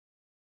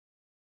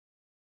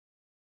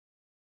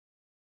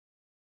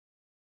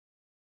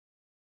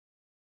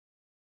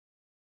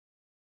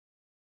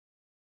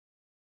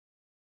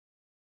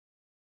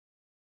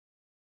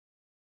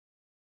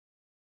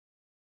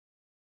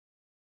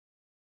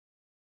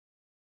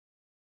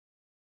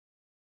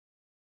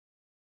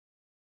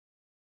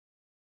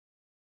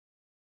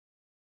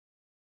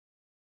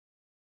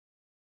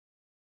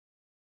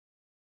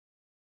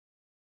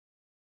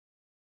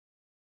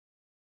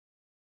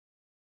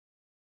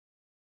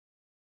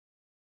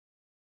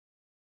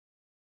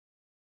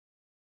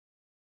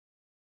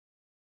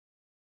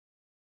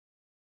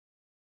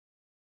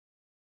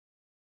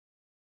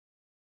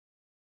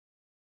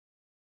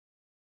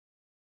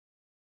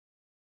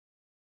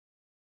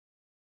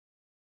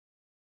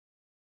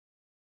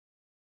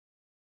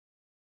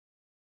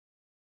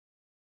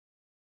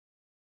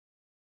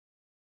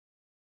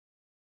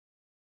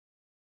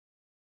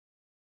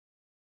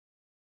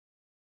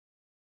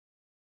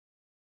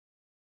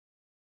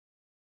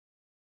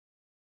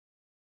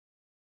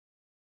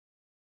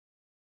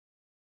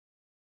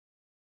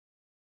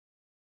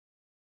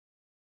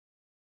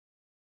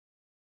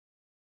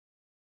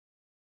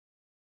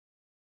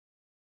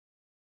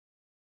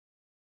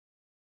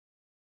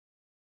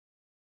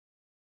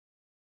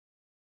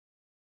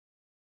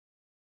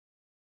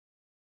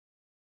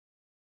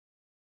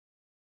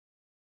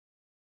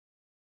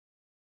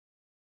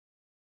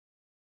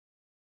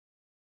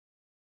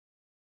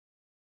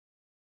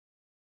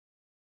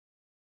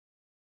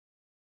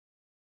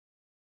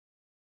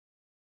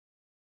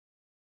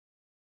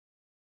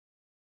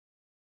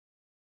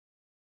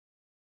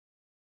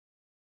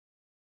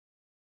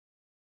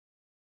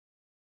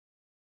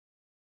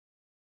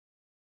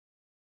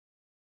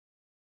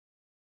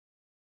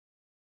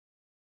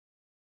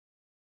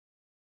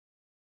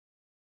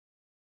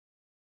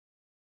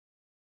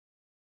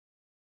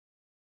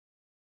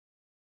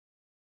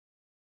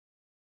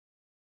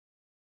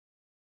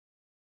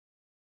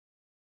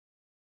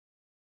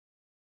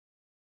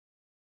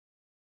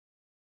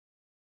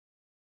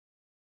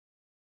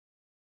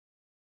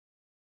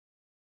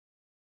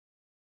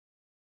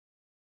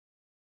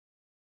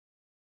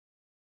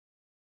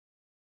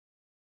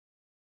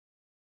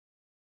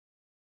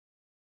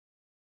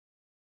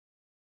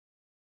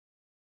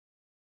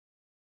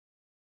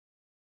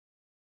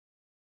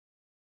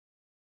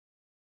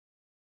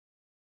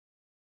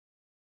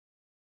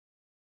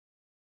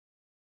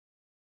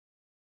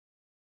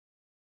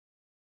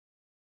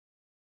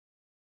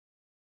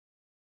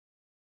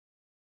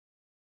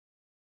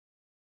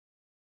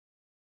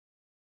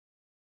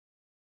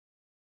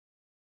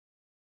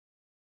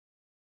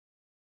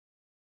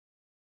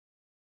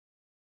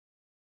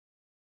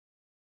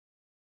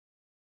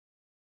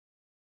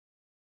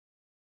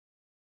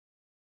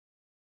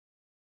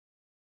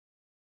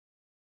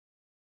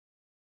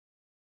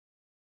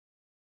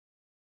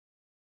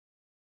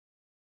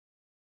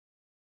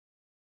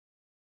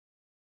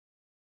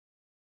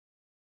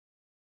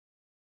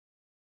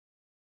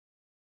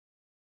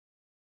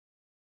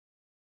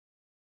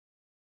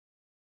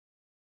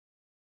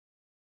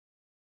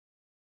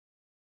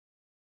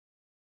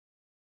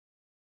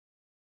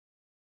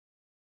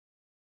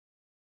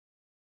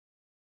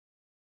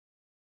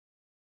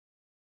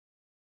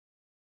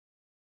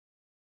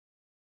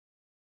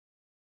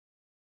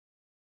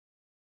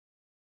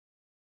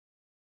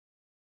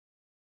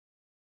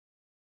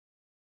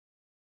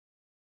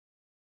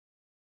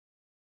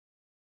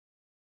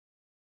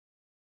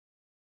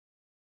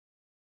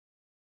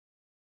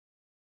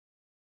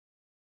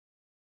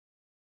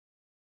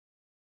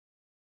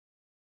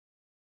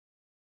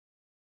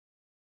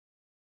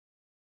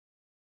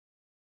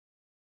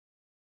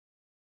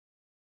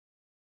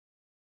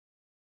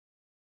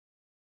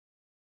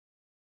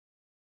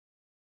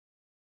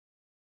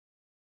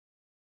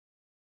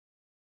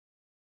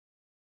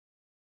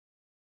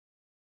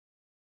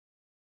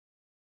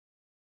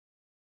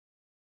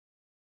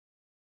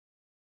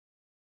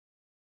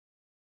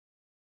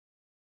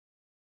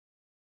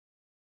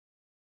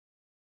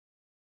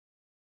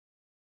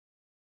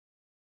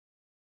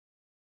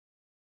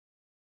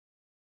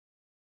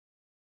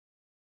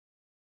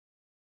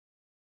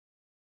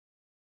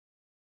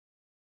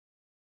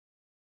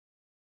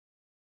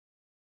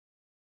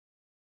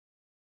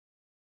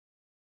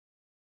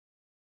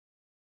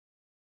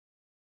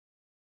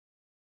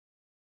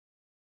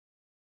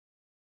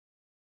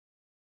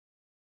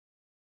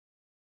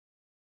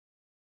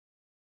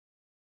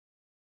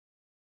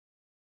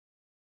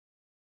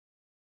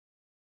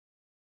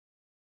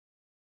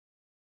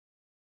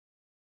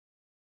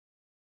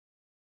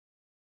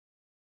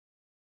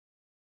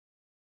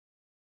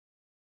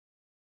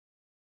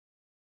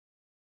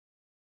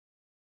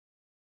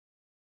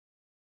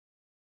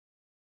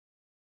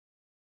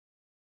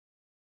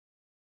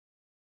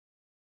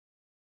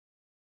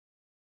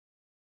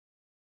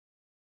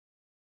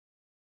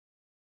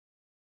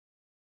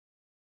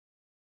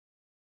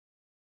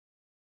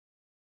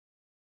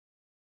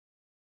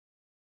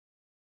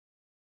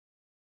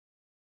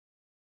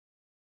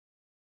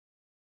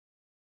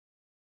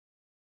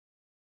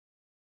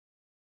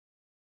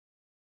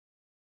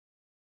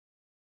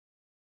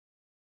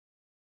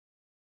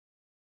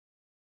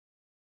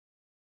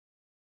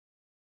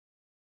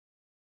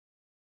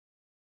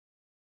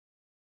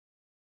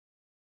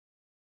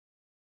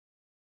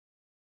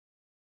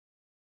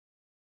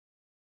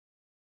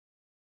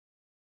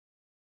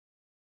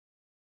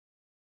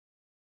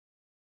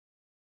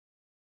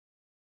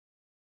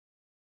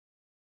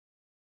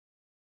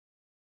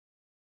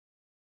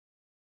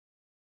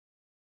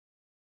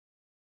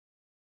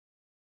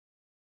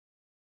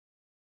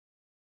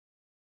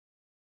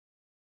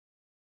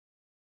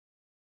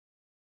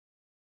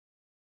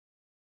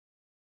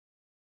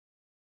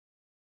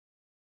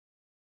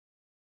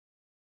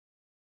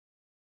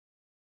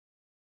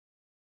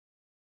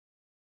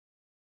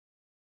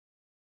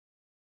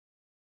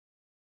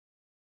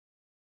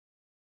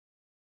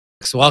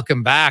folks.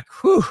 Welcome back.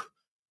 Whew.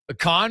 The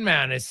con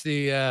man. It's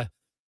the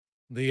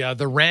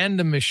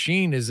random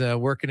machine is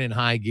working in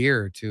high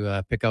gear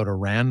to pick out a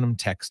random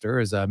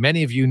texter. As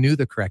many of you knew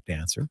the correct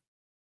answer,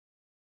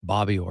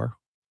 Bobby Orr,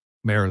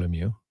 Marilyn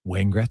Lemieux,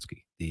 Wayne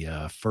Gretzky,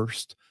 the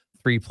first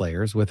 3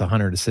 players with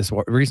 100 assists.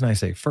 The reason I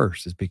say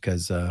first is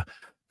because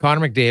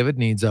Connor McDavid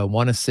needs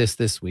 1 assist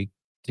this week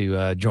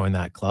to join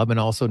that club, and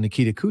also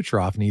Nikita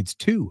Kucherov needs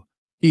 2.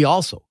 He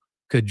also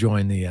could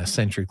join the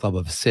Century Club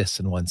of Assists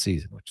in 1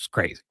 season, which is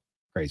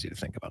crazy to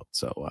think about.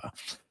 So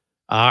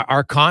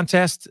our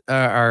contest,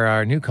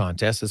 our new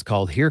contest is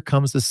called Here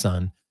Comes the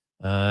Sun.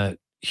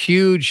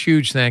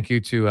 Huge thank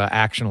you to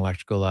Action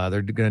Electrical.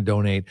 They're going to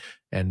donate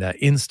and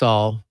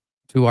install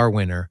to our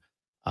winner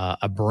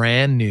a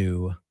brand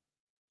new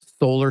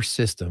solar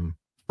system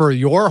for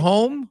your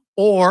home,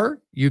 or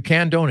you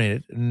can donate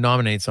it and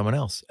nominate someone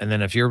else. And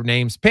then if your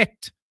name's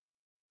picked,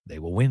 they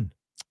will win.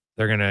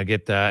 They're going to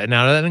get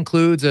now that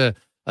includes a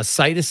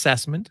site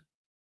assessment.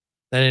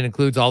 Then it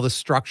includes all the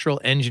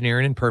structural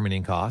engineering and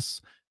permitting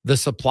costs, the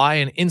supply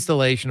and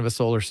installation of a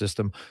solar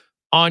system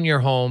on your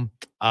home.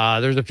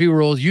 There's a few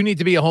rules. You need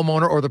to be a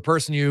homeowner, or the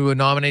person you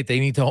nominate, they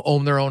need to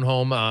own their own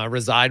home,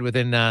 reside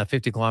within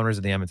 50 kilometers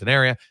of the Edmonton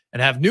area,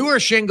 and have newer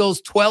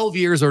shingles, 12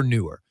 years or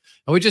newer.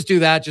 And we just do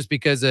that just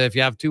because if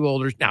you have 2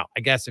 older, now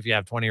I guess if you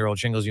have 20-year-old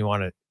shingles, you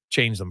want to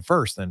change them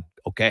first, then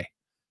okay.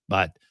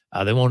 But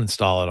they won't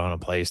install it on a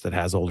place that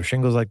has older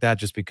shingles like that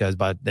just because,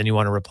 but then you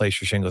want to replace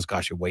your shingles,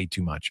 cost you way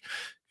too much.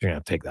 You're going to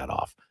have to take that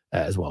off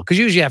as well. Because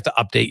usually you have to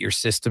update your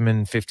system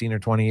in 15 or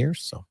 20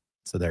 years. So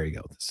there you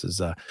go. This is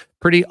a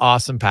pretty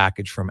awesome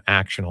package from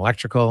Action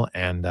Electrical.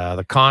 And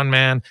the con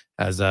man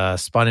has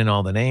spun in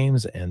all the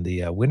names. And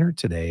the winner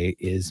today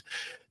is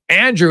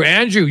Andrew.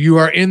 Andrew, you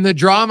are in the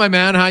draw, my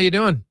man. How you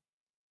doing?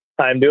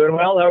 I'm doing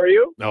well. How are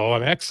you? Oh,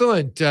 I'm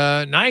excellent.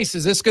 Nice.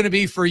 Is this going to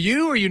be for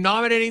you? Are you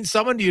nominating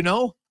someone? Do you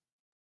know?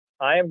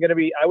 I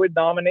would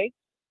nominate,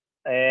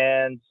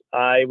 and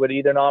I would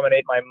either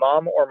nominate my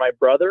mom or my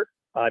brother.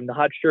 I'm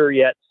not sure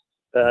yet.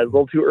 A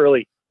little too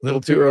early. A little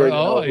too early.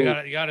 Oh,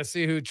 you got to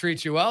see who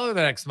treats you well the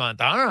next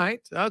month. All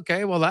right.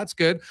 Okay. Well, that's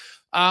good.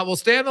 We'll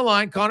stay on the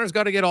line. Connor's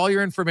got to get all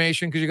your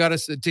information because you got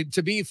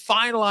to be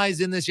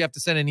finalized in this. You have to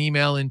send an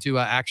email into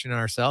Action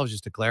ourselves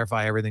just to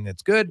clarify everything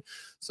that's good.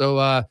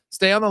 So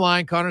stay on the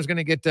line. Connor's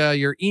going to get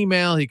your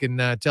email. He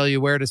can tell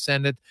you where to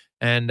send it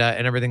and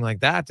everything like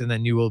that. And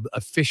then you will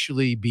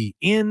officially be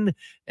in,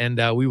 and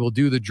we will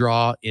do the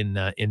draw in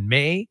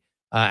May.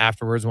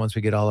 Afterwards, once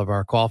we get all of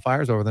our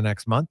qualifiers over the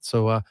next month.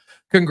 So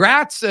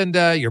congrats. And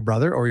your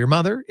brother or your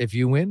mother, if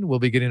you win, will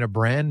be getting a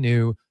brand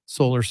new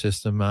solar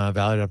system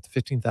valued up to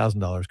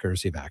 $15,000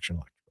 courtesy of Action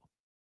Electrical.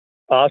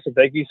 Awesome.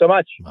 Thank you so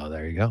much. Oh,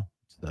 there you go.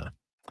 It's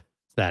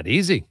that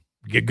easy.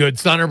 Get good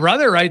son or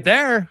brother right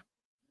there.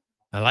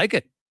 I like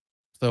it.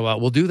 So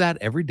we'll do that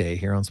every day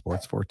here on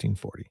Sports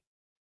 1440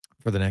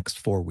 for the next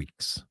 4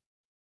 weeks,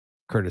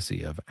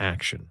 courtesy of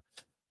Action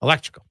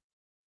Electrical.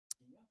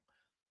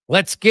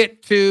 Let's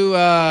get to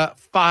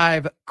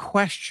 5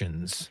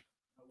 questions.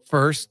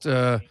 First,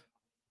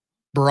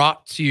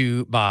 brought to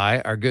you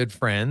by our good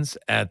friends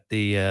at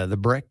the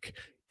Brick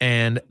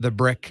and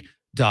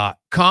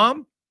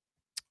thebrick.com,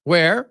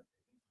 where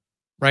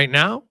right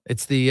now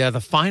it's the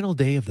final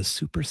day of the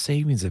Super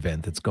Savings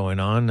event that's going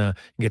on. You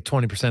get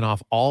 20%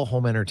 off all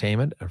home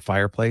entertainment or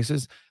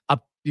fireplaces.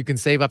 You can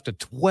save up to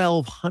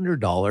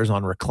 $1,200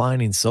 on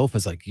reclining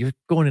sofas. Like, you're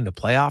going into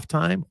playoff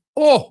time.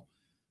 Oh,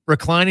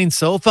 reclining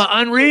sofa,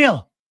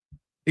 unreal.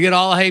 You get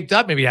all hyped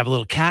up. Maybe you have a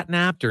little cat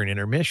nap during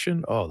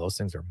intermission. Oh, those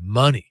things are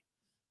money.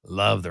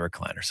 Love the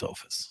recliner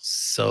sofas.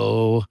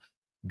 So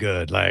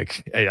good.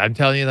 Like, I'm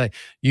telling you, like,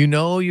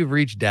 you've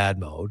reached dad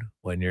mode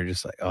when you're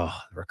just like, oh,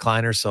 the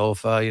recliner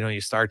sofa.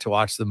 You start to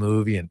watch the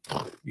movie and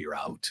you're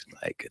out.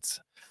 Like, it's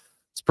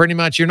pretty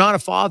much, you're not a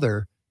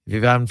father if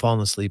you haven't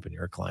fallen asleep in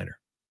your recliner.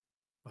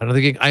 I don't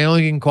think you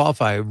can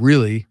qualify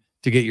really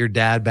to get your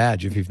dad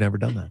badge if you've never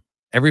done that.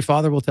 Every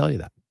father will tell you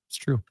that. It's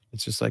true.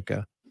 It's just like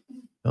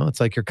it's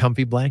like your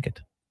comfy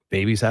blanket.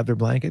 Babies have their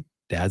blanket.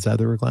 Dads have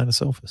their recliner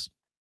sofas.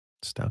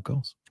 Just how it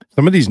goes.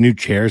 Some of these new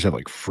chairs have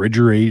like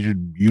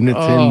refrigerated units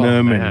in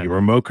them, and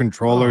remote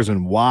controllers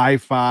and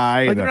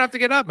Wi-Fi. You don't have to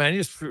get up, man.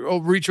 You just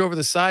reach over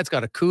the side. It's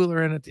got a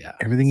cooler in it. Yeah,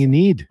 everything you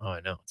need. Oh, I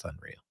know. It's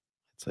unreal.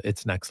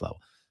 It's next level.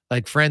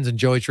 Like Friends and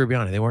Joey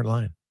Tribbiani, they weren't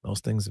lying.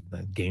 Those things are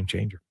a game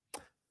changer.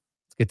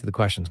 Let's get to the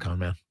questions, Con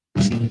Man.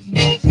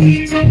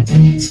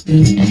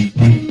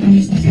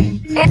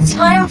 It's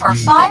time for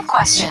 5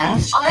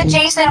 questions on the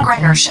Jason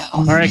Gregor Show.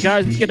 All right,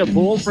 guys, let's get a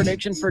bold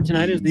prediction for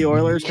tonight as the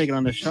Oilers taking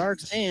on the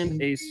Sharks,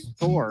 and a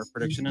score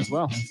prediction as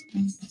well.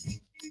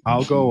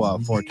 I'll go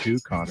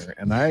 4-2, Connor,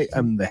 and I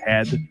am the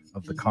head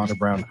of the Connor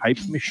Brown hype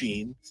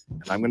machine,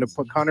 and I'm going to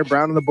put Connor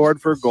Brown on the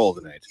board for a goal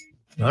tonight.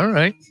 All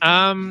right.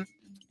 I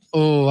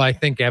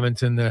think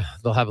Edmonton,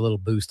 they'll have a little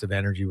boost of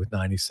energy with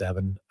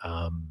 97.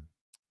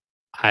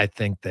 I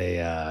think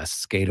they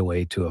skate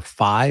away to a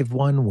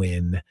 5-1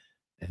 win,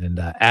 and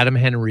Adam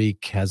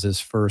Henrique has his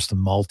first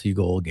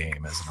multi-goal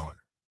game as an Oiler.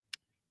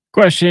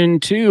 Question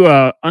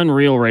 2,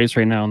 unreal race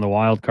right now in the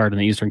wild card in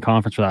the Eastern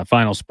Conference for that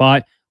final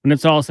spot. When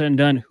it's all said and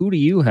done, who do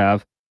you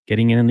have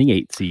getting in the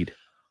 8th seed?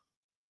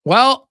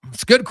 Well,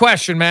 it's a good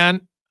question,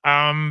 man.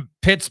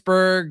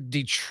 Pittsburgh,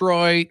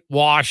 Detroit,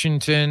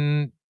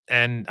 Washington,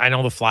 and I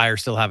know the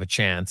Flyers still have a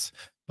chance,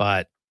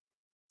 but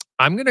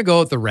I'm going to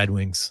go with the Red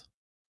Wings.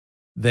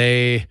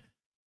 They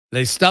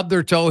stubbed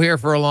their toe here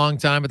for a long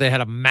time, but they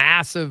had a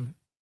massive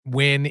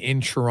win in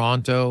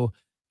Toronto.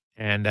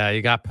 And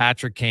you got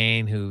Patrick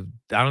Kane, who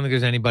I don't think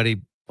there's anybody,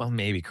 well,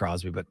 maybe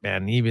Crosby, but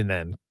man, even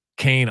then,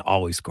 Kane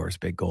always scores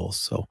big goals,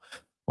 so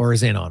or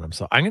is in on him.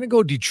 So I'm going to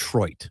go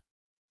Detroit.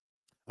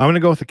 I'm going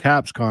to go with the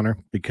Caps, Connor,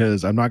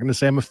 because I'm not going to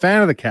say I'm a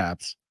fan of the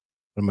Caps.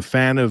 I'm a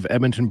fan of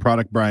Edmonton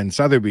product Brian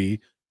Sotheby,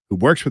 who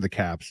works for the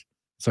Caps.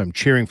 So I'm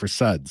cheering for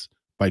Suds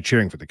by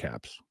cheering for the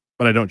Caps,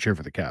 but I don't cheer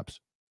for the Caps.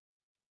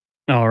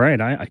 All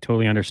right. I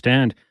totally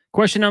understand.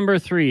 Question number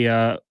 3,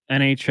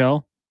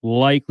 NHL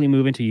likely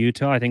moving to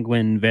Utah. I think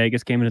when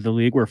Vegas came into the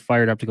league, we're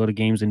fired up to go to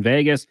games in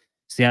Vegas.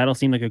 Seattle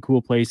seemed like a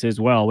cool place as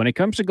well. When it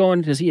comes to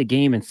going to see a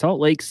game in Salt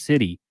Lake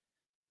City,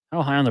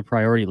 how high on the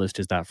priority list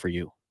is that for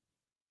you?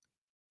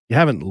 You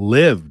haven't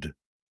lived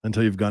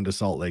until you've gone to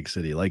Salt Lake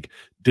City. Like,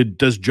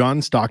 does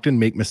John Stockton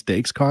make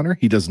mistakes, Connor?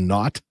 He does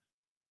not.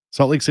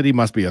 Salt Lake City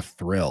must be a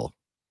thrill.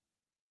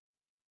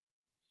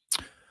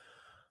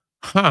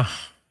 Huh.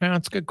 Yeah,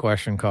 that's a good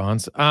question,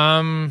 Cons.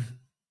 I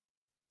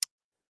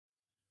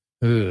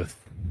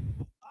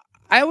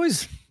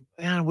always,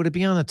 would it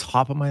be on the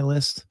top of my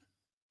list?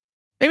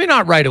 Maybe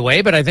not right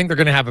away, but I think they're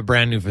going to have a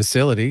brand new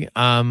facility. They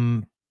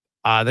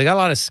got a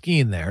lot of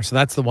skiing there, so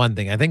that's the one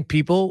thing. I think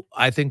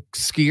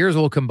skiers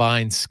will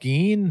combine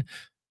skiing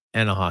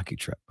and a hockey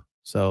trip.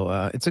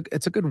 So it's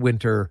a good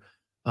winter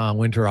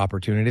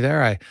opportunity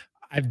there.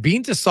 I've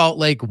been to Salt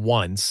Lake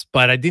once,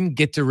 but I didn't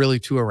get to really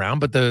tour around.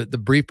 But the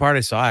brief part I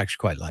saw, I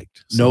actually quite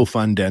liked. So. No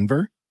Fun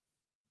Denver.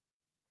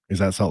 Is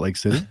that Salt Lake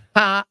City?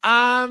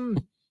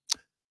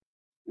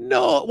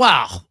 No.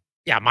 Well,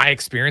 yeah, my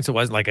experience, it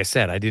was like I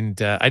said, I didn't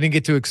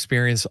get to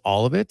experience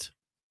all of it.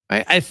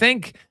 I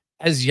think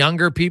as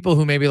younger people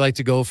who maybe like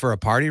to go for a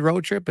party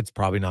road trip, it's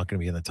probably not going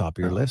to be in the top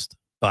of your list.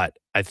 But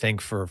I think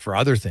for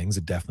other things,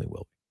 it definitely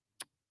will be.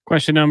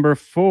 Question number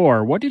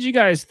 4. What did you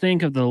guys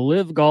think of the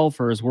live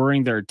golfers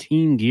wearing their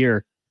team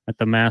gear at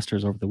the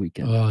Masters over the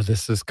weekend? Oh,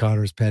 this is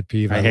Connor's pet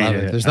peeve. I love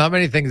it. There's not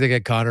many things that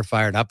get Connor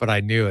fired up, but I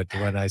knew it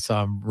when I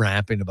saw him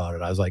ramping about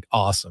it. I was like,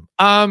 awesome.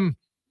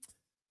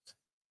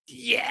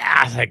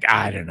 Yeah, like,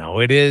 I don't know.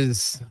 It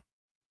is.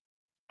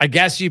 I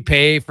guess you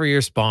pay for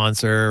your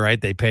sponsor, right?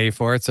 They pay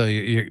for it. So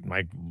you're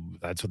like,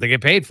 that's what they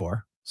get paid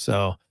for.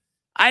 So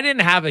I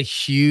didn't have a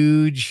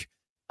huge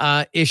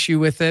issue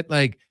with it.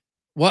 Like,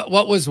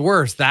 what was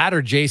worse, that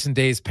or Jason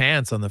Day's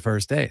pants on the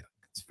first day?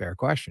 It's a fair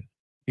question.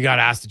 You got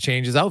asked to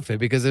change his outfit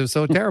because it was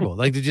so terrible.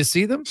 Like, did you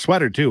see them?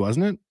 Sweater too,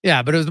 wasn't it?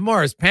 Yeah, but it was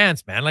more his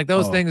pants, man. Like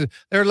those things,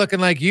 they're looking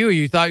like you.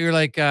 You thought you're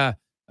like,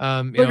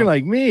 looking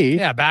like me.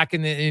 Yeah, back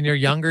in your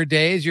younger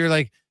days, you're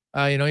like,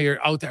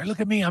 you're out there.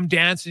 Look at me, I'm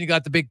dancing. You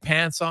got the big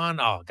pants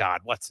on. Oh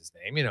God, what's his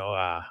name? You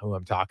know who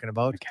I'm talking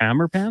about?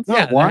 Hammer pants.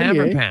 Yeah, the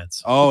Hammer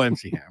pants. Oh,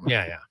 MC Hammer.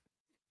 Yeah.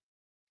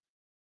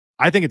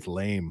 I think it's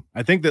lame.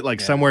 I think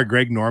that somewhere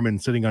Greg Norman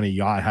sitting on a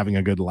yacht having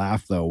a good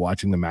laugh though,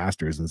 watching the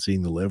Masters and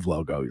seeing the Live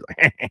logo. He's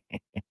like,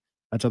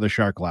 that's how the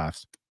shark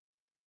laughs.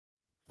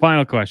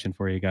 Final question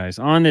for you guys.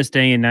 On this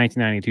day in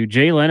 1992,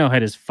 Jay Leno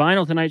had his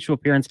final Tonight Show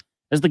appearance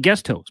as the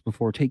guest host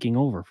before taking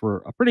over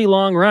for a pretty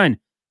long run.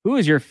 Who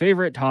is your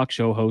favorite talk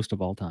show host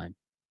of all time?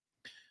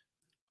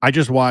 I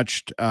just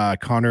watched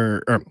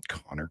Conan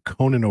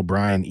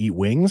O'Brien eat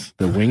wings,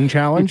 the wing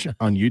challenge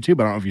on YouTube.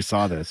 I don't know if you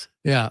saw this.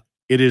 Yeah.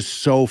 It is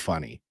so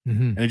funny.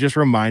 Mm-hmm. And it just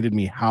reminded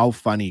me how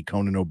funny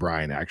Conan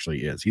O'Brien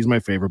actually is. He's my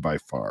favorite by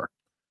far.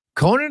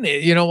 Conan,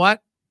 you know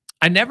what?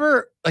 I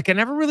never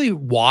really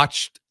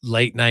watched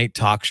late night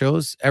talk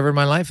shows ever in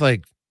my life.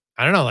 Like,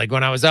 I don't know, like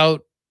when I was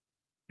out,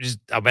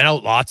 I've been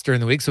out lots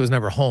during the week, so I was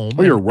never home.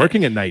 Oh, you were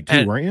working at night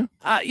too, weren't you?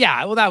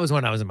 Yeah. Well, that was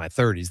when I was in my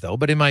 30s though.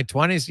 But in my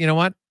 20s, you know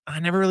what?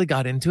 I never really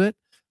got into it.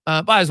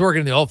 But I was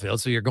working in the oil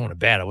field, so you're going to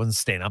bed. I wasn't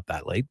staying up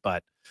that late,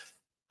 but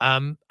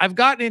I've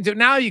gotten into it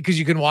now because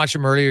you can watch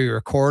them earlier, you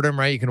record them,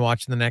 right? You can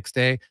watch them the next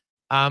day.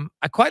 I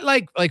quite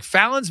like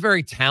Fallon's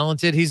very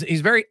talented.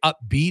 He's very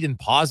upbeat and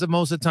positive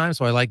most of the time,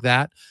 so I like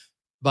that.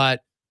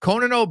 But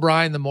Conan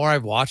O'Brien, the more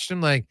I've watched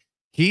him, like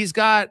he's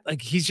got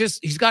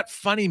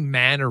funny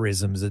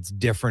mannerisms that's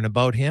different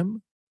about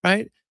him,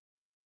 right?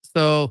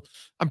 So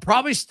I'm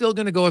probably still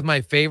gonna go with my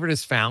favorite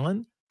is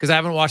Fallon because I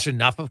haven't watched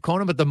enough of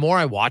Conan, but the more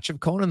I watch of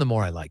Conan, the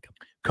more I like him.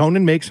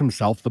 Conan makes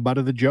himself the butt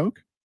of the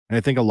joke. And I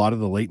think a lot of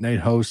the late night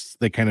hosts,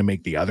 they kind of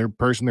make the other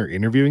person they're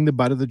interviewing the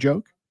butt of the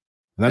joke.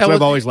 And that's what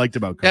I've always liked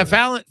about Conan.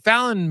 Yeah,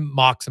 Fallon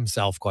mocks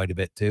himself quite a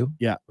bit too.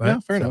 Yeah, right? Yeah,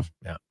 fair enough.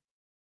 Yeah.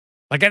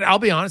 Like, I'll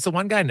be honest, the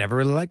one guy I never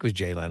really liked was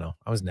Jay Leno.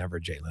 I was never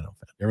a Jay Leno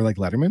fan. You ever like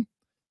Letterman?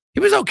 He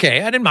was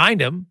okay. I didn't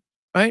mind him,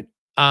 right?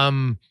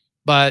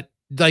 But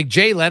like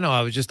Jay Leno,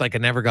 I was just like, I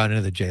never got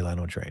into the Jay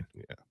Leno train.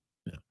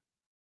 Yeah.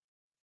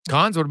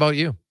 Cons, what about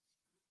you?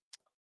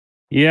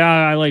 Yeah,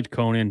 I liked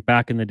Conan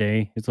back in the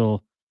day. It's a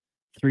little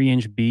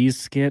 3-inch Bees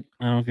skit.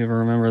 I don't know if you ever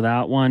remember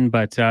that one,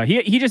 but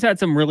he just had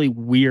some really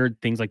weird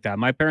things like that.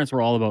 My parents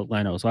were all about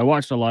Leno, so I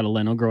watched a lot of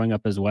Leno growing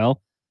up as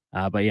well.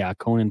 But yeah,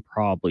 Conan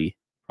probably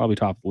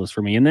top of the list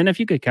for me. And then if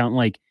you could count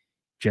like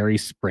Jerry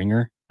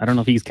Springer, I don't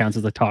know if he counts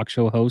as a talk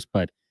show host,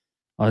 but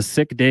a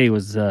sick day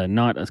was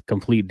not a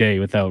complete day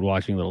without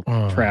watching a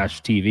little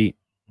trash TV.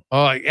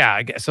 Oh yeah,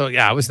 I guess so.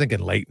 Yeah, I was thinking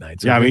late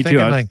nights. So yeah, me too.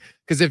 Like,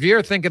 because if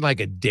you're thinking like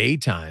a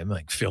daytime,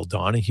 like Phil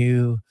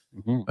Donahue,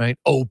 right?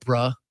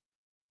 Oprah,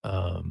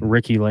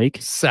 Ricky Lake.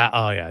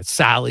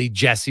 Sally,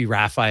 Jesse,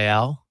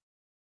 Raphael.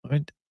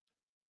 Right?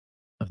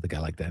 I think I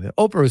like that.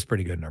 Oprah was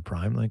pretty good in her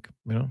prime. Like,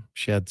 you know,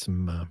 she had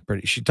some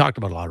she talked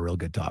about a lot of real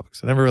good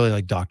topics. I never really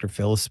liked Dr.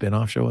 Phil's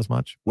spinoff show as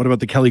much. What about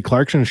the Kelly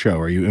Clarkson show?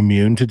 Are you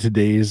immune to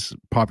today's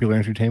popular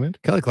entertainment?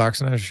 Kelly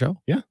Clarkson has a show?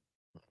 Yeah.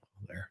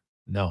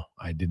 No,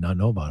 I did not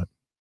know about it.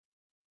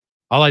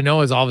 All I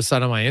know is all of a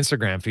sudden on my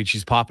Instagram feed,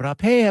 she's popping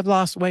up. Hey, I've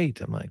lost weight.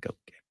 I'm like,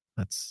 okay,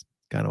 that's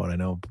kind of what I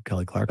know about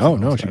Kelly Clarkson. Oh,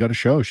 no, she got a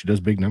show. She does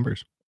big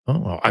numbers. Oh,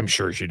 well, I'm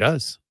sure she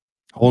does.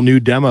 Whole new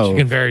demo. She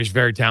can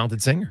very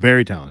talented singer.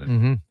 Very talented.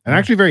 And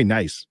actually very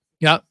nice.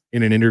 Yeah.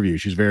 In an interview,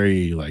 she's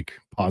very like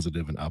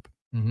positive and up.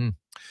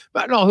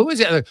 But no, who is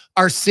it?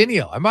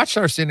 Arsenio. I watched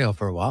Arsenio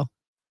for a while.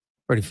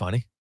 Pretty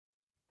funny.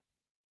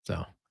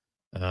 So,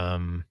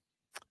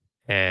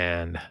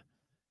 and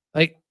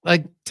like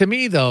to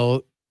me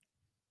though,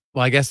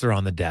 well, I guess they're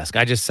on the desk.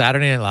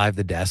 Saturday Night Live,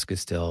 the desk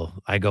is still,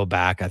 I go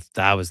back.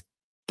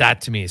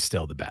 That to me is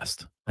still the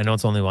best. I know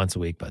it's only once a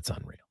week, but it's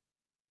unreal.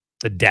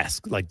 The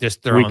desk, like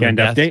just they're Weekend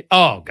on the desk. Update.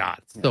 Oh God,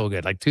 so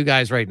good. Like two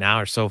guys right now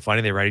are so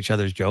funny. They write each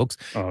other's jokes.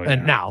 Oh,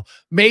 And now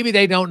maybe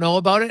they don't know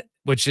about it,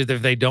 which is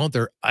if they don't,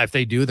 if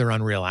they do, they're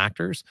unreal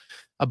actors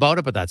about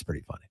it, but that's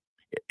pretty funny.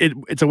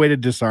 It's a way to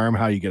disarm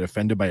how you get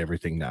offended by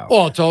everything now.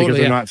 Oh, totally. Because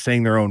they're not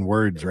saying their own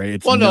words, right?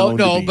 It's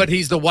no, but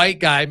he's the white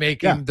guy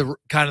making the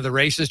kind of the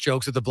racist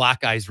jokes that the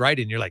black guy's right,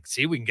 and you're like,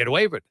 see, we can get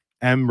away with it.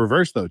 And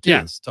reverse though, too.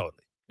 Yes,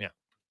 totally. Yeah,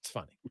 it's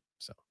funny.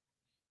 So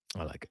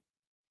I like it.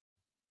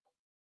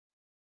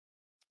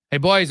 Hey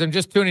boys, I'm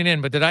just tuning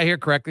in, but did I hear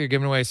correctly? You're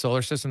giving away a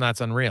solar system?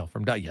 That's unreal.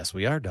 From Doug. Yes,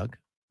 we are, Doug.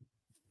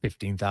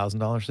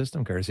 $15,000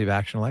 system courtesy of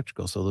Action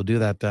Electrical. So they'll do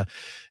that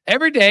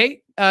every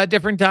day,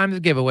 different times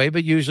of giveaway,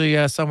 but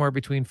usually somewhere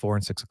between 4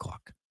 and 6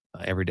 o'clock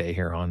every day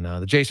here on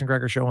the Jason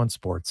Gregor Show on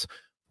Sports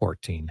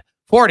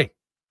 1440.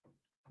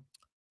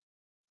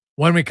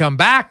 When we come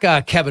back,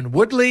 Kevin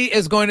Woodley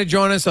is going to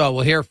join us.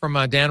 We'll hear from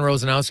Dan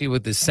Rosanowski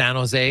with the San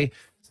Jose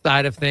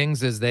side of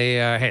things as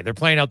they're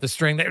playing out the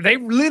string.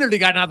 They've literally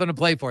got nothing to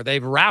play for.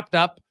 They've wrapped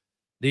up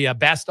the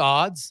best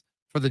odds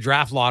for the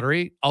draft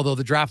lottery, although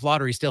the draft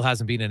lottery still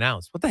hasn't been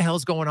announced. What the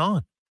hell's going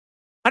on?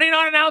 How do you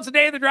not announce the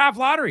day of the draft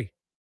lottery?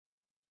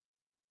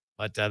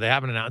 But they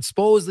haven't announced.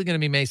 Supposedly going to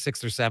be May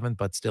 6th or 7th,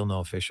 but still no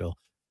official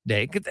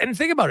day. And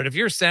think about it. If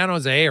you're San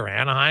Jose or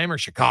Anaheim or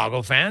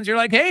Chicago fans, you're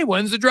like, hey,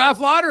 when's the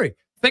draft lottery?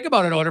 Think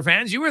about it, Oilers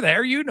fans. You were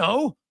there. You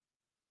know.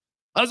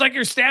 I was like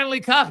your Stanley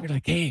Cup. You're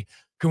like, hey,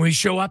 can we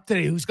show up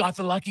today? Who's got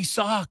the lucky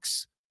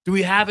socks? Do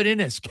we have it in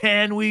us?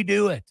 Can we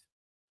do it?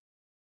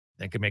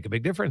 That could make a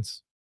big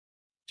difference.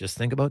 Just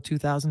think about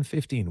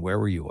 2015. Where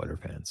were you, Oilers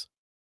fans?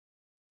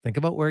 Think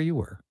about where you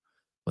were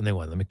when they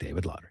won the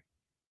McDavid lottery.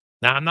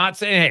 Now, I'm not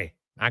saying, hey,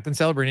 acting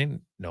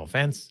celebrating. No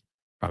offense.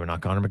 Probably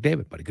not Connor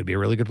McDavid, but he could be a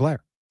really good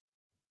player.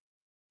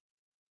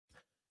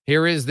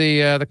 Here is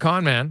the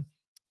con man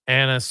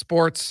and a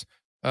sports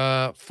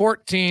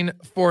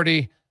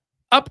 1440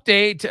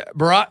 update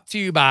brought to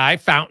you by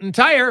Fountain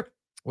Tire,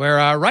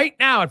 where right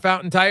now at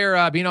Fountain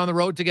Tire, being on the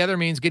road together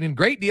means getting a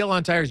great deal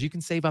on tires. You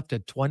can save up to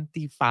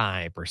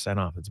 25%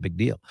 off. It's a big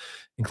deal,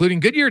 including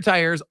Goodyear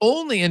tires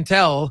only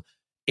until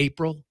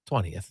April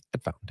 20th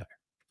at Fountain Tire.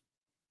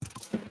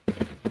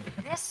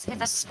 This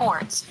is a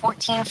Sports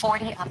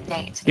 1440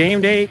 update. Game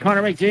day,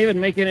 Connor McDavid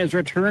making his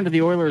return to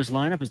the Oilers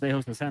lineup as they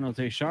host the San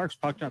Jose Sharks.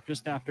 Pucked up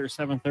just after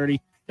 7:30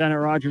 down at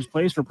Rogers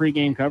Place for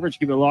pregame coverage.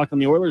 Keep it locked on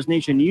the Oilers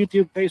Nation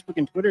YouTube, Facebook,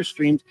 and Twitter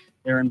streams.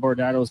 Aaron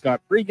Bordato's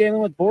got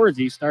pregaming with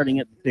Bordsy starting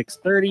at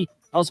 6:30.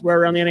 Elsewhere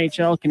around the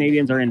NHL,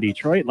 Canadians are in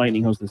Detroit.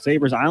 Lightning host the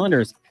Sabres.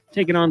 Islanders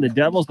taking on the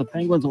Devils. The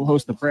Penguins will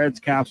host the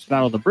Preds. Caps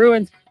battle the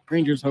Bruins.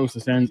 Rangers host the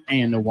Sens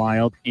and the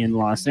Wild in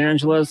Los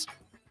Angeles.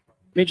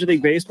 Major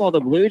League Baseball, the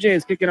Blue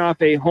Jays kicking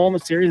off a home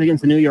series against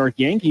the New York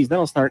Yankees.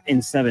 That'll start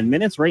in 7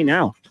 minutes right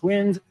now.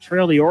 Twins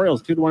trail the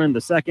Orioles 2-1 in the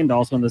second.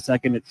 Also in the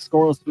second, it's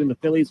scoreless between the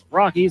Phillies,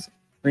 Rockies,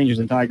 Rangers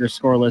and Tigers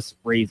scoreless.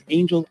 Rays,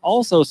 Angels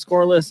also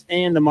scoreless.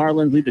 And the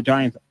Marlins lead the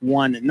Giants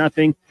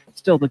 1-0.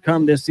 Still to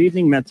come this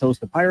evening, Mets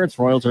host the Pirates.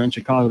 Royals are in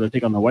Chicago to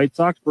take on the White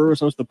Sox. Brewers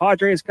host the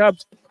Padres.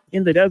 Cubs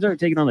in the desert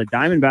taking on the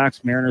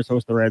Diamondbacks. Mariners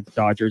host the Reds.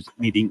 Dodgers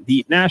meeting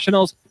the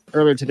Nationals.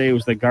 Earlier today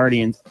was the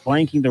Guardians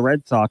blanking the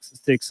Red Sox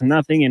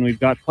 6-0, and we've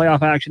got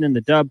playoff action in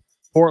the dub.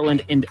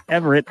 Portland and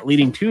Everett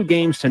leading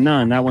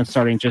 2-0. That one's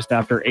starting just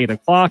after 8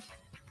 o'clock.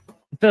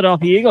 The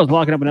Philadelphia Eagles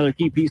locking up another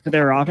key piece to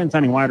their offense,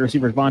 signing wide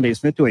receiver Vontae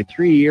Smith to a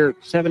 3-year,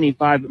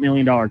 $75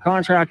 million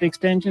contract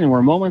extension, and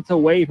we're moments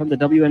away from the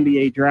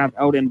WNBA draft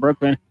out in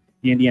Brooklyn.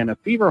 The Indiana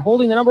Fever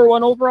holding the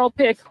 #1 overall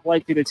pick,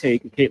 likely to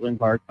take Caitlin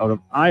Clark out of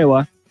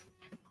Iowa.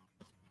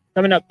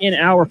 Coming up in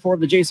hour 4 of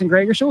the Jason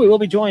Gregor Show, we will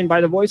be joined by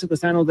the voice of the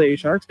San Jose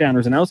Sharks, Dan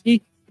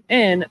Rosanowski,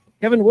 and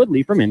Kevin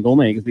Woodley from In Goal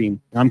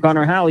Magazine. I'm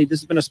Connor Halley. This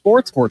has been a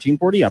Sports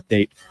 1440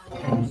 update.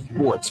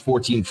 Sports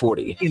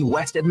 1440 in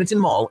West Edmonton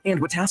Mall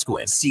and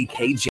Wetaskiwin.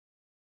 CKJ.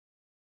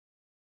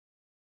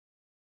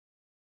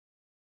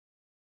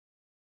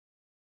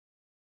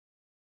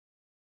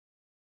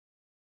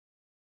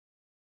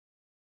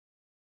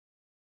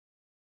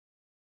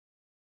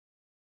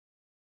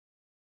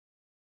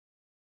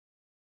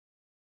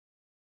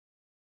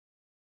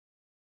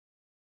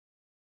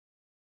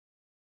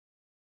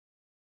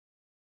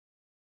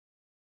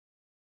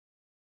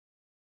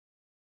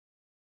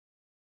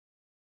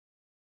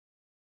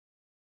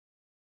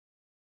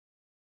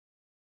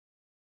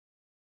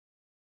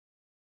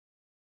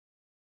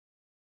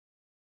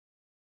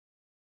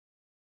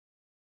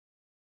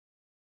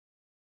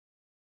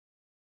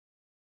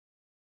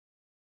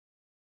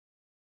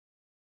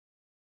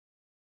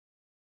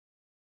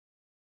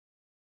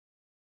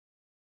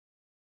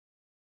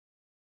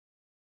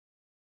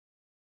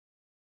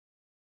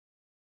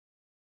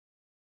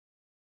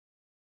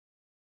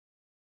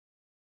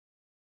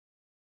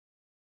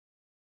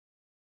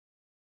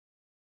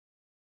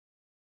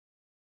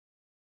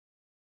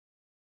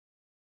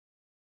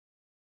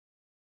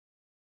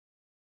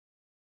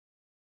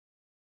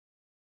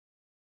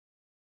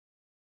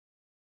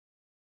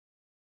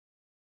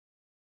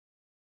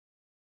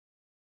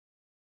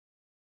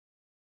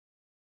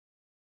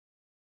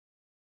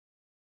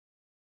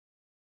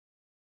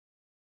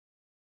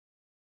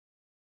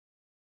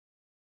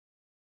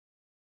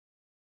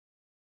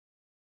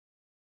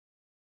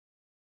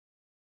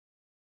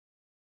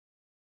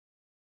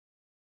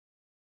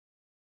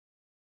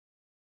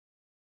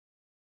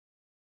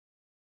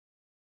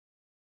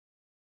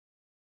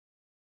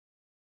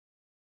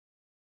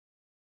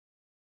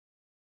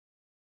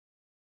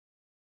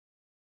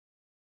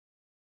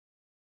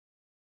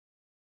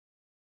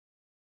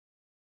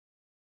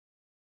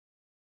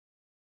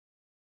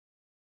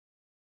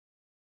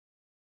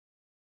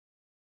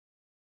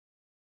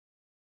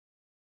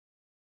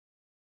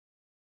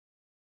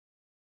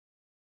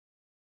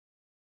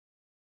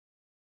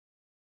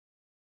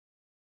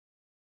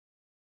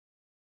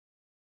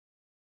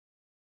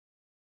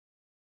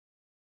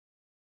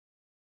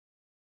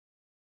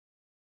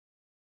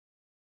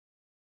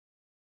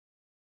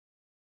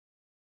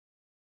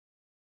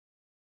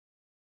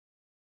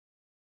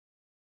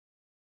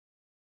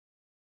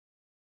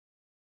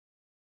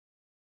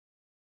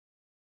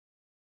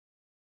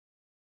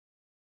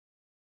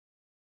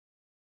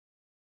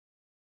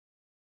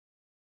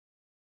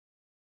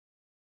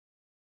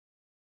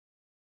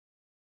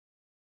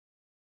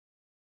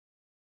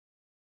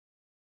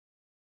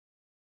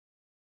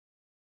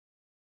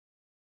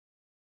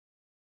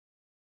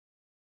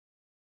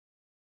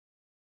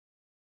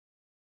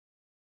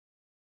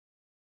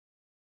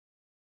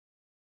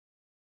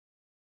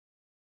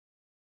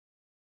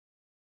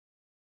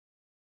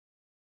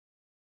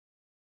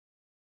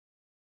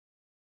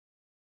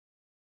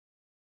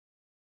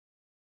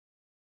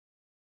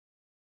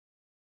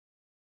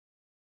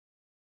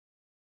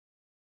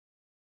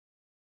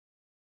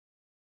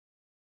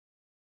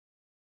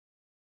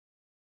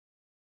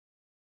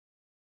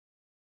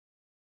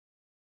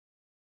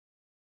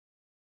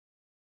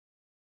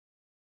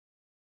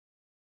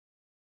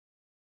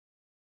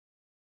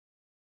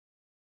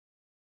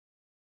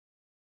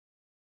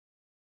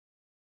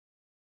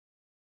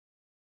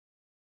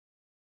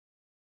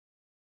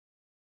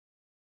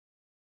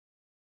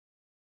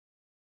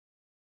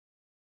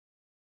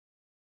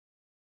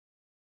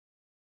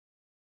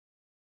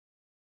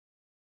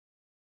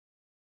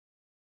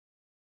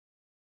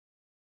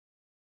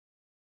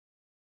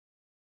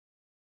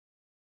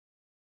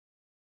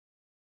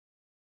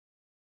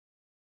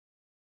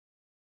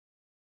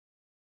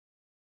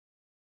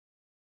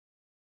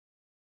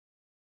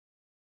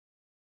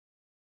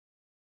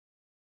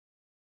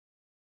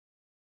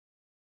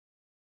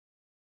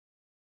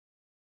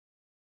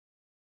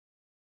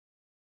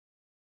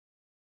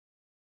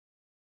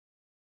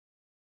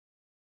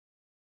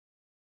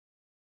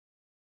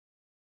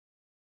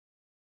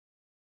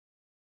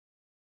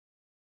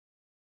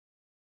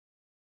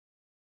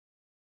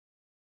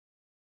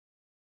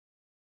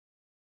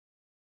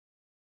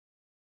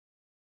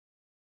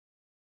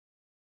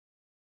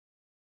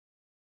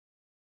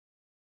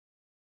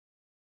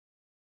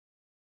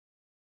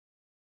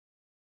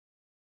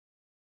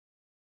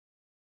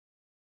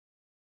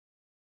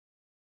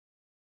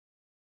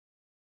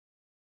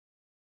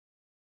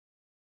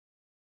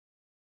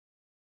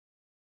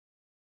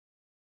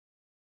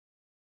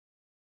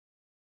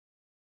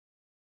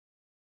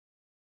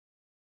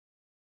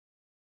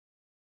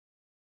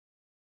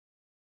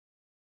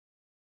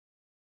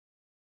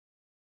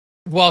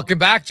 Welcome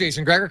back,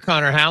 Jason Gregor,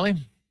 Connor Halley,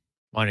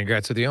 Wanye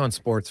Gretz with you on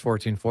Sports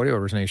 1440,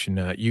 Oilers Nation,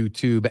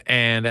 YouTube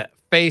and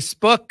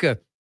Facebook.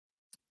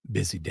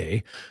 Busy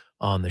day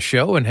on the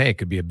show, and hey, it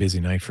could be a busy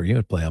night for you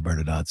at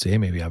playalberta.ca.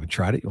 Maybe you haven't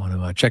tried it. You want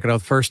to check it out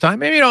the first time.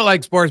 Maybe you don't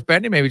like sports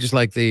betting. Maybe just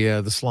like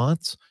the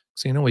slots.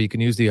 Casino, where you can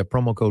use the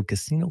promo code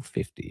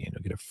Casino50 and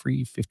you'll get a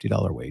free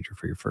 $50 wager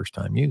for your first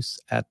time use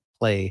at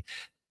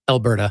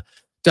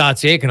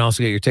PlayAlberta.ca. You can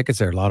also get your tickets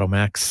there. Lotto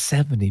Max,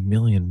 $70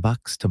 million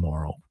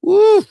tomorrow.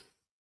 Woo!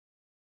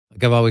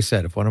 Like I've always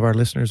said, if one of our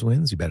listeners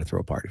wins, you better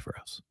throw a party for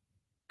us.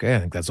 Okay, I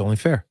think that's only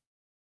fair.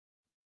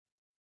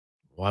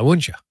 Why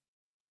wouldn't you?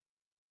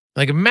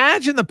 Like,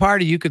 imagine the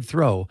party you could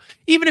throw,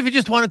 even if you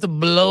just wanted to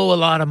blow a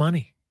lot of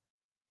money.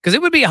 Because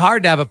it would be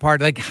hard to have a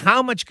party. Like,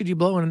 how much could you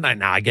blow in a night?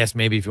 Now, I guess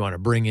maybe if you want to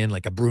bring in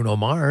like a Bruno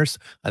Mars,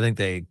 I think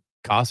they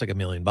cost like $1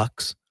 million,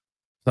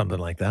 something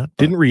like that. But,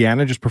 didn't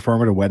Rihanna just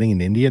perform at a wedding in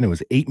India and it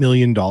was $8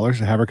 million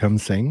to have her come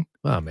sing?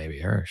 Well, maybe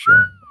her, sure.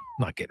 I'm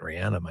not getting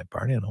Rihanna at my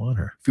party. I don't want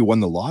her. If you won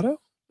the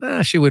lotto?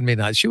 She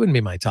wouldn't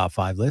be my top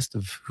 5 list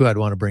of who I'd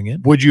want to bring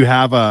in. Would you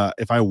have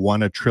if I won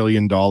 $1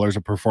 trillion,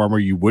 a performer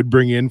you would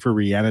bring in for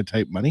Rihanna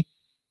type money?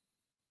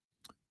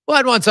 Well,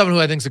 I'd want someone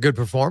who I think's a good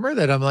performer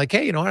that I'm like,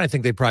 hey, you know what? I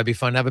think they'd probably be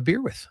fun to have a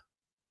beer with.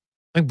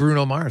 Like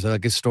Bruno Mars. I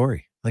like his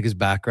story, I like his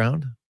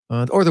background.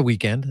 Or The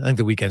Weeknd. I think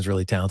The Weeknd's a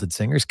really talented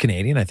singer. He's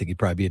Canadian. I think he'd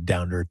probably be a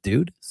down-to-earth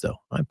dude. So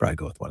I'd probably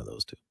go with one of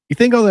those two. You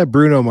think all that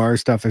Bruno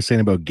Mars stuff they're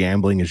saying about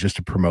gambling is just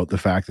to promote the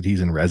fact that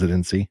he's in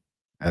residency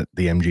at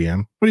the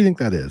MGM? What do you think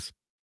that is?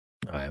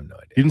 I have no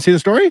idea. You didn't see the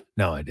story?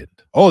 No, I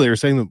didn't. Oh, they were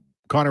saying that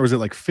Connor was at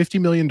like $50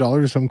 million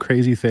or some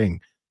crazy thing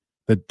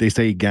that they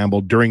say he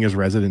gambled during his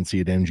residency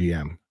at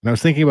MGM. And I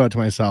was thinking about it to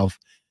myself,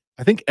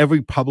 I think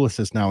every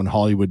publicist now in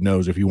Hollywood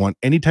knows if you want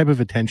any type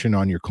of attention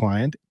on your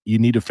client, you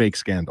need a fake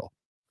scandal.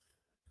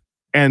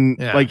 And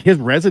like his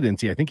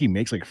residency, I think he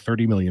makes like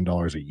 $30 million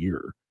a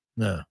year.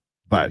 No.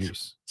 But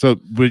so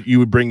you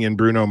would bring in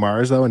Bruno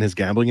Mars though and his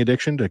gambling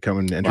addiction to come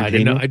and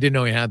entertain I didn't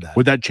know he had that.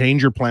 Would that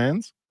change your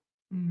plans?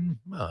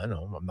 Well, I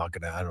don't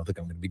think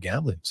I'm gonna be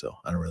gambling, so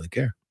I don't really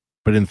care.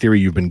 But in theory,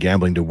 you've been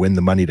gambling to win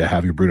the money to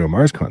have your Bruno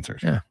Mars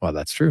concert. Yeah, well,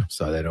 that's true.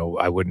 So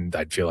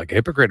I'd feel like a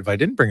hypocrite if I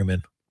didn't bring him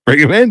in. Bring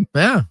him in.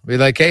 Yeah. Be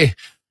like, hey,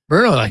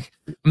 Bruno, like,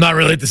 I'm not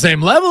really at the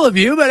same level of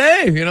you, but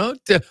hey, you know,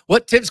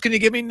 what tips can you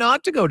give me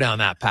not to go down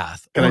that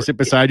path? Can I sit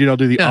beside you and I'll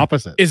do the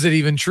opposite? Is it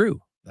even true?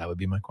 That would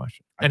be my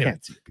question. Anyway. I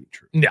can't see it being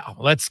true. No,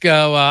 let's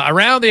go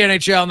around the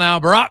NHL now,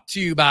 brought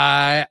to you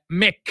by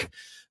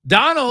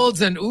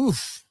McDonald's. And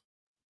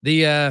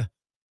the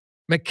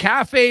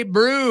McCafe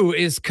Brew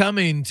is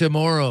coming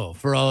tomorrow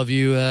for all of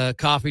you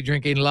coffee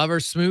drinking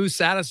lovers. Smooth,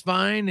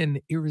 satisfying, and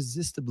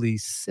irresistibly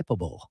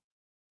sippable.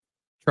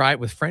 Try it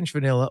with French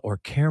vanilla or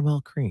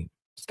caramel cream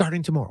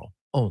starting tomorrow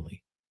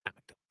only at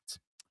McDonald's.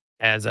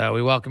 As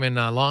we welcome in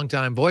a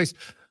longtime voice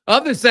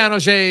of the San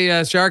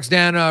Jose Sharks,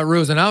 Dan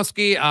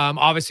Rusanowski.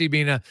 Obviously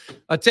being a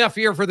tough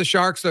year for the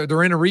Sharks.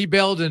 They're in a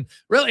rebuild. And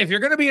really, if you're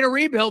going to be in a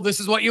rebuild, this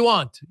is what you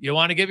want. You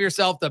want to give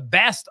yourself the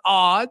best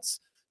odds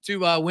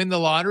to win the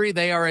lottery.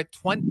 They are at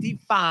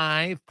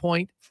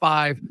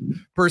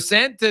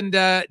 25.5%. And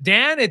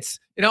Dan, it's,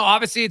 you know,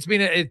 obviously it's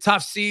been a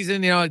tough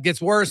season. You know, it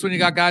gets worse when you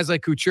got guys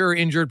like Couture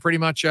injured pretty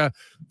much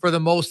for the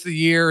most of the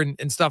year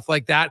and stuff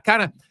like that.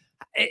 Kind of,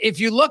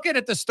 if you look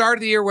at the start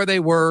of the year where they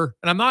were,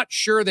 and I'm not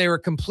sure they were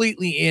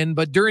completely in,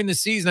 but during the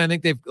season, I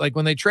think they've, like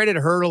when they traded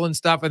Hurdle and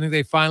stuff, I think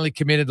they finally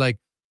committed, like,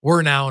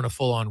 we're now in a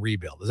full-on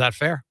rebuild. Is that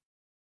fair?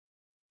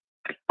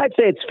 I'd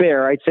say it's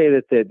fair. I'd say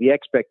that the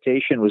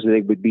expectation was that they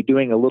would be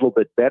doing a little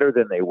bit better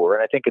than they were.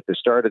 And I think at the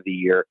start of the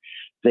year,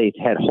 they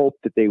had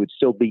hoped that they would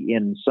still be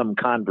in some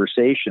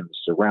conversations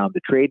around the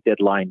trade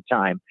deadline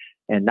time,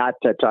 and not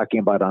talking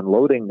about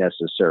unloading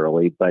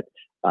necessarily, but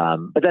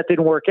that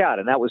didn't work out.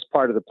 And that was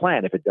part of the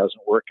plan. If it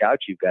doesn't work out,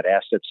 you've got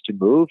assets to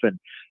move. And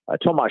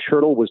Tomas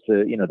Hurdle was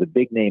the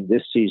big name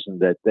this season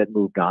that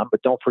moved on.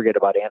 But don't forget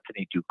about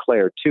Anthony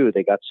Duclair too.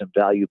 They got some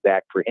value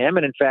back for him.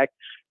 And in fact,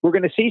 we're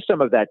going to see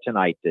some of that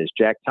tonight as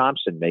Jack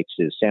Thompson makes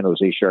his San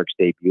Jose Sharks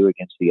debut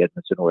against the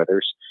Edmonton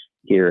Oilers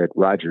here at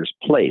Rogers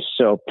Place.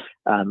 So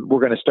we're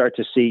going to start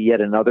to see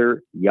yet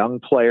another young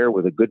player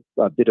with a good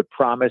bit of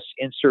promise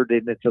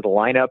inserted into the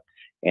lineup.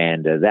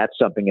 And that's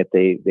something that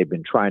they've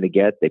been trying to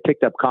get. They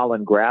picked up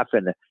Colin Graff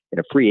in a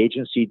free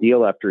agency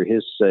deal after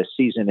his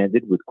season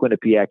ended with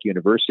Quinnipiac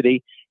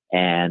University.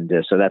 And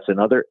so that's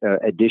another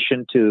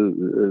addition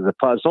to the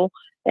puzzle.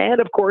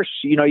 And of course,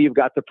 you've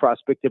got the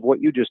prospect of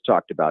what you just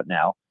talked about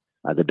now,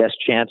 the best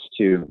chance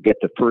to get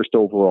the first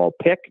overall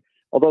pick.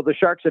 Although the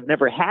Sharks have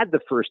never had the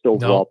first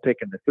overall pick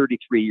in the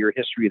 33-year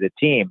history of the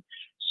team.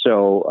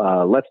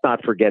 So let's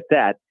not forget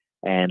that.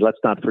 And let's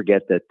not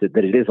forget that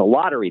it is a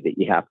lottery that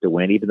you have to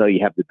win. Even though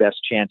you have the best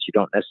chance, you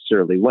don't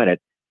necessarily win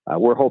it.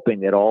 We're hoping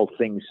that all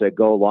things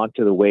go along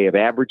to the way of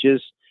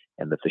averages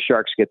and that the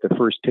Sharks get the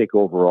first pick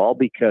overall,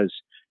 because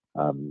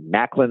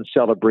Macklin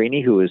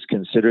Celebrini, who is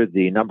considered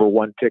the number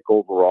one pick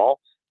overall,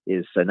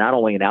 is not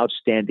only an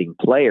outstanding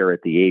player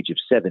at the age of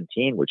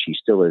 17, which he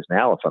still is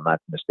now, if I'm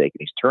not mistaken.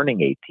 He's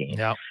turning 18.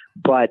 Yeah.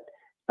 But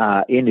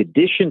in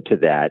addition to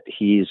that,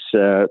 he's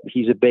a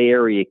Bay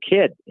Area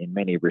kid in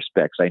many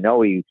respects. I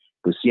know he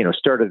was,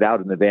 started out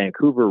in the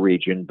Vancouver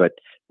region, but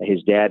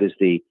his dad is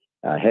the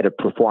head of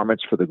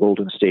performance for the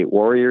Golden State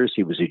Warriors.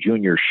 He was a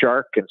junior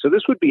Shark. And so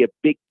this would be a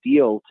big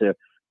deal to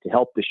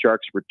help the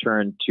Sharks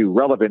return to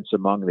relevance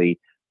among the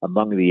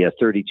among the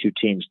 32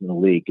 teams in the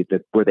league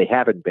where they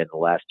haven't been the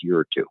last year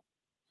or two.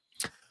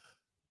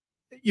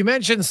 You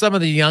mentioned some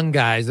of the young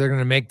guys that are going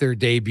to make their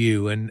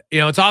debut, and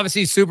it's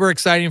obviously super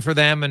exciting for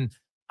them. And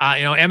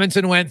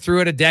Edmonton went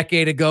through it a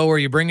decade ago where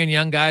you bring in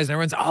young guys and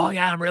everyone's, oh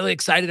yeah, I'm really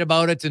excited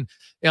about it. And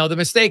the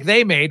mistake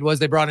they made was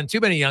they brought in too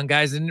many young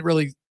guys and didn't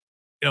really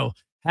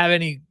have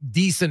any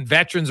decent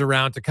veterans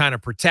around to kind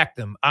of protect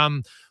them.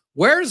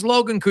 Where's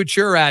Logan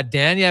Couture at,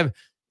 Dan? You have,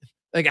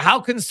 how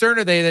concerned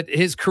are they that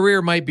his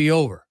career might be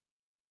over?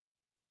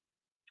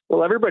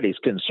 Well, everybody's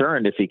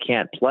concerned if he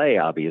can't play,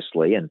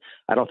 obviously. And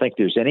I don't think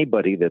there's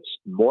anybody that's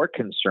more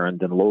concerned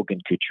than Logan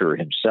Couture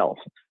himself.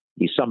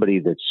 He's somebody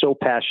that's so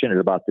passionate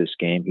about this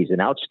game. He's an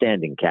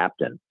outstanding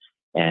captain.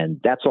 And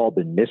that's all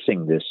been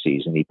missing this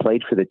season. He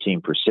played for the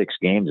team for 6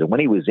 games. And when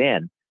he was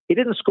in, he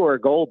didn't score a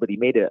goal, but he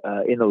made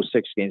in those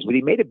 6 games, but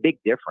he made a big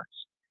difference.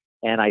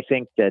 And I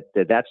think that's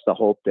the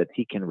hope that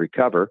he can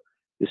recover.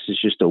 This is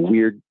just a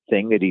weird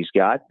thing that he's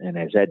got and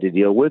has had to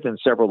deal with, and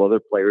several other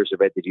players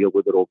have had to deal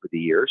with it over the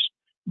years.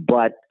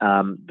 But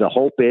the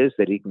hope is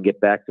that he can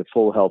get back to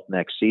full health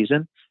next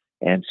season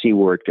and see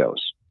where it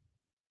goes.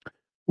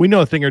 We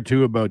know a thing or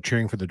two about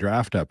cheering for the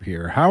draft up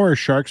here. How are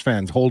Sharks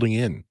fans holding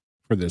in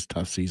for this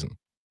tough season?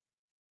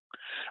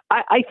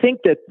 I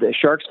think that the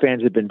Sharks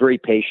fans have been very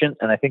patient,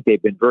 and I think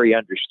they've been very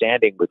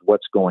understanding with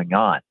what's going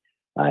on.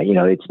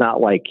 It's not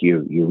like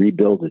you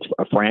rebuild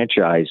a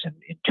franchise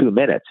in 2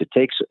 minutes. It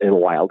takes a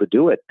while to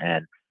do it.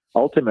 And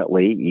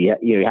ultimately,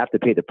 you have to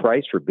pay the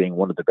price for being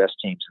one of the best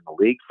teams in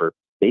the league for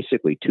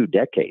basically 2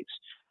 decades.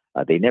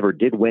 They never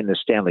did win the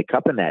Stanley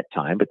Cup in that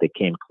time, but they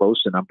came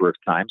close a number of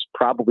times.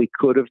 Probably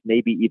could have,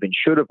 maybe even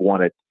should have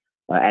won it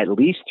at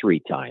least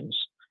 3 times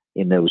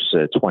in those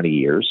 20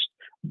 years,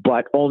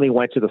 but only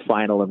went to the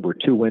final and were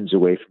 2 wins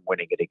away from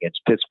winning it against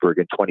Pittsburgh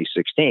in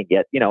 2016.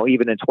 Yet,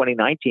 even in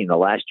 2019, the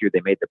last year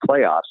they made the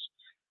playoffs,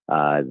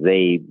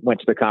 they went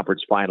to the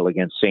conference final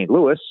against St.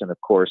 Louis. And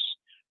of course,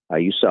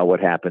 you saw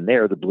what happened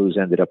there. The Blues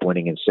ended up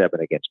winning in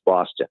 7 against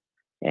Boston.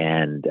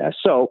 And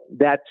so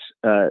that's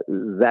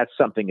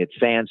something that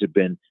fans have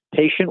been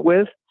patient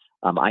with.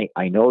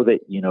 I know that,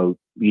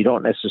 you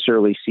don't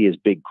necessarily see as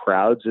big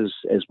crowds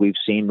as we've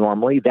seen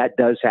normally. That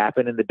does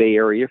happen in the Bay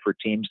Area for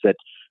teams that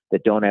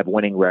don't have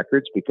winning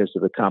records because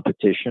of the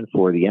competition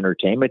for the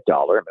entertainment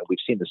dollar. I mean, we've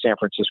seen the San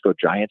Francisco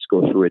Giants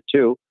go through it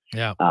too.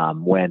 Yeah.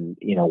 When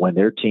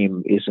their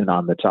team isn't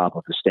on the top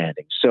of the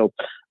standings. So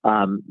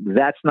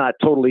that's not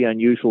totally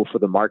unusual for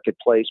the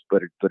marketplace,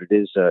 but it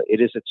is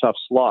a tough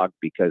slog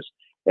because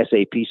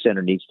SAP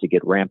Center needs to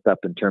get ramped up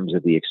in terms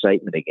of the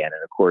excitement again.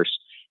 And of course,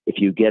 if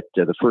you get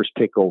the first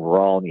pick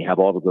overall and you have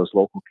all of those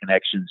local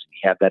connections, and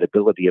you have that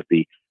ability of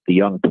the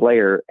young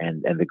player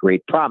and the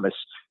great promise,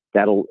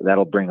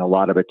 that'll bring a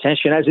lot of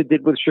attention, as it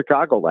did with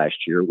Chicago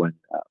last year when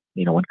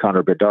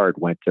Connor Bedard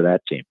went to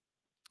that team.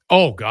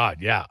 Oh God,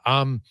 yeah.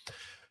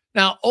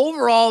 Now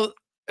overall,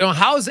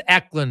 how's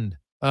Eklund?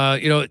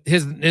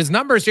 His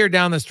numbers here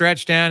down the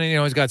stretch, Dan.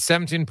 He's got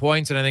 17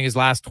 points, and I think his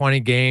last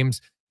 20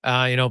 games.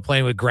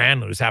 Playing with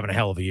Granlund, who's having a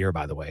hell of a year,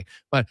 by the way.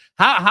 But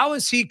how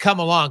has he come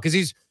along? Because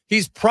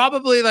he's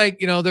probably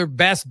their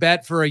best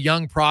bet for a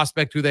young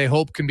prospect who they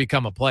hope can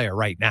become a player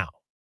right now.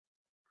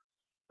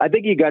 I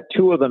think you got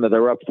 2 of them that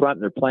are up front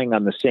and they're playing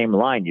on the same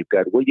line. You've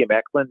got William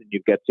Eklund and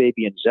you've got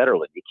Fabian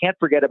Zetterlund. You can't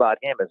forget about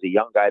him as a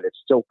young guy that's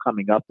still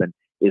coming up and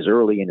is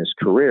early in his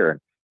career. And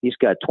he's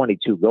got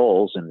 22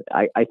 goals, and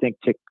I think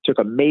took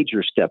a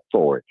major step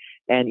forward.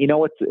 And you know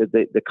what?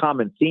 The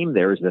common theme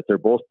there is that they're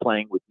both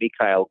playing with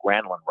Mikael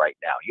Granlund right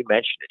now. You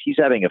mentioned it. He's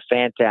having a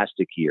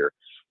fantastic year.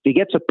 If he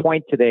gets a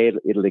point today,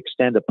 it'll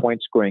extend a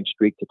point-scoring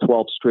streak to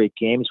 12 straight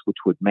games, which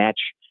would match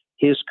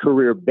his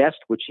career best,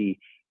 which he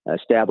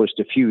established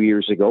a few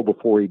years ago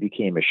before he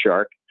became a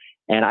Shark.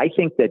 And I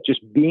think that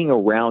just being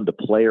around a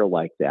player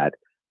like that,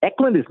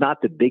 Eklund is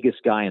not the biggest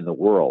guy in the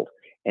world.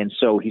 And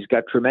so he's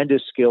got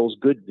tremendous skills,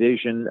 good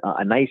vision,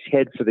 a nice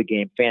head for the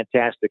game,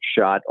 fantastic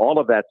shot. All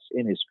of that's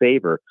in his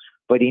favor.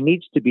 But he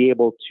needs to be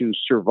able to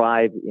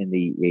survive in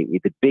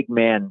the big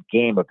man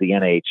game of the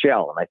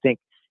NHL. And I think,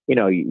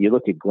 you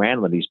look at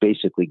Granlund, he's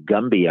basically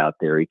Gumby out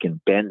there. He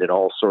can bend in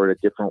all sort of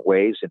different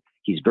ways, and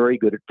he's very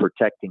good at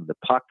protecting the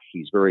puck.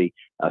 He's very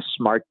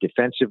smart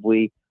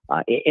defensively,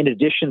 in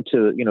addition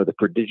to, the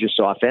prodigious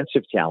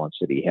offensive talents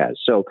that he has.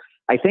 So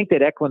I think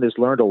that Eklund has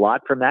learned a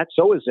lot from that.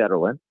 So has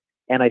Zetterlund.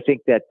 And I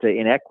think that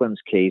in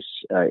Eklund's case,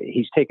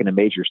 he's taken a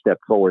major step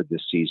forward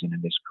this season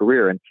in his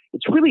career. And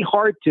it's really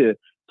hard to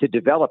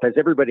develop, as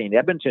everybody in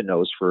Edmonton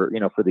knows, for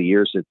the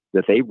years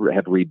that they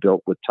have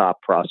rebuilt with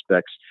top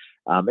prospects.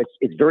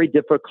 It's very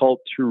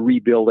difficult to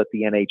rebuild at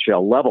the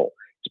NHL level.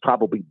 It's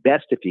probably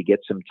best if you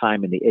get some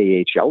time in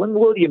the AHL, and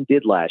William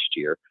did last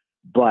year.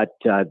 But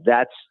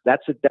that's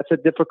a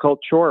difficult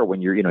chore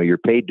when you're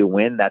paid to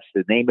win. That's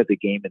the name of the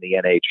game in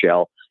the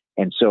NHL.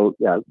 And so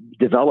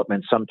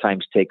development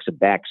sometimes takes a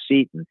back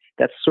seat, and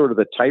that's sort of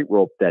the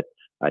tightrope that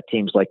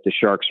teams like the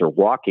Sharks are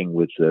walking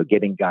with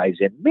getting guys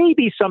in,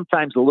 maybe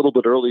sometimes a little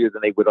bit earlier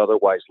than they would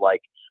otherwise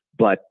like,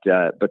 but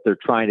they're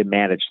trying to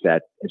manage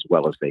that as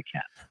well as they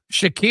can.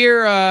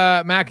 Shakir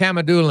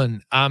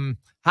Makhamadullin,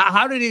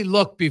 how did he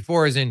look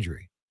before his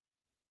injury?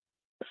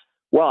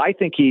 Well, I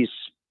think he's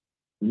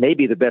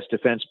maybe the best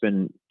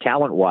defenseman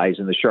talent-wise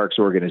in the Sharks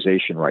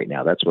organization right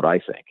now. That's what I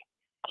think.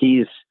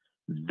 He's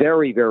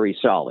very, very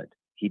solid.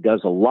 He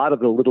does a lot of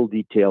the little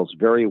details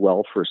very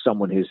well for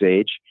someone his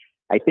age.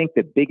 I think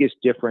the biggest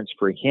difference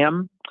for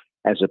him,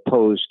 as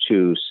opposed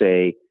to,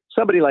 say,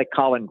 somebody like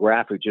Colin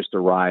Graff who just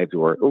arrived,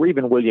 or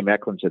even William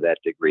Eklund to that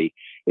degree,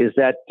 is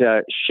that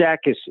Shaq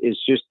is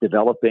just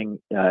developing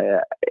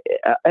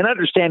an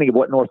understanding of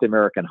what North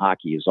American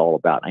hockey is all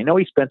about. I know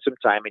he spent some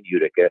time in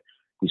Utica.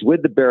 He's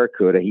with the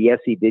Barracuda. Yes,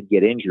 he did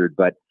get injured,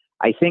 but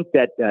I think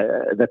that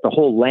that the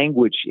whole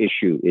language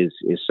issue is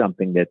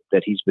something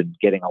that he's been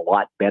getting a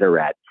lot better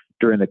at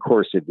during the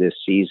course of this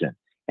season.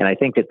 And I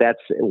think that's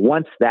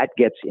once that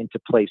gets into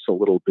place a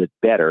little bit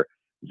better,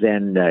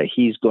 then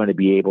he's going to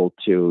be able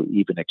to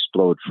even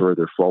explode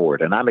further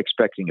forward. And I'm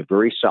expecting a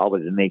very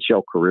solid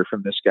NHL career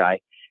from this guy.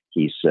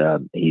 He's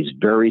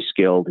very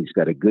skilled. He's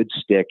got a good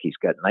stick. He's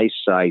got nice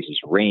size. He's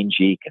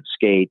rangy, can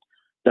skate,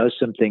 does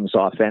some things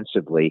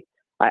offensively.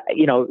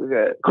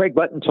 Craig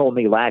Button told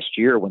me last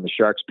year when the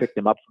Sharks picked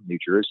him up from New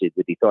Jersey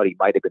that he thought he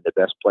might have been the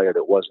best player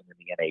that wasn't in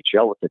the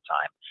NHL at the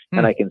time.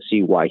 And I can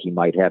see why he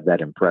might have that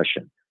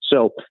impression.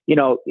 So,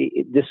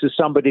 this is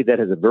somebody that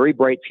has a very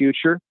bright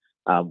future.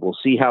 We'll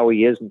see how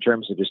he is in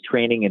terms of his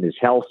training and his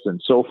health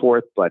and so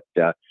forth. But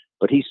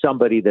he's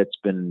somebody that's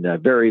been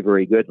very,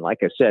 very good. And like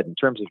I said, in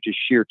terms of just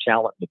sheer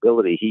talent and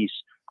ability, he's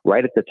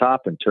right at the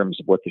top in terms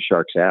of what the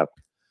Sharks have.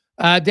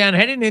 Dan,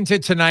 heading into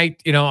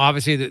tonight,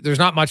 obviously there's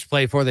not much to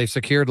play for. They've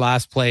secured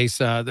last place.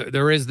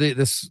 There is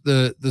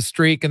the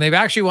streak, and they've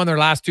actually won their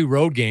last 2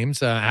 road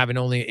games, having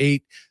only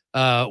 8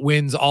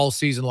 wins all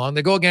season long.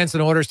 They go against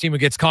an Oilers team who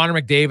gets Connor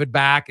McDavid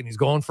back, and he's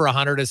going for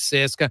 100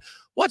 assists.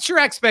 What's your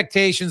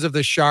expectations of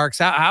the Sharks?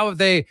 How have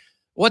they?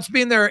 What's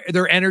been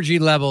their energy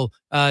level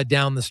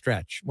down the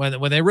stretch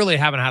when they really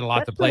haven't had a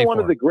lot to play for?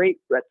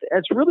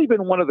 That's really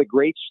been one of the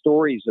great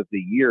stories of the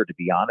year, to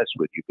be honest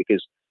with you,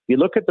 because you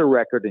look at the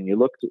record and you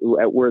look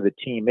at where the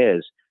team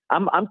is.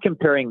 I'm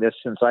comparing this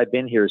since I've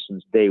been here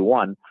since day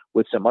one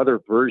with some other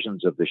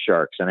versions of the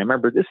Sharks. And I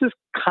remember this is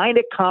kind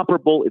of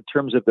comparable in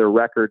terms of their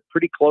record,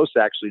 pretty close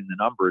actually in the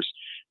numbers,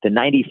 to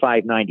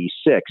 95-96.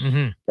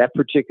 Mm-hmm. That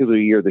particular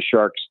year, the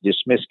Sharks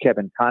dismissed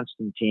Kevin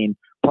Constantine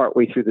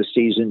partway through the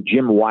season.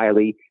 Jim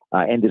Wiley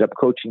ended up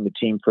coaching the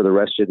team for the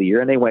rest of the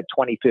year, and they went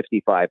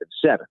 20-55-7.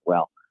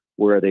 Well,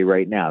 where are they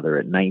right now? They're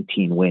at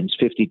 19 wins,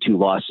 52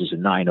 losses,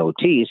 and 9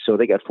 OTs, so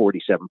they got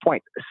 47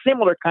 points. A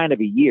similar kind of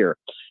a year.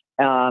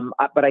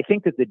 But I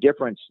think that the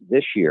difference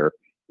this year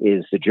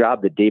is the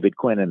job that David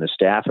Quinn and the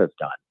staff have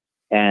done.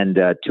 And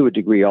to a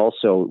degree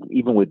also,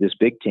 even with this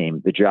big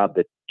team, the job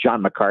that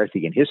John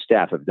McCarthy and his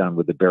staff have done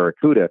with the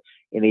Barracuda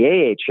in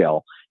the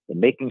AHL in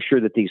making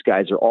sure that these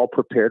guys are all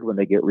prepared when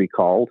they get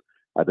recalled,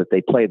 that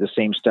they play the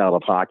same style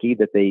of hockey,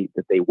 that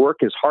they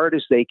work as hard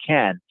as they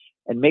can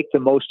and make the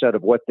most out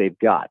of what they've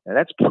got. And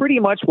that's pretty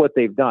much what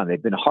they've done.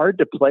 They've been hard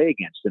to play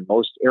against in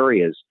most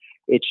areas.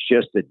 It's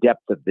just the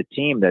depth of the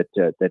team that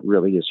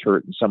really is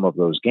hurt in some of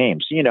those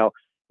games.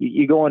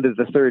 You go into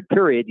the third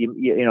period,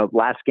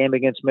 last game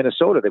against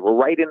Minnesota, they were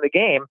right in the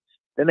game.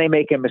 Then they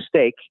make a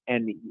mistake.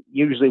 And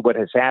usually what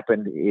has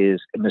happened is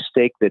a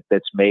mistake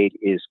that's made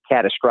is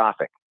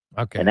catastrophic.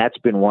 Okay. And that's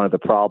been one of the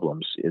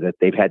problems that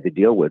they've had to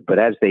deal with. But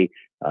as they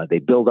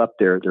build up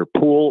their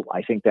pool,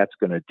 I think that's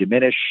going to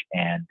diminish.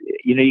 And,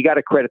 you got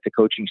to credit the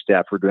coaching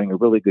staff for doing a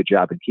really good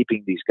job in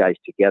keeping these guys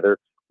together,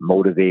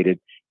 motivated,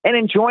 and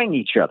enjoying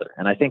each other.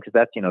 And I think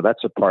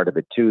that's a part of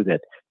it too, that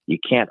you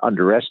can't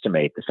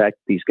underestimate the fact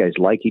that these guys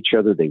like each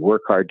other. They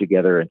work hard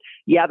together, and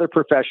yeah, they're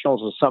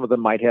professionals, and some of them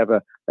might have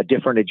a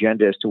different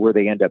agenda as to where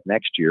they end up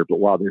next year. But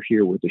while they're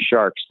here with the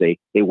Sharks, they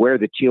wear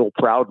the teal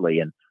proudly.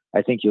 And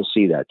I think you'll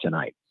see that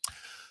tonight.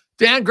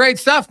 Dan, great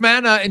stuff,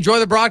 man. Enjoy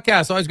the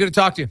broadcast. Always good to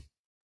talk to you.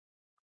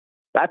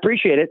 I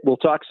appreciate it. We'll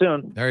talk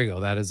soon. There you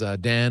go. That is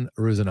Dan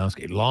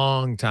Ruzanowski,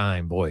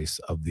 longtime voice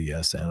of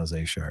the San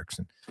Jose Sharks.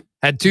 And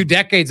had 2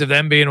 decades of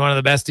them being one of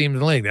the best teams in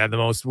the league. They had the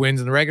most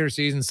wins in the regular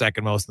season,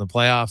 second most in the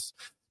playoffs.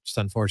 Just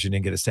unfortunately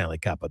didn't get a Stanley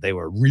Cup, but they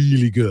were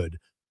really good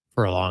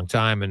for a long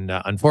time. And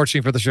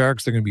unfortunately for the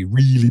Sharks, they're going to be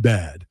really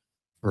bad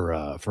for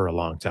a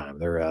long time.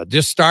 They're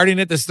just starting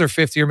it. This is their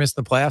 5th year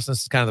missing the playoffs. And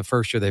this is kind of the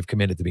first year they've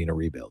committed to being a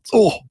rebuild.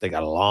 So they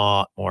got a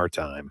lot more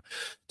time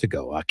to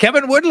go.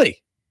 Kevin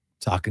Woodley,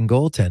 talking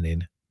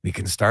goaltending. We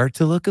can start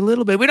to look a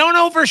little bit. We don't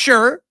know for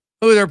sure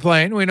who they're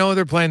playing. We know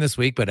they're playing this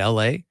week, but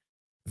LA,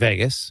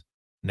 Vegas,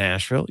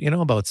 Nashville, you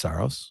know about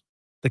Saros.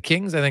 The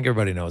Kings, I think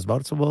everybody knows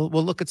about it. So we'll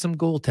look at some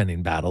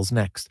goaltending battles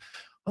next.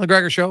 On the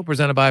Gregor Show,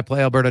 presented by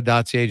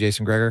PlayAlberta.ca,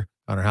 Jason Gregor,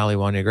 Connor Halley,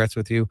 Wanye Gretz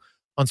with you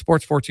on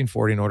Sports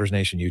 1440 and Oilers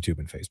Nation, YouTube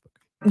and Facebook.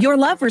 Your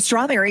love for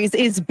strawberries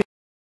is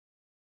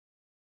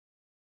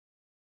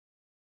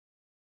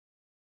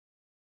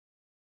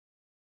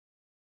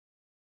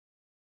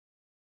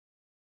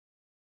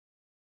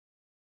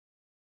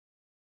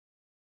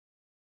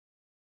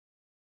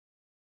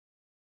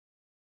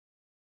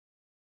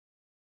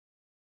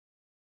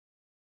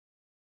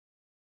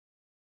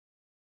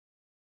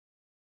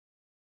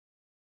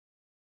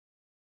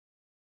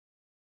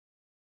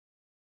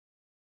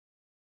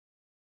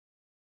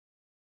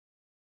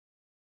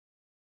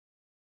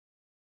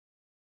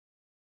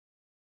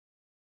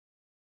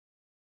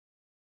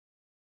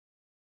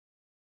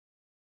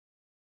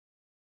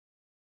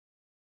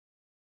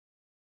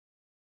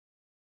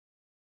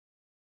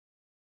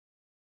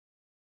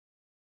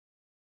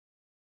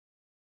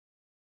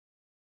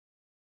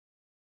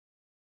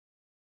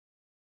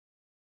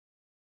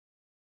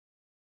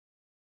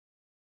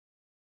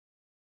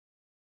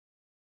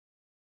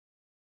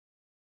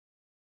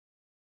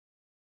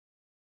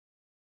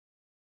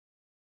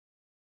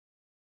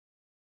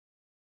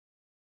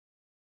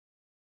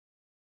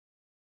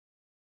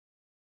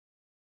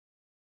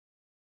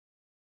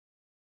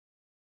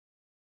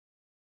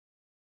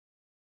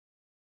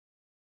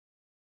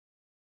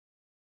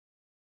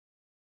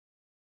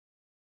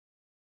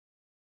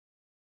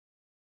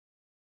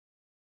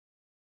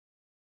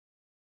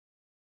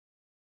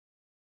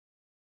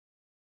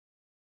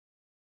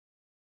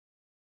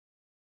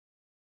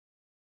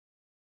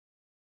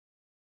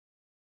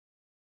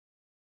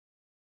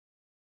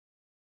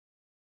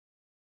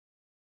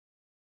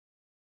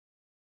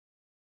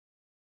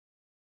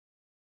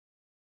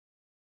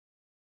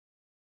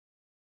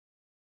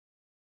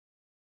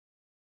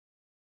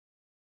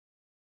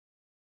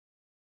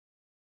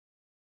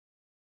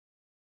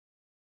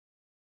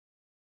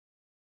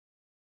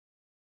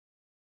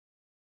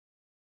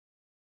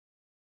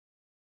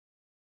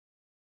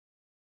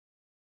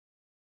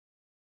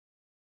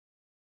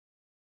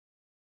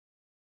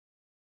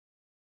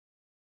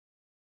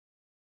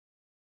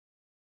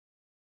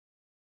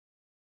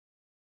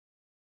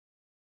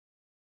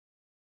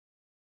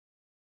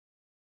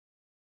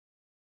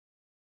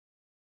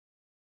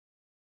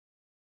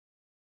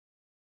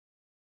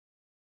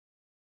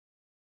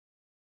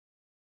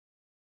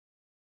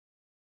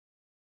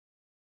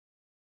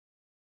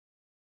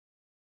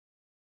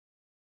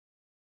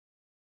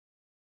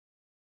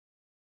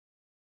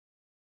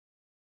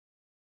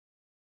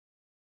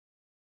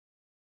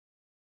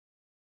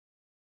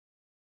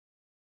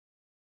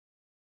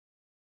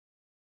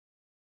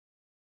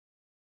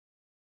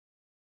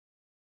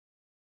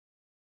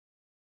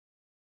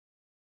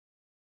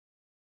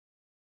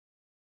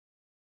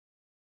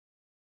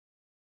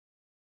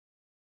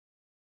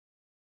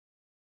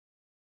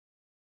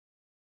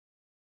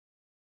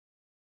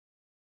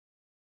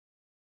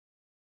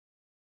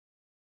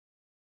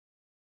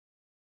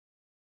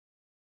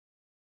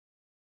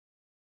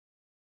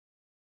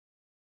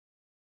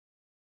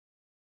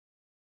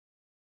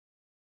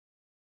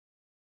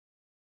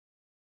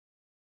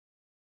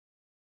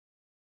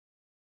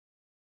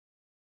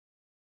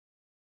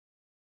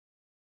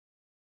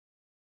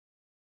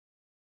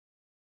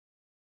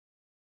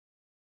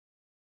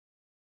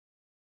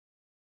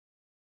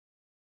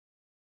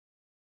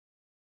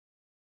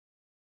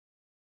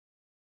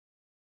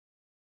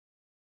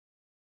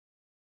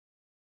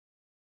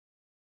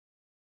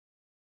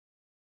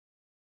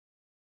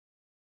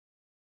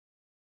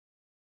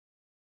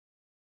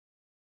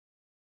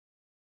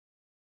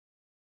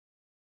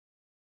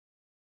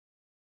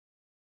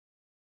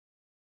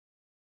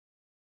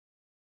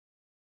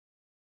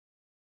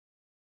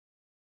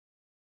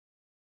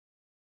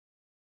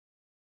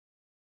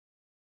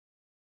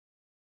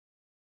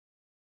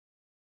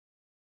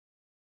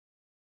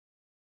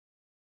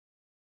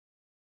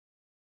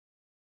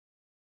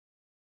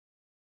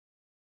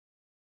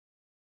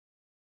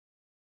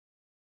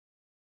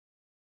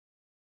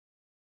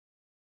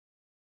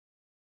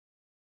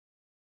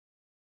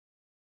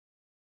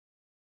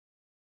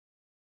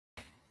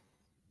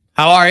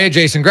How are you?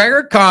 Jason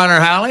Gregor, Connor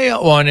Halley,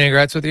 Wanye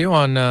Gretz with you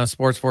on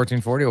Sports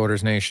 1440,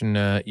 Orders Nation,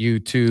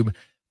 YouTube,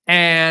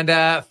 and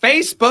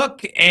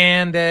Facebook.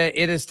 And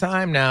it is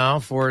time now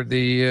for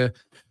the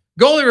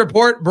goalie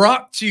report,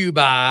 brought to you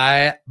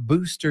by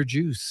Booster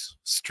Juice.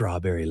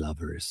 Strawberry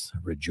lovers,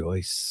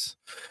 rejoice.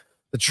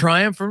 The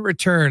triumphant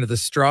return of the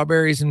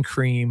strawberries and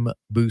cream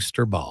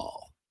booster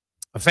ball.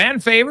 A fan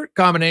favorite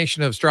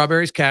combination of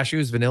strawberries,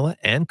 cashews, vanilla,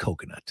 and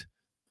coconut.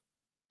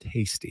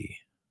 Tasty.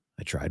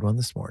 I tried one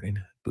this morning.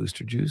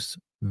 Booster Juice,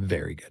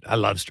 very good. I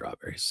love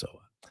strawberries, so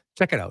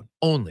check it out.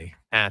 Only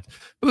at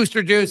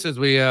Booster Juice, as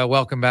we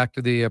welcome back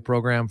to the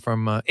program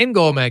from In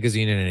Goal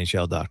Magazine and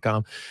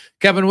NHL.com.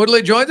 Kevin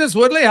Woodley joins us.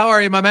 Woodley, how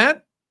are you, my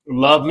man?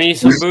 Love me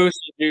some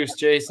Booster Juice,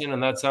 Jason,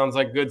 and that sounds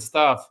like good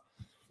stuff.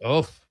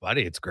 Oh,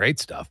 buddy, it's great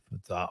stuff.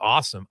 It's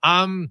awesome.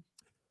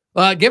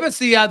 Give us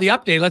the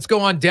update. Let's go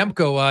on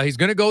Demko. He's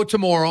going to go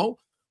tomorrow.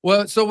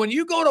 Well, so when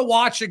you go to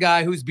watch a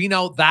guy who's been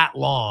out that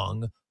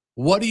long,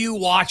 what are you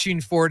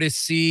watching for to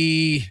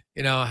see,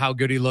 how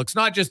good he looks?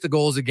 Not just the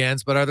goals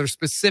against, but are there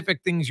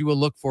specific things you will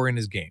look for in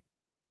his game?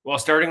 Well,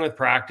 starting with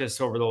practice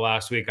over the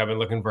last week, I've been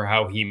looking for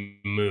how he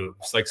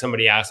moves. Like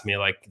somebody asked me,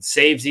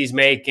 saves he's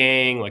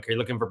making, are you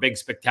looking for big,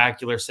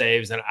 spectacular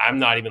saves? And I'm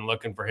not even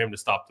looking for him to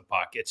stop the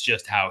puck. It's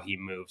just how he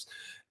moves.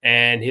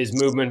 And his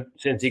movement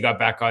since he got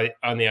back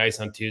on the ice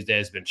on Tuesday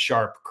has been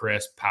sharp,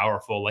 crisp,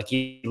 powerful.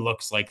 He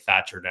looks like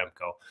Thatcher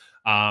Demko.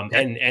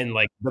 And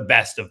like the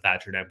best of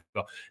Thatcher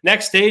Demko.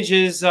 Next stage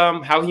is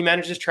how he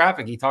manages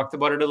traffic. He talked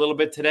about it a little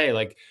bit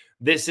today.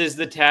 This is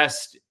the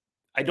test.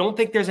 I don't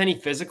think there's any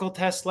physical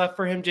tests left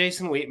for him,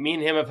 Jason. Me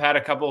and him have had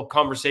a couple of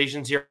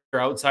conversations here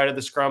outside of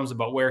the scrums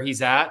about where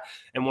he's at.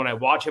 And when I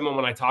watch him and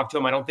when I talk to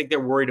him, I don't think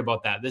they're worried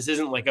about that. This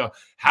isn't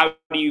how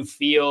do you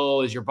feel?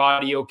 Is your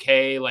body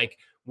okay?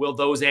 Will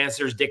those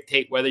answers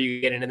dictate whether you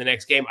get into the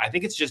next game? I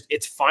think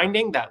it's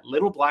finding that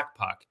little black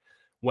puck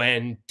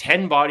when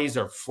 10 bodies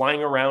are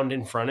flying around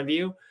in front of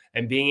you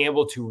and being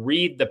able to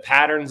read the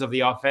patterns of the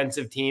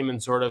offensive team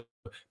and sort of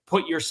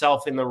put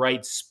yourself in the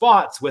right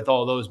spots with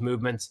all those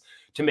movements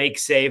to make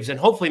saves and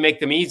hopefully make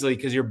them easily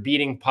because you're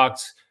beating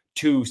pucks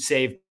to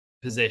save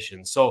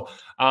positions. So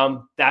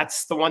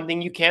that's the one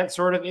thing you can't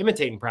sort of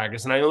imitate in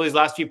practice. And I know these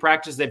last few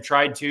practices, they've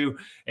tried to,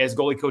 as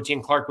goalie coach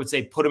Ian Clark would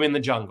say, put them in the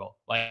jungle.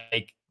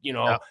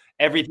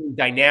 Everything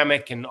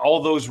dynamic and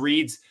all those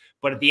reads.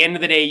 But at the end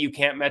of the day, you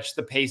can't match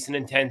the pace and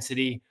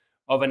intensity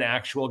of an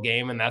actual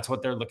game. And that's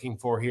what they're looking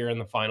for here in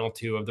the final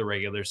two of the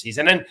regular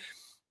season. And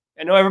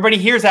I know everybody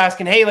here is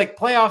asking, hey,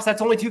 playoffs,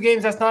 that's only 2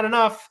 games. That's not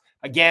enough.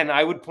 Again,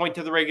 I would point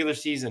to the regular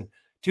season.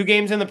 2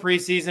 games in the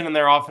preseason, and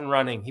they're off and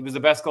running. He was the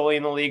best goalie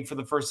in the league for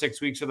the first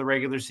 6 weeks of the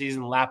regular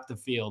season, lapped the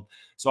field.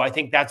 So I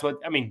think that's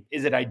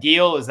is it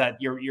ideal? Is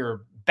that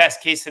your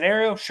best case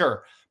scenario?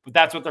 Sure. But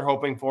that's what they're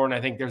hoping for. And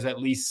I think there's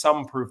at least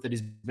some proof that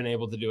he's been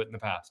able to do it in the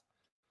past.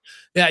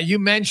 Yeah, you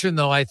mentioned,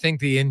 though, I think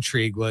the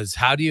intrigue was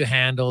how do you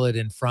handle it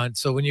in front?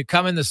 So when you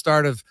come in the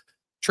start of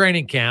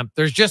training camp,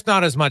 there's just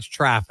not as much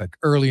traffic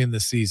early in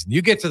the season.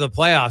 You get to the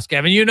playoffs,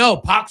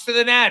 Kevin, pucks to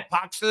the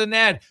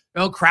net,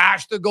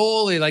 crash the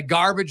goalie,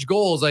 garbage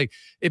goals.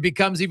 It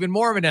becomes even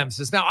more of an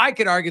emphasis. Now, I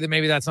could argue that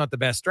maybe that's not the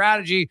best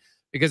strategy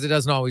because it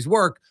doesn't always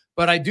work,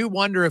 but I do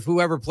wonder if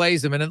whoever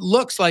plays them, and it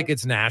looks like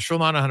it's Nashville,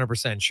 not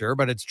 100% sure,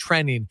 but it's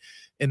trending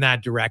in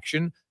that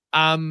direction.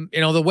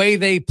 The way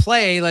they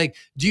play,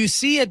 do you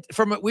see it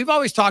we've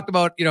always talked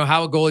about,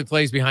 how a goalie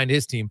plays behind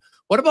his team.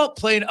 What about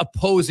playing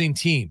opposing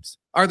teams?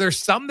 Are there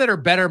some that are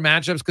better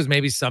matchups because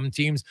maybe some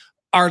teams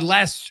are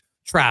less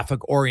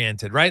traffic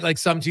oriented, right?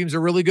 Some teams are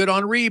really good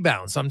on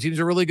rebounds. Some teams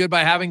are really good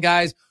by having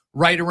guys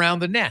right around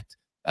the net.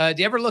 Do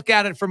you ever look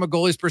at it from a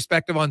goalie's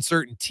perspective on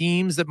certain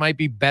teams that might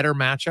be better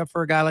matchup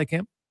for a guy like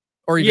him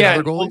or even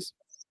other goalies?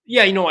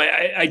 Yeah,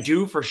 I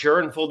do for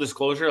sure. In full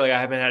disclosure, I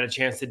haven't had a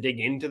chance to dig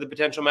into the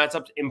potential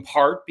matchups in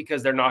part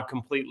because they're not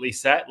completely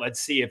set.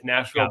 Let's see if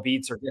Nashville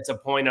beats or gets a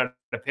point out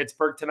of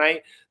Pittsburgh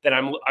tonight. Then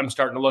I'm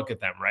starting to look at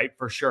them, right?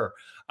 For sure.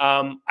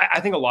 I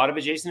think a lot of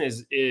it, Jason,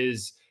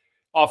 is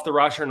off the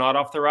rush or not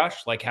off the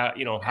rush.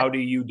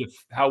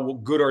 How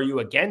good are you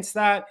against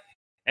that?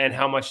 And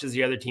how much does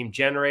the other team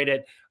generate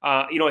it?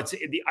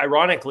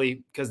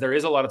 Ironically, because there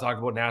is a lot of talk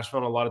about Nashville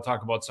and a lot of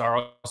talk about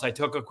Saros. I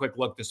took a quick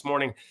look this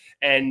morning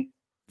and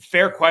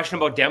fair question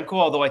about Demko,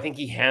 although I think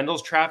he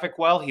handles traffic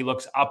well. He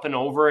looks up and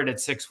over it at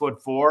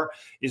 6'4",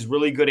 is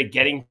really good at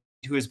getting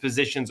to his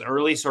positions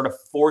early, sort of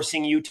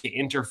forcing you to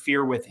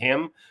interfere with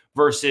him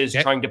versus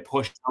trying to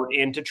push out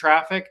into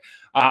traffic.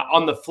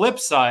 On the flip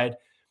side,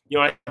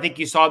 I think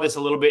you saw this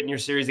a little bit in your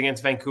series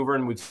against Vancouver,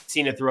 and we've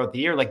seen it throughout the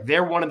year.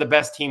 They're one of the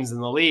best teams in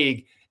the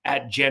league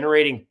at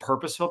generating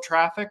purposeful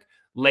traffic,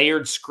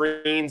 layered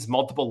screens,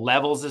 multiple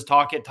levels, as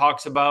it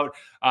talks about,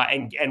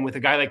 and with a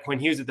guy like Quinn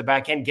Hughes at the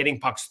back end,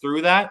 getting pucks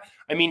through that.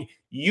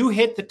 You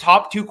hit the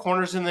top 2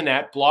 corners in the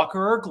net,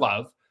 blocker or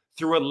glove,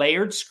 through a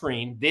layered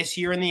screen this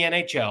year in the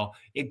NHL,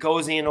 it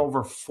goes in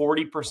over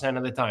 40%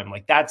 of the time.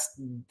 That's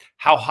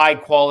how high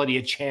quality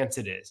a chance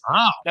it is.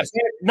 Wow. Now, it's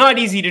not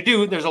easy to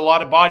do. There's a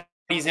lot of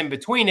bodies in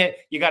between it.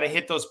 You got to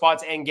hit those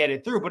spots and get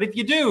it through. But if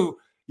you do,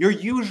 you're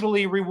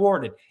usually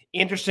rewarded.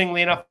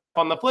 Interestingly enough,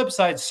 on the flip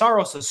side,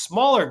 Saros, a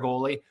smaller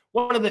goalie,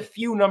 one of the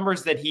few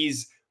numbers that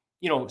he's,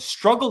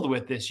 struggled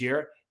with this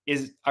year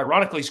is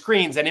ironically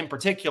screens, and in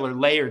particular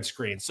layered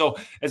screens. So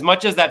as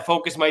much as that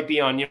focus might be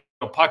on,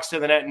 pucks to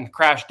the net and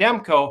Crash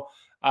Demko,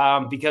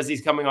 because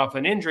he's coming off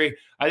an injury,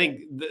 I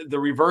think the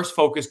reverse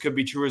focus could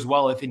be true as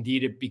well if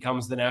indeed it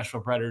becomes the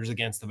Nashville Predators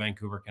against the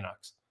Vancouver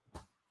Canucks.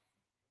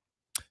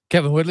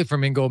 Kevin Woodley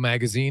from Ingo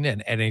Magazine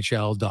and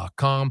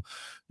NHL.com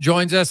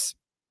joins us.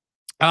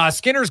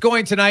 Skinner's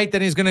going tonight.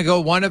 Then he's going to go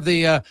one of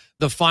the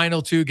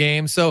final 2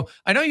 games. So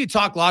I know you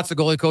talk lots of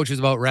goalie coaches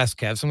about rest,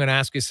 Kev. So I'm going to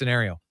ask you a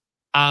scenario.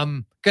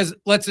 Because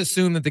let's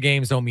assume that the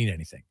games don't mean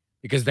anything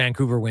because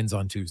Vancouver wins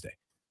on Tuesday.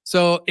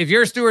 So if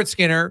you're Stuart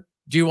Skinner,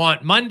 do you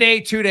want Monday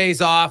 2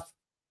 days off,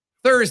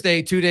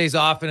 Thursday 2 days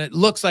off, and it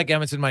looks like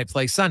Edmonton might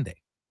play Sunday?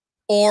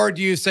 Or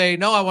do you say,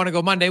 no, I want to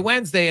go Monday,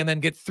 Wednesday, and then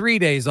get 3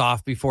 days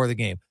off before the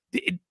game?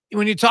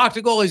 When you talk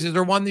to goalies, is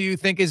there one that you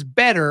think is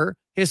better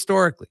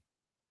historically?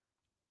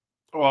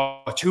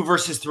 Well, 2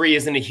 versus 3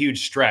 isn't a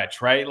huge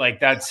stretch, right? Like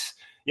that's,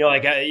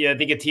 I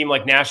think a team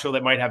like Nashville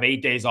that might have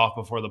 8 days off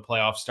before the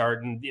playoffs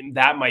start, and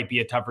that might be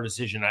a tougher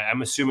decision.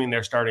 I'm assuming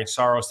they're starting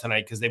Saros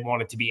tonight because they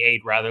want it to be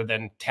 8 rather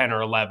than 10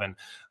 or 11.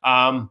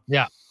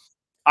 Yeah.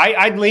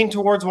 I'd lean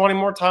towards wanting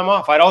more time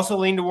off. I'd also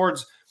lean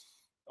towards,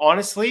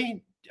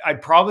 honestly,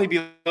 I'd probably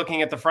be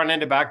looking at the front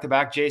end of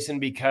back-to-back, Jason,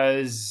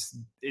 because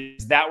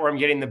is that where I'm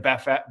getting the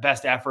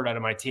best effort out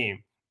of my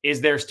team? Is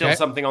there still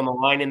something on the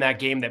line in that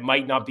game that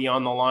might not be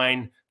on the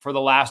line for the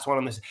last one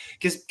on this?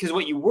 Because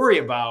what you worry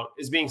about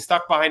is being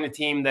stuck behind a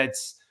team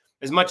that's,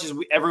 as much as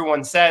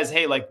everyone says,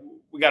 hey, like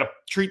we got to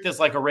treat this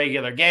like a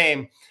regular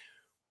game.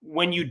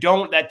 When you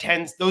don't,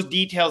 those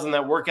details and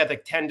that work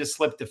ethic tend to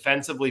slip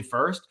defensively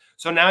first.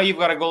 So now you've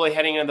got a goalie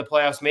heading into the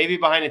playoffs, maybe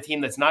behind a team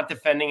that's not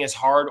defending as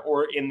hard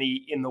or in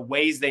the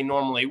ways they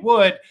normally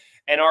would.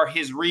 And are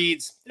his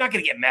reads, they're not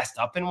going to get messed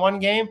up in one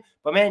game,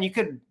 but man, you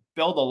could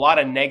build a lot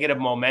of negative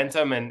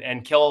momentum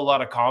and kill a lot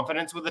of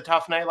confidence with a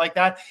tough night like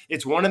that.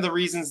 It's one of the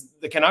reasons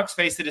the Canucks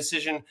face the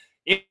decision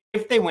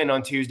if they win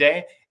on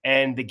Tuesday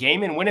and the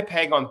game in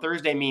Winnipeg on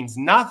Thursday means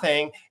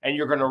nothing and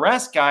you're going to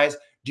rest guys.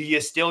 Do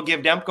you still give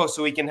Demko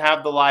so he can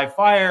have the live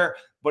fire?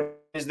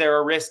 But is there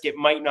a risk it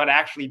might not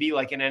actually be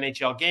like an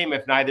NHL game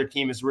if neither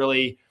team is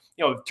really,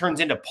 it turns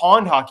into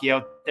pond hockey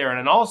out there in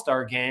an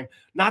all-star game?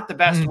 Not the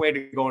best way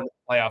to go into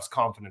the playoffs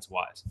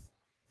confidence-wise.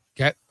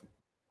 Okay.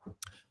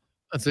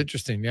 That's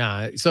interesting.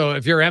 Yeah. So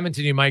if you're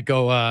Edmonton, you might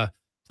go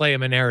play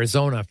him in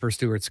Arizona for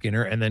Stuart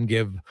Skinner and then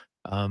give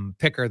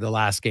Picker the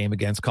last game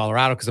against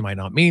Colorado because it might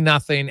not mean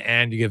nothing.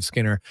 And you give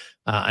Skinner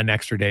an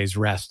extra day's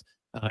rest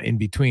in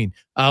between.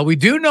 We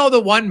do know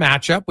the one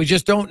matchup. We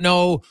just don't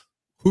know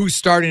who's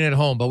starting at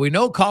home, but we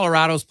know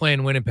Colorado's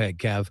playing Winnipeg,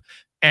 Kev.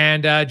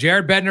 And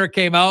Jared Bednar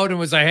came out and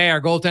was like, hey,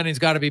 our goaltending's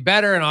got to be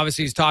better. And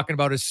obviously he's talking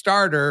about his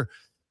starter.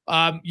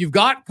 You've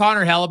got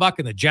Connor Halley,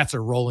 and the Jets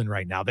are rolling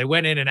right now. They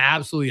went in and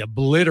absolutely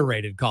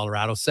obliterated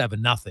Colorado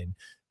 7-0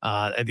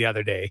 the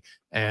other day.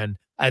 And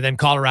then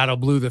Colorado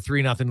blew the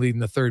 3-0 lead in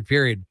the third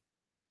period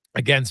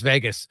against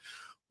Vegas.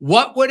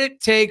 What would it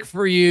take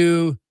for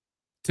you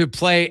to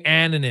play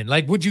Annunen?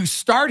 Like, would you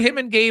start him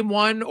in game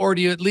 1, or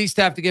do you at least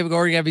have to give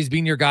Georgiev? He's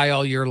been your guy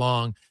all year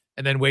long,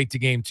 and then wait to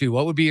game 2.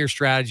 What would be your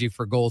strategy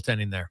for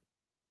goaltending there?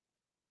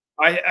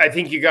 I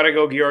think you got to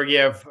go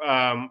Georgiev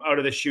out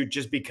of the chute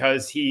just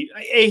because he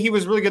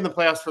was really good in the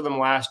playoffs for them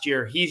last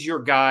year. He's your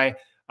guy.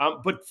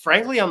 But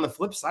frankly, on the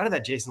flip side of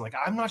that, Jason, like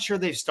I'm not sure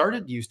they've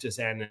started Justus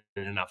Annunen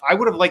enough. I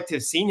would have liked to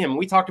have seen him.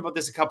 We talked about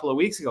this a couple of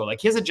weeks ago. Like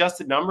his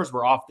adjusted numbers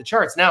were off the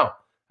charts. Now,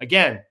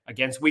 again,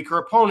 against weaker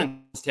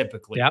opponents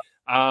typically. Yep.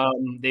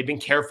 They've been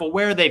careful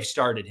where they've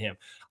started him.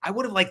 I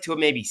would have liked to have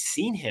maybe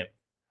seen him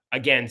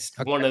against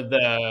one of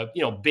the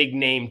big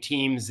name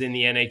teams in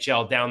the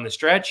NHL down the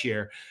stretch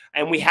here.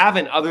 And we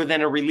haven't, other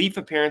than a relief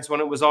appearance when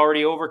it was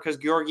already over because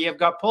Georgiev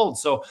got pulled.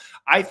 So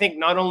I think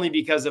not only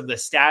because of the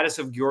status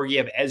of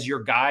Georgiev as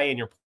your guy and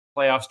your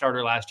playoff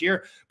starter last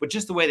year, but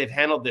just the way they've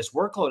handled this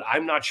workload,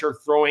 I'm not sure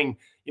throwing,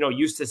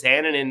 Justus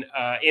Annunen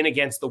in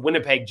against the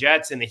Winnipeg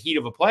Jets in the heat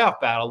of a playoff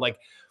battle. Like,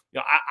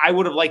 I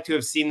would have liked to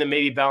have seen them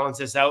maybe balance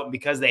this out. And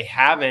because they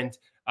haven't,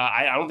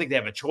 I don't think they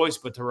have a choice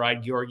but to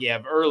ride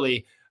Georgiev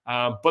early.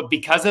 But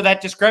because of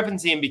that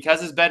discrepancy and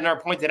because, as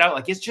Bednar pointed out,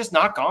 like it's just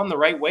not gone the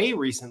right way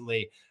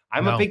recently.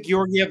 I'm a big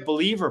Georgiev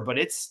believer, but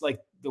it's like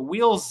the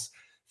wheels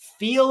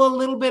feel a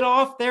little bit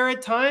off there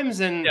at times.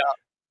 And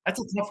that's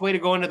a tough way to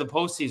go into the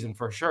postseason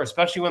for sure,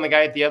 especially when the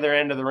guy at the other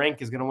end of the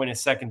rink is going to win his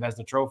second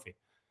Vezina trophy.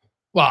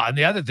 Well, and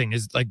the other thing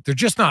is like they're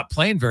just not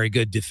playing very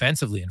good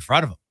defensively in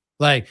front of them.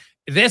 Like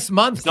this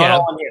month,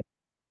 Kev,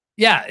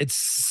 yeah, it's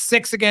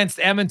 6 against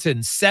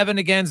Edmonton, 7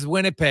 against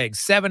Winnipeg,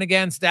 7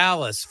 against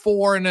Dallas,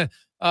 4 in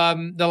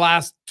the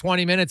last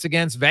 20 minutes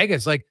against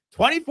Vegas. Like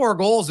 24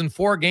 goals in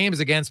 4 games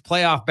against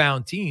playoff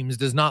bound teams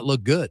does not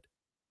look good.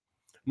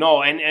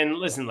 No, and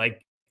listen,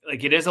 like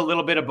it is a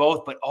little bit of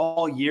both, but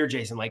all year,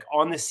 Jason, like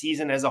on the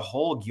season as a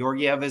whole,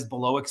 Georgiev is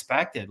below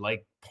expected,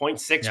 like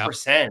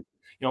 0.6%.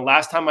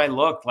 last time I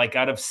looked, like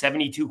out of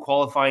 72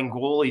 qualifying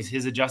goalies,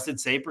 his adjusted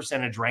save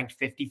percentage ranked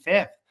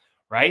 55th.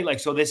 Right. Like,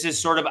 so this is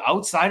sort of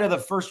outside of the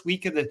first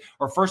week of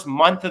first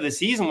month of the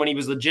season when he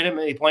was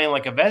legitimately playing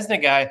like a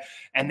Vezina guy,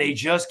 and they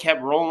just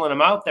kept rolling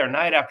him out there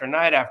night after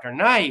night after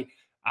night.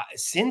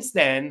 Since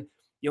then,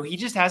 he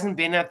just hasn't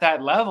been at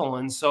that level.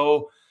 And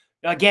so,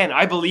 again,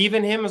 I believe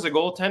in him as a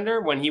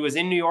goaltender. When he was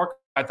in New York,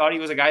 I thought he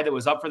was a guy that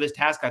was up for this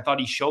task. I thought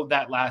he showed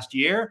that last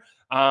year.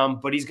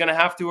 But he's going to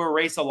have to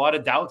erase a lot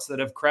of doubts that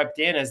have crept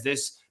in as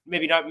this,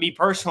 maybe not me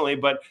personally,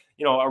 but,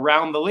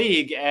 around the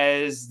league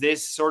as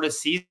this sort of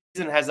season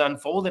has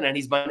unfolded, and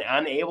he's been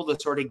unable to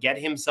sort of get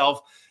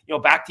himself,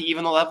 back to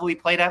even the level he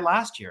played at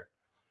last year.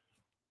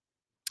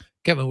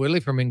 Kevin Woodley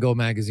from InGo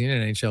Magazine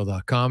and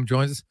NHL.com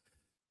joins us.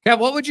 Kev,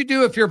 what would you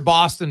do if you're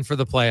Boston for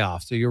the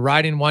playoffs? So you're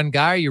riding one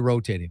guy, or you're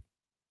rotating?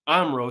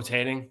 I'm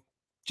rotating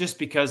just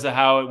because of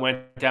how it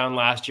went down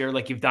last year.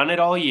 Like, you've done it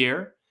all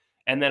year,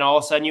 and then all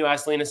of a sudden you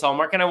ask Linus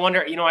Ullmark, and I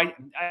wonder, I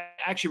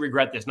actually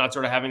regret this, not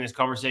sort of having this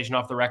conversation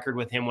off the record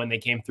with him when they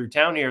came through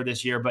town here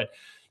this year, but,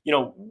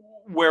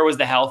 where was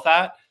the health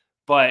at?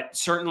 But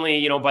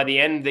certainly, by the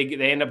end, they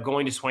end up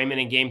going to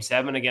Swayman in Game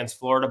 7 against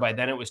Florida. By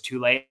then, it was too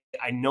late.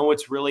 I know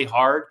it's really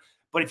hard,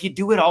 but if you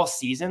do it all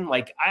season,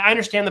 like, I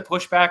understand the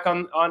pushback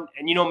on,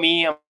 and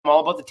me, I'm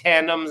all about the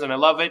tandems, and I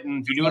love it.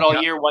 And if you do it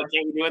all year, why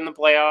can't you do it in the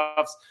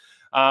playoffs?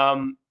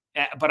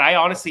 But I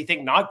honestly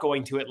think not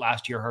going to it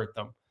last year hurt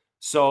them.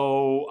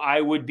 So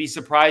I would be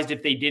surprised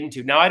if they didn't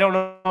to. Now, I don't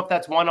know if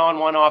that's one on,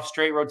 one off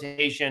straight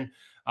rotation,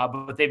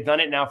 but they've done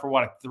it now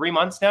for 3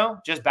 months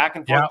now, just back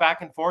and forth,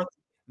 back and forth.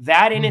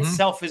 That in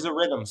itself is a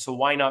rhythm. So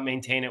why not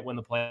maintain it when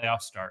the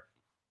playoffs start?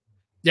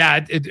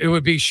 Yeah, it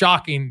would be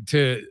shocking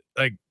to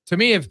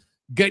me if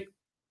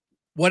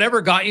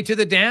whatever got you to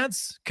the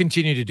dance,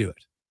 continue to do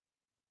it.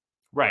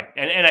 Right.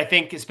 And I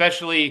think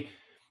especially,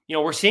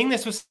 we're seeing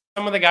this with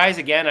some of the guys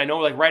again. I know,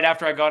 like, right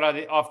after I got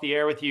off the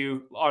air with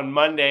you on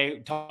Monday,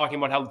 talking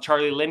about how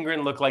Charlie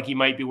Lindgren looked like he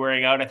might be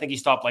wearing out. I think he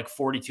stopped like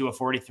 42 of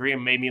 43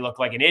 and made me look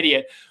like an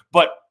idiot.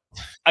 But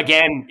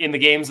again, in the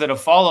games that have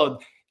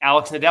followed,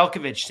 Alex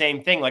Nedeljkovic,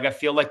 same thing. Like, I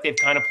feel like they've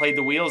kind of played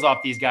the wheels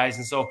off these guys.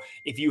 And so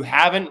if you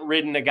haven't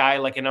ridden a guy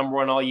like a number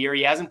one all year,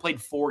 he hasn't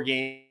played 4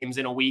 games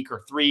in a week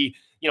or 3,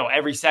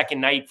 every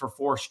second night for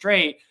 4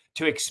 straight,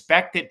 to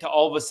expect it to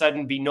all of a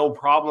sudden be no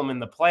problem in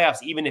the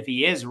playoffs, even if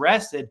he is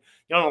rested,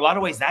 in a lot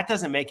of ways, that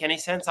doesn't make any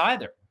sense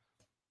either.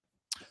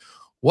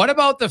 What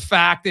about the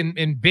fact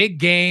in big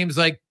games,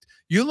 like,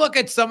 you look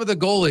at some of the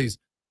goalies,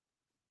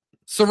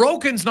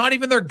 Sorokin's not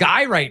even their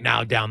guy right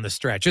now down the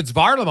stretch. It's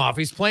Varlamov.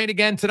 He's playing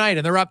again tonight,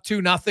 and they're up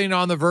 2-0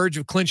 on the verge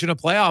of clinching a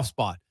playoff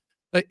spot.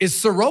 Is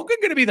Sorokin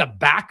going to be the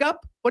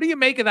backup? What do you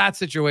make of that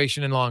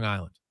situation in Long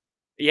Island?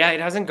 Yeah,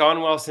 it hasn't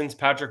gone well since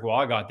Patrick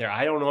Waugh got there.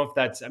 I don't know if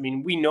that's,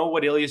 we know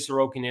what Ilya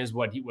Sorokin is,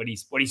 what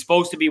he's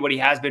supposed to be, what he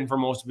has been for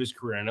most of his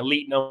career, an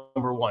elite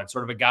number one,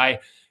 sort of a guy,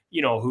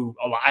 who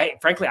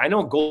frankly, I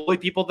know goalie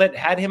people that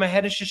had him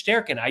ahead of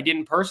Shesterkin. I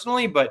didn't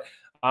personally, but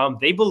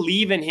they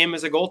believe in him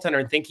as a goaltender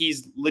and think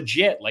he's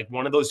legit, like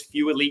one of those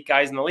few elite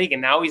guys in the league.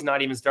 And now he's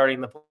not even starting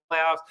in the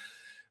playoffs.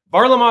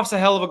 Varlamov's a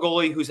hell of a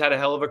goalie who's had a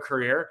hell of a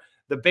career.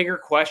 The bigger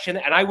question,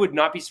 and I would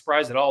not be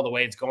surprised at all the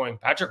way it's going,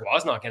 Patrick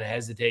Waugh's not going to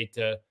hesitate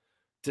to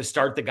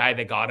start the guy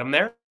that got him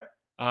there.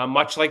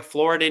 Much like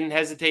Florida didn't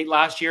hesitate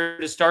last year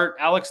to start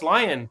Alex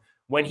Lyon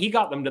when he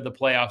got them to the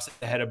playoffs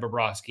ahead of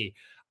Bobrovsky.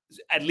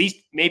 At least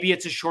maybe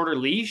it's a shorter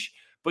leash.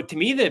 But to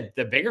me, the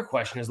bigger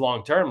question is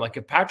long-term. Like,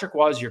 if Patrick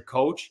Waugh is your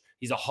coach,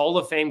 he's a Hall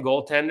of Fame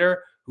goaltender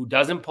who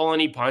doesn't pull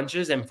any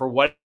punches. And for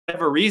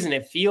whatever reason,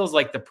 it feels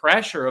like the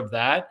pressure of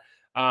that,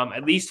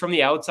 at least from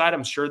the outside,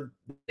 I'm sure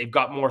they've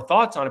got more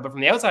thoughts on it. But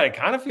from the outside, it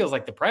kind of feels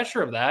like the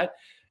pressure of that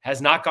has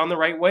not gone the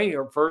right way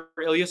for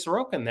Ilya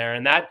Sorokin there.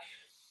 And that,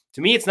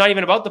 to me, it's not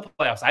even about the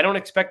playoffs. I don't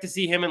expect to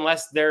see him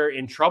unless they're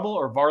in trouble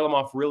or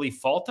Varlamov really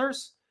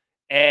falters.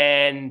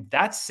 And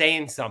that's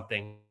saying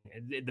something.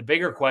 The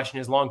bigger question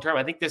is long-term.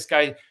 I think this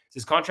guy, does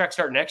his contract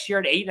start next year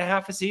at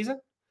 8.5 a season?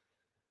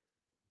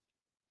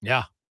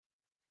 Yeah.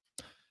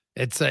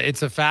 It's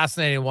a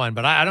fascinating one,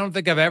 but I don't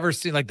think I've ever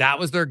seen, like, that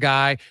was their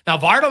guy. Now,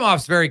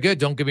 Varlamov's very good,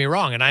 don't get me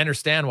wrong, and I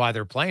understand why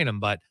they're playing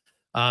him, but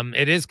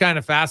it is kind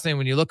of fascinating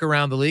when you look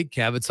around the league,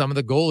 Kev, at some of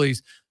the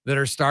goalies that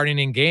are starting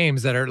in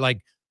games that are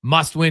like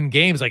must-win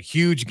games, like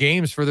huge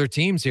games for their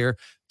teams here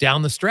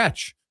down the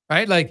stretch,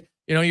 right? Like,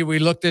 we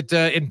looked at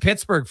in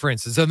Pittsburgh, for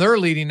instance, and they're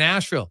leading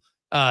Nashville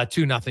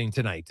 2-0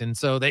 tonight. And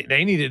so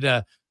they needed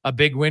a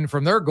big win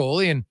from their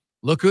goalie, and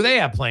look who they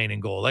have playing in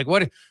goal. Like,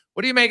 what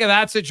do you make of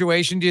that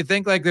situation? Do you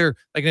think like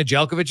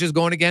Nedeljkovic is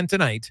going again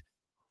tonight?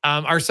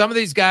 Are some of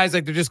these guys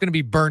like they're just going to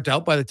be burnt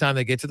out by the time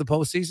they get to the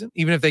postseason,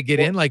 even if they get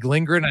in? Like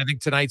Lindgren, I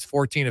think tonight's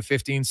 14 of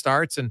 15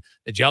 starts, and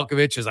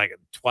Nedeljkovic is like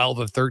 12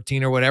 of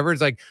 13 or whatever.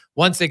 It's like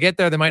once they get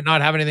there, they might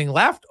not have anything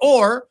left,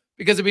 or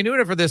because they've been doing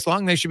it for this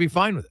long, they should be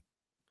fine with it.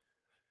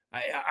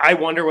 I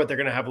wonder what they're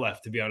going to have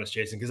left, to be honest,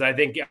 Jason, because I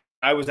think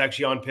I was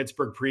actually on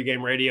Pittsburgh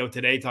pregame radio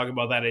today talking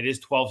about that. It is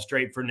 12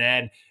 straight for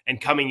Ned,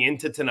 and coming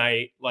into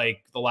tonight,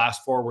 like the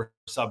last 4 were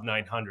sub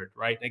 900,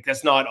 right? Like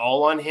that's not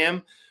all on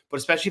him. but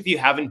especially if you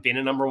haven't been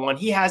a number one.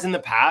 He has in the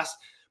past.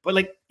 But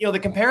like, the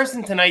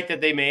comparison tonight that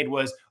they made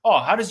was, oh,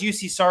 how does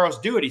UC Saros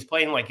do it? He's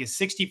playing like his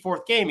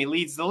 64th game. He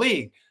leads the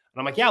league. And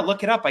I'm like, yeah,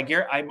 look it up.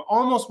 I'm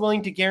almost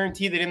willing to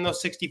guarantee that in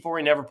those 64,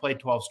 he never played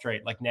 12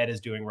 straight like Ned is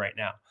doing right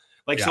now.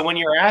 Like, so when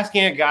you're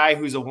asking a guy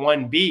who's a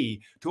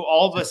 1B to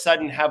all of a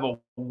sudden have a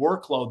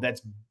workload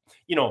that's,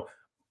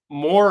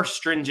 more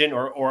stringent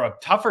or a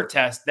tougher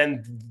test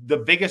than the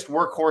biggest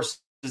workhorses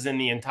in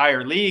the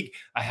entire league,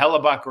 a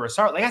Hellebuck or a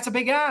Sart, like that's a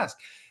big ask.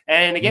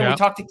 And again,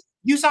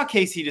 you saw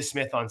Casey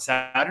DeSmith on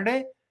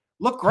Saturday.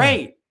 Look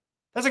great.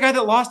 That's a guy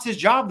that lost his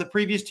job the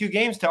previous 2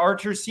 games to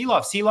Artur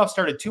Siloff. Siloff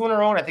started 2 in a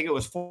row, and I think it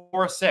was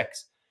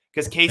 4-6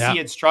 because Casey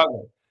had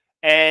struggled.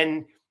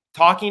 And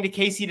talking to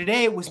Casey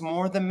today, it was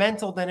more the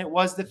mental than it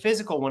was the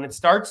physical. When it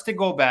starts to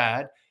go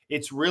bad,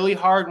 it's really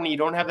hard when you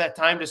don't have that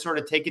time to sort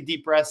of take a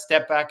deep breath,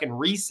 step back, and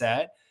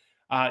reset.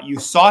 You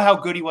saw how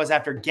good he was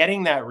after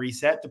getting that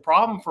reset. The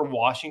problem for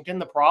Washington,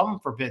 the problem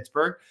for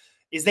Pittsburgh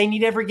is they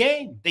need every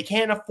game. They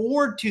can't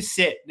afford to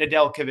sit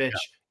Nedeljkovic,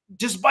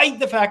 despite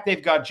the fact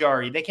they've got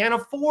Jari. They can't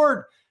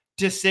afford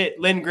to sit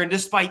Lindgren,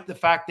 despite the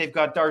fact they've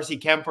got Darcy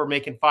Kemper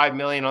making $5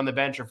 million on the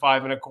bench or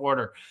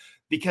 $5.25,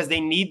 because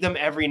they need them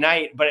every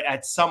night. But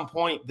at some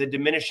point, the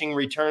diminishing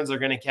returns are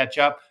going to catch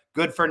up.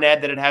 Good for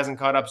Ned that it hasn't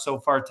caught up so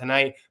far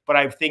tonight, but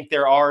I think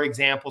there are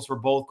examples for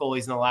both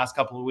goalies in the last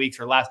couple of weeks,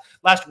 or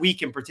last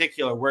week in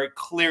particular, where it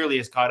clearly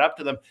has caught up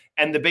to them.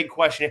 And the big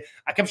question,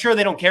 I'm sure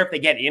they don't care if they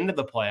get into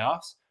the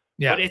playoffs,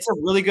 but it's a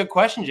really good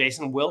question,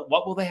 Jason. What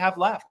will they have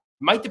left?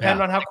 Might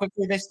depend on how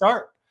quickly they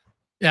start.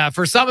 Yeah,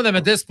 for some of them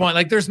at this point,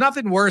 like there's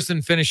nothing worse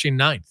than finishing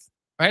 9th,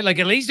 right? Like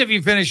at least if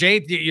you finish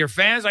 8th, your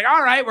fans like,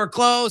 all right, we're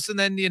close, and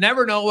then you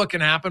never know what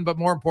can happen. But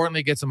more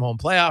importantly, get some home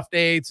playoff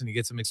dates and you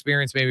get some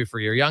experience maybe for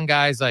your young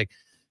guys. Like,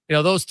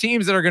 those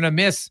teams that are going to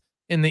miss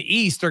in the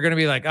East are going to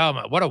be like,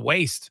 oh, what a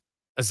waste.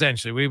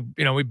 Essentially,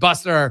 we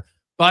busted our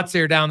butts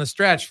here down the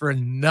stretch for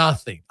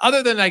nothing,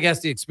 other than I guess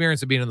the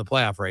experience of being in the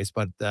playoff race.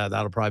 But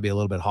that'll probably be a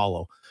little bit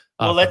hollow.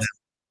 Well,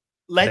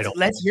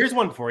 let's here's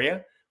one for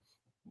you.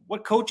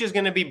 What coach is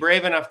going to be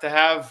brave enough to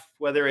have,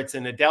 whether it's a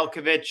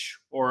Nedeljkovic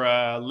or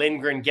a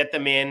Lindgren, get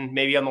them in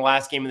maybe on the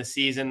last game of the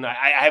season?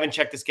 I haven't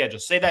checked the schedule.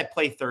 Say that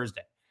play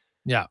Thursday,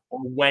 or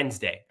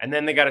Wednesday, and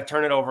then they got to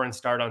turn it over and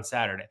start on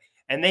Saturday.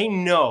 And they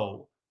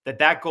know that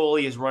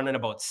goalie is running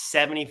about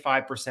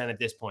 75% at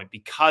this point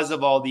because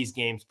of all these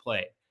games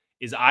played.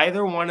 Is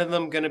either one of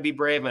them going to be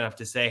brave enough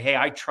to say, hey,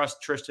 I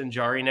trust Tristan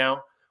Jarry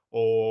now,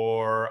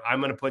 or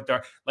I'm going to put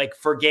like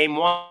for game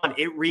 1,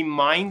 it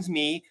reminds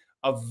me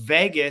of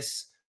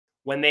Vegas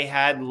when they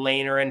had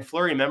Lehner and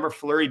Fleury. Remember,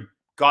 Fleury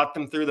got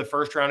them through the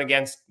first round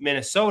against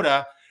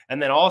Minnesota,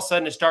 and then all of a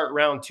sudden to start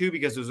round 2,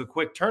 because it was a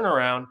quick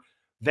turnaround,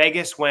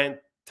 Vegas went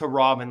to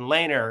Robin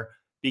Lehner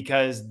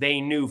because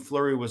they knew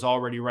Fleury was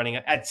already running.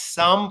 At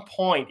some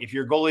point, if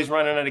your goalie's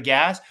running out of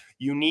gas,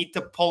 you need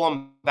to pull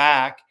them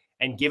back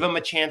and give them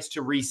a chance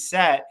to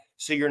reset,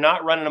 so you're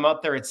not running them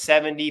up there at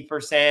 70%,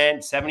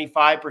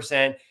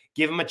 75%.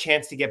 Give them a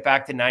chance to get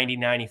back to 90,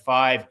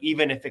 95,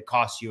 even if it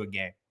costs you a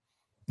game.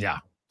 Yeah.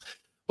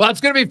 Well,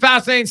 it's going to be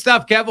fascinating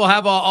stuff, Kev. We'll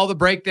have all the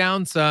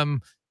breakdowns.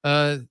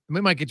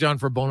 We might get you on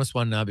for a bonus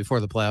one before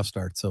the playoffs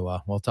start.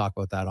 So we'll talk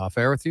about that off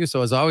air with you.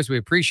 So as always, we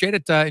appreciate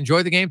it.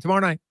 Enjoy the game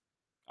tomorrow night.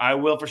 I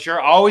will for sure.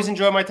 Always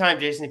enjoy my time,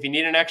 Jason. If you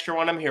need an extra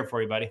one, I'm here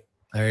for you, buddy.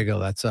 There you go.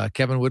 That's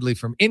Kevin Woodley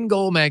from In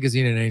Goal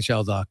Magazine and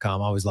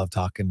NHL.com. Always love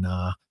talking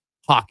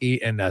hockey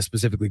and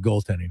specifically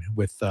goaltending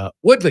with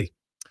Woodley.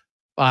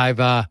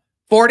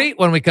 5:40.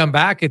 When we come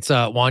back, it's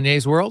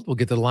Wanye's World. We'll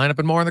get to the lineup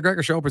and more on the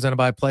Gregor Show, presented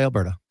by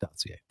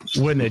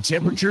PlayAlberta.ca. When the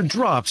temperature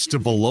drops to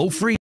below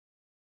freezing.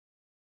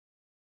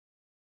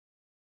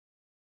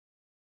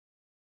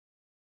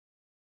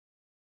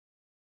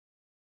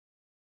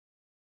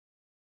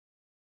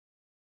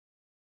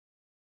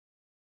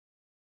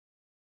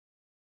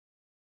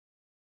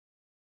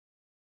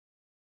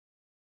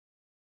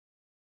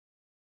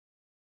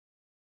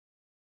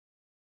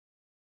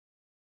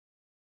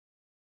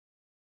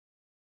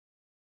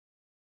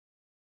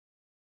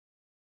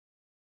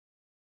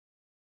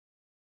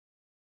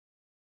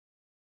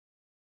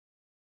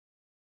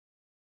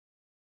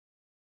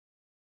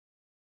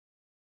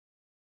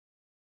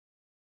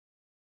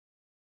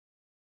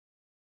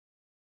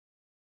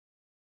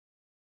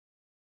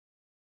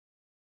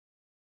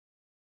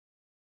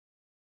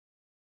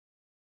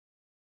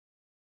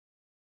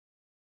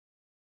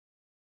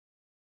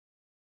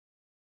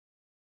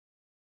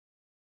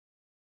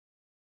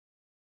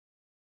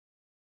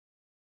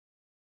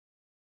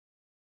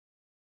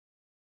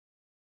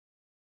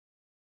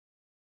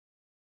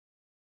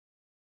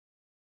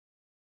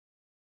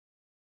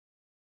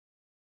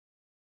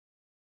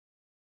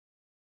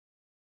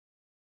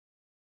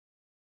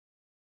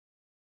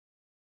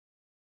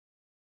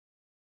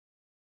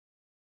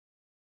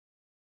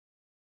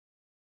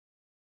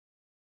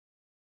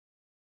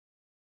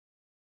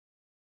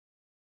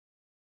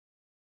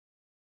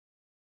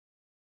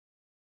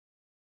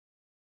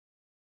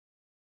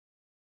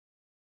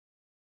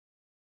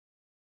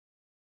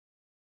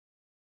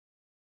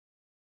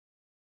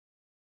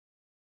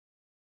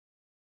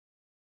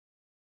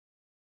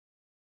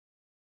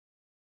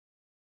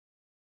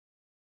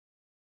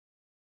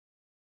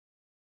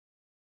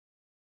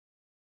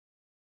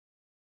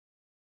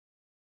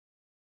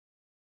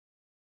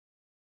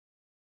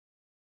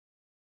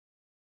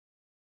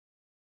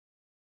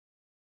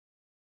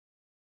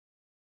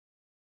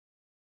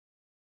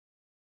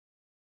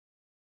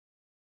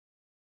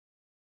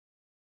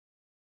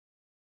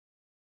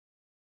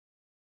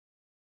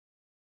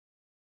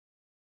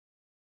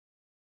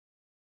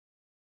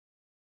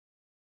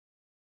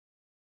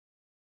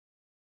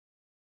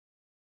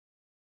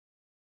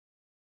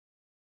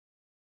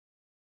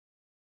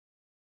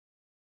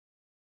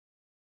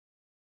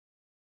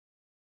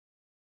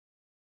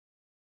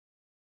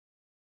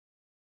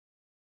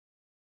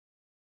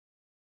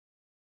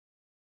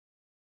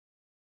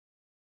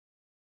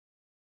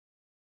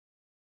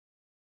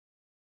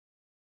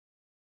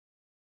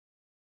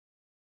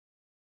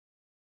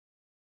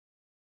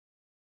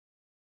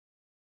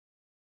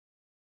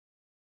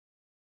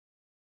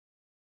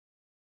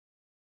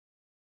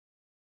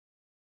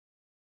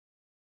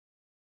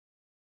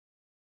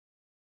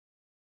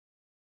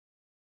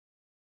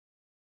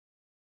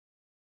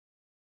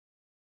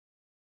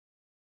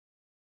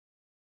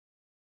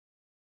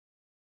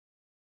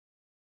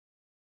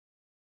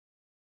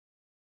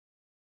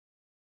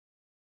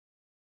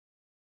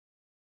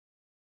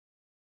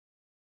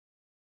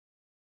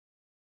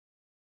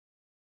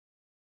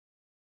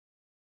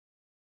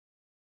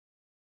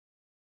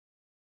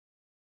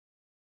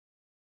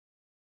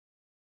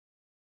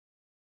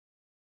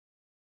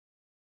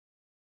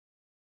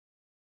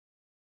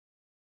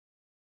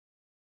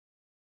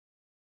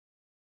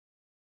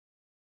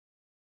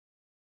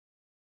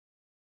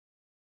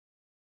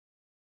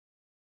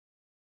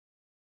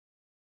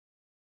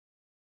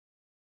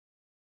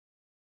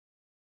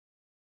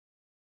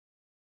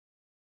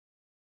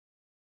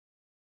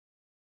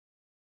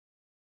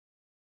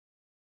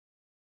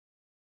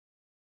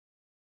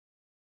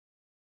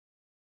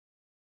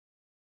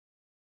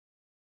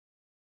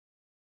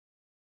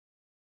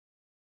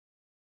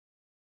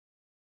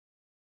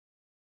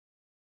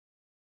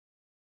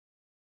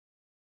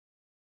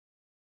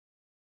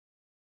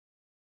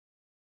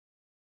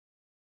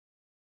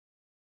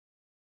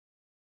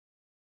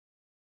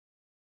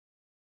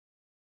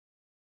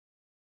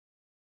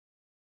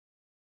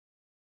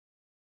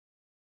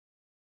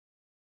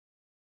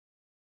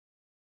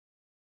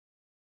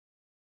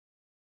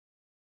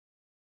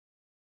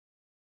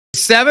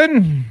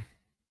 7.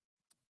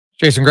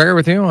 Jason Gregor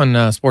with you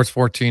on Sports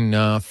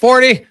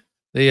 1440.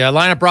 The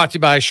lineup brought to you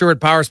by Sherwood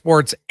Power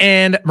Sports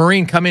and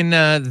Marine coming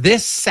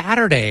this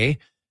Saturday,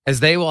 as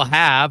they will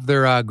have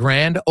their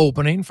grand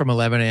opening from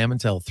 11 a.m.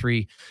 until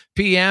 3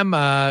 p.m.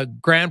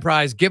 Grand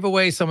prize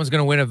giveaway. Someone's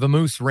going to win a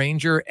Vamoose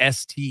Ranger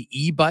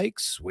STE bike.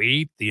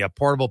 Sweet. The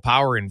portable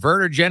power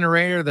inverter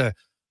generator, the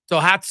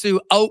Tohatsu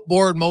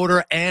outboard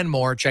motor, and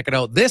more. Check it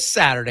out this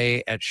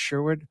Saturday at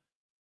Sherwood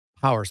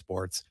Power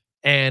Sports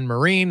and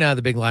Marine.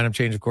 The big lineup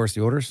change, of course,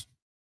 the orders.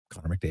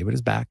 Connor McDavid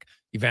is back.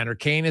 Evander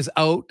Kane is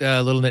out,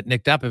 a little bit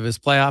nicked up. If his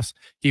playoffs,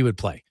 he would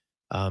play.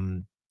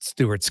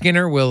 Stuart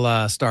Skinner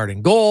will start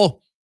in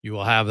goal. You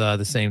will have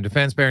the same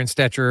defense pair, and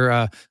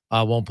Stetcher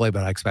won't play,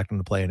 but I expect him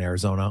to play in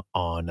Arizona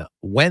on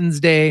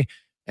Wednesday.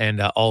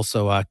 And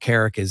also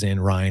Carrick is in,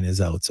 Ryan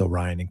is out. So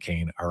Ryan and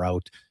Kane are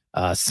out.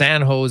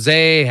 San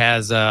Jose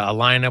has a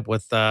lineup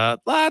with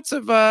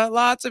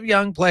lots of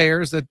young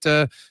players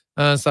that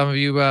some of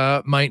you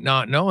might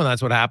not know, and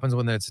that's what happens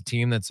when it's a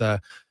team that's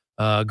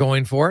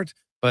going for it.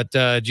 But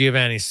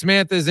Giovanni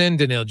Smith is in,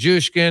 Daniil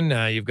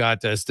Jushkin. You've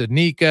got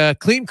Studnicka.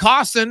 Klim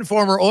Kostin,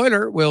 former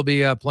Oiler, will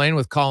be playing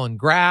with Colin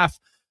Graff.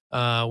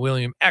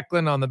 William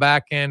Eklund on the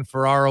back end.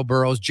 Ferraro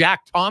Burrows.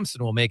 Jack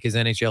Thompson will make his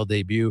NHL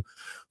debut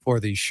for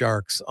the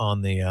Sharks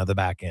on the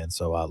back end.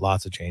 So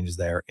lots of changes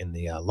there in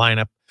the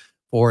lineup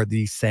for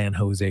the San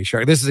Jose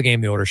Sharks. This is a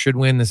game the Oilers should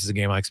win. This is a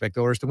game I expect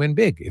the Oilers to win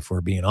big, if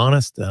we're being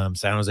honest.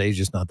 San Jose is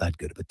just not that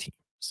good of a team.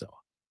 So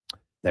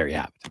there you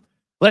have it.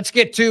 Let's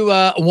get to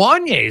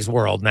Wanye's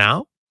world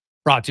now.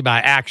 Brought to you by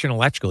Action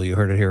Electrical. You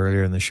heard it here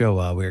earlier in the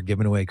show. We are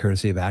giving away,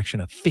 courtesy of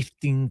Action, a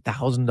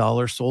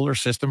 $15,000 solar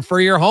system for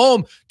your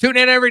home. Tune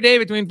in every day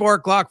between 4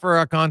 o'clock for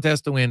our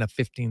contest to win a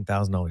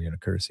 $15,000 unit,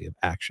 courtesy of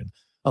Action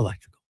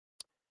Electrical.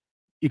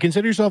 You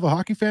consider yourself a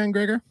hockey fan,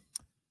 Gregor?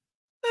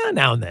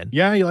 Now and then.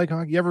 Yeah, you like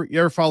hockey? You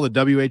ever follow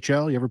the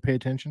WHL? You ever pay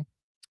attention?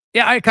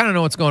 Yeah, I kind of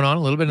know what's going on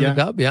a little bit in the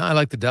dub. Yeah, I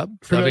like the dub.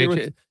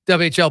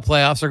 WHL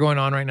playoffs are going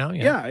on right now.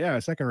 Yeah,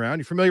 second round.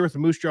 You familiar with the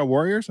Moose Jaw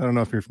Warriors? I don't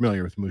know if you're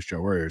familiar with the Moose Jaw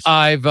Warriors.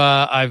 I've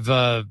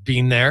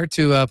been there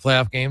to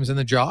playoff games in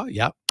the Jaw.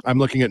 Yep. I'm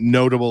looking at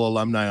notable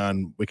alumni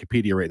on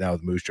Wikipedia right now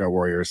with the Moose Jaw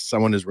Warriors.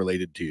 Someone is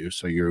related to you,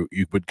 so you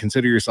would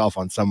consider yourself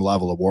on some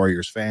level a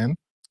Warriors fan.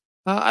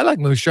 I like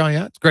Moose Jaw.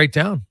 Yeah, it's a great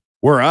town.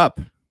 We're up.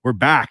 We're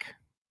back.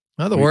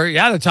 Oh,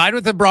 they're tied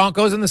with the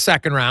Broncos in the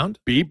second round.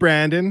 Beat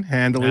Brandon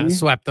handily.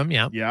 Swept them,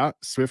 yeah. Yeah.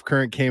 Swift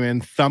Current came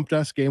in, thumped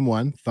us game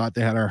 1. Thought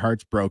they had our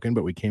hearts broken,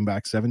 but we came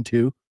back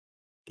 7-2.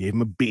 Gave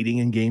them a beating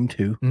in game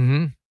 2.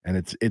 Mm-hmm.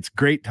 And it's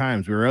great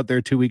times. We were out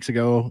there 2 weeks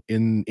ago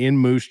in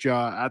Moose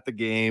Jaw at the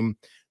game.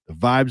 The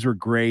vibes were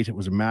great. It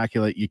was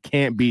immaculate. You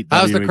can't beat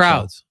How's WHL. the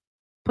crowds?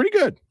 Pretty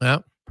good. Yeah.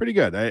 Pretty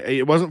good.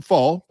 It wasn't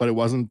full, but it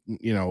wasn't,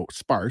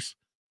 sparse.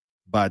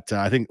 But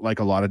I think like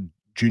a lot of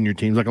junior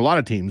teams, like a lot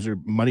of teams,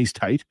 money's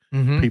tight.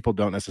 Mm-hmm. People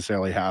don't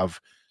necessarily have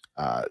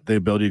the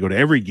ability to go to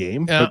every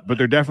game, but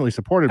they're definitely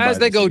supported as by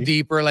they the go city.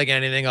 deeper, like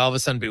anything. All of a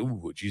sudden,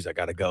 ooh, geez, I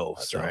gotta go.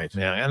 That's right.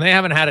 Yeah, and they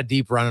haven't had a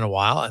deep run in a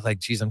while. I like,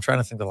 geez, I'm trying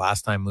to think the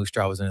last time Moose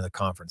Jaw was in the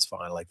conference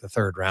final, like the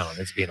third round.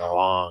 It's been a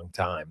long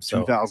time.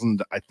 So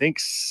 2000, I think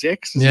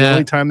 6 is the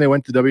only time they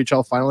went to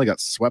WHL final. They got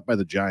swept by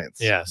the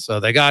Giants. Yeah, so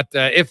they got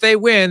if they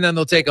win, then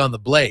they'll take on the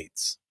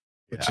Blades,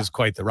 which is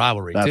quite the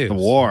rivalry. That's too. the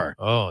war.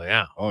 Oh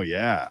yeah. Oh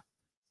yeah.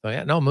 So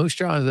yeah, no, Moose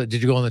Jaw. Did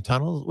you go in the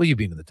tunnels? Well, you've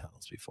been in the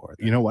tunnels before.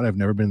 You know what? I've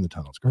never been in the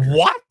tunnels.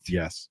 What?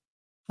 Yes.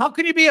 How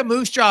can you be a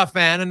Moose Jaw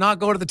fan and not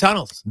go to the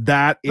tunnels?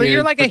 That but is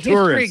you're like a history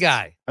tourists.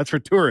 guy. That's for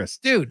tourists.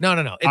 Dude, no.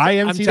 I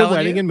IMC'd a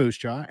wedding in Moose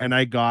Jaw, and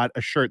I got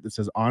a shirt that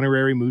says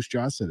honorary Moose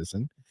Jaw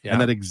citizen,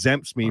 and that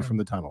exempts me from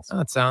the tunnels.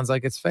 That sounds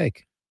like it's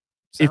fake.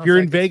 If you're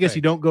in Vegas,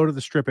 you don't go to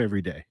the strip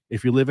every day.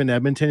 If you live in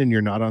Edmonton and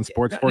you're not on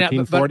Sports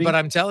 1440. But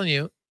I'm telling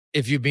you,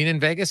 if you've been in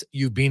Vegas,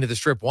 you've been to the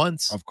strip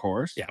once. Of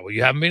course. Yeah, well,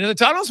 you haven't been to the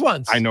tunnels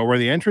once. I know where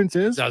the entrance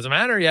is. Doesn't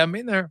matter. You haven't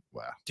been there.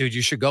 Wow. Dude,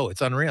 you should go.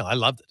 It's unreal. I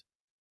loved it.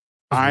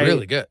 It's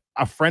really good.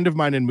 A friend of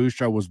mine in Moose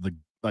Jaw was the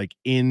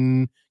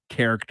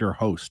in-character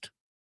host.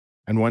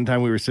 And one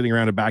time we were sitting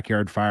around a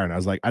backyard fire, and I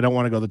was like, I don't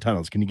want to go to the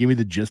tunnels. Can you give me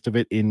the gist of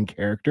it in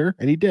character?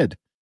 And he did.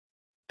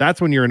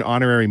 That's when you're an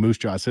honorary Moose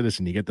Jaw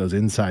citizen. You get those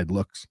inside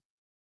looks.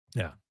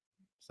 Yeah.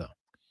 So,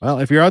 well,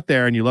 if you're out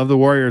there and you love the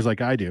Warriors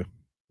like I do,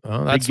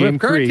 well, that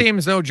Swift Current team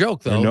is no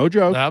joke, though. No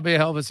joke. That'll be a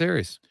hell of a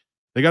series.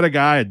 They got a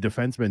guy, a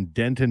defenseman,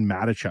 Denton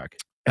Matachuk.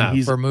 And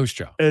he's for Moose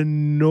Jaw.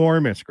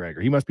 Enormous,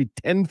 Gregor. He must be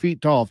 10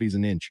 feet tall if he's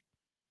an inch.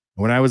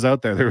 When I was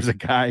out there, there was a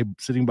guy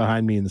sitting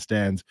behind me in the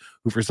stands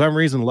who, for some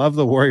reason, loved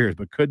the Warriors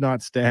but could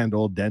not stand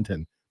old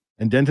Denton.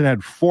 And Denton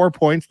had 4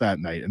 points that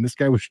night, and this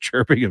guy was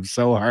chirping him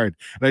so hard.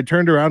 And I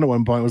turned around at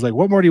one point and was like,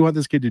 what more do you want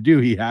this kid to do?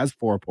 He has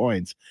 4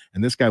 points.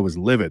 And this guy was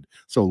livid.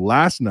 So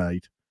last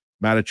night,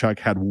 Matachuk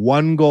had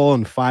 1 goal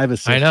and 5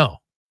 assists. I know.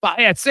 But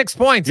yeah, 6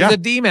 points. He's a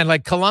D-man.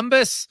 Like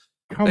Columbus.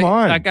 Come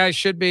on. That guy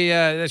should be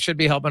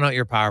helping out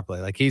your power play.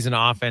 Like, he's an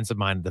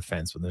offensive-minded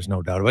defenseman. There's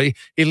no doubt. But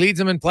he leads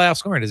them in playoff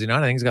scoring, does he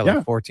not? I think he's got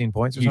like 14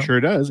 points or something. He sure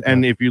does.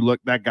 And if you look,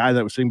 that guy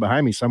that was sitting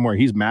behind me somewhere,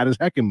 he's mad as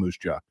heck in Moose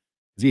Jaw.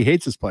 Because he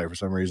hates this player for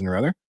some reason or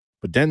other.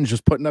 But Denton's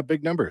just putting up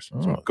big numbers.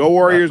 So go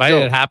Warriors. But go.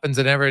 it happens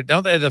in every,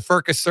 don't they? The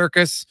Furcus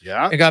Circus.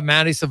 Yeah. They got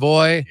Matty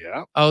Savoy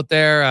out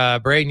there.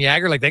 Braden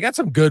Yager. Like, they got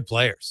some good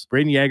players.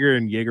 Braden Yager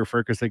and Jaeger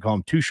Furcus, they call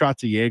him 2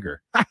 shots of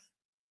Jaeger.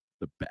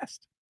 The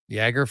best.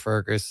 Yager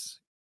Furcus,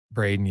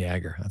 Braden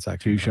Yager. That's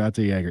actually 2 shots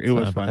of Jaeger. It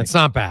was funny. It's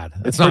not bad.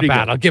 It's not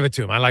bad. I'll give it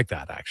to him. I like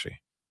that, actually.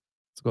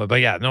 It's good.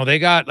 But yeah, no, they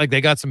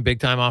got some big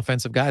time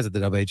offensive guys at the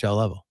WHL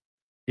level.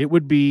 It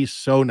would be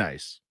so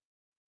nice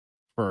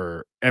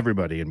for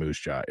everybody in Moose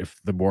Jaw if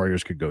the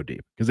Warriors could go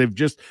deep, because they've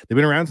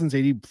been around since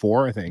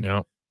 84, I think.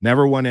 Yeah.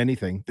 Never won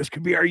anything. This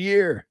could be our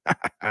year.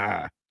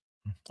 Are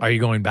you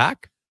going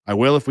back? I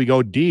will if we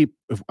go deep.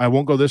 If I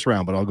won't go this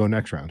round, but I'll go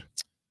next round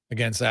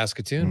against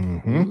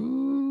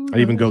Saskatoon. I'd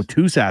even go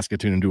to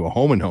Saskatoon and do a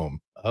home and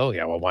home. Oh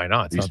yeah, well, why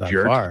not? It's These not that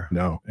jerks. far.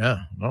 No.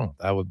 Yeah, no,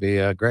 that would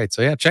be great.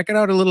 So yeah, check it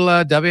out. A little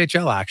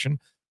WHL action.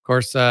 Of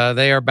course,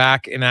 they are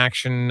back in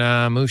action.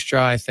 Moose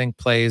Jaw, I think,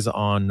 plays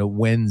on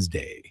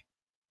Wednesday,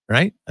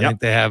 right? I think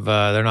they have.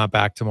 They're not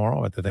back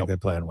tomorrow. I think they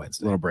play on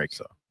Wednesday. Little break.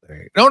 So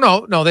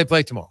no, they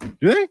play tomorrow.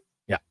 Do they?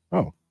 Yeah.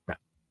 Oh, yeah.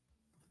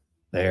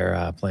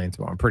 They're playing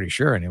tomorrow. I'm pretty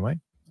sure, anyway.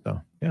 So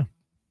yeah.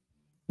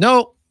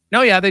 No,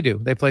 yeah, they do.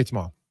 They play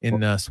tomorrow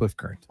in Swift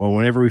Current. Well,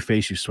 whenever we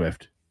face you,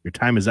 Swift, your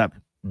time is up.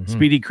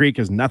 Speedy Creek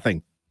is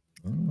nothing.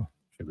 Oh,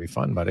 should be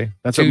fun, buddy.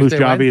 That's what Moose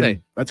Jaw.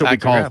 That's what we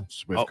call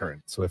Swift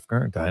Current. Swift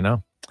Current. I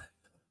know.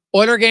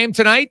 Oiler game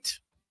tonight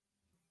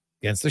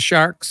against the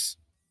Sharks.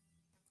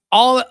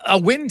 A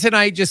win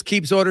tonight just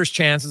keeps Oilers'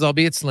 chances,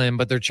 albeit slim,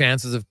 but their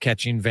chances of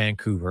catching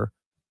Vancouver,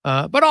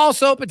 but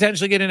also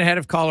potentially getting ahead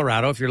of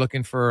Colorado if you're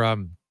looking for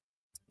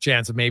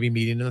chance of maybe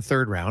meeting in the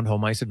third round.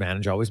 Home ice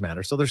advantage always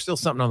matters. So there's still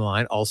something on the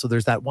line. Also,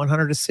 there's that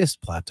 100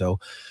 assist plateau.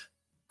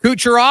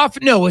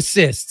 Kucherov, no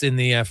assists in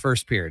the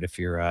first period, if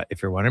you're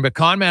wondering. But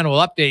Conman will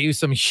update you.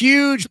 Some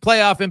huge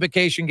playoff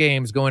implication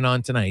games going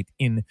on tonight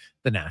in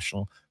the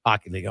National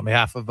Hockey League. On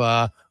behalf of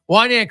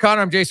Wanye and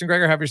Connor, I'm Jason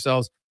Gregor. Have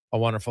yourselves a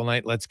wonderful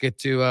night. Let's get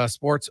to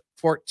Sports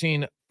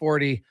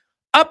 1440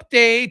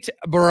 update,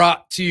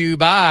 brought to you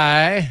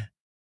by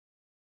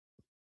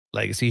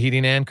Legacy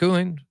Heating and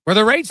Cooling, where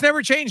the rates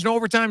never change. No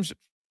overtime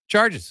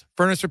charges.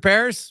 Furnace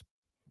repairs,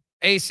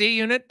 AC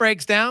unit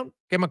breaks down,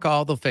 give them a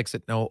call. They'll fix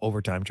it. No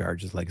overtime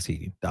charges.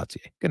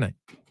 LegacyHeating.ca. Good night.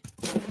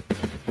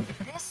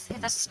 This is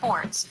the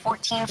Sports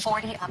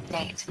 1440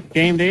 update.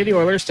 Game day, the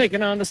Oilers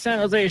taking on the San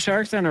Jose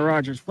Sharks down at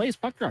Rogers Place.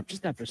 Puck drop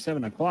just after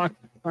 7 o'clock.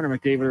 Connor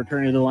McDavid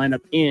returning to the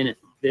lineup in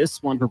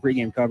this one for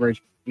pregame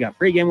coverage. You got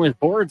pregame with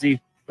Boardsy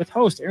with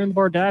host Aaron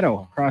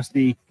Bordato across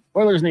the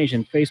Oilers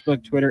Nation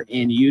Facebook, Twitter,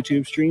 and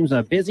YouTube streams.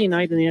 A busy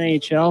night in the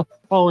NHL.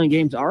 Following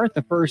games are at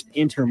the first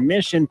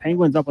intermission.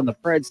 Penguins up on the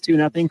Preds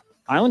 2-0.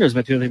 Islanders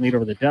have a 2-0 lead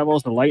over the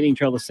Devils. The Lightning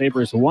trail the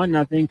Sabres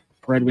 1-0.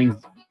 Red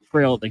Wings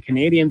trail the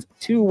Canadians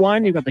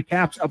 2-1. You've got the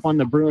Caps up on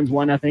the Bruins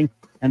 1-0.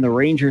 And the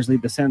Rangers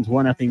lead the Sens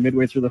 1-0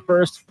 midway through the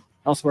first.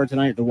 Elsewhere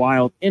tonight, the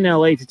Wild in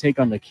LA to take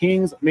on the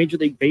Kings. Major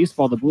League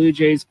Baseball, the Blue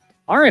Jays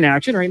are in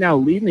action right now,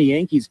 leading the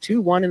Yankees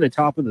 2-1 in the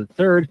top of the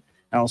third.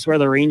 Elsewhere,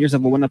 the Rangers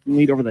have a 1-0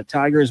 lead over the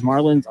Tigers.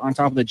 Marlins on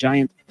top of the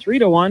Giants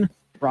 3-1.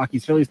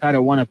 Rockies, Phillies tied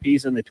at 1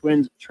 apiece, and the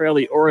Twins trail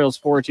the Orioles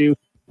 4-2.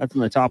 That's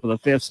in the top of the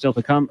fifth. Still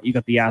to come, you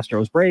got the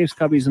Astros, Braves,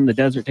 Cubbies in the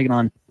desert taking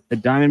on the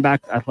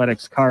Diamondbacks,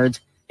 Athletics,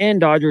 Cards,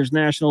 and Dodgers,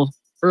 Nationals.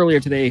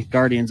 Earlier today,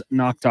 Guardians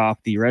knocked off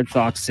the Red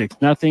Sox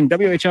 6-0.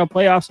 WHL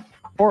playoffs,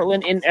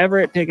 Portland in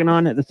Everett taking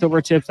on the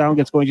Silvertips. That one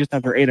gets going just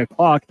after 8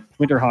 o'clock.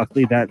 Winterhawks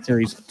lead that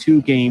series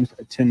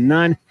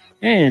 2-0.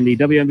 And the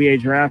WNBA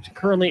draft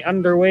currently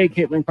underway.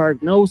 Caitlin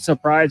Clark, no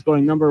surprise,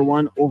 going number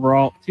 1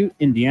 overall to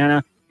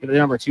Indiana. For the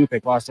number 2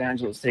 pick, Los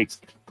Angeles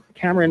takes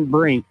Cameron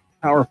Brink,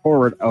 power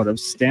forward out of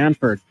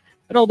Stanford.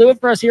 That'll do it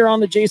for us here on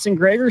the Jason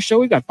Gregor Show.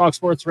 We got Fox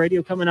Sports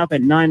Radio coming up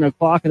at 9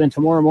 o'clock. And then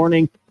tomorrow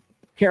morning,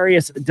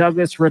 Carius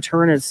Douglas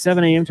return at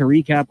 7 a.m. to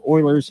recap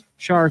Oilers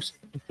Sharks.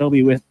 They'll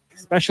be with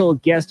special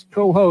guest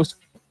co-host,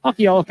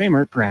 Hockey Hall of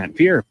Famer Grant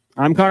Fear.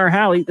 I'm Connor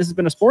Halley. This has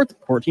been a Sports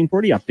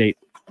 1440 update.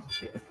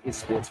 It's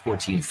Sports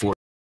 1440.